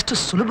ಅಷ್ಟು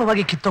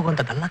ಸುಲಭವಾಗಿ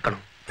ಕಿತ್ತೋಗುವಂತದ್ದಲ್ಲ ಕಣು.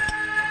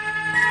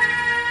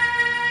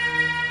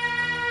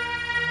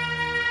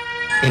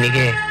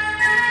 ನಿನಗೆ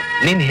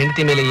ನಿನ್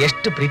ಹೆಂಡತಿ ಮೇಲೆ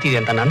ಎಷ್ಟು ಪ್ರೀತಿ ಇದೆ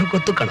ಅಂತ ನನಗೆ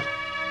ಗೊತ್ತು ಕಣು.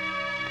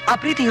 ಆ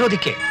ಪ್ರೀತಿ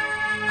ಇರೋದಿಕ್ಕೆ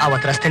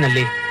ಆವತ್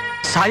ರಸ್ತೆನಲ್ಲಿ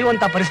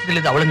ಸಾಯುವಂತ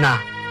ಪರಿಸ್ಥಿತಿಯಲ್ಲಿ ಅವಳನ್ನ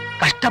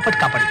ಕಷ್ಟಪಟ್ಟು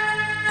ಕಾಪಾಡಿ.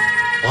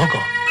 ಹೋಗೋ,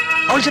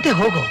 ಅವಳ ಜೊತೆ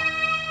ಹೋಗೋ.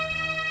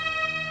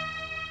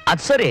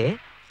 ಅದ್ ಸರಿ,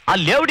 ಆ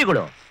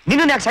ಲೇವಡಿಗಳು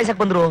ನಿನ್ನ ಯಾಕೆ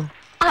ಸಾಯ್ಸಕ್ ಬಂದ್ರು?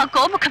 ಆ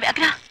ಗೋಮುಖ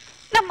ವ್ಯಾಘ್ರ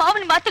ನಮ್ಮ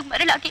ಮಾವನ ಮಾತಿಗೆ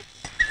ಮರಳಾಗಿ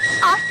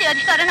ಆಸ್ತಿ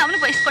ಅಧಿಕಾರನ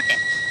ಅವನಿಗೆ ವಹಿಸ್ಕೊಟ್ಟೆ.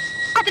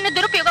 ಅದನ್ನ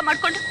ದುರುಪಯೋಗ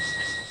ಮಾಡ್ಕೊಂಡು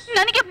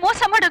ನನಗೆ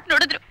ಮೋಸ ಮಾಡೋಕ್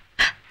ನೋಡಿದ್ರು.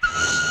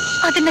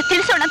 ಅದನ್ನ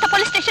ತಿಳಿಸೋಣ ಅಂತ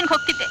ಪೊಲೀಸ್ ಸ್ಟೇಷನ್ಗೆ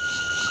ಹೋಗ್ತಿದ್ದೆ.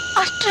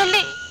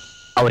 ಅಷ್ಟರಲ್ಲಿ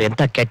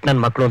ಅವ್ರೆಂತ ಕೆಟ್ಟ ನನ್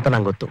ಮಕ್ಕಳು ಅಂತ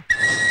ನಂಗೆ ಗೊತ್ತು.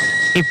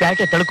 ಈ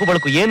ಪ್ಯಾಟೆ ತಳುಕು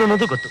ಬಳಕು ಏನು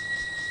ಅನ್ನೋದು ಗೊತ್ತು.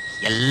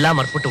 ಎಲ್ಲ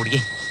ಮರ್ಬಿಟ್ಟು ಹುಡುಗಿ,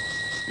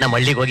 ನಮ್ಮ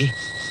ಹಳ್ಳಿಗೆ ಹೋಗಿ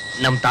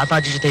ನಮ್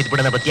ತಾತಾಜಿ ಜೊತೆ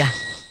ಇದ್ಬಿಡೋಣ ಬತ್ಯಾ?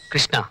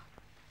 ಕೃಷ್ಣ,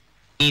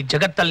 ಈ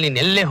ಜಗತ್ತಲ್ಲಿ ನೀನ್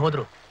ಎಲ್ಲೇ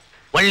ಹೋದ್ರು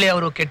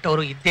ಒಳ್ಳೆಯವರು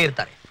ಕೆಟ್ಟವರು ಇದ್ದೇ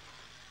ಇರ್ತಾರೆ.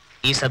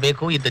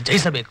 ಈಸಬೇಕು, ಇದ್ದ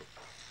ಜಯಿಸಬೇಕು.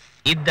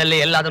 ಇದ್ದಲ್ಲೇ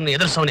ಎಲ್ಲದನ್ನು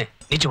ಎದುರಿಸೋನೆ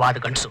ನಿಜವಾದ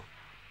ಗಂಡಸು.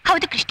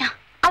 ಹೌದು ಕೃಷ್ಣ,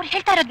 ಅವ್ರು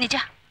ಹೇಳ್ತಾ ಇರೋದು ನಿಜ.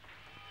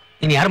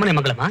 ನೀನ್ ಯಾರ ಮನೆ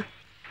ಮಗಳಮ್ಮ?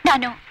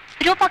 ನಾನು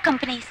ರೂಪಾ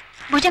ಕಂಪನೀಸ್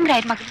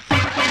ಭುಜಂಗರಾಯರ್ ಮಗಳು.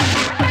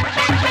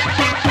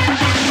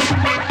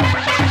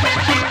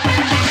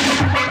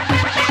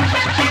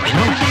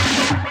 ಏನು,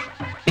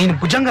 ನೀನು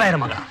ಭುಜಂಗರಾಯರ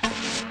ಮಗಳ?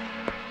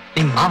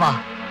 ನಿಮ್ ಮಾವ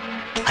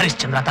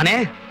ಹರಿಶ್ಚಂದ್ರ ತಾನೇ?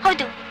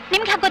 ಹೌದು.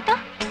 ನಿಮ್ಗೆ ಹೇಗೆ ಗೊತ್ತಾ?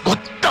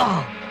 ಗೊತ್ತಾ?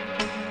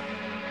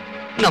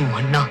 ನಮ್ಮ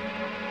ಅಣ್ಣ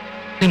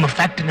ನಿಮ್ಮ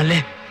ಫ್ಯಾಕ್ಟ್ರಿನಲ್ಲೇ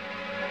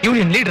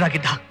ಯೂನಿಯನ್ ಲೀಡರ್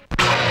ಆಗಿದ್ದ.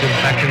 ನಿಮ್ಮ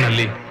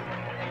ಫ್ಯಾಕ್ಟ್ರಿನಲ್ಲಿ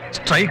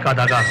ಸ್ಟ್ರೈಕ್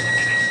ಆದಾಗ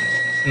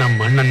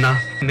ನಮ್ಮ ಅಣ್ಣನ್ನ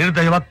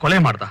ನಿರ್ದಯವಾಗಿ ಕೊಲೆ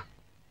ಮಾಡ್ದ.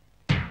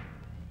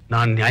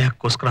 ನಾನ್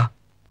ನ್ಯಾಯಕ್ಕೋಸ್ಕರ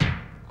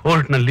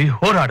ಕೋರ್ಟ್ನಲ್ಲಿ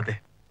ಹೋರಾಡಿದೆ.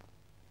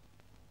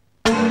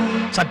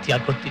 ಸತ್ಯ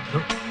ಗೊತ್ತಿದ್ರು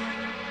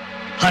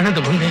ಹಣದ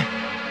ಮುಂದೆ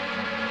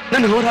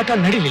ನನ್ನ ಹೋರಾಟ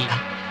ನಡೀಲಿಲ್ಲ.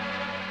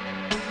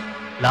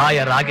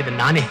 ಲಾಯರ್ ಆಗಿದ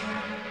ನಾನೇ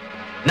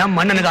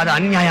ನಮ್ಮ ಅಣ್ಣನಿಗಾದ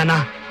ಅನ್ಯಾಯನ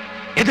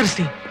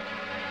ಎದುರಿಸಿ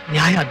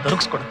ನ್ಯಾಯ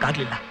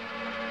ದೊರಕಿಸ್ಕೊಡಕ್ಕಾಗ್ಲಿಲ್ಲ.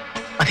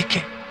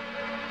 ಅದಕ್ಕೆ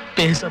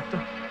ಬೇಸತ್ತು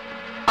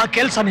ಆ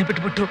ಕೆಲಸನೇ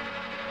ಬಿಟ್ಬಿಟ್ಟು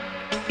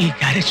ಈ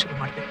ಗ್ಯಾರೇಜ್ ಶುರು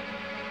ಮಾಡಿದೆ.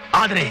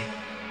 ಆದ್ರೆ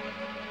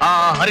ಆ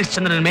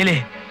ಹರಿಶ್ಚಂದ್ರನ ಮೇಲೆ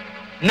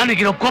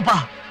ನನಗಿರೋ ಕೋಪ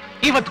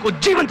ಇವತ್ತಿಗೂ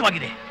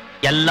ಜೀವಂತವಾಗಿದೆ.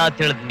 ಎಲ್ಲ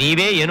ತಿಳಿದ್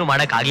ನೀವೇ ಏನು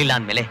ಮಾಡಕ್ ಆಗ್ಲಿಲ್ಲ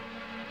ಅಂದ್ಮೇಲೆ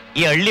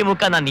ಈ ಹಳ್ಳಿ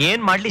ಮುಖ ನಾನು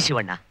ಏನ್ ಮಾಡ್ಲಿ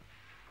ಶಿವಣ್ಣ?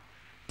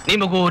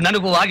 ನಿಮಗೂ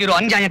ನನಗೂ ಆಗಿರೋ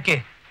ಅನ್ಯಾಯಕ್ಕೆ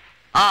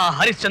ಆ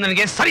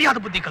ಹರಿಶ್ಚಂದ್ರನಿಗೆ ಸರಿಯಾದ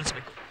ಬುದ್ಧಿ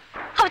ಕಲಿಸಬೇಕು.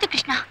 ಹೌದು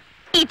ಕೃಷ್ಣ,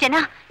 ಈ ಜನ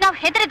ನಾವು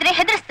ಹೆದರಿದ್ರೆ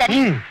ಹೆದರ್ಸ್ತಾರೆ,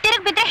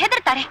 ತಿರುಗ್ ಬಿದ್ರೆ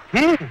ಹೆದರ್ತಾರೆ.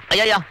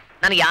 ಅಯ್ಯಯ್ಯ,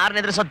 ನನಗೆ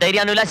ಯಾರನ್ನ ಎದುರಿಸೋ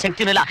ಧೈರ್ಯನೂ ಇಲ್ಲ,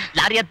 ಶಕ್ತಿನೂ ಇಲ್ಲ.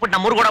 ಲಾರಿ ಹತ್ಬಿಟ್ಟು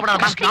ನಮ್ಮೂರ್ ಕೂಡ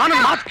ನಾನು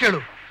ಮಾತು ಕೇಳು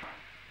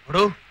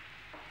ನೋಡು,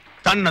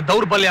 ತನ್ನ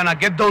ದೌರ್ಬಲ್ಯನ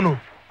ಗೆದ್ದವನು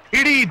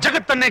ಇಡೀ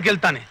ಜಗತ್ತನ್ನೇ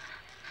ಗೆಲ್ತಾನೆ.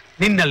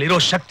 ನಿನ್ನಲ್ಲಿರೋ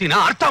ಶಕ್ತಿನ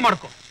ಅರ್ಥ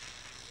ಮಾಡ್ಕೊ.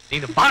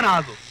 ನೀನು ಬಾಣ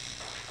ಆಗು,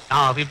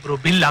 ನಾವಿಬ್ರು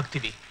ಬಿಲ್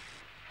ಆಗ್ತೀವಿ.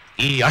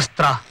 ಈ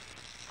ಅಸ್ತ್ರ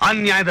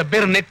ಅನ್ಯಾಯದ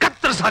ಬೇರನ್ನೇ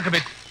ಕತ್ತರಿಸಿ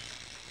ಹಾಕಬೇಕು.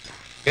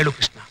 ಹೇಳು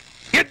ಕೃಷ್ಣ,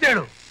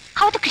 ಎದ್ದೇಳು.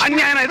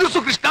 ಅನ್ಯಾಯನ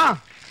ಎದುರಿಸು ಕೃಷ್ಣ,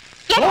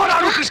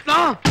 ಹೋರಾಡು ಕೃಷ್ಣ.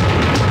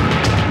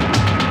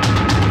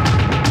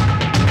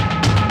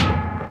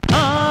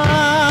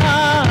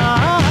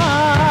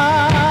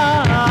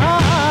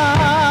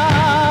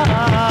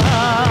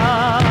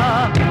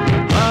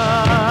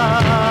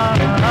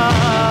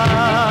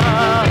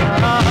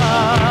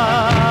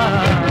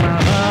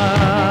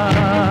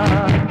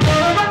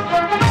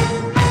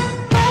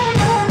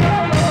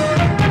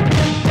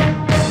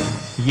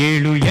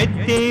 ಏಳು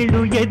ಎದ್ದೇಳು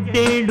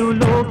ಎದ್ದೇಳು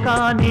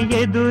ಲೋಕಾನೆ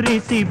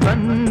ಎದುರಿಸಿ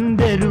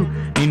ಬಂದರು,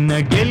 ನಿನ್ನ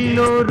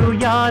ಗೆಲ್ಲೋರು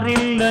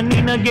ಯಾರಿಲ್ಲ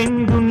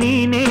ನಿನಗೆಂದು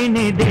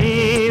ನೀನೇನೆ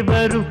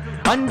ದೇವರು.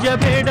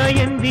 ಅಂಜಬೇಡ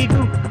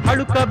ಎಂದಿಗೂ,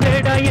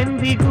 ಅಳುಕಬೇಡ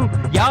ಎಂದಿಗೂ,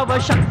 ಯಾವ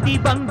ಶಕ್ತಿ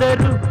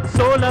ಬಂದರು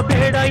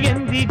ಸೋಲಬೇಡ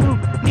ಎಂದಿಗೂ,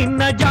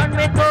 ನಿನ್ನ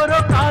ಜಾಣ್ಮೆ ತೋರೋ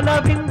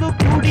ಕಾಲವಿಂದು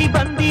ಕೂಡಿ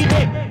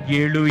ಬಂದಿದೆ.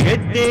 ಏಳು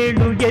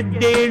ಎದ್ದೇಳು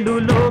ಎದ್ದೇಳು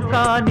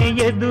ಲೋಕಾನೆ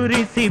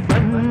ಎದುರಿಸಿ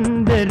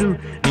ಬಂದರು,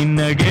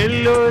 ನಿನ್ನ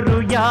ಗೆಲ್ಲೋರು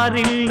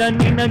ಯಾರಿಲ್ಲ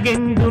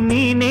ನಿನಗೆಂದು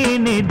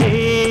ನೀನೇನೆ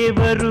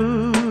ದೇವರು.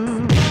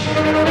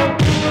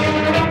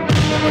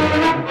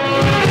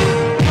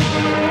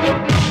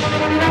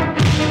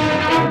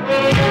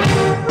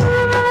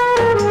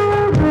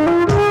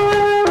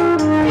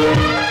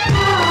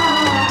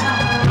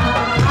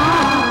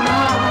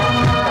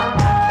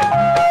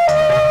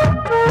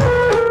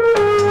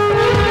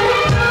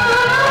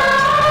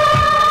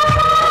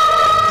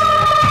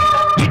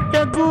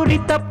 ಗುರಿ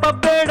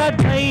ತಪ್ಪಬೇಡ,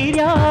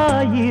 ಧೈರ್ಯ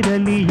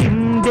ಇರಲಿ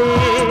ಹಿಂದೆ,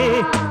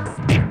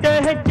 ಇಟ್ಟ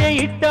ಹೆಜ್ಜೆ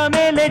ಇಟ್ಟ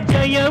ಮೇಲೆ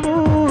ಜಯವು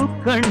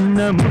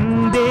ಕಣ್ಣ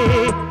ಮುಂದೆ.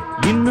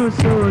 ಇನ್ನು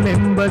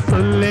ಸೋಲೆಂಬ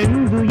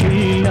ಸೊಲ್ಲೆಂದು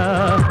ಇಲ್ಲ,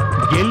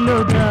 ಗೆಲ್ಲೋ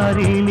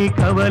ದಾರಿಲಿ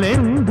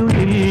ಕವಲೆಂದು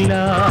ಇಲ್ಲ.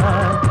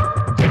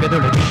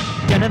 ಜಗದೊಳಗೆ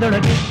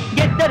ಜನದೊಳಗೆ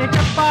ಗೆದ್ದರೆ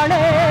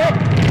ಚಪ್ಪಾಳೆ,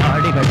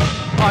 ಹಾಡಿಗಳ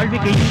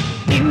ಆಳ್ವಿಕೆಯು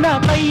ನಿನ್ನ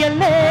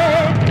ಕೈಯಲ್ಲೇ.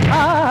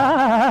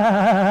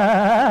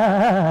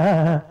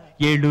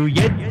 ಏಳು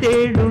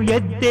ಎದ್ದೇಳು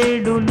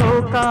ಎದ್ದೇಳು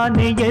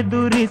ಲೋಕಾನೆ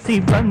ಎದುರಿಸಿ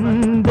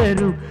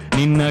ಬಂದರು,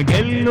 ನಿನ್ನ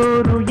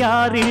ಗೆಲ್ಲೋರು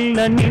ಯಾರಿಲ್ಲ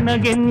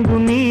ನಿನಗೆಂದು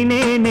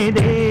ನೀನೇನೆ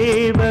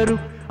ದೇವರು.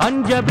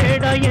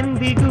 ಅಂಜಬೇಡ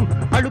ಎಂದಿಗೂ,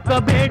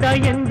 ಅಳುಕಬೇಡ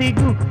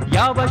ಎಂದಿಗೂ,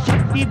 ಯಾವ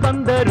ಶಕ್ತಿ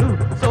ಬಂದರು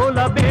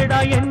ಸೋಲಬೇಡ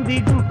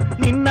ಎಂದಿಗೂ,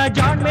 ನಿನ್ನ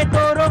ಜಾಣ್ಮೆ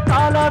ತೋರೋ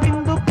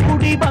ಕಾಲವಿಂದು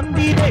ಕೂಡಿ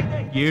ಬಂದಿದೆ.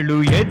 ಏಳು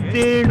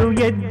ಎದ್ದೇಳು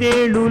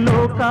ಎದ್ದೇಳು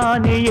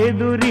ಲೋಕಾನೆ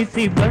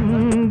ಎದುರಿಸಿ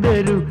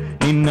ಬಂದರು,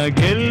 ನಿನ್ನ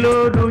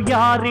ಗೆಲ್ಲೋರು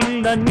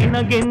ಯಾರಿಲ್ಲ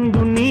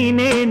ನಿನಗೆಂದು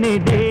ನೀನೇನೆ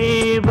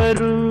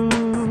ದೇವರು.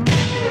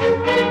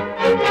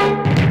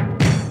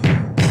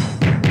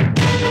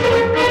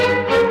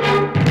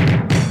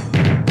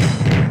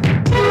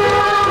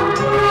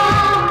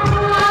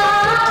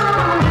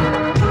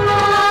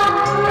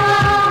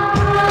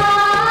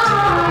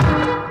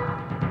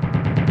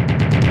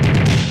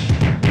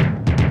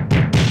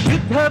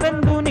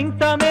 ಯುದ್ಧವೆಂದು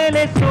ನಿಂತ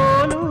ಮೇಲೆ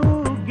ಸೋಲು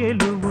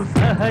ಗೆಲುವು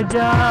ಸಹಜ,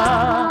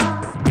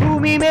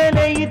 ಭೂಮಿ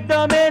ಮೇಲೆ ಇದ್ದ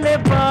ಮೇಲೆ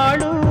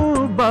ಬಾಳು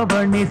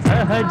ಬವಣೆ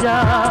ಸಹಜ.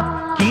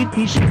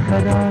 ಕೀರ್ತಿ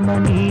ಶಿಖರನ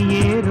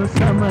ನೀಯೇರು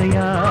ಸಮಯ,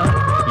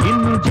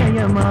 ಇನ್ನು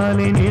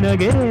ಜಯಮಾಲೆ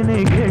ನಿನಗೇನೆ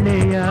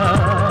ಗೆಳೆಯ.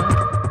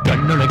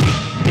 ಕಣ್ಣೊಳಗೆ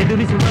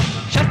ಎದುರಿಸುವ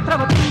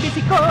ಶಸ್ತ್ರವ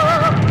ತುಂಬಿಸಿಕೋ,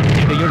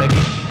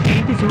 ಎದೆಯೊಳಗೆ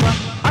ಪ್ರೀತಿಸುವ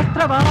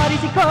ಅಸ್ತ್ರವ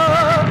ಹಾರಿಸಿಕೋ.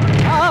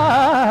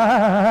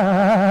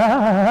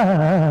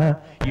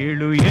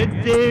 ಏಳು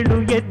ಎದ್ದೇಳು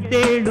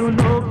ಎದ್ದೇಳು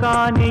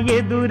ಲೋಕಾನೆ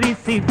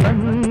ಎದುರಿಸಿ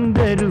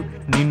ಬಂದರು,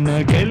 ನಿನ್ನ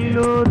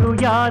ಗೆಲ್ಲೋರು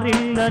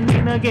ಯಾರಿಲ್ಲ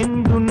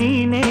ನಿನಗೆಂದು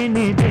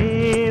ನೀನೇನೆ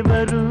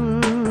ದೇವರು.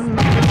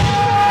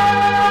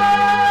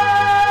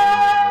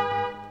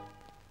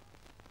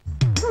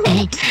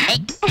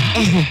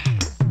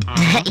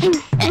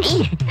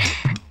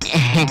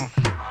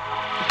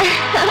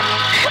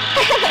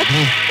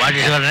 What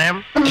is your name?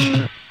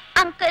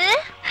 Uncle.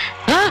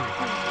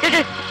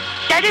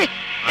 Daddy,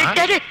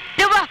 Daddy,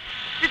 ದೆವ್ವ,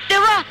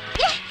 ದೆವ್ವ.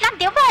 ನಾನ್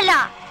ದೆವ್ವ ಅಲ್ಲ,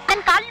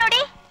 ನನ್ ಕಾಲ್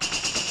ನೋಡಿ.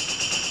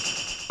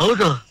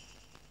 ಹೌದು,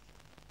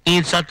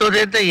 ನೀನ್ ಸತ್ತೋದೆ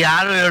ಅಂತ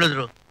ಯಾರು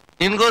ಹೇಳಿದ್ರು,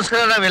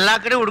 ನಿನ್ಗೋಸ್ಕರ ನಾವೆಲ್ಲಾ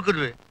ಕಡೆ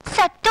ಹುಡುಕಿದ್ವಿ.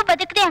 ಸತ್ತು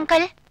ಬದುಕ್ದೆ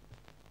ಅಂಕಲ್.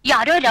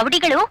 ಯಾರೋ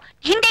ರೌಡಿಗಳು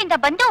ಹಿಂದೆಯಿಂದ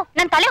ಬಂದು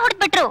ನನ್ ತಲೆ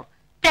ಹೊಡೆದ್ಬಿಟ್ರು.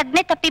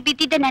 ಪ್ರಜ್ಞೆ ತಪ್ಪಿ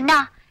ಬಿದ್ದಿದ್ದೆ ನನ್ನ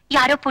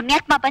ಯಾರೋ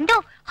ಪುಣ್ಯಾತ್ಮ ಬಂದು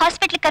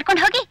ಹಾಸ್ಪಿಟ್ಲ್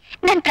ಕರ್ಕೊಂಡು ಹೋಗಿ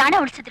ನನ್ ಪ್ರಾಣ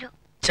ಉಳಿಸಿದ್ರು.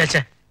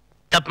 ಛೆ,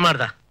 ತಪ್ಪು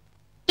ಮಾಡ್ದ.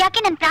 ಯಾಕೆ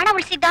ನನ್ ಪ್ರಾಣ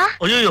ಉಳಿಸಿದ್ದ?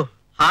 ಅಯ್ಯೋ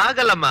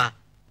ಹಾಗಲ್ಲಮ್ಮ,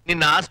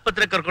 ನಿನ್ನ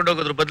ಆಸ್ಪತ್ರೆ ಕರ್ಕೊಂಡು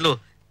ಹೋಗೋದ್ರ ಬದಲು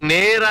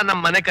ನೇರ ನಮ್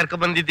ಮನೆ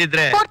ಕರ್ಕೊಂಡ್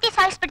ಬಂದಿದ್ದಿದ್ರೆ ಪೂರ್ತಿ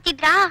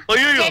ಸಾಯಿಸ್ಬಿಡ್ತಿದ್ರಾ?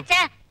 ಅಯ್ಯೋ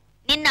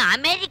ನಿನ್ನ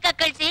ಅಮೆರಿಕ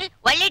ಕಳ್ಸಿ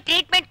ಒಳ್ಳೆ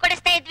ಟ್ರೀಟ್ಮೆಂಟ್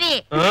ಕೊಡಿಸ್ತಾ ಇದ್ವಿ.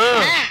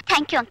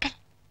 Thank you uncle.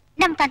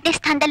 ನಮ್ ತಂದೆ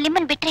ಸ್ಥಾನದಲ್ಲಿ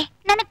ನಿಮ್ಮನ್ ಬಿಟ್ರೆ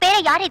ನನಗ್ ಬೇರೆ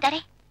ಯಾರಿದ್ದಾರೆ?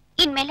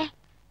 ಇನ್ಮೇಲೆ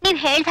ನೀವ್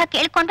ಹೇಳ್ದ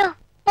ಕೇಳ್ಕೊಂಡು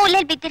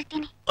ಮೂಲೆಯಲ್ಲಿ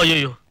ಬಿದ್ದಿರ್ತೀನಿ.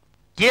 ಅಯ್ಯೋ,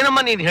 ಏನಮ್ಮ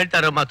ನೀನ್ ಹೇಳ್ತಾ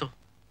ಇರೋ ಮಾತು?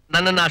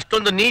 ನನ್ನನ್ನ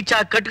ಅಷ್ಟೊಂದು ನೀಚ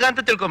ಕಟ್ಗ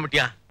ಅಂತ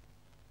ತಿಳ್ಕೊಂಬಿಟ್ಯಾ?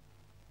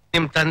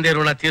 ನಿಮ್ ತಂದೆ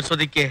ಋಣ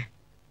ತೀರ್ಸೋದಿಕ್ಕೆ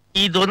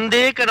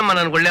ಇದೊಂದೇ ಕಣಮ್ಮ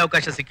ನನ್ಗೆ ಒಳ್ಳೆ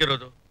ಅವಕಾಶ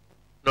ಸಿಕ್ಕಿರೋದು.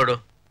 ನೋಡು,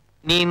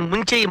 ನೀನ್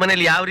ಮುಂಚೆ ಈ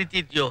ಮನೇಲಿ ಯಾವ ರೀತಿ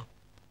ಇದೆಯೋ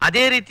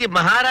ಅದೇ ರೀತಿ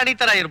ಮಹಾರಾಣಿ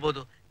ತರ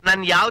ಇರ್ಬೋದು.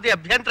 ನನ್ ಯಾವುದೇ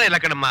ಅಭ್ಯಂತರ ಇಲ್ಲ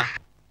ಕಣಮ್ಮ.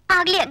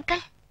 ಆಗ್ಲಿ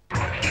ಅಂಕಲ್.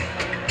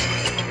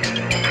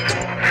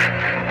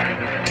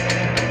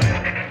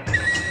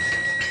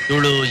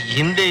 ಇವಳು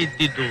ಹಿಂದೆ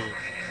ಇದ್ದಿದ್ದು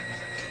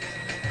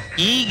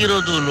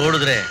ಈಗಿರೋದು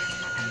ನೋಡಿದ್ರೆ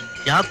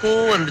ಯಾಕೋ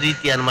ಒಂದ್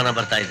ರೀತಿ ಅನುಮಾನ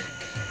ಬರ್ತಾ ಇದೆ.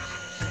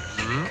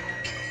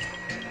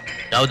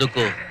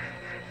 ಯಾವುದಕ್ಕೂ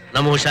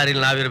ನಮ್ಮ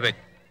ಹುಷಾರಿಲ್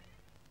ನಾವಿರ್ಬೇಕು.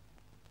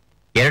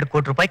 2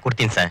 ಕೋಟಿ ರೂಪಾಯಿ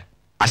ಕೊಡ್ತೀನಿ ಸರ್,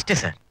 ಅಷ್ಟೇ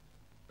ಸರ್.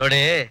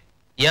 ನೋಡಿ,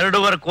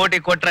 2.5 ಕೋಟಿ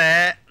ಕೊಟ್ರೆ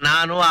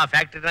ನಾನು ಆ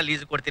ಫ್ಯಾಕ್ಟ್ರಿನ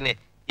ಲೀಸ್ ಕೊಡ್ತೀನಿ.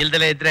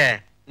 ಇಲ್ದಲೇ ಇದ್ರೆ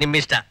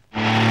ನಿಮ್ಮಿಷ್ಟ.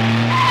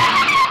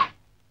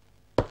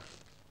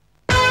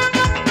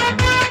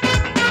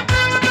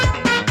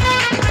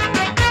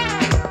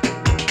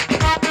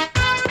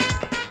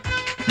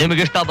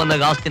 ನಿಮಗಿಷ್ಟ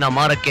ಬಂದಾಗ ಆಸ್ತಿನ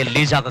ಮಾರಕ್ಕೆ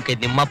ಲೀಸ್ ಹಾಕಕ್ಕೆ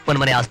ನಿಮ್ಮಪ್ಪನ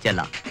ಮನೆ ಆಸ್ತಿ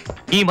ಅಲ್ಲ.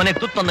 ಈ ಮನೆ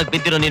ತುತ್ತನ್ನಕ್ಕೆ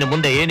ಬಿದ್ದಿರೋ ನೀನು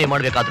ಮುಂದೆ ಏನೇ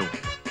ಮಾಡ್ಬೇಕಾದ್ರೂ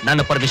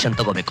ನನ್ನ ಪರ್ಮಿಷನ್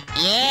ತಗೋಬೇಕು.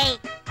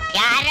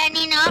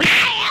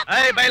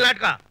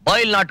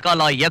 ಬಯಲ್ ನಾಟಕ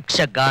ಅಲ್ಲ,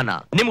 ಯಕ್ಷಗಾನ.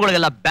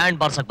 ನಿಮ್ಗಳಿಗೆಲ್ಲ ಬ್ಯಾಂಡ್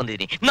ಬಾರ್ಸಕ್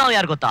ಬಂದಿದ್ದೀನಿ. ನಾವ್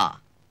ಯಾರು ಗೊತ್ತಾ?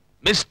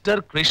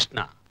 Mister Krishna,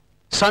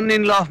 sun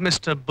in law of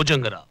mister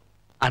Bhujanga Rao,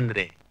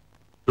 ಅಂದ್ರೆ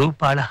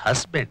ರೂಪಾಳ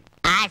ಹಸ್ಬೆಂಡ್.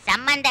 ಆ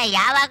ಸಂಬಂಧ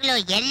ಯಾವಾಗ್ಲೂ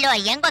ಎಲ್ಲೋ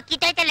ಹೆಂಗೋ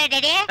ಕಿತ್ತೋಯ್ತಲ್ಲ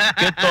ಡ್ಯಾಡಿ.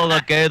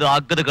 ಕಿತ್ತೋಗಕ್ಕೆ ಇದು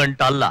ಅಗ್ಗದ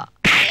ಗಂಟು ಅಲ್ಲ,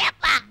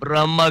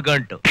 ಬ್ರಹ್ಮ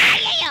ಗಂಟು.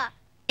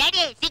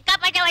 ಡ್ಯಾಡಿ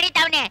ಸಿಕ್ಕಾಪಟ್ಟೆ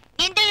ಹೊಡಿತಾವ್ನೆ.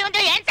 ನಿಂದು ಇವಂದು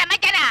ಏನ್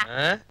ಸಮಾಚಾರ?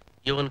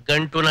 ಇವನ್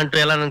ಗಂಟು ನಂಟು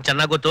ಎಲ್ಲ ನಂಗೆ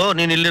ಚೆನ್ನಾಗ್ ಗೊತ್ತು.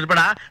 ನೀನ್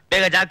ಇಲ್ಲಿರ್ಬೇಡ,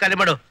 ಬೇಗ ಜಾಗ ಖಾಲಿ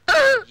ಮಾಡು.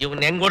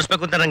 ಇವನ್ ಹೆಂಗ್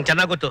ಓಡಿಸ್ಬೇಕು ಅಂತ ನಂಗೆ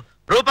ಚೆನ್ನಾಗ್ ಗೊತ್ತು.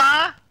 ರೂಪಾ,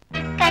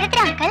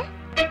 ಅಂಕಲ್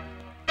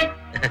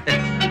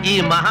ಈ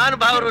ಮಹಾನ್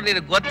ಭಾವರು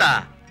ನಿನಗ್ ಗೊತ್ತಾ?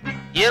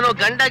 ಏನೋ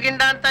ಗಂಡ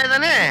ಗಿಂಡ ಅಂತ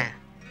ಇದ್ದಾನೆ.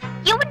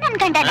 ಇವನ್ ನನ್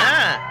ಗಂಡನ?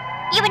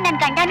 ಇವನ್ ನನ್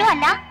ಗಂಡನೂ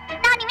ಅಲ್ಲ,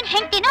 ನಾನ್ ಇವನ್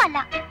ಹೆಂಡತಿನೂ ಅಲ್ಲ.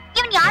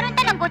 ಇವನ್ ಯಾರು ಅಂತ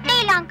ನಂಗೆ ಗೊತ್ತೇ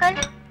ಇಲ್ಲ ಅಂಕಲ್.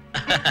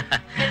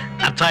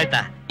 ಅರ್ಥ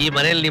ಆಯ್ತಾ ಈ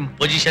ಮನೇಲಿ ನಿಮ್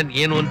ಪೊಸಿಷನ್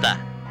ಏನು ಅಂತ?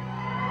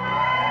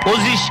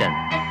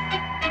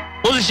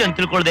 ಪೊಸಿಷನ್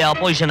ತಿಳ್ಕೊಳ್ದೆ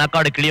ಅಪೋಸಿಷನ್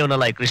ಅಕಾಡೆ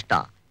ಕಿಳಿಯೋನಲ್ಲ ಈ ಕೃಷ್ಣ.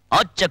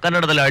 ಅಚ್ಚ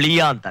ಕನ್ನಡದಲ್ಲಿ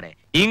ಅಳಿಯ ಅಂತಾರೆ,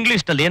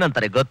 ಇಂಗ್ಲಿಷ್ ನಲ್ಲಿ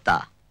ಏನಂತಾರೆ ಗೊತ್ತಾ?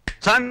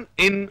 ಸನ್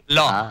ಇನ್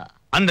ಲಾ,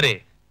 ಅಂದ್ರೆ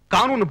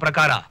ಕಾನೂನು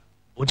ಪ್ರಕಾರ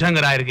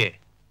ಭುಜಂಗರಾಯರಿಗೆ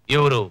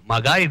ಇವರು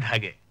ಮಗ ಇದ್ದ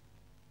ಹಾಗೆ.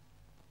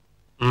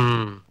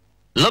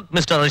 Look,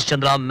 Mr.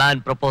 Harishchandra, man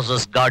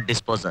proposes, God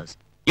disposes.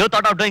 You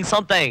thought of doing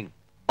something,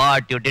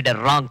 but you did a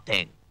wrong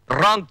thing.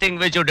 Wrong thing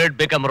which you did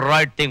become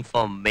right thing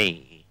for me.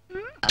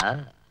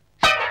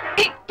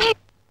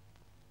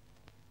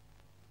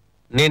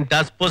 ನೀನ್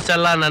ಟಸ್ಪುಸ್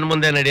ಎಲ್ಲ ನನ್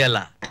ಮುಂದೆ ನಡೆಯಲ್ಲ.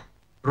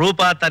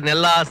 ರೂಪಾ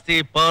ತನ್ನೆಲ್ಲ ಆಸ್ತಿ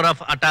ಪವರ್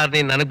ಆಫ್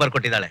ಅಟಾರ್ನಿ ನನಗ್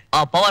ಬರ್ಕೊಟ್ಟಿದ್ದಾಳೆ. ಆ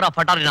power of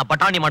ಅಟಾರ್ನಿನ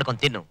Patani ಮಾಡ್ಕೊಂಡ್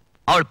ತಿನ್ನು.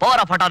 ಅವಳು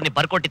ಪವರ್ ಆಫ್ ಅಟಾರ್ನಿ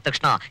ಬರ್ಕೊಟ್ಟಿದ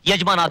ತಕ್ಷಣ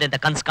ಯಜಮಾನ ಆದೆ ಅಂತ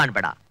ಕನ್ಸ್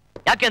ಕಾಣ್ಬೇಡ.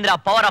 ಯಾಕೆಂದ್ರೆ ಆ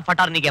ಪವರ್ ಆಫ್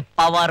ಅಟಾರ್ನಿಗೆ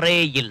ಪವರೇ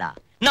ಇಲ್ಲ.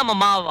 ನಮ್ಮ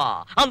ಮಾವ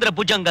ಅಂದ್ರೆ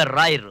ಭುಜಂಗ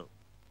ರಾಯರು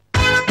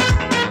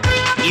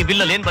ಈ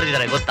ಬಿಲ್ಲಲ್ಲಿ ಏನ್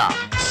ಬರ್ದಿದ್ದಾರೆ ಗೊತ್ತಾ?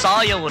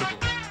 ಸಾಯೋವರೆಗೂ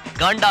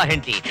ಗಂಡ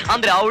ಹೆಂಡತಿ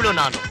ಅಂದ್ರೆ ಅವಳು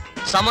ನಾನು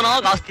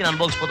ಸಮನಾಗಿ ಆಸ್ತಿನ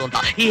ಅನುಭವಿಸ್ಬೋದು ಅಂತ.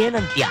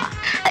 ಏನಂತ್ಯ?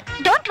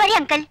 ಡೋಂಟ್ ವರಿ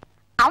ಅಂಕಲ್,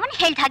 ಅವನು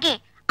ಹೇಳ್ದ ಹಾಗೆ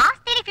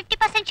ಆಸ್ತಿಲಿ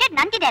 50% ಶೇರ್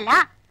ನಂದಿದೆ ಅಲ್ಲ,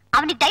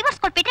 ಅವನಿಗೆ ಡೈವರ್ಸ್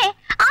ಕೊಟ್ಬಿಟ್ರೆ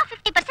ಆ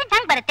 50%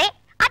 ನಂಗೆ ಬರುತ್ತೆ.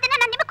 ಅದನ್ನ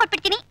ನಾನು ನಿಮಗೆ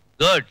ಕೊಟ್ಬಿಡ್ತೀನಿ.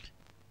 ಗುಡ್.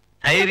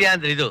 ಧೈರ್ಯ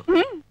ಅಂದ್ರೆ ಇದು.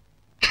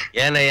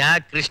 ಏನಯ್ಯ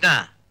ಕೃಷ್ಣ,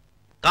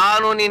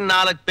 ಕಾನೂನಿನ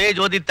 4 ಪೇಜ್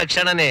ಓದಿದ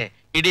ತಕ್ಷಣನೇ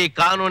ಇಡೀ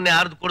ಕಾನೂನೇ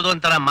ಅರ್ಧ ಕುಡ್ದು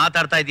ಅಂತರ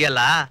ಮಾತಾಡ್ತಾ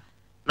ಇದೆಯಲ್ಲ.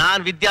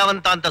 ನಾನ್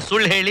ವಿದ್ಯಾವಂತ ಅಂತ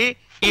ಸುಳ್ಳು ಹೇಳಿ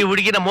ಈ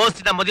ಹುಡುಗಿನ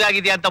ಮೋಸದಿಂದ ಮದುವೆ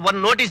ಆಗಿದೆಯಾ ಅಂತ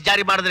ಒಂದು ನೋಟಿಸ್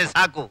ಜಾರಿ ಮಾಡಿದ್ರೆ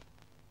ಸಾಕು,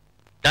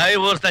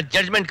 ಡೈವೋರ್ಸ್ ನ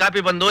ಜಡ್ಜ್ಮೆಂಟ್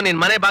ಕಾಪಿ ಬಂದು ನಿನ್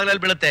ಮನೆ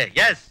ಬಾಗಿಲಲ್ಲಿ ಬೀಳುತ್ತೆ.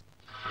 ಎಸ್,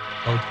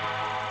 ಹೌದು,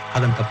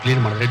 ಹಾಗಂತ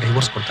ಪ್ಲೀಡ್ ಮಾಡಿದ್ರೆ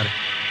ಡೈವೋರ್ಸ್ ಕೊಡ್ತಾರೆ.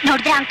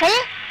 ನೋಡಿದ್ರೆ ಅಂಕಲ್,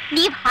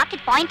 ನೀವ್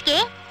ಹಾಕಿದ ಪಾಯಿಂಟ್ಗೆ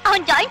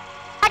ಅವನ್ ಜಾಯಿಂಟ್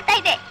ಆಗ್ತಾ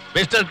ಇದೆ.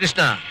 ಮಿಸ್ಟರ್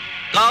ಕೃಷ್ಣ,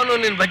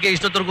 ಕಾನೂನಿನ ಬಗ್ಗೆ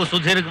ಇಷ್ಟೊತ್ತರೆಗೂ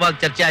ಸುದೀರ್ಘವಾಗಿ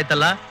ಚರ್ಚೆ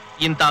ಆಯ್ತಲ್ಲ,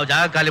 ಇಂತಾವ್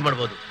ಜಾಗ ಖಾಲಿ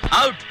ಮಾಡ್ಬೋದು.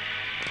 ಔಟ್.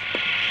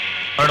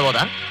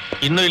 ಹೊರಡ್ಬೋದಾ?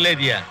 ಇನ್ನೂ ಇಲ್ಲೇ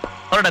ಇದೆಯಾ?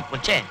 ಹೊರಡಕ್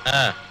ಮುಂಚೆ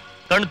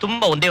ಕಣ್ಣು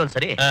ತುಂಬಾ ಒಂದೇ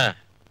ಒಂದ್ಸರಿ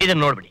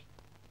ಇದನ್ನ ನೋಡ್ಬಿಡಿ.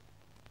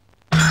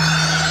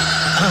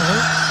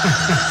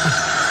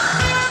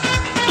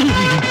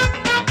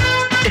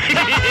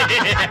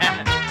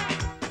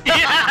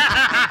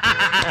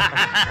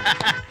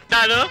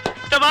 ನಾನು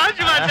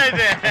ತಮಾಷೆ ಮಾಡ್ತಾ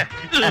ಇದ್ದೆ.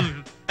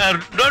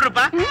 ನೋಡ್ರಪ್ಪ,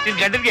 ನಿನ್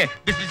ಗಂಡನ್ಗೆ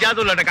ಬಿಸಿಲು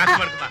ಜಾದು ಲೋಟ ಕಾಫಿ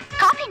ಮಾಡ್ಕಪ್ಪ.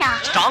 ಕಾಫಿನಾ?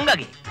 ಸ್ಟ್ರಾಂಗ್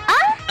ಆಗಿ.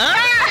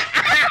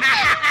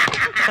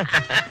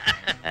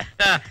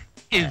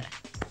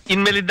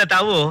 ಇನ್ಮೇಲಿದ್ದ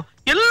ತಾವು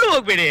ಎಲ್ಲೂ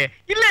ಹೋಗ್ಬೇಡಿ,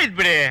 ಇಲ್ಲೇ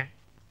ಇದ್ಬಿಡಿ.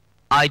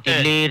 ಆಯ್ತು,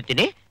 ಇಲ್ಲೇ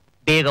ಇರ್ತೀನಿ.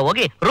 ಬೇಗ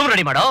ಹೋಗಿ ರೂಮ್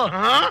ರೆಡಿ ಮಾಡೋ.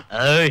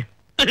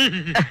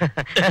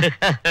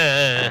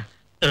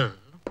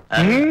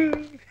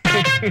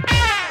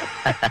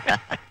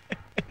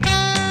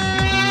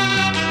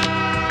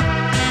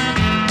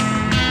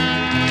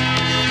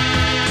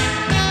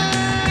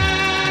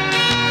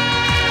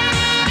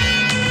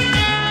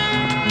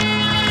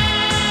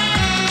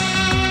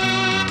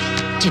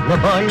 ಚಿನ್ನ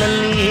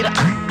ಬಾಳಲ್ಲಿ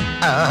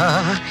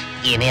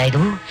ಏನೇ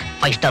ಆಯ್ತು?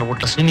 5 ಸ್ಟಾರ್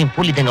ಹೋಟ್ಲ್ ಸ್ವಿಮ್ಮಿಂಗ್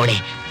ಪೂಲ್ ಇದ್ದಂಗೆ ಅವಳೆ.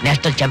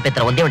 ನ್ಯಾಷನಲ್ ಚಾಂಪಿಯನ್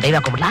ತರ ಒಂದೇ ಒಂದು ಡೈವ್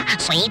ಹಾಕೊಂಡ್ಬಿಡ್ಲಾ?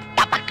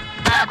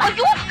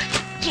 ಅಯ್ಯೋ,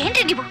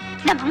 ಏನ್ರಿ ನೀವು?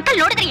 ನಮ್ಮ ಅಂಕಲ್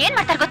ನೋಡಿದ್ರೆ ಏನ್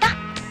ಮಾಡ್ತಾರೆ ಗೊತ್ತಾ?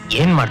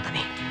 ಏನ್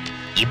ಮಾಡ್ತಾನೆ?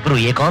 ಇಬ್ರು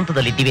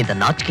ಏಕಾಂತದಲ್ಲಿ ಇದ್ದೀವಿ ಅಂತ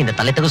ನಾಚಿಕೆಯಿಂದ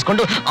ತಲೆ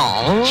ತೆಗೆಸ್ಕೊಂಡು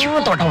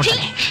ತೋಟ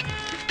ಹೋಗ್ತಾನೆ.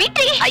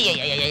 ಬಿಟ್ರಿ,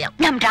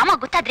 ನಮ್ ಡ್ರಾಮಾ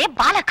ಗೊತ್ತಾದ್ರೆ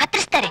ಬಾಲ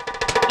ಕತ್ತರಿಸ್ತಾರೆ.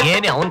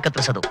 ಏನೇ ಅವನ್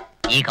ಕತ್ತರಿಸೋದು?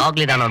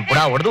 ಈಗಾಗ್ಲೇ ನಾನು ಅವ್ನ ಬುಡ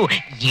ಹೊಡೆದು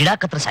ಗಿಡ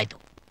ಕತ್ತರಿಸಾಯ್ತು.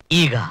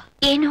 ಈಗ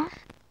ಏನು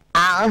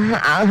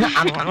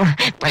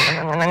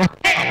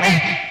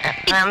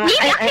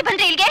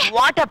ಬಂದ್ರೆ ಇಲ್ಗೆ?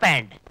 Water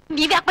pant.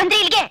 ನೀವ್ಯಾಕ್ ಬಂದ್ರಿ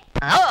ಇಲ್ಗೆ?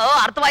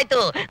 ಅರ್ಥವಾಯ್ತು.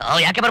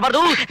 ಯಾಕೆ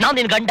ಬರ್ಬಾರ್ದು? ನಾವ್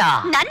ನಿನ್ ಗಂಡ.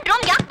 ನನ್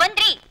ರೂಮ್ ಯಾಕೆ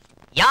ಬಂದ್ರಿ?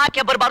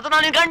 ಯಾಕೆ ಬರ್ಬಾರ್ದು?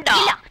 ನಾವ್ ನಿನ್ ಗಂಡ.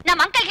 ಇಲ್ಲ, ನಮ್ಮ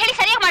ಅಂಕಲ್ ಹೇಳಿ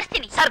ಸರಿಯಾಗಿ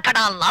ಮಾಡಿಸ್ತೀನಿ. ಸರ್ ಕಡ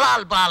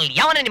ಲಾಲ್ ಬಾಲ್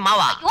ಯಾವನೇ ನಿಮ್ಮ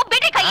ಮಾವ?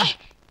 ಬಿಡ್ರಿ ಕೈ.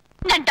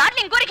 ನನ್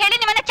ಡಾರ್ಲಿಂಗ್ ಗುರಿಗೆ ಹೇಳಿ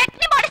ನಿಮ್ಮನ್ನ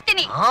ಚಟ್ನಿ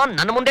ಮಾಡಿಸ್ತೀನಿ.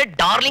 ನನ್ನ ಮುಂದೆ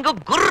ಡಾರ್ಲಿಂಗು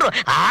ಗುರ್ರು.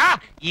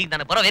 ಈಗ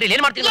ನಾನು ಬರೋ ವೇರಿ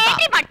ಏನ್ ಮಾಡ್ತೀನಿ?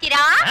 ಏನ್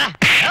ಮಾಡ್ತೀರಾ?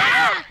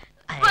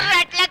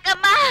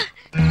 ಗುರ್ರಟ್ಲಕ್ಕಮ್ಮ.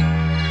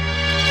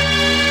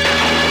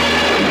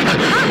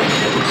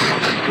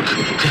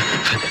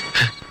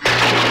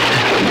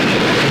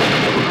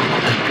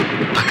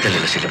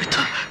 ಪಕ್ಕದಲ್ಲೆಲ್ಲ ಸಿಲಿ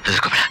ಬಿತ್ತು,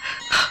 ಹೆದರ್ಕೋಬೇಡ.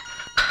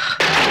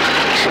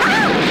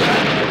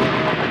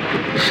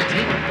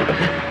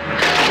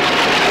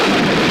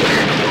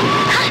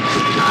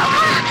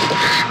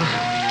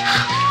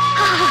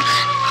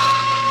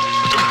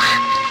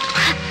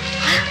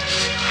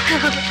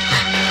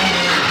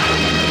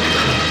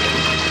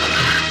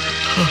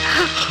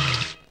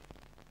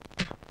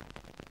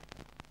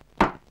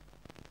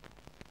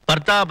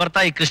 ಬರ್ತಾ ಬರ್ತಾ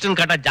ಈ ಕೃಷ್ಣನ್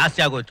ಕಾಟ ಜಾಸ್ತಿ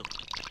ಆಗೋಯ್ತು.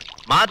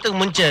 ಮಾತಿಗೆ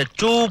ಮುಂಚೆ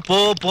ಚೂ ಪೋ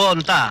ಪೋ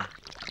ಅಂತ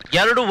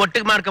ಎರಡು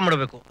ಒಟ್ಟಿಗೆ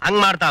ಮಾಡ್ಕೊಂಡ್ಬಿಡ್ಬೇಕು. ಹಂಗ್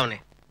ಮಾಡ್ತಾವನೆ.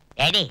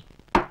 ಡ್ಯಾಡಿ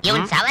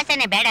ಇವನ್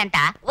ಸವಾಸನೆ ಬೇಡ ಅಂತ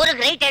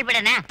ಊರಿಗೆ ರೈಟ್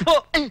ಹೇಳ್ಬಿಡಣ.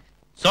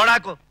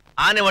 ಸೋಡಾಕು.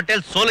 ಆನೆ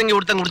ಹೊಟ್ಟೆಲ್ ಸೋಲಂಗಿ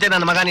ಉಡ್ತಂಗ್ ಉಡ್ತೆ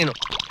ನನ್ನ ಮಗ ನೀನು.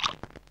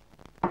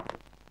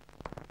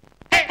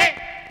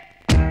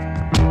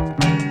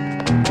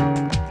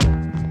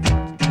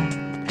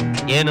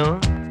 ಏನು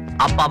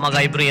ಅಪ್ಪ ಮಗ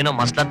ಇಬ್ರು ಏನೋ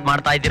ಮಸ್ಲತ್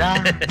ಮಾಡ್ತಾ ಇದ್ದೀರಾ?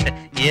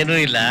 ಏನೂ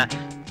ಇಲ್ಲ,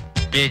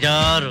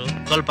 ಬೇಜಾರು.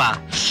 ಸ್ವಲ್ಪ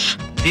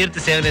ತೀರ್ಥ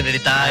ಸೇವನೆ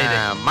ನಡೀತಾ ಇದೆ.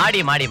 ಮಾಡಿ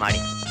ಮಾಡಿ ಮಾಡಿ,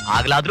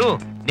 ಆಗ್ಲಾದ್ರೂ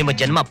ನಿಮ್ಮ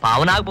ಜನ್ಮ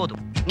ಪಾವನ ಆಗ್ಬೋದು.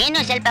 ನೀನು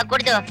ಸ್ವಲ್ಪ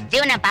ಕುಡ್ದು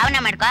ಜೀವನ ಪಾವನ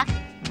ಮಾಡ್ಕೋ.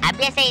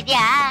 ಅಭ್ಯಾಸ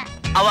ಇದೆಯಾ?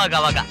 ಅವಾಗ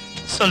ಅವಾಗ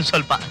ಸ್ವಲ್ಪ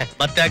ಸ್ವಲ್ಪ.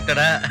 ಮತ್ತೆ ಆಗ್ತಾರ?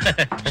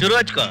 ಶುರು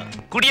ಹಚ್ಕೋ.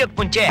 ಕುಡಿಯೋಕ್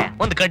ಮುಂಚೆ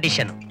ಒಂದು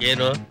ಕಂಡೀಷನ್.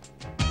 ಏನು?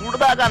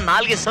 ಕುಡ್ದಾಗ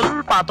ನಾಲ್ಗೆ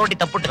ಸ್ವಲ್ಪ ಹತೋಟಿ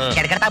ತಪ್ಪುಟ್ಟು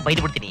ಕೆಡಕಡ್ತಾ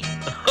ಬೈದು ಬಿಡ್ತೀನಿ.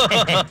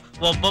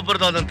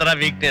 ಒಬ್ಬೊಬ್ರದ್ದು ಒಂದೊಂಥರ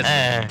ವೀಕ್ನೆಸ್.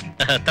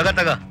 ತಗೋ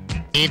ತಗೋ.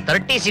 ಈ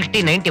 30, 60,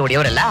 90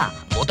 ಹೊಡೆಯವರೆಲ್ಲ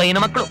ಓತೋಯಿನ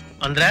ಮಕ್ಕಳು.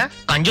 ಅಂದ್ರೆ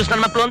ಕಂಜೂಸ್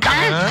ನನ್ನ ಮಕ್ಕಳು ಅಂತ.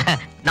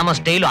 ನಮ್ಮ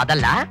ಸ್ಟೈಲು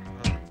ಅದಲ್ಲ.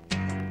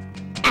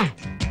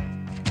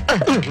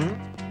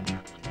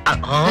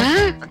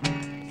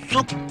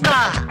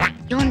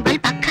 ಇವನ್ ಬಲ್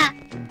ಪಕ್ಕ.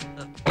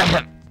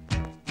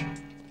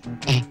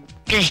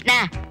 ಕೃಷ್ಣ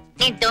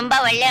ನೀನ್ ತುಂಬಾ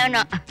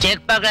ಒಳ್ಳೆಯವನು.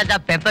 ಚೆಕ್ ಪಕ್ಕದ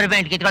ಪೆಪ್ಪರ್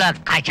ಪೇಂಟ್ ಕಿತ್ಕೊಳ್ಳೋ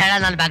ಕಚಾಳ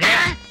ನನ್ ಬಗ್ಗೆ.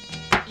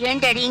 ಏನ್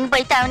ಡ್ಯಾಡಿ ಹಿಂಗ್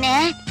ಬೈತಾವನೆ?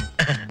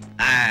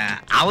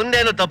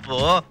 ಅವಂದೇನು ತಪ್ಪು?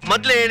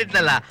 ಮೊದ್ಲೇ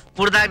ಹೇಳಿದ್ನಲ್ಲ,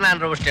 ಕುಡ್ದಾಗ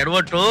ನಾನು ಅಷ್ಟು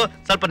ಎಡವಟ್ಟು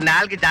ಸ್ವಲ್ಪ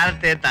ನಾಲ್ಗೆ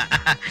ಜಾರತ್ತೆ ಅಂತ.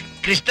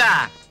 Krishna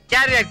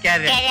carrier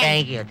carrier.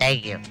 Thank you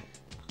thank you.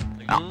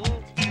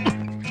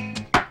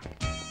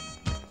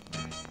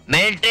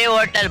 Military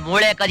hotel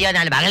ಮೂಳೆ ಕದಿಯೋ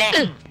ನನ್ನ ಮಗಳೇ.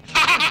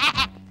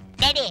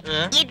 ಡ್ಯಾಡಿ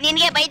ಇದ್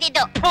ನಿನ್ಗೆ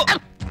ಬೈದಿದ್ದು.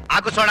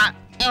 ಹಾಕು ಸೋಡ.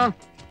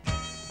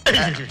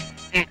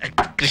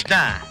 ಕೃಷ್ಣ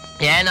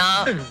ಏನೋ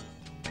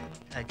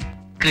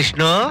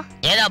ಕೃಷ್ಣ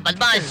ಏನೋ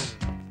ಬದ್ಮಾಶ್.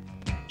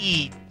 ಈ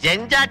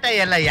ಜಂಜಾಟ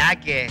ಎಲ್ಲ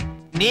ಯಾಕೆ?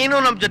 ನೀನು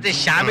ನಮ್ ಜೊತೆ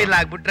ಶಾಮೀಲ್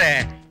ಆಗ್ಬಿಟ್ರೆ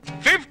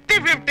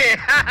 50-50.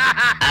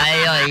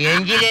 ಅಯ್ಯೋ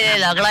ಎಂಜಿನಿಯರ್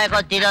ಲಗಳಾಯ್ಕೋ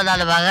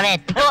ತಿನ್ನೋದಲ್ಲ ಮಗನೇ.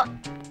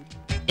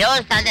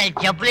 ದೇವಸ್ಥಾನದಲ್ಲಿ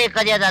ಚಪ್ಪಲಿ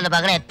ಕದಿಯೋದಲ್ಲ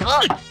ಮಗನೇ.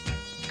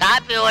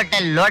 ಕಾಫಿ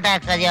ಹೋಟೆಲ್ ಲೋಟ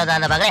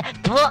ಕದಿಯೋದಲ್ಲ ಮಗನೇ.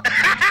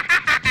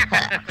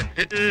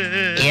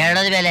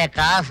 ಎಡದ ಮೇಲೆ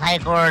ಕಾಸು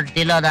ಹಾಕೊಂಡು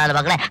ತಿನ್ನೋದಲ್ಲ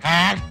ಮಗನೇ.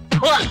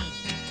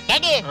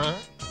 ಡ್ಯಾಡಿ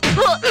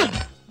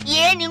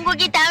ಏನ್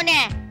ಹಿಂಗುಗಿತಾವನೆ?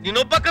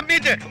 ನೀನೊಬ್ಬ ಕಮ್ಮಿ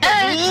ಇದೆ.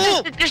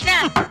 Krishna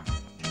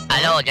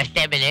hello just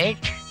A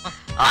minute.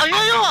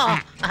 ಅಯ್ಯೋ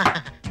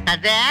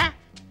ಅದೇ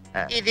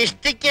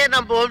ಇದಿಷ್ಟಕ್ಕೆ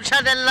ನಮ್ಮ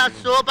ವಂಶನೆಲ್ಲ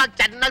ಸೋಪಾಗಿ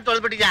ಚೆನ್ನಾಗಿ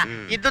ತೊಳ್ಬಿಟ್ಟಿದ್ಯಾ.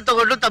 ಇದು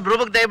ತಗೊಂಡು ತಮ್ಮ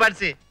ರೂಮಕ್ಕೆ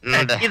ದಯಮಾಡಿಸಿ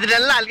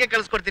ಇದನ್ನೆಲ್ಲ ಅಲ್ಲಿಗೆ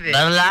ಕಳ್ಸ್ಕೊಡ್ತೀನಿ.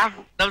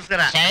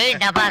 ನಮಸ್ಕಾರ.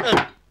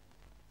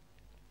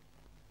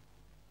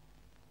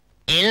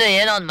 ಇನ್ನು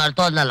ಏನೋ ಒಂದ್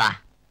ಮರ್ತೋದ್ನಲ್ಲ.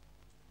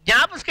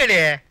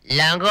 ಜ್ಞಾಪಿಸ್ಕೊಳ್ಳಿ.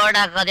 ಲಂಗೋಡ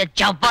ಹಾಕೋದೆ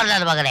ಚಪ್ಪಲ್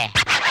ನನ್ನ ಮಗನೇ.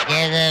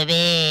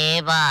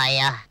 ಬಾಯ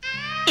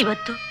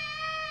ಇವತ್ತು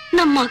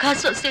ನಮ್ಮ ಮಗ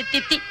ಸೊಸೆ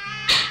ತಿಥಿ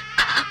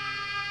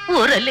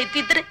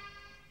ಊರಲ್ಲಿದ್ದಿದ್ರೆ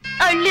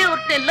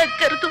ಹಳ್ಳಿಯವ್ರನ್ನೆಲ್ಲ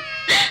ಕರೆದು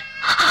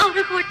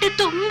ಅವ್ರಿಗೆ ಹೊಟ್ಟೆ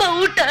ತುಂಬಾ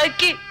ಊಟ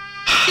ಹಾಕಿ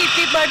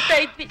ತಿಥಿ ಮಾಡ್ತಾ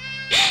ಇದ್ವಿ.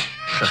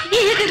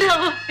 ಈಗ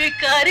ನಾವು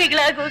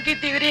ಭಿಕಾರಿಗಳಾಗಿ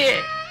ಹೋಗಿದ್ದೀವ್ರಿ.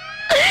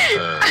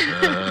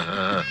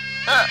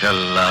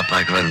 ಎಲ್ಲ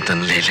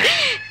ಭಗವಂತನ ಲೀಲೆ.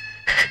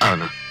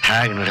 ಅವನು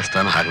ಹೇಗೆ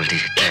ನಡೆಸ್ತಾನೋ ಹಾಗೆ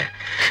ನಡೀರುತ್ತೆ.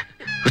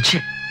 ಹುಚ್ಚಿ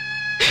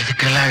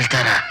ಇದಕ್ಕೆಲ್ಲ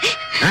ಹೇಳ್ತಾರ?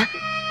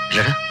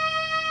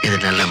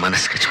 ಇದನ್ನೆಲ್ಲ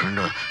ಮನಸ್ಸು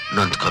ಕಚ್ಕೊಂಡು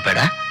ನೊಂದ್ಕೋಬೇಡ.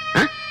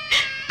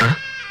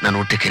 ನಾನು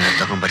ಊಟಕ್ಕೆ ನಾನು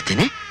ತಗೊಂಡ್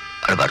ಬರ್ತೀನಿ.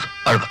 ಅಳ್ಬಾರ್ದು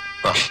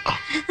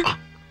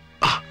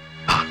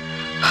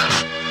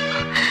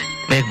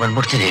ಬೇಗ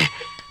ಬಂದ್ಬಿಡ್ತೀನಿ.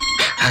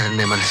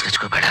 ಅದನ್ನೇ ಮನಸ್ಸು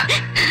ಕಚ್ಕೋಬೇಡ.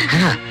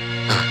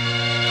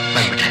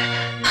 ಬಂದ್ಬಿಟ್ಟೆ.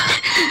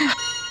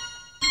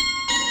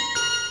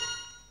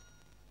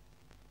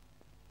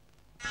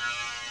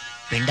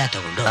 ಪಿಂಡ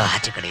ತಗೊಂಡು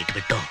ಆಚೆ ಕಡೆ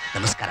ಇಟ್ಬಿಟ್ಟು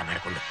ನಮಸ್ಕಾರ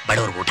ಮಾಡ್ಕೊಂಡು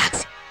ಬಡವ್ರಿಗೆ ಊಟ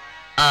ಹಾಕ್ಸಿ.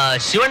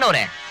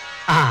 ಶಿವಣ್ಣವ್ರೆ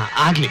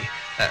ಆಗ್ಲಿ.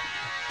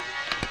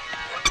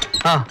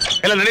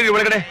 ಎಲ್ಲ ನಡೀರಿ,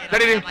 ಒಳಗಡೆ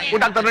ನಡೀರಿ,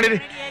 ಊಟ ಆಗ್ತಾರ ನಡೀರಿ.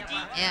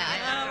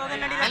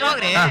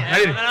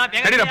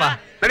 ನಡೀರಪ್ಪ,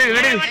 ನಡೀರಿ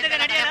ನಡೀರಿ.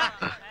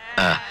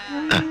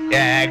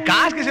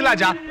 ಕಾಸ್ ಕಿಸಿಲ್ಲ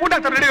ಅಜ್ಜ, ಊಟ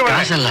ಆಗ್ತಾರ ನಡೀರಿ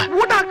ಒಳಗಡೆ.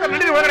 ಊಟ ಆಗ್ತಾರ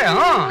ನಡೀರಿ ಒಳಗಡೆ.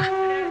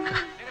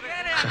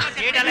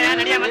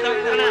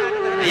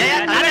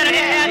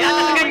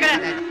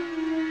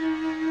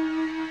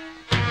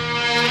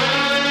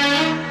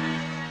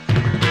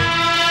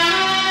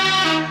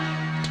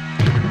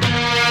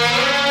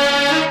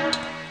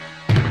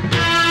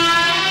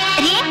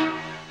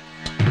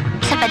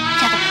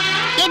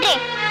 ಏನ್ರಿ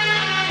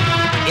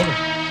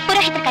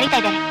ಪುರೋಹಿತರು ಕರೀತಾ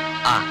ಇದ್ದಾರೆ.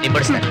 ನಿಮ್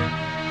ಬಡಿಸ್ತಾರೆ.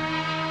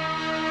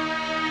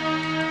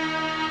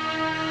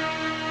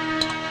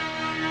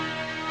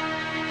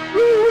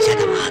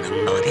 ಶತಮಾನಂ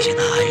ಭವತಿ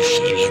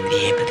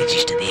ಶತಾಯುಷ್ಯೇಂದ್ರಿಯೇ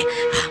ಪ್ರತಿಷ್ಠತೆ.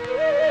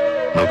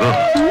 ಮಗು,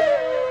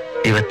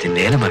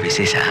 ಇವತ್ತಿಂದೇನಮ್ಮ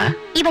ವಿಶೇಷ?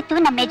 ಇವತ್ತು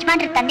ನಮ್ಮ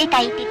ಯಜಮಾನ್ರ ತಂದೆ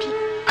ತಾಯಿ ತಿಥಿ.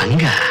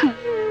 ಹಂಗ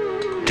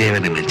ದೇವ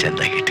ನಿಮ್ಮನ್ನು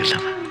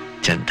ಚಂದಾಗಿಟ್ಟಿಲ್ಲವ,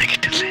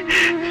 ಚಂದಾಗಿಟ್ಟಿರ್ಲಿ.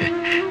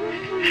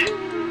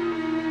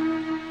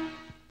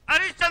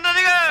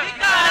 ಹರಿಶ್ಚಂದ್ರನಿಗೆ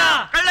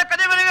ಕಳ್ಳ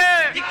ಕದಿಮನಿಗೆ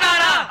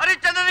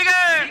ಹರಿಶ್ಚಂದ್ರನಿಗೆ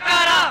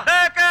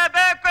ಬೇಕೇ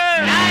ಬೇಕು,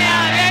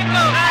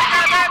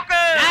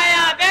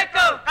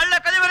 ಕಳ್ಳ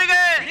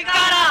ಕದಿಮನಿಗೆ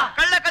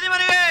ಕಳ್ಳ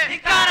ಕದಿಮನಿಗೆ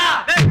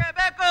ಬೇಕೇ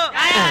ಬೇಕು,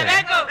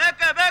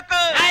 ಬೇಕೇ ಬೇಕು.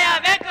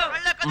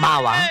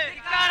 ಮಾವ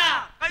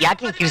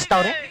ಯಾಕೆ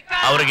ಕಿರಿಸ್ತಾವ್ರೆ?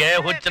 ಅವ್ರಿಗೆ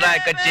ಹುಚ್ಚರಾಯ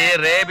ಕಚ್ಚಿ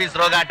ರೇಬಿಸ್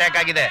ರೋಗ ಅಟ್ಯಾಕ್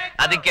ಆಗಿದೆ,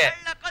 ಅದಕ್ಕೆ.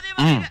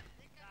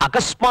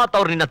 ಅಕಸ್ಮಾತ್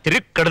ಅವ್ರು ನಿನ್ನ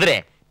ತಿರುಗ್ ಕಡಿದ್ರೆ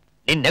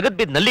ನಿನ್ ನೆಗದ್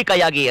ಬಿದ್ದ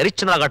ನಲ್ಲಿಕಾಯಾಗಿ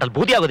ಹರಿಶ್ಚಂದ್ರಘಾಟಲ್ಲಿ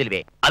ಬೂದಿ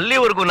ಆಗೋದಿಲ್ವೇ?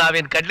 ಅಲ್ಲಿವರೆಗೂ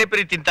ನಾವೇನ್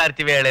ಕಡ್ಲೆಪುರಿ ತಿಂತಾ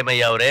ಇರ್ತೀವಿ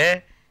ಎಳೆಮಯ್ಯ ಅವ್ರೆ.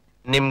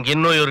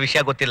 ನಿಮ್ಗಿನ್ನೂ ಇವ್ರ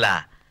ವಿಷಯ ಗೊತ್ತಿಲ್ಲ.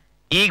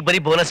 ಈಗ ಬರೀ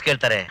ಬೋನಸ್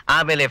ಕೇಳ್ತಾರೆ,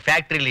 ಆಮೇಲೆ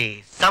ಫ್ಯಾಕ್ಟ್ರಿಲಿ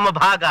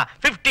ಸಮಭಾಗ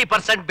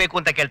 50% ಬೇಕು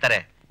ಅಂತ ಕೇಳ್ತಾರೆ.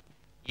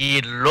 ಈ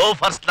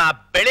ಲೋಫರ್ಸ್ ನ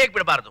ಬೆಳೆಯಕ್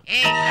ಬಿಡಬಾರ್ದು.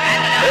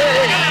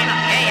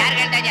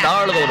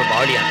 ತಾಳದವನು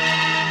ಬಾಡಿಯ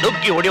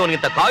ನುಗ್ಗಿ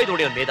ಹೊಡೆಯವನಿಗಿಂತ ಕಾಯ್ದು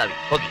ಹೊಡೆಯವನ್ ಮೇಧಾವಿ.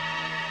 ಹೋಗಿ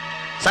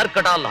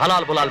ಸರ್ಕಟಾಲ್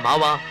ಹಲಾಲ್ ಬುಲಾಲ್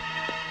ಮಾವ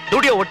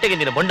ದುಡಿಯೋ ಹೊಟ್ಟೆಗೆ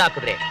ನಿನ್ನ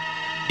ಮಣ್ಣಾಕಿದ್ರೆ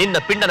ನಿನ್ನ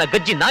ಪಿಂಡನ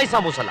ಗಜ್ಜಿ ನಾಯಿ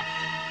ಸಾಮೂಸಲ್ಲ.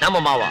 ನಮ್ಮ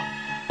ಮಾವ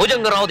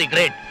ಭುಜಂಗರಾವ್ ದಿ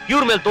ಗ್ರೇಟ್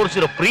ಇವ್ರ ಮೇಲೆ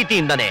ತೋರಿಸಿರೋ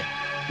ಪ್ರೀತಿಯಿಂದನೇ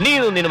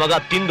ನೀನು ನಿನ್ನ ಮಗ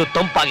ತಿಂದು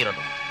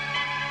ತಂಪಾಗಿರೋದು.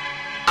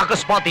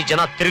 ಅಕಸ್ಮಾತ್ ಈ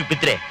ಜನ ತಿರುಗಿ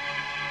ಬಿದ್ರೆ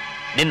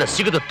ನಿನ್ನ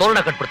ಸಿಗದು ತೋರಣ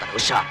ಕಟ್ಬಿಡ್ತಾರೆ.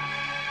 ಹುಷಾರ್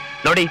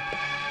ನೋಡಿ,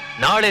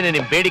 ನಾಳೆನೆ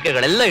ನಿಮ್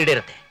ಬೇಡಿಕೆಗಳೆಲ್ಲ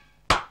ಈಡೇರುತ್ತೆ.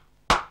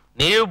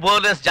 ನೀವು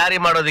ಬೋನಸ್ ಜಾರಿ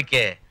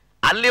ಮಾಡೋದಿಕ್ಕೆ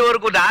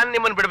ಅಲ್ಲಿವರೆಗೂ ನಾನ್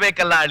ನಿಮ್ಮನ್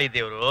ಬಿಡ್ಬೇಕಲ್ಲ ಅಳಿ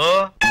ದೇವ್ರು.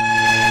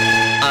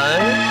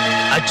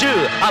 ಅಚ್ಚು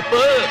ಅಪ್ಪ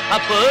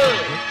ಅಪ್ಪ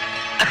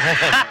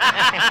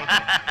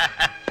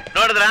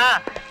ನೋಡಿದ್ರ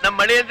ನಮ್ಮ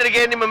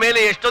ಮಳೆಯಂದ್ರಿಗೆ ನಿಮ್ಮ ಮೇಲೆ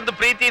ಎಷ್ಟೊಂದು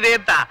ಪ್ರೀತಿ ಇದೆ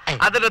ಅಂತ.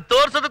 ಅದನ್ನ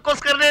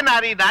ತೋರ್ಸೋದಕ್ಕೋಸ್ಕರನೇ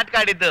ನಾನು ಈ ನಾಟಕ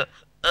ಆಡಿದ್ದು.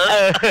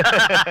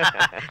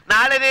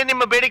 ನಾಳೆನೆ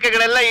ನಿಮ್ಮ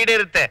ಬೇಡಿಕೆಗಳೆಲ್ಲ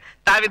ಈಡೇರುತ್ತೆ.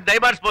 ತಾವಿದ್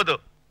ದಯಮಾಡಿಸ್ಬೋದು.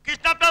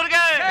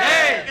 ಕೃಷ್ಣಪ್ಪನವ್ರಿಗೆ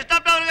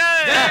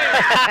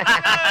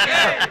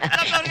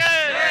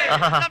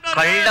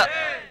ಕಳ್ಳ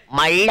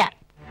ಮಳ್ಳ.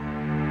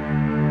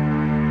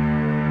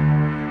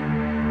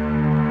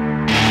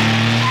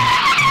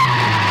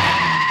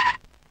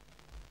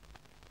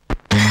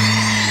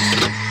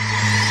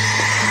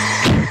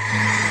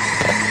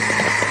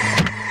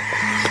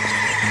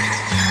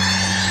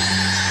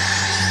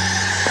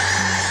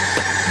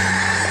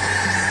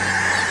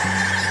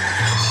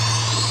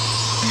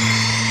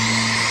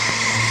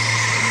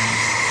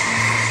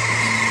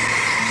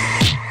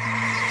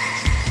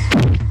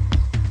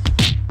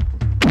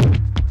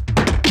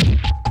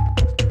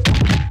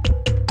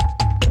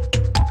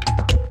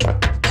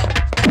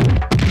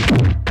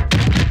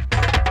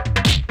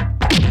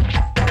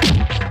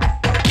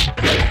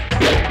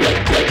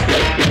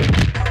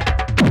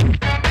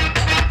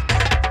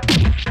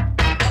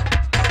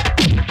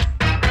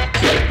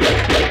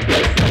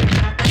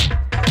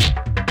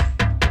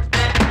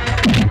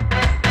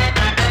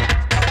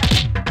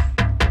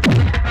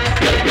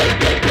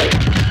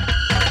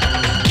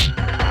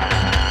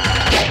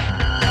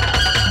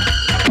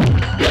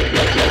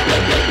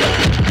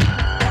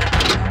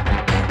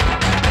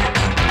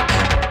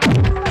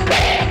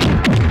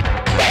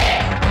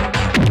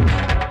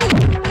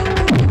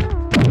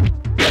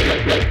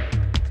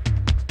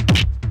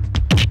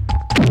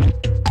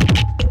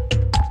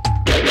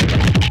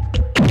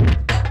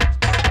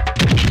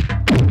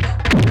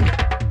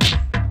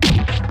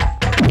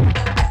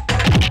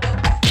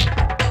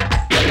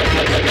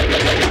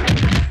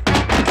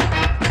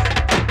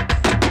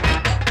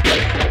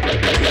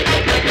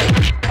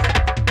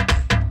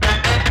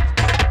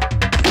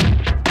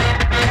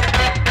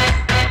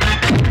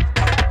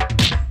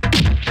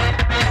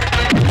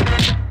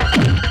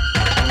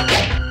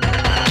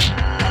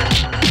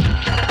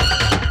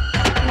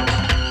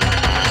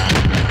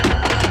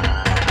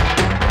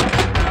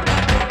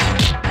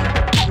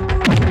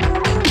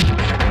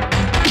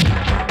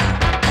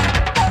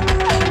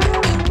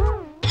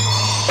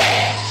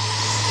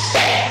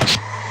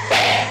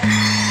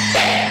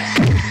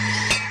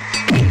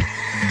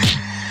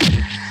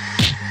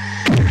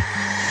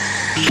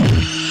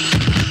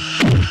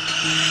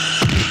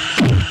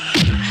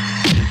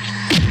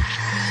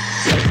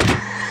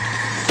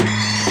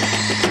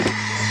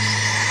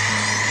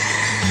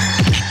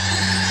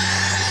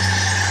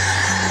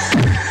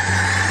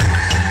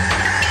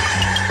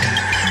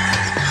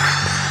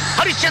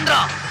 ಹರಿಶ್ಚಂದ್ರ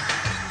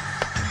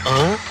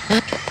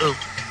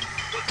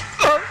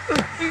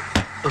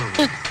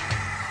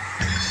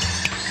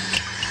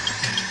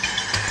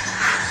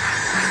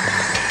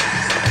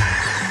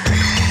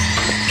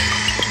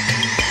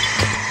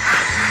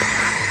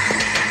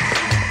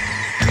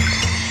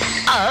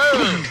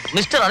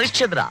ಮಿಸ್ಟರ್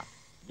ಹರಿಶ್ಚಂದ್ರ,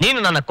 ನೀನು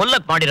ನನ್ನ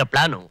ಕೊಲ್ಲಕ್ ಮಾಡಿರೋ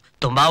ಪ್ಲಾನು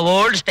ತುಂಬಾ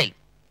ಓಲ್ಡ್ ಸ್ಟೈಲ್.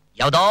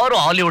 ಯಾವ್ದಾದ್ರು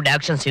ಹಾಲಿವುಡ್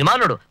ಆಕ್ಷನ್ ಸಿನಿಮಾ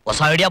ನೋಡು, ಹೊಸ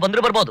ಐಡಿಯಾ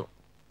ಬಂದ್ರೆ ಬರ್ಬೋದು.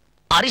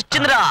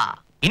 ಹರಿಶ್ಚಂದ್ರ,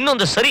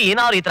 ಇನ್ನೊಂದು ಸರಿ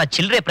ಏನಾದ್ರು ಈ ತರ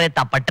ಚಿಲ್ಲರೆ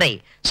ಪ್ರಯತ್ನ ಪಟ್ರೆ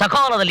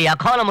ಸಕಾಲದಲ್ಲಿ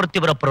ಅಕಾಲ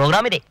ಮೃತ್ಯು ಬರೋ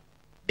ಪ್ರೋಗ್ರಾಮ್ ಇದೆ.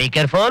 Be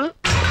careful.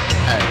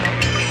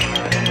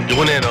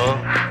 ಇವನೇನು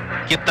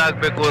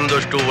ಕಿತ್ತಾಕ್ಬೇಕು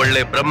ಒಂದಷ್ಟು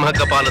ಒಳ್ಳೆ ಬ್ರಹ್ಮ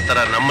ಕಪಾಲ ತರ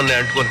ನಮ್ಮನ್ನೇ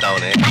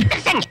ಅಂಟ್ಕೊಂತಾವನೆ.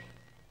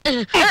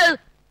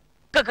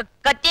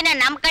 ಕತ್ತಿನ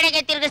ನಮ್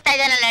ಕಡೆಗೆ ತಿರುಗಿಸ್ತಾ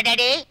ಇದ್ದಾನಲ್ಲ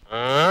ಡ್ಯಾಡಿ.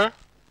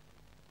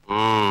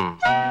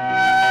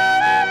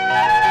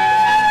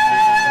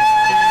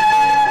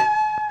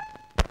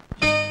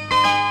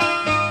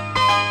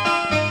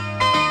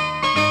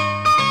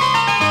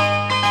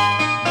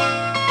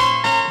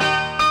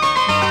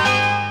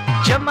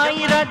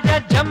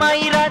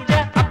 ಜಮಾಯಿ ರಾಜ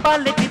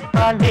ಅಪ್ಪಾಲೆ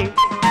ತಿಪ್ಪಾಲೆ,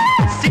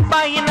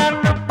 ಸಿಪಾಯಿ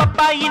ನಾನು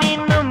ಪಪ್ಪಾಯಿ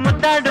ನೀನು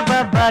ಮುದ್ದಾಡು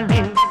ಬಾಬಾಲೆ.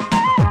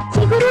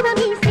 ಚಿಗುರುವ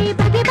ಮೀಸೆ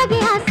ಬಗೆ ಬಗೆ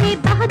ಆಸೆ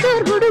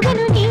ಬಹದ್ದೂರ್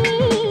ಹುಡುಗನು ನೀ,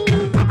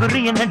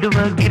 ಗುರಿಯ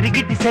ನಡುವ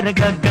ಗಿರಿಗಿಟಿ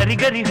ಸೆರಗ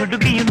ಗರಿಗರಿ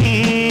ಹುಡುಗಿಯು ನೀ.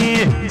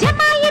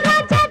 ಜಮಾಯಿ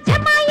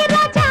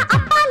ರಾಜ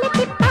ಅಪ್ಪಾಲೆ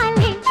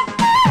ತಿಪ್ಪಾಲೆ,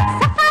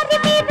 ಸಫಾರಿ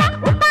ವೀರ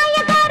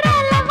ಉಪಾಯಗಾರ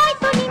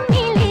ಲವಾಯ್ತು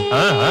ನಿನ್ಮೇಲೆ.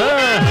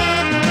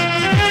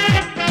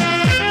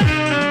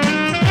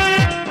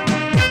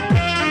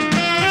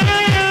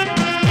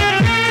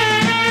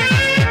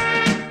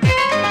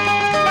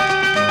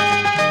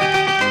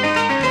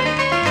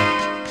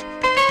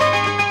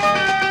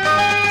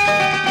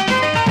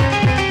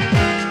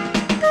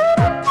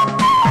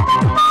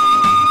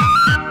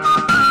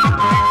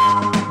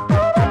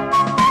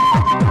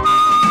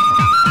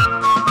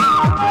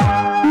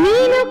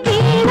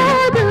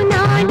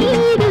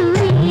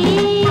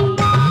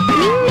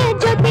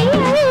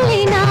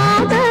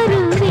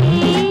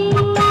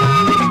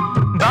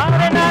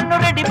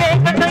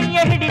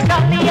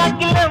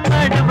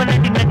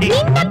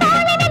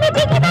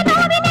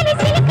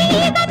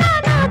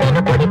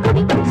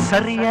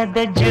 ಸರಿಯಾದ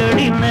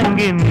ಜೋಡಿ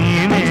ನಂಗೆ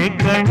ನೀನೇ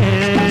ಕಣೆ,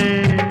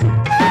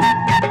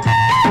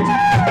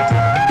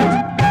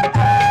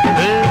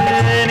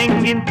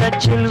 ನಿಂಗಿಂತ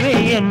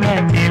ಚೆಲುವೆಯನ್ನ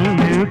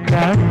ನಿಲ್ಲು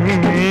ಕಾಣೆ.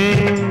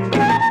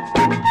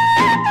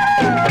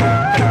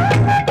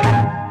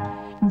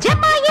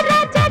 ಜಮಾಯಿ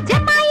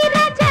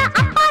ರಾಜ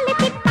ಅಪ್ಪಾಲೆ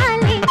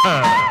ತಿಪ್ಪಾಲೆ,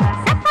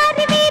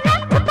 ಸಫಾರಿ ವೀರ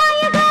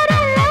ಉಪಾಯಗಾರ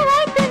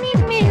ಲವಾಯ್ತು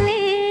ನಿನ್ಮೇಲೆ.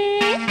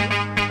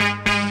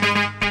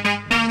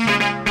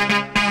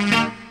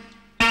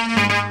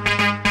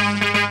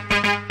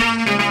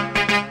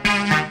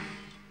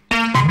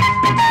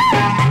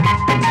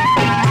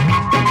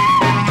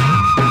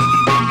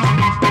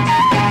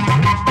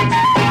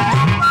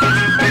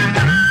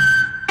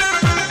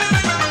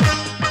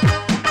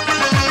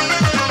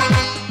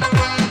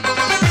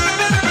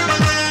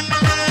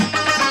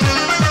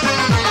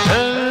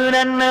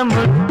 ನನ್ನ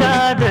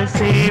ಮುದ್ದಾದ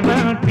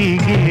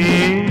ಸೇವಂತಿಗೆ,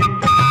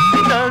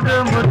 ತಗ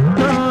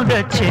ಮುತ್ತುದ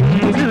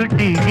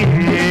ಚೆಂದುಟಿಗೆ,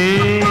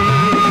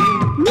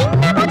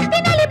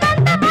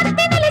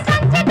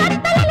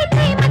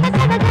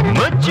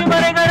 ಮುಚ್ಚು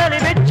ಮರೆಗಳಲ್ಲಿ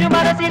ಬೆಚ್ಚು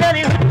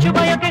ಮನಸ್ಸಿನಲ್ಲಿ ಹುಚ್ಚು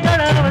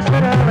ಬಯಕೆಗಳ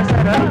ಅವಸರ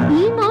ಅವಸರ.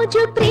 ಈ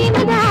ಮೋಜು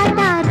ಪ್ರೇಮದ ಆಟ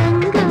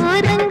ರಂಗ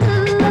ರಂಗ,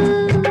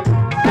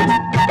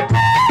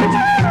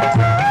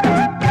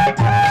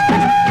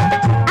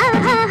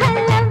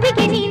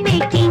 ಲವ್ವಿಗೆ ನೀನೆ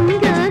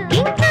ಕಿಂಗ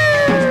ಕಿಂಗ.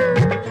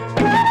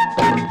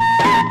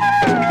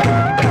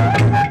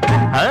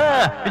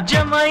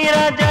 ಜಮಾಯಿ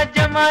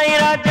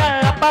ರಾಜ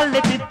ಅಪ್ಪಾಲೆ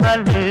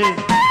ತಿಪ್ಪಾಲೆ,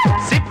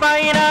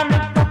 ಸಿಪಾಯಿ ನಾನು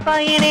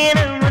ಪಪ್ಪಾಯಿ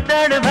ನೀನು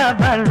ಮುದ್ದಾಡು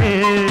ಬಾಬಾಲೆ.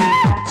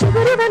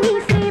 ಚಿಗುರುವ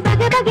ಮೀಸೆ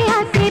ಬಗೆ ಬಗೆ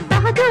ಆಸೆ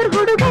ಬಹದ್ದೂರ್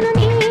ಹುಡುಗನು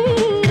ನೀ,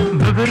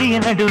 ಬುಗುರಿಯ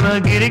ನಡುವ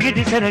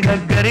ಗಿರಿಗಿಟಿ ಸೆರಗ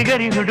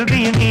ಗರಿಗರಿ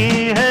ಹುಡುಗಿಯು ನೀ.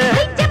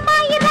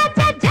 ಜಮಾಯಿ ರಾಜ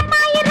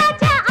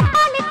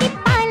ಅಪ್ಪಾಲೆ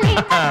ತಿಪ್ಪಾಲೆ,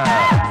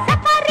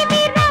 ಸಫಾರಿ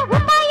ವೀರ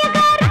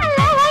ಉಪಾಯಗಾರ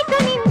ಲವಾಯ್ತು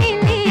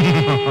ನಿನ್ಮೇಲೆ.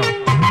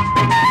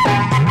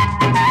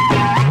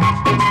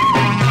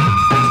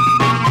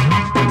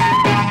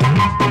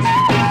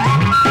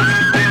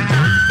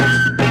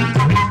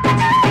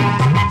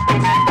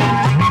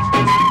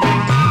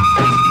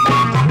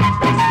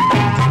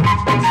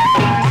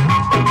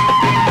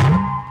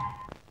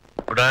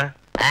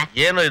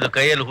 ಏನೋ ಇದು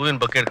ಕೈಯಲ್ಲಿ ಹೂವಿನ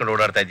ಬಕ್ಕೆ ಇಟ್ಕೊಂಡು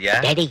ಓಡಾಡ್ತಾ ಇದೀಯಾ?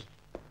 ಡ್ಯಾಡಿ,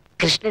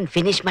 ಕೃಷ್ಣನ್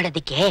ಫಿನಿಶ್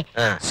ಮಾಡೋದಕ್ಕೆ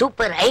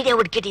ಸೂಪರ್ ಐಡಿಯಾ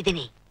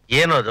ಹುಡ್ಕಿಟ್ಟಿದ್ದೀನಿ.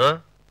 ಏನದು?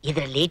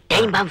 ಇದರಲ್ಲಿ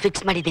ಟೈಮ್ ಬಾಂಬ್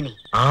ಫಿಕ್ಸ್ ಮಾಡಿದ್ದೀನಿ.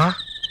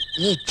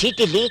 ಈ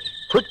ಚೀಟಿಲಿ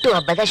ಹುಟ್ಟು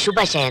ಹಬ್ಬದ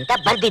ಶುಭಾಶಯ ಅಂತ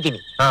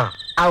ಬರ್ದಿದ್ದೀನಿ.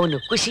 ಅವನು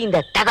ಖುಷಿಯಿಂದ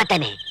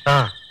ತಗೋತಾನೆ,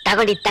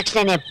 ತಗೊಂಡಿದ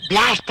ತಕ್ಷಣ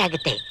ಬ್ಲಾಸ್ಟ್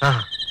ಆಗುತ್ತೆ,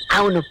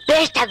 ಅವನು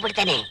ಪೇಸ್ಟ್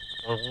ಆಗ್ಬಿಡ್ತಾನೆ.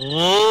 ಓ,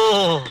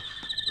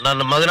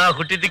 ನನ್ನ ಮಗನ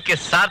ಹುಟ್ಟಿದ್ದಕ್ಕೆ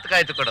ಸಾರ್ಥಕ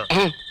ಆಯ್ತು ಕೊಡು.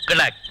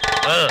 Good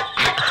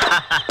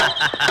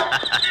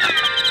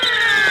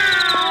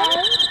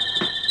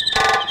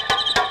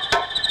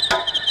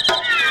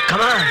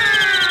Come on.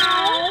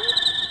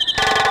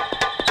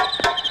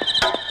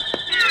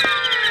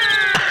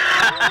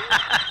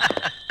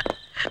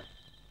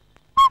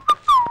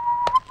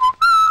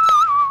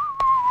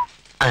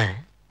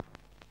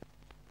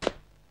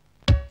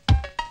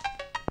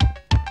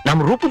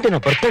 ನಮ್ಮ ರೂಪಂತೇನ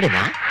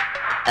ಬರ್ತಡೇನಾ?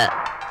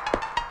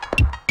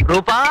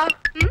 ರೂಪಾ,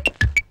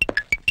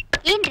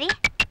 ಏನ್ರಿ?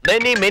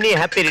 Many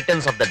happy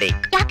returns of the day.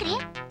 ಯಾಕ್ರಿ?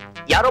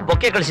 ಯಾರೋ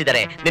ಬೊಕ್ಕೆ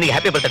ಕಳಿಸಿದ್ದಾರೆ ನಿನಗೆ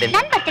ಹ್ಯಾಪಿ ಬರ್ತಡೇ.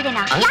 ನನ್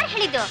ಬರ್ತಡೇನಾ? ಯಾರು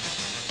ಹೇಳಿದ್ದು?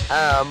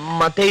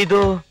 ಮತ್ತೆ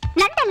ಇದು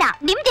ನಂದಲ್ಲ,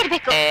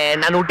 ನಿಮ್ದಿರ್ಬೇಕು.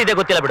 ನಾನು ಹುಟ್ಟಿದೆ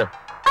ಗೊತ್ತಿಲ್ಲ ಬಿಡು.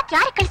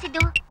 ಯಾರು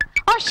ಕಳ್ಸಿದ್ದು?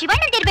 ಓ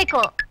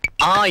ಶಿವಣ್ಣಂದಿರ್ಬೇಕು.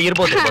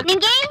 ಇರ್ಬೋದು.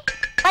 ನಿಂಗೆ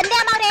ಬಂದೆ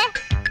ಅಮ್ಮವ್ರೆ.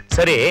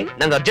 ಸರಿ,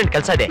 ನಂಗೆ ಅರ್ಜೆಂಟ್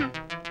ಕೆಲಸ ಇದೆ,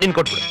 ನಿನ್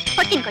ಕೊಟ್ಬಿಡು.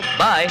 ಕೊಡ್ತೀನಿ ಕೊಡಿ.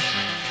 ಬಾಯ್.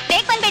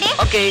 ಬೇಗ ಬಂದ್ಬೇಡಿ.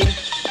 ಓಕೆ.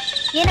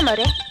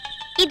 ಏನಮ್ಮವ್ರೆ,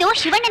 ಇದು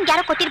ಶಿವಣ್ಣನ್ಗೆ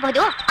ಯಾರೋ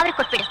ಕೊಟ್ಟಿರ್ಬೋದು, ಅವ್ರಿಗೆ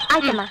ಕೊಟ್ಬಿಡು.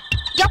 ಆಯ್ತಮ್ಮ.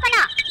 ಜೋಪಣ್ಣ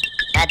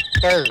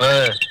 10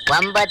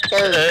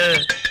 9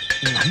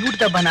 ನನ್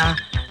ಹುಟ್ಟದಬ್ಬನ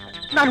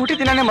ನಾನು ಹುಟ್ಟಿದ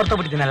ದಿನಾನೇ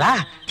ಮರ್ತೋಗ್ಬಿಟ್ಟಿದ್ದೀನಲ್ಲ.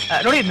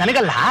 ನೋಡಿ,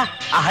 ನನಗಲ್ಲ,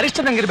 ಆ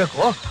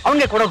ಹರಿಶ್ಚಂದ್ರಂಗಿರ್ಬೇಕು,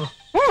 ಅವನ್ಗೆ ಕೊಡೋಗು.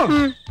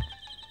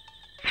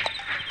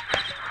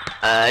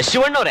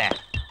 ಶಿವಣ್ಣವ್ರೆ,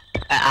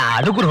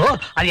 ಅದು ಗುರು,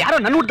 ಅದು ಯಾರೋ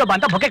ನನ್ನ ಹುಟ್ಟದಬ್ಬ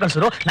ಅಂತ ಬೊಕ್ಕೆ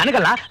ಕಳ್ಸಿದ್ರು.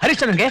 ನನಗಲ್ಲ,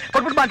 ಹರಿಶ್ಚಂದ್ರನ್ಗೆ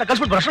ಕೊಟ್ಬಿಟ್ಟು ಬಾ ಅಂತ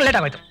ಕಳ್ಸ್ಬಿಟ್ಟು ಬರೋಷ್ಟು ಲೇಟ್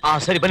ಆಗೋಯ್ತು.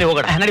 ಸರಿ, ಬನ್ನಿ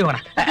ಹೋಗೋಣ. ನಡಿ ಹೋಗೋಣ.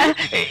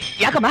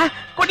 ಯಾಕಮ್ಮ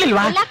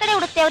ಕೊಡ್ಲಿಲ್ವಾ? ಎಲ್ಲಾ ಕಡೆ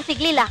ಹುಡುಕ್ತೆ, ಅವ್ರು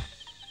ಸಿಗ್ಲಿಲ್ಲ.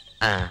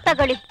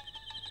 ತಗೊಳ್ಳಿ.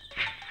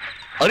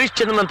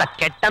 ಹರಿಶ್ಚಂದ್ರನ್ ಅಂತ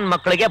ಕೆಟ್ಟನ್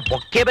ಮಕ್ಕಳಿಗೆ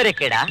ಬೊಕ್ಕೆ ಬೇರೆ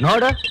ಕೇಡ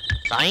ನೋಡು.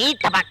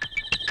 ಸೈತ ಬಾಕ್.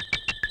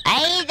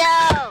 5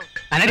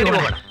 ನಡಿ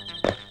ಹೋಗೋಣ.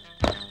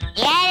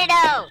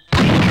 2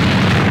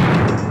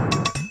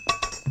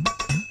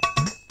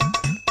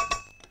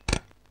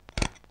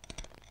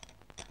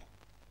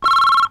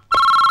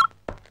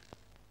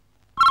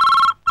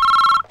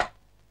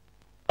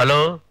 hello,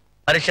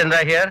 Harishchandra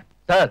here.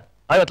 Sir,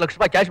 50 lakh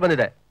ರೂಪಾಯಿ ಕ್ಯಾಶ್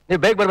ಬಂದಿದೆ, ನೀವು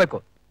ಬೇಗ ಬರ್ಬೇಕು,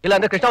 ಇಲ್ಲ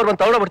ಅಂದ್ರೆ ಕೃಷ್ಣ ಅವ್ರು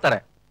ಬಂದು ತಗೊಂಡೋಗ್ಬಿಡ್ತಾರೆ.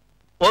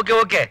 ಓಕೆ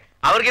ಓಕೆ,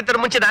 ಅವ್ರಿಗಿಂತ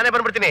ಮುಂಚೆ ನಾನೇ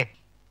ಬಂದ್ಬಿಡ್ತೀನಿ.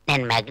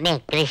 ನನ್ ಮಗನೇ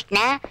ಕೃಷ್ಣ,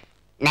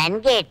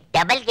 ನನ್ಗೆ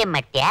ಡಬಲ್ ಗೇಮ್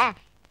ಮಾಡ್ತೀಯಾ?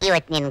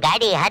 ಇವತ್ ನಿನ್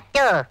ಗಾಡಿ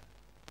 10.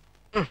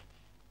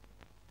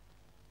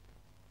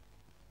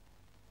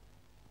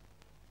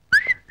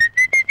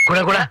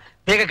 ಗುಣ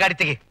ಬೇಗ ಗಾಡಿ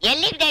ತೆಗಿ.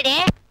 ಎಲ್ಲಿಗೆ ಡ್ಯಾಡಿ?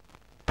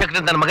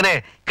 ನನ್ನ ಮಗನೇ,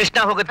 ಕೃಷ್ಣ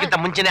ಹೋಗೋದಕ್ಕಿಂತ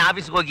ಮುಂಚೆನೆ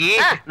ಆಫೀಸ್ಗೆ ಹೋಗಿ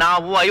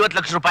ನಾವು 50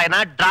 ಲಕ್ಷ ರೂಪಾಯಿನ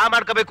ಡ್ರಾ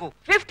ಮಾಡ್ಕೋಬೇಕು.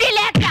 50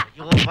 lakhs.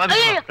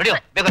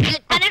 ಬೇಗ.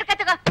 ಕನ್ನಡಕ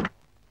ತಗೋ.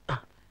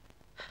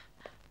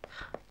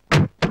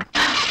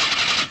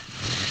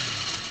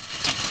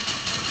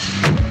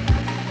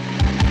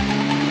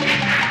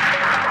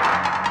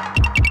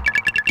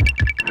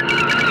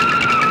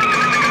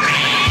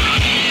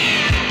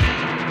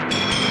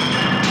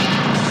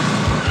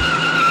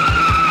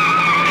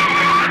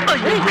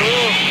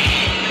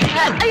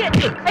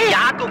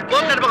 ಯಾಕೋ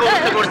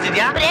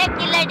ಓಡಿಸ್ತಿದ್ಯಾ? ಬ್ರೇಕ್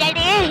ಇಲ್ಲ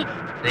ಡ್ಯಾಡಿ.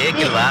 ಬ್ರೇಕ್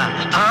ಇಲ್ವಾ?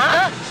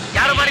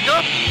 ಯಾರು ಮಾಡಿದ್ದು?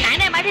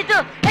 ನಾನೇ ಮಾಡಿದ್ದು.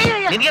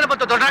 ನಿನ್ಗೇನು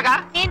ಬಂತು ದೊಡ್ಡಾಗ?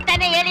 ನೀನ್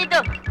ತಾನೇ ಹೇಳಿದ್ದು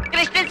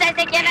ಕೃಷ್ಣನ್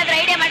ಸಾಯ್ಸಕ್ಕೆ ಏನಾದ್ರೂ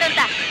ಐಡಿಯಾ ಮಾಡು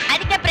ಅಂತ.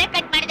 ಅದಕ್ಕೆ ಬ್ರೇಕ್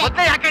ಕಟ್ ಮಾಡಿದೆ.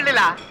 ಮತ್ತೆ ಯಾಕೆ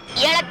ಹೇಳಿಲ್ಲ?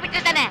 ಹೇಳಕ್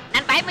ಬಿಟ್ಟಿರ್ತಾನೆ,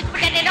 ನಾನ್ ಬಾಯಿ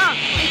ಮುಚ್ಚಿಬಿಟ್ಟೆ. ನೀನು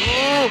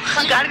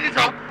ಗಾಡಿ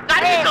ನಿಲ್ಸು,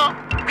 ಗಾಡಿ ನಿಲ್ಸು.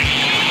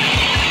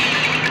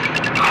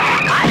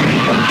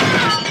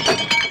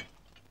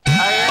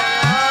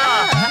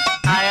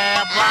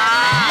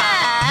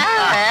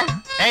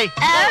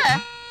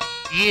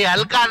 ಈ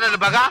ಅಲ್ಕ ನನ್ನ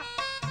ಮಗ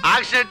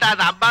ಆಕ್ಸಿಡೆಂಟ್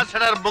ಆದ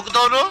ಅಂಬಾಸಡರ್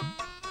ಮುಗ್ದವನು,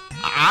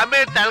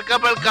 ಆಮೇಲೆ ತಳ್ಕ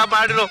ಬಳ್ಕ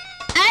ಮಾಡಿರೋ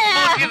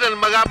ನನ್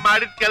ಮಗ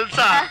ಮಾಡಿದ ಕೆಲ್ಸ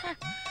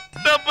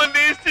ನಮ್ಮನ್ನ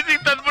ಈ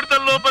ಸ್ಥಿತಿಗೆ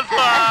ತಂದ್ಬಿಡ್ತಲ್ಲೋ ಬಸ್ವ.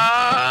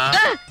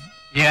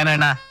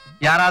 ಏನಣ್ಣ,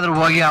 ಯಾರಾದ್ರೂ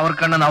ಹೋಗಿ ಅವ್ರ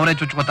ಕಣ್ಣನ್ನು ಅವರೇ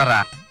ಚುಚ್ಕೋತಾರ?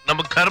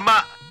 ನಮ್ಮ ಕರ್ಮ.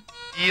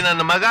 ಈ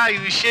ನನ್ನ ಮಗ ಈ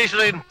ವಿಶೇಷ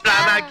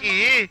ಪ್ಲಾನ್ ಹಾಕಿ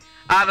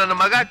ಆ ನನ್ನ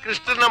ಮಗ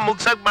ಕೃಷ್ಣನ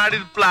ಮುಗ್ಸಕ್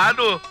ಮಾಡಿದ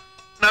ಪ್ಲಾನು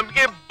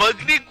ನಮ್ಗೆ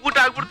ಬಗ್ನಿ ಕೂಟ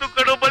ಆಗ್ಬಿಡ್ತು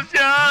ಕಣೋ ಬಸ್ಯ.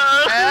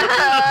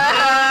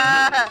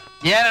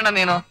 ಏನಣ್ಣ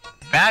ನೀನು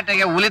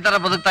ಪ್ಯಾಟೆಗೆ ಹುಲಿ ತರ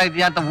ಬದುಕ್ತಾ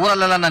ಇದೀಯ ಅಂತ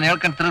ಊರಲ್ಲೆಲ್ಲ ನಾನು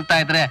ಹೇಳ್ಕೊಂಡು ತಿರುಗ್ತಾ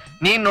ಇದ್ರೆ,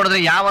 ನೀನ್ ನೋಡಿದ್ರೆ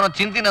ಯಾವನೋ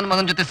ಚಿಂತಿ ನನ್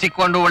ಮಗನ ಜೊತೆ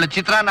ಸಿಕ್ಕೊಂಡು ಒಳ್ಳೆ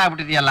ಚಿತ್ರಾನ್ನ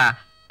ಆಗ್ಬಿಟ್ಟಿದ್ಯಲ್ಲ.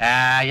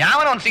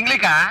 ಯಾವನೋ ಒಂದ್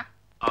ಸಿಂಗ್ಲಿಕ?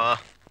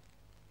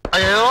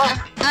 ಅಯ್ಯೋ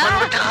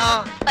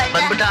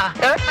ಬಂದ್ಬಿಟ್ಟ.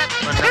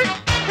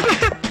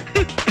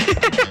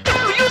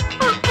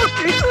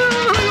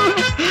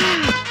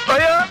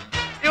 ಅಯ್ಯೋ,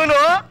 ಇವನು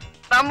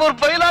ನಮ್ಮೂರ್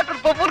ಬೈಲಾಟರ್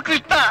ಪಪ್ಪೂರ್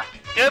ಕೃಷ್ಣ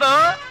ಏನೋ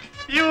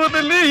ಈ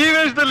ಊರಲ್ಲಿ ಈ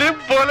ವೇಷದಲ್ಲಿ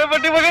ಬೋಲೆ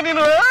ಬಡ್ಡಿ ಮಗ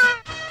ನೀನು.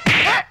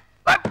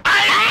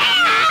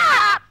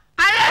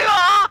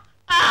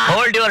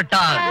 Hold your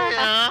tongue.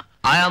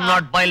 I am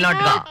not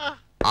Bailatka.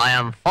 I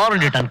am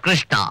foreign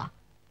Krishna.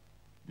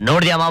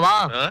 ನೋಡ್ದ್ಯಾ ಮಾವ,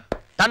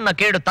 ತನ್ನ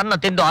ಕೇಡು ತನ್ನ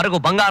ತಿಂದು ಅರಗು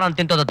ಬಂಗಾರ ಅಂತ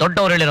ತಿಂತೋದ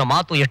ದೊಡ್ಡವರು ಹೇಳಿರೋ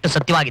ಮಾತು ಎಷ್ಟು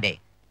ಸತ್ಯವಾಗಿದೆ.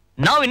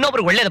 ನಾವು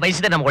ಇನ್ನೊಬ್ರಿಗೆ ಒಳ್ಳೇದು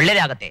ಬಯಸಿದ್ರೆ ನಮ್ಗೆ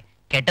ಒಳ್ಳೇದೇ ಆಗತ್ತೆ,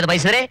 ಕೆಟ್ಟದ್ದು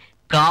ಬಯಸಿದ್ರೆ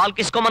ಕಾಲ್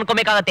ಕಿಸ್ಕೊಂಡ್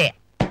ಅನ್ಕೋಬೇಕಾಗತ್ತೆ.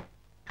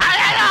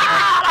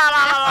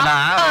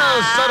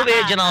 ಸರ್ವೇ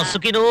ಜನ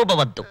ಸುಖಿನೋ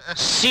ಭವಂತು.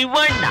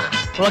 ಶಿವಣ್ಣ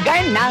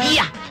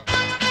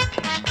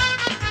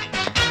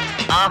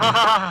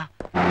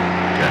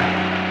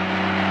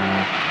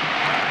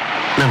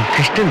ನಮ್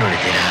ಕೃಷ್ಣನ್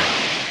ನೋಡಿದ್ದೀರಾ?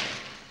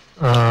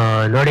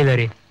 ನೋಡಿಲ್ಲ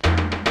ರೀ.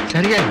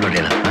 ಸರಿಯಾಗಿ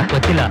ನೋಡಿಲ್ಲಪ್ಪ.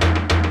 ಗೊತ್ತಿಲ್ಲ.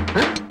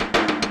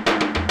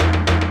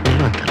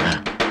 ಇಲ್ವಂತಲ್ಲ.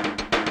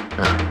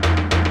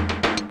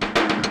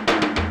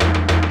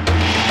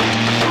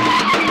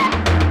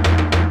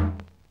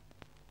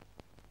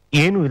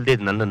 ಏನು ಇಲ್ದೇ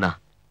ನನ್ನನ್ನ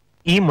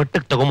ಈ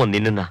ಮಟ್ಟಕ್ಕೆ ತಗೊಂಬಂದ್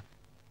ನಿನ್ನನ್ನ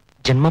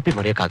ಜನ್ಮಪಿ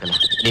ಮರೆಯಕ್ಕಾಗಲ್ಲ.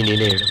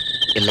 ನೀನೇನೇ ಹೇಳು,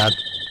 ಎಲ್ಲ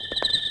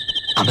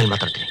ಆಮೇಲೆ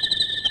ಮಾತಾಡ್ತೀನಿ.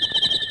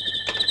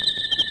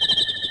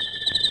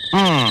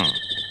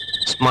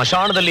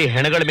 ಸ್ಮಶಾನದಲ್ಲಿ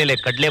ಹೆಣಗಳ ಮೇಲೆ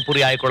ಕಡ್ಲೆ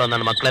ಪುರಿ ಆಯ್ಕೊಳ್ಳೋ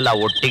ನನ್ನ ಮಕ್ಕಳೆಲ್ಲ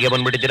ಒಟ್ಟಿಗೆ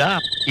ಬಂದ್ಬಿಟ್ಟಿದ್ದೀರಾ?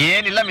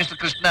 ಏನಿಲ್ಲ ಮಿಸ್ಟರ್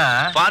ಕೃಷ್ಣ,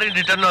 ಫಾರಿನ್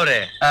ರಿಟರ್ನ್ ಅವರೇ,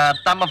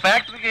 ತಮ್ಮ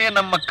ಫ್ಯಾಕ್ಟ್ರಿಗೆ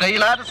ನಮ್ಮ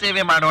ಕೈಲಾದ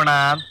ಸೇವೆ ಮಾಡೋಣ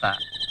ಅಂತ.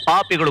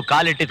 ಪಾಪಿಗಳು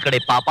ಕಾಲಿಟ್ಟಿದ ಕಡೆ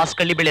ಪಾಪಾಸ್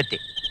ಕಳ್ಳಿ ಬೆಳೆಯುತ್ತೆ.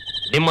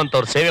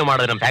 ನಿಮ್ಮಂತವ್ರು ಸೇವೆ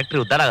ಮಾಡಿದ್ರೆ ನಮ್ಮ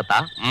ಫ್ಯಾಕ್ಟ್ರಿ ಉದ್ದಾರ ಆಗತ್ತಾ?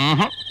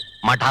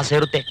 ಮಠ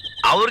ಸೇರುತ್ತೆ.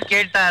 ಅವ್ರು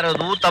ಕೇಳ್ತಾ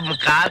ಇರೋದು ತಮ್ಮ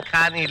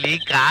ಕಾರ್ಖಾನೆಯಲ್ಲಿ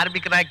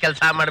ಕಾರ್ಮಿಕನಾಗಿ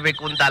ಕೆಲಸ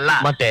ಮಾಡ್ಬೇಕು ಅಂತ ಅಲ್ಲ,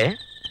 ಮತ್ತೆ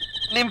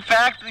ನಿಮ್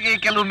ಫ್ಯಾಕ್ಟ್ರಿಗೆ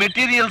ಕೆಲವು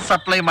ಮೆಟೀರಿಯಲ್ಸ್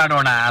ಸಪ್ಲೈ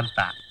ಮಾಡೋಣ ಅಂತ.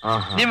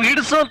 ನಿಮ್ಗೆ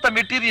ಹಿಡಿಸುವಂತ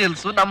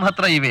ಮೆಟೀರಿಯಲ್ಸ್ ನಮ್ಮ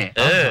ಹತ್ರ ಇವೆ.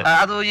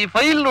 ಅದು ಈ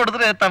ಫೈಲ್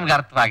ನೋಡಿದ್ರೆ ತಮ್ಗೆ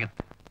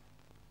ಅರ್ಥವಾಗುತ್ತೆ.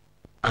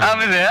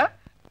 ಆಮೇಲೆ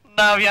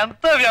ನಾವ್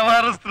ಎಂತ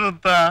ವ್ಯವಹರಿಸ್ರು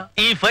ಅಂತ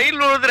ಈ ಫೈಲ್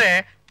ನೋಡಿದ್ರೆ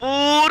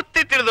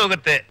ಪೂರ್ತಿ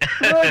ತಿಳಿದೋಗುತ್ತೆ.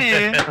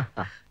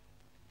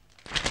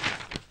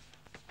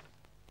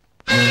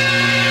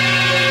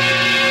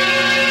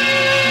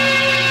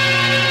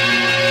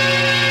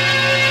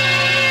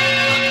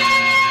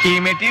 ಈ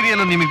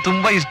ಮೆಟೀರಿಯಲ್ ನಿಮಗೆ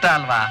ತುಂಬಾ ಇಷ್ಟ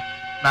ಅಲ್ವಾ?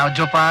 ನಾವು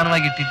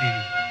ಜೋಪಾನವಾಗಿ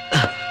ಇಟ್ಟಿದ್ದೀವಿ.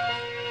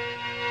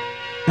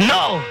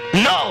 No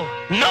no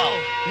no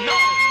no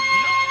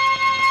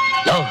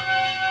no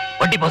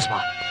ಒಡ್ಡಿ ಬಸ್ಮ,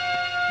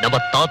 ನಮ್ಮ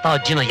ತಾತ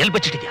ಅಜ್ಜಿನ ಎಲ್ಲಿ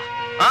ಬಚ್ಚಿಟ್ಟಿದ್ಯಾ?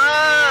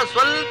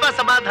 ಸ್ವಲ್ಪ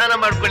ಸಮಾಧಾನ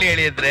ಮಾಡ್ಕೊಳ್ಳಿ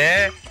ಹೇಳಿದ್ರೆ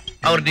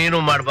ಅವ್ರನ್ನೇನು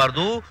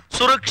ಮಾಡಬಾರ್ದು,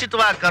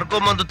 ಸುರಕ್ಷಿತವಾಗಿ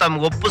ಕರ್ಕೊಂಬಂದು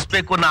ತಮ್ಗೆ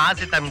ಒಪ್ಪಿಸ್ಬೇಕು ಅನ್ನೋ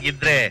ಆಸೆ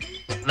ತಮ್ಗಿದ್ರೆ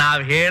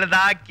ನಾವ್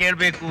ಹೇಳ್ದಾಗ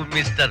ಕೇಳ್ಬೇಕು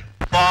mister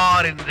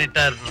for in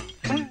return.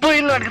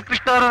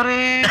 Krishna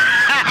ಅವರೇ,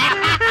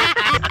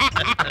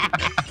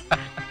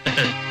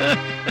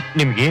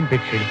 ನಿಮ್ಗೇನ್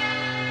ಬೇಕು ಹೇಳಿ,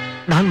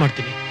 ನಾನ್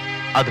ಮಾಡ್ತೀನಿ.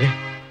 ಆದ್ರೆ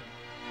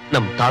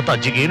ನಮ್ ತಾತ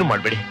ಅಜ್ಜಿಗೆ ಏನು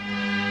ಮಾಡ್ಬೇಡಿ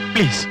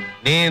ಪ್ಲೀಸ್.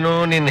 ನೀನು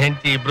ನಿನ್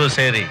ಹೆಂಡತಿ ಇಬ್ರು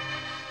ಸೇರಿ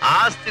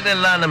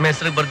ಆಸ್ತಿನೆಲ್ಲ ನಮ್ಮ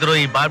ಹೆಸರಿಗೆ ಬರ್ದಿರೋ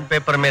ಈ ಬಾಂಡ್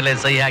ಪೇಪರ್ ಮೇಲೆ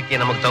ಸಹಿ ಹಾಕಿ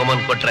ನಮಗ್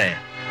ತಗೊಂಬಂದ್ ಕೊಟ್ರೆ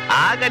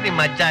ಆಗ ನಿಮ್ಮ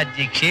ಅಜ್ಜ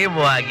ಅಜ್ಜಿ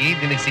ಕ್ಷೇಮವಾಗಿ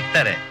ನಿನಗ್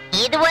ಸಿಗ್ತಾರೆ.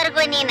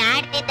 ಇದುವರೆಗೂ ನೀನ್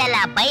ಆಡ್ತಿದ್ದಲ್ಲ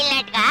ಬೈಲ್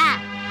ನಾಟಕ,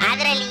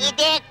 ಅದ್ರಲ್ಲಿ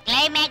ಇದೇ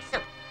ಕ್ಲೈಮ್ಯಾಕ್ಸ್.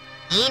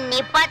 ಇನ್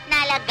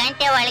 24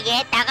 ಗಂಟೆ ಒಳಗೆ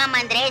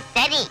ತಗೊಂಬಂದ್ರೆ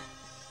ಸರಿ.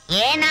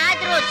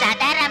 ಏನಾದ್ರೂ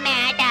ಸದಾರಮೆ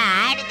ಆಟ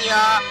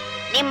ಆಡಿದ್ಯೋ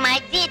ನಿಮ್ಮ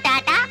ಅಜ್ಜಿ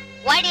ತಾತ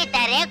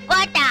ಹೊಡಿತಾರೆ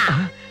ಗೊತ್ತಾ?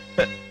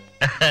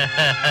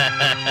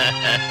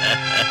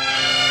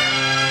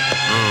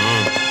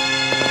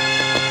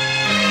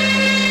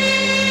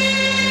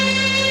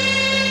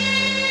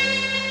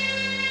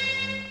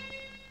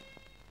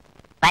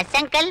 ಬಸ್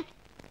ಅಂಕಲ್,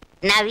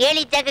 ನಾವ್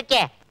ಹೇಳಿದ ಜಾಗಕ್ಕೆ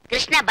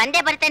ಕೃಷ್ಣ ಬಂದೇ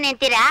ಬರ್ತಾನೆ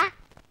ಅಂತೀರಾ?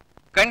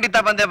 ಖಂಡಿತ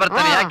ಬಂದೇ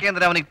ಬರ್ತಾನೆ.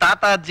 ಯಾಕೆಂದ್ರೆ ಅವನಿಗೆ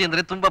ತಾತ ಅಜ್ಜಿ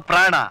ಅಂದ್ರೆ ತುಂಬಾ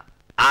ಪ್ರಾಣ.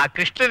 ಆ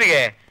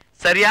ಕೃಷ್ಣನಿಗೆ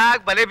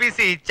ಸರಿಯಾಗಿ ಬಲೆ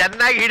ಬೀಸಿ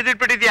ಚೆನ್ನಾಗಿ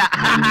ಹಿಡಿದಿಟ್ಬಿಟ್ಟಿದ್ಯಾ.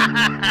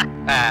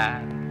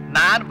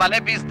 ನಾನ್ ಬಲೆ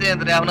ಬೀಸ್ದೆ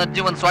ಅಂದ್ರೆ ಅವನ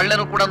ಅಜ್ಜಿ ಒಂದ್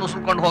ಸೊಳ್ಳೆನೂ ಕೂಡ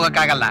ನುಸುಳ್ಕೊಂಡು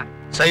ಹೋಗಕ್ಕಾಗಲ್ಲ.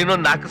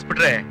 ಸೈನೊಂದು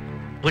ಹಾಕಿಸ್ಬಿಟ್ರೆ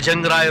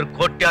ಭುಜಂಗರಾಯರ್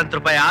ಕೋಟ್ಯಾಂತರ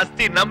ರೂಪಾಯಿ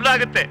ಆಸ್ತಿ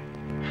ನಮ್ಲಾಗುತ್ತೆ.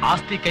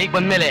 ಆಸ್ತಿ ಕೈಗೆ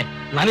ಬಂದ್ಮೇಲೆ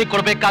ನನಗ್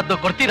ಕೊಡ್ಬೇಕಾದ್ದು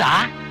ಕೊಡ್ತೀರಾ?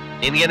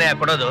 ನಿನ್ಗೇನೆ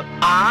ಕೊಡೋದು?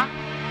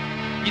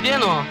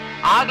 ಇದೇನು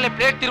ಆಗ್ಲೇ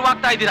ಪ್ಲೇಟ್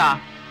ತಿರುವಾಗ್ತಾ ಇದ್ದೀರಾ?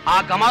 ಆ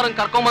ಗಮಾರನ್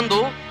ಕರ್ಕೊಂಬಂದು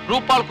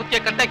ರೂಪಾಲ್ ಕುತ್ತಿಗೆ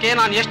ಕಟ್ಟಕ್ಕೆ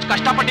ನಾನು ಎಷ್ಟು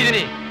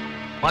ಕಷ್ಟಪಟ್ಟಿದ್ದೀನಿ.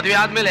 ಮದುವೆ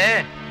ಆದ್ಮೇಲೆ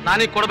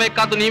ನಾನೀಗ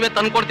ಕೊಡ್ಬೇಕಾದ್ದು ನೀವೇ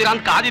ತಂದ್ಕೊಡ್ತೀರಾ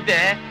ಅಂತ ಕಾದಿದ್ದೆ.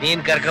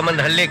 ನೀನ್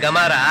ಕರ್ಕೊಂಬಂದ್ ಹಳ್ಳಿ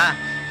ಗಮಾರ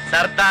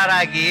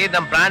ಸರ್ದಾರಾಗಿ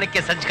ನಮ್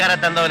ಪ್ರಾಣಕ್ಕೆ ಸಂಸ್ಕಾರ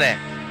ತಂದವನೆ.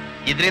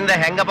 ಇದ್ರಿಂದ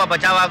ಹೆಂಗಪ್ಪ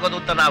ಬಚಾವ್ ಆಗೋದು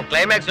ಅಂತ ನಾವು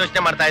ಕ್ಲೈಮ್ಯಾಕ್ಸ್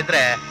ಯೋಚನೆ ಮಾಡ್ತಾ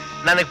ಇದ್ರೆ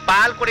ನನಗ್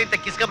ಪಾಲ್ ಕೊಡಿ ಅಂತ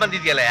ಕಿಸ್ಕ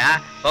ಬಂದಿದ್ಯಲ್ಲ.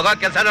 ಹೋಗೋ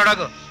ಕೆಲ್ಸ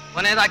ನೋಡೋಗು.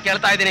 ಕೊನೆಯದಾಗಿ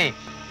ಕೇಳ್ತಾ ಇದ್ದೀನಿ,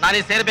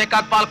 ನಾನೀಗ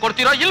ಸೇರ್ಬೇಕಾದ ಪಾಲ್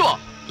ಕೊಡ್ತೀರೋ ಇಲ್ವೋ?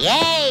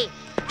 ಏಯ್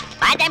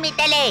ಬಾದಾಮಿ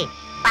ತಲೆ,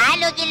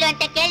 ಪಾಲು ಗಿಲ್ಲು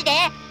ಅಂತ ಕೇಳ್ದೆ.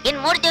 ಇನ್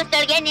 3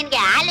 ದಿವಸದೊಳಗೆ ನಿನ್ಗೆ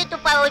ಹಾಲು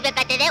ತುಪ್ಪ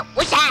ಹೋಗ್ಬೇಕಾಗ್ತದೆ,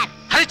 ಹುಷಾರ್.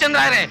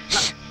 ಹರಿಶ್ಚಂದ್ರ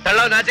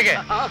ತಳ್ಳೋ ನಾಚಿಗೆ.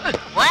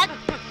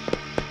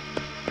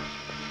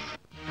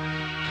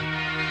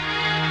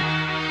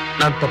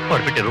 ನಾನ್ ತಪ್ಪು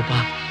ಮಾಡ್ಬಿಟ್ಟೆ ರೂಪಾ,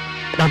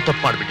 ನಾನ್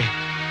ತಪ್ಪು ಮಾಡ್ಬಿಟ್ಟೆ.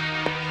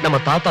 ನಮ್ಮ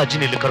ತಾತ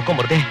ಅಜ್ಜಿನ ಇಲ್ಲಿ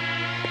ಕರ್ಕೊಂಬರ್ದೆ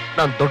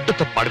ನಾನ್ ದೊಡ್ಡ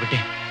ತಪ್ಪು ಮಾಡ್ಬಿಟ್ಟೆ.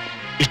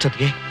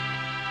 ಇಷ್ಟೊತ್ತಿಗೆ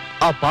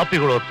ಆ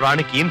ಪಾಪಿಗಳು ಅವ್ರ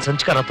ಪ್ರಾಣಕ್ಕೆ ಏನ್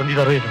ಸಂಸ್ಕಾರ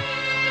ತಂದಿದಾರೋ ಏನೋ.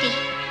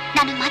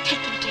 ನಾನು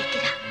ಮಾತಾಡ್ತೀನಿ,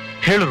 ಕೇಳ್ತೀರಾ?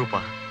 ಹೇಳು ರೂಪಾ.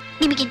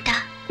 ನಿಮಗಿಂತ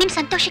ನಿಮ್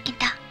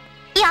ಸಂತೋಷಕ್ಕಿಂತ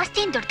ಈ ಆಸ್ತಿ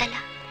ಏನ್ ದೊಡ್ಡದಲ್ಲ.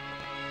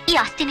 ಈ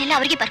ಆಸ್ತಿನೆಲ್ಲ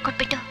ಅವರಿಗೆ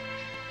ಬರ್ಕೊಟ್ಬಿಟ್ಟು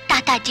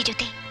ತಾತ ಅಜ್ಜಿ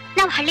ಜೊತೆ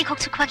ನಾವು ಹಳ್ಳಿಗೆ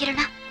ಹೋಗಿ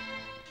ಸುಖವಾಗಿರೋಣ.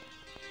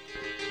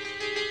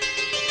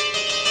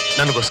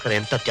 ನನಗೋಸ್ಕರ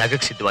ಎಂತ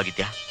ತ್ಯಾಗಕ್ಕೆ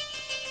ಸಿದ್ಧವಾಗಿದ್ಯಾ?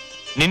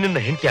 ನಿನ್ನ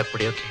ಹೆಂಡತಿ ಆಗಿ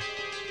ಪಡೆಯೋಕೆ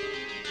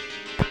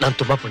ನಾನು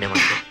ತುಂಬಾ ಪುಣ್ಯ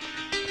ಮಾಡಿದೆ.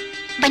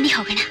 ಬನ್ನಿ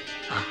ಹೋಗೋಣ.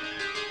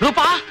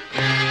 ರೂಪಾ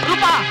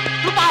ರೂಪಾ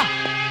ರೂಪಾ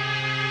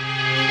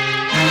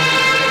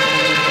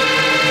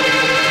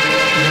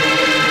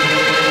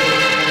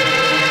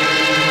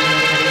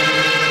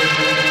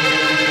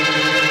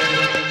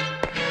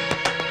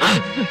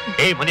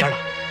ಏ ಮನೆಯಾಳ,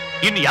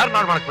 ಇನ್ನು ಯಾರು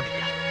ನಾಡ್ ಮಾಡಕ್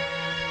ಬಂದಿದ್ಯಾ?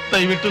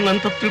 ದಯವಿಟ್ಟು ನನ್ನ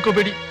ತಪ್ಪು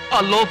ತಿಳ್ಕೊಬೇಡಿ. ಆ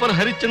ಲೋಫರ್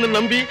ಹರಿಶ್ಚಂದ್ರ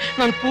ನಂಬಿ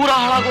ನಾನು ಪೂರಾ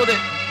ಹಾಳಾಗೋದೆ.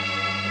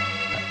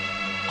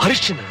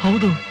 ಹರಿಶ್ಚಂದ್ರ?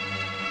 ಹೌದು.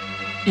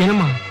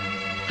 ಏನಮ್ಮ,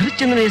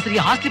 ಹರಿಶ್ಚಂದ್ರನ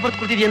ಹೆಸರಿಗೆ ಆಸ್ತಿ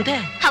ಬರ್ಕೊಡ್ತಿದ್ಯಂತೆ?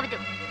 ಹೌದು.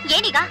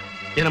 ಏನೀಗ?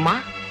 ಏನಮ್ಮ,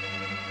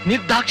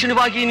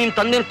 ನಿರ್ದಾಕ್ಷಿಣ್ಯವಾಗಿ ನಿನ್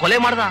ತಂದೆನ ಕೊಲೆ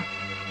ಮಾಡ್ದ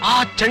ಆ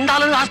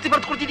ಚಂಡಾಲನ ಆಸ್ತಿ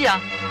ಬರ್ಕೊಡ್ತಿದ್ಯಾ?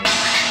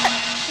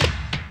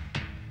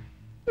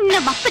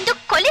 ನಮ್ಮಪ್ಪಂದು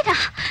ಕೊಲೆನಾ?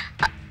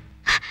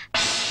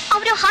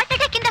 ಅವರು ಹಾರ್ಟ್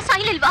ಅಟ್ಯಾಕ್ ಇಂದ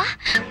ಸಾಯ್ಲಿಲ್ವಾ?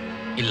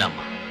 ಇಲ್ಲಮ್ಮ,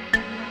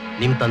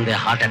 ನಿಮ್ ತಂದೆ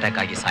ಹಾರ್ಟ್ ಅಟ್ಯಾಕ್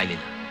ಆಗಿ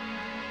ಸಾಯ್ಲಿಲ್ಲ.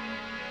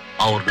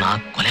 ಅವ್ರನ್ನ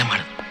ಕೊಲೆ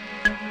ಮಾಡಿದ್ರು.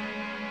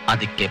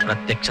 ಅದಕ್ಕೆ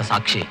ಪ್ರತ್ಯಕ್ಷ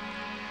ಸಾಕ್ಷಿ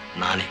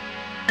ನಾನೇ.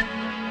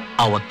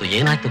 ಅವತ್ತು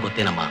ಏನಾಯ್ತು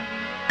ಗೊತ್ತೇನಮ್ಮ?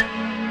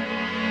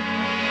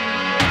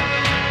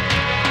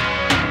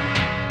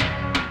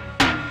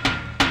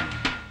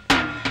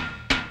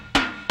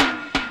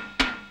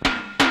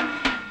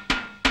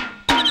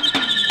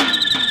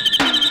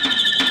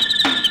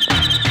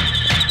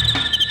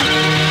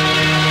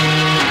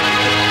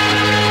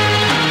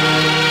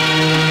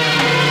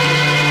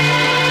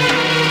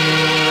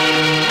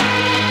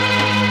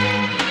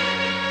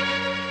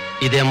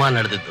 ಇದೇಮ್ಮ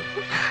ನಡೆದಿದ್ದು.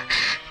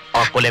 ಆ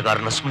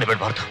ಕೊಲೆಗಾರನ ಸುಮ್ಮನೆ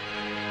ಬಿಡಬಾರ್ದು.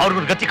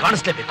 ಅವ್ರಿಗೊಂದು ಗತಿ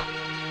ಕಾಣಿಸ್ಲೇಬೇಕು.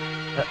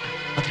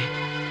 ಆದ್ರೆ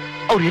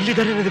ಅವ್ರು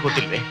ಎಲ್ಲಿದ್ದಾರೆ ಅನ್ನೋದು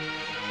ಗೊತ್ತಿಲ್ವೇ?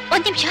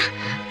 ಒಂದ್ ನಿಮಿಷ.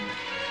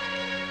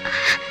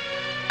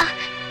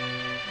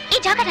 ಈ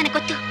ಜಾಗ ನನಗೆ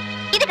ಗೊತ್ತು.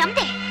 ಇದು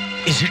ನಮ್ದೇ.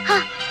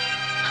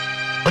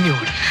 ಬನ್ನಿ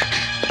ಹೋಗೋಣ.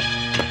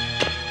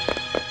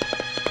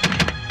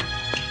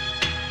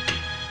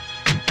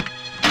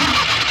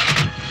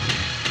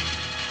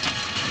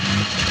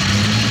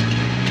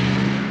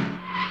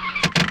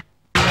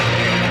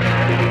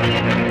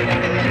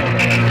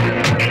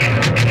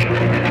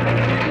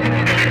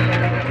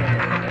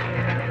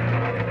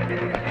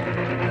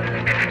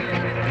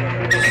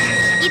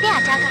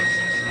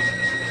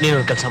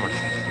 ನೀನೊಂದು ಕೆಲಸ ಮಾಡಿ,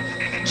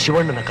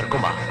 ಶಿವಣ್ಣನ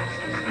ಕರ್ಕೊಂಬ,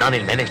 ನಾನು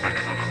ಇಲ್ಲಿ ಮ್ಯಾನೇಜ್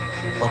ಮಾಡ್ತೀನಿ.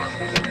 ಹೋಗು.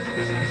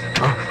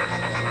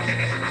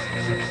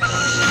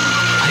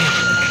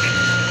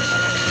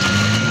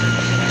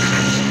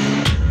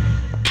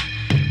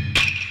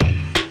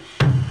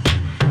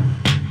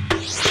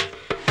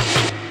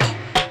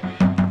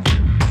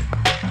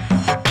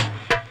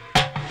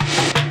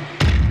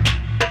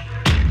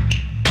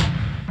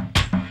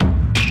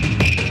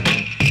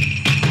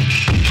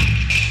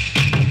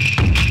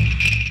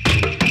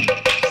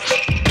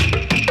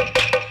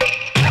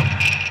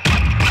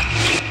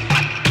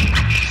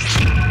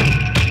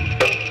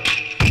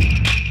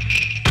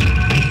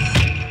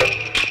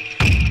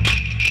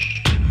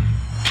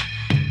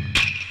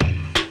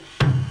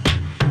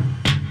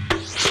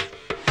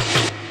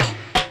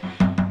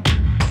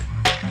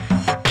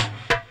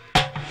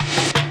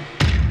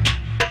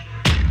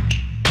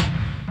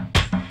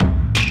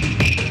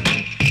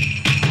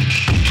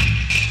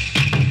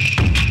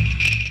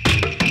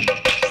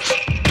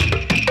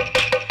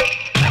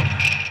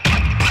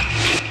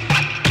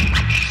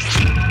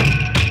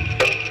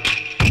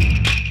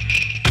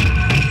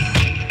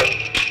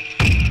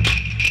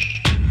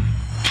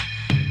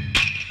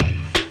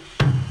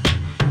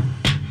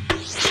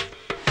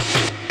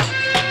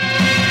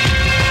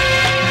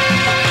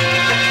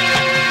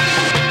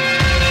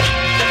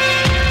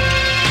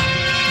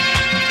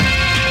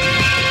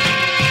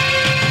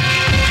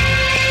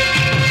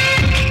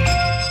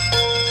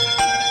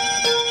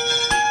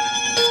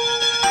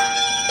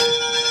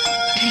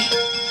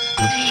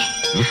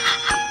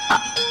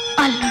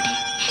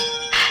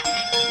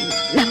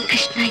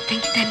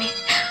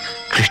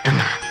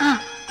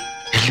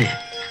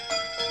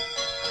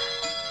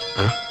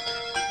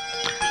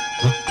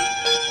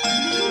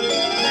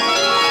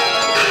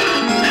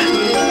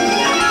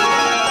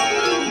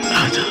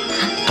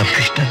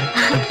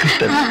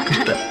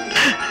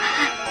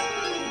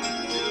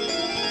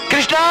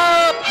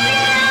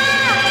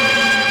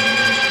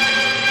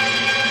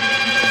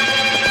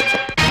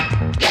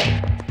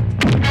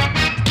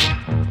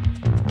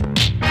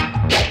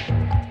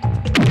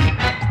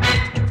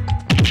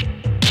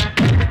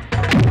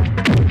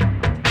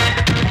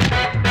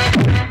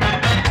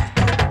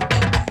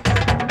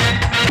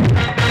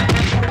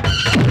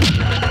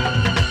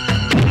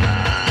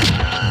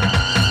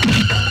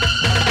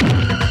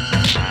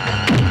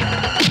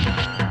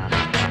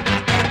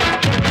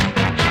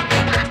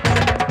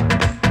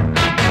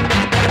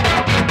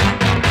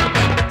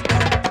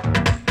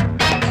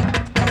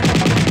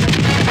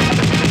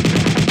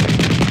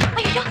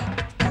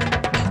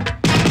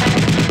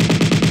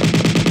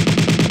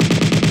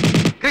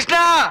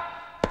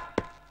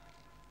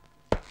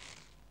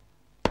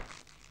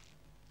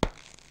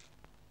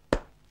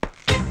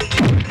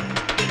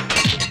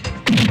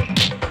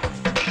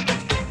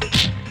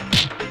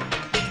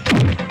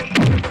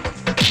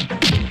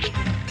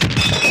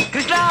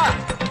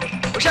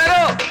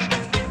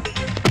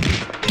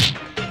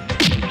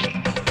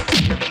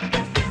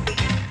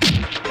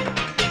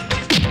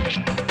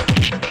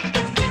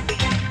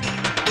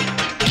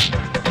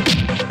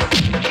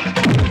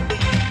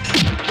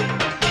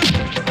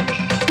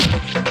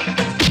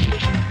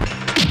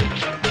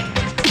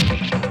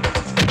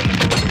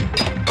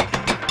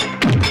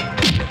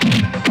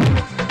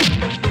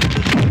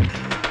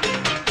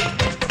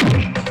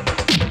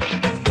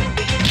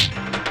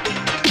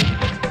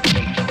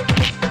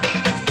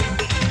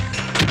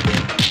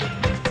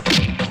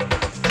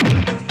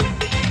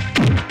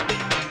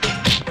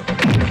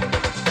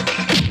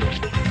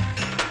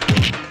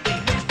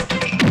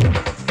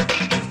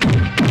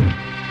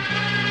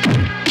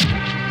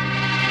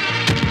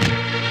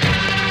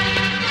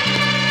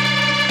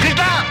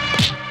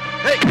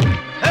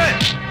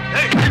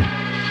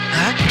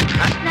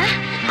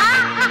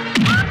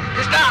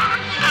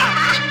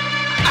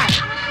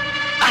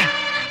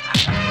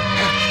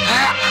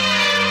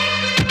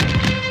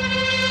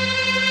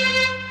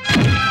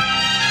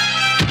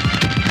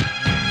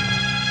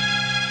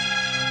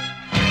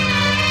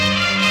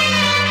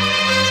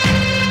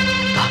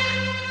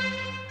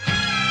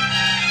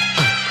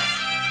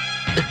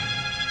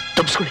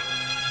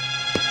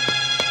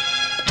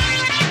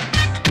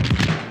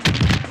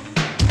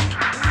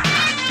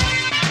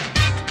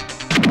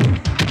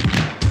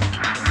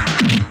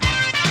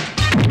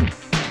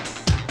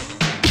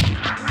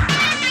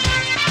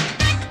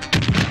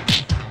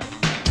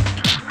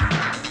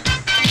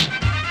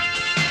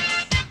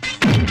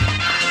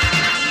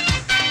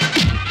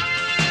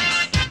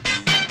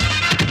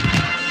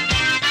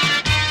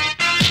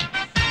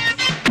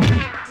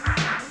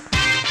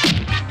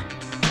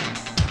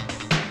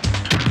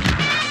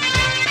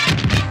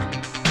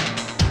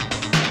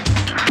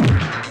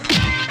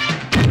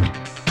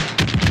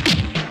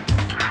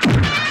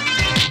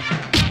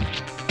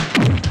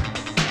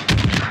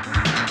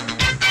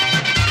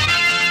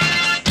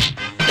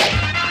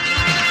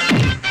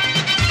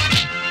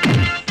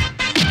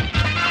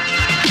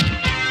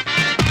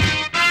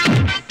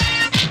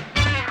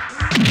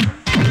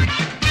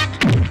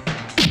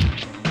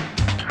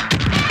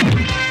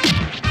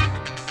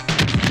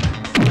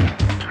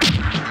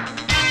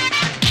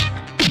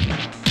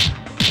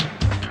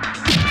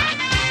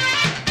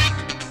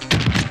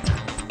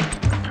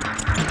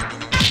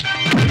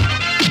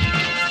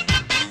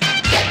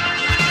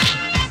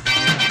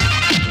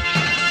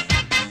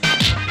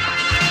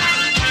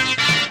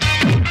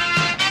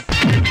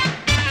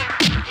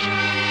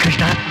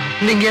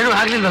 ನಿಂಗೇನು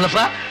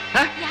ಆಗ್ಲಿಲ್ವಲ್ಲಪ್ಪ?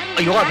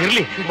 ಅಯ್ಯೋ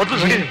ಅದಿರ್ಲಿ ಮೊದಲು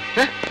ನಡೀರಿ.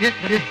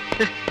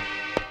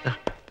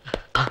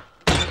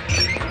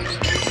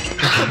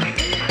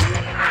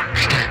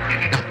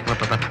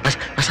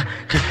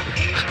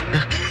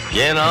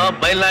 ಏನೋ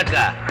ಬಯಲ್ನಾಟಕ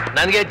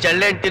ನನ್ಗೆ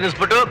ಚಳ್ಳೆ ಹಣ್ಣು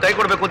ತಿನ್ನಿಸ್ಬಿಟ್ಟು ಕೈ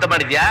ಕೊಡ್ಬೇಕು ಅಂತ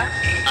ಮಾಡಿದ್ಯಾ?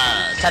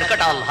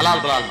 ಸರ್ಕಟಾಲ್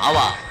ಹಲಾಲ್ ಬಲಾಲ್ ಮಾವ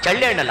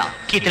ಚಳ್ಳೆ ಹಣ್ಣಲ್ಲ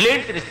ಕಿತ್ತಳೆ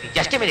ಹಣ್ಣು ತಿನ್ನಿಸ್ತೀನಿ.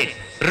 Just minute.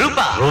 ರೂಪ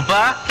ರೂಪ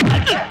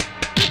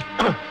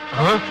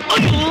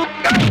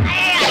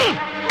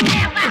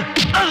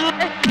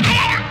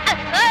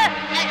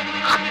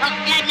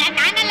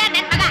ನಾನಲ್ಲ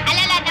ನನ್ ಮಗ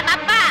ಅಲ್ಲಲ್ಲ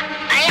ನಮ್ಮಪ್ಪ.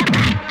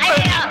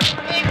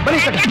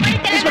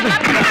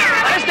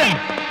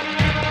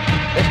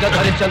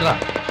 ಹರಿಶ್ಚಂದ್ರ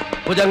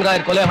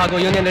ಭುಜಂಗರಾಯರ್ ಕೊಲೆ ಹಾಗೂ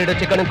ಯೂನಿಯನ್ ಲೀಡರ್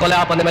ಚಿಕ್ಕಣ್ಣ ಕೊಲೆ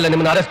ಆಪಂದ ಮೇಲೆ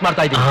ನಿಮ್ಮನ್ನ ಅರೆಸ್ಟ್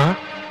ಮಾಡ್ತಾ ಇದ್ದೀನಿ.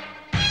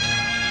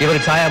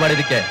 ಇವರಿಗೆ ಸಹಾಯ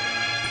ಮಾಡಿದಕ್ಕೆ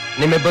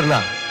ನಿಮ್ಮಿಬ್ಬರನ್ನ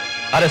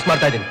ಅರೆಸ್ಟ್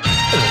ಮಾಡ್ತಾ ಇದ್ದೀನಿ.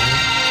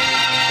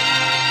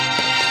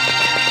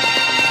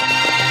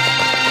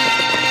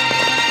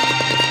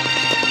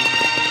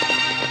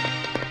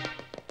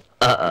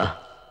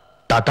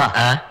 ತಾತ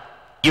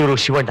ಇವರು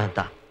ಶಿವಣ್ಣ ಅಂತ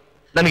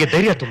ನನಗೆ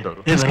ಧೈರ್ಯ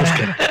ತುಂಬಿದವರು.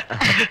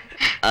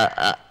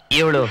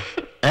 ಇವಳು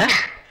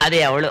ಅದೇ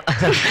ಅವಳು.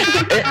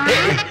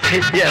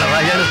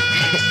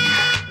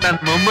 ನನ್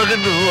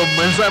ಮೊಮ್ಮಗನ್ನು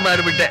ಮನ್ಸ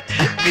ಮಾಡ್ಬಿಟ್ಟೆ.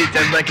 ನೀ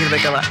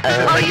ಚಂದಾಕಿರ್ಬೇಕವ.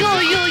 ಅಯ್ಯೋ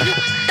ಅಯ್ಯೋ ಅಯ್ಯೋ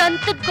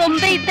ತಂತದ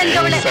ಗೊಂಬೆ ಇದ್ದಂಗೆ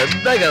ಅವಳೆ.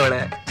 ಸದ್ದಾಗ ಅವಳೆ.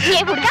 ಏ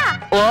ಹುಡ್ಗ,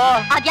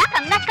 ಅದ್ಯಾಕ್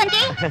ಹಂಗ್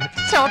ನಡ್ಕಂತಿ?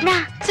 ಶೋಭನಾ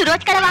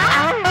ಸುರೋಜ್ ಕರವಾ?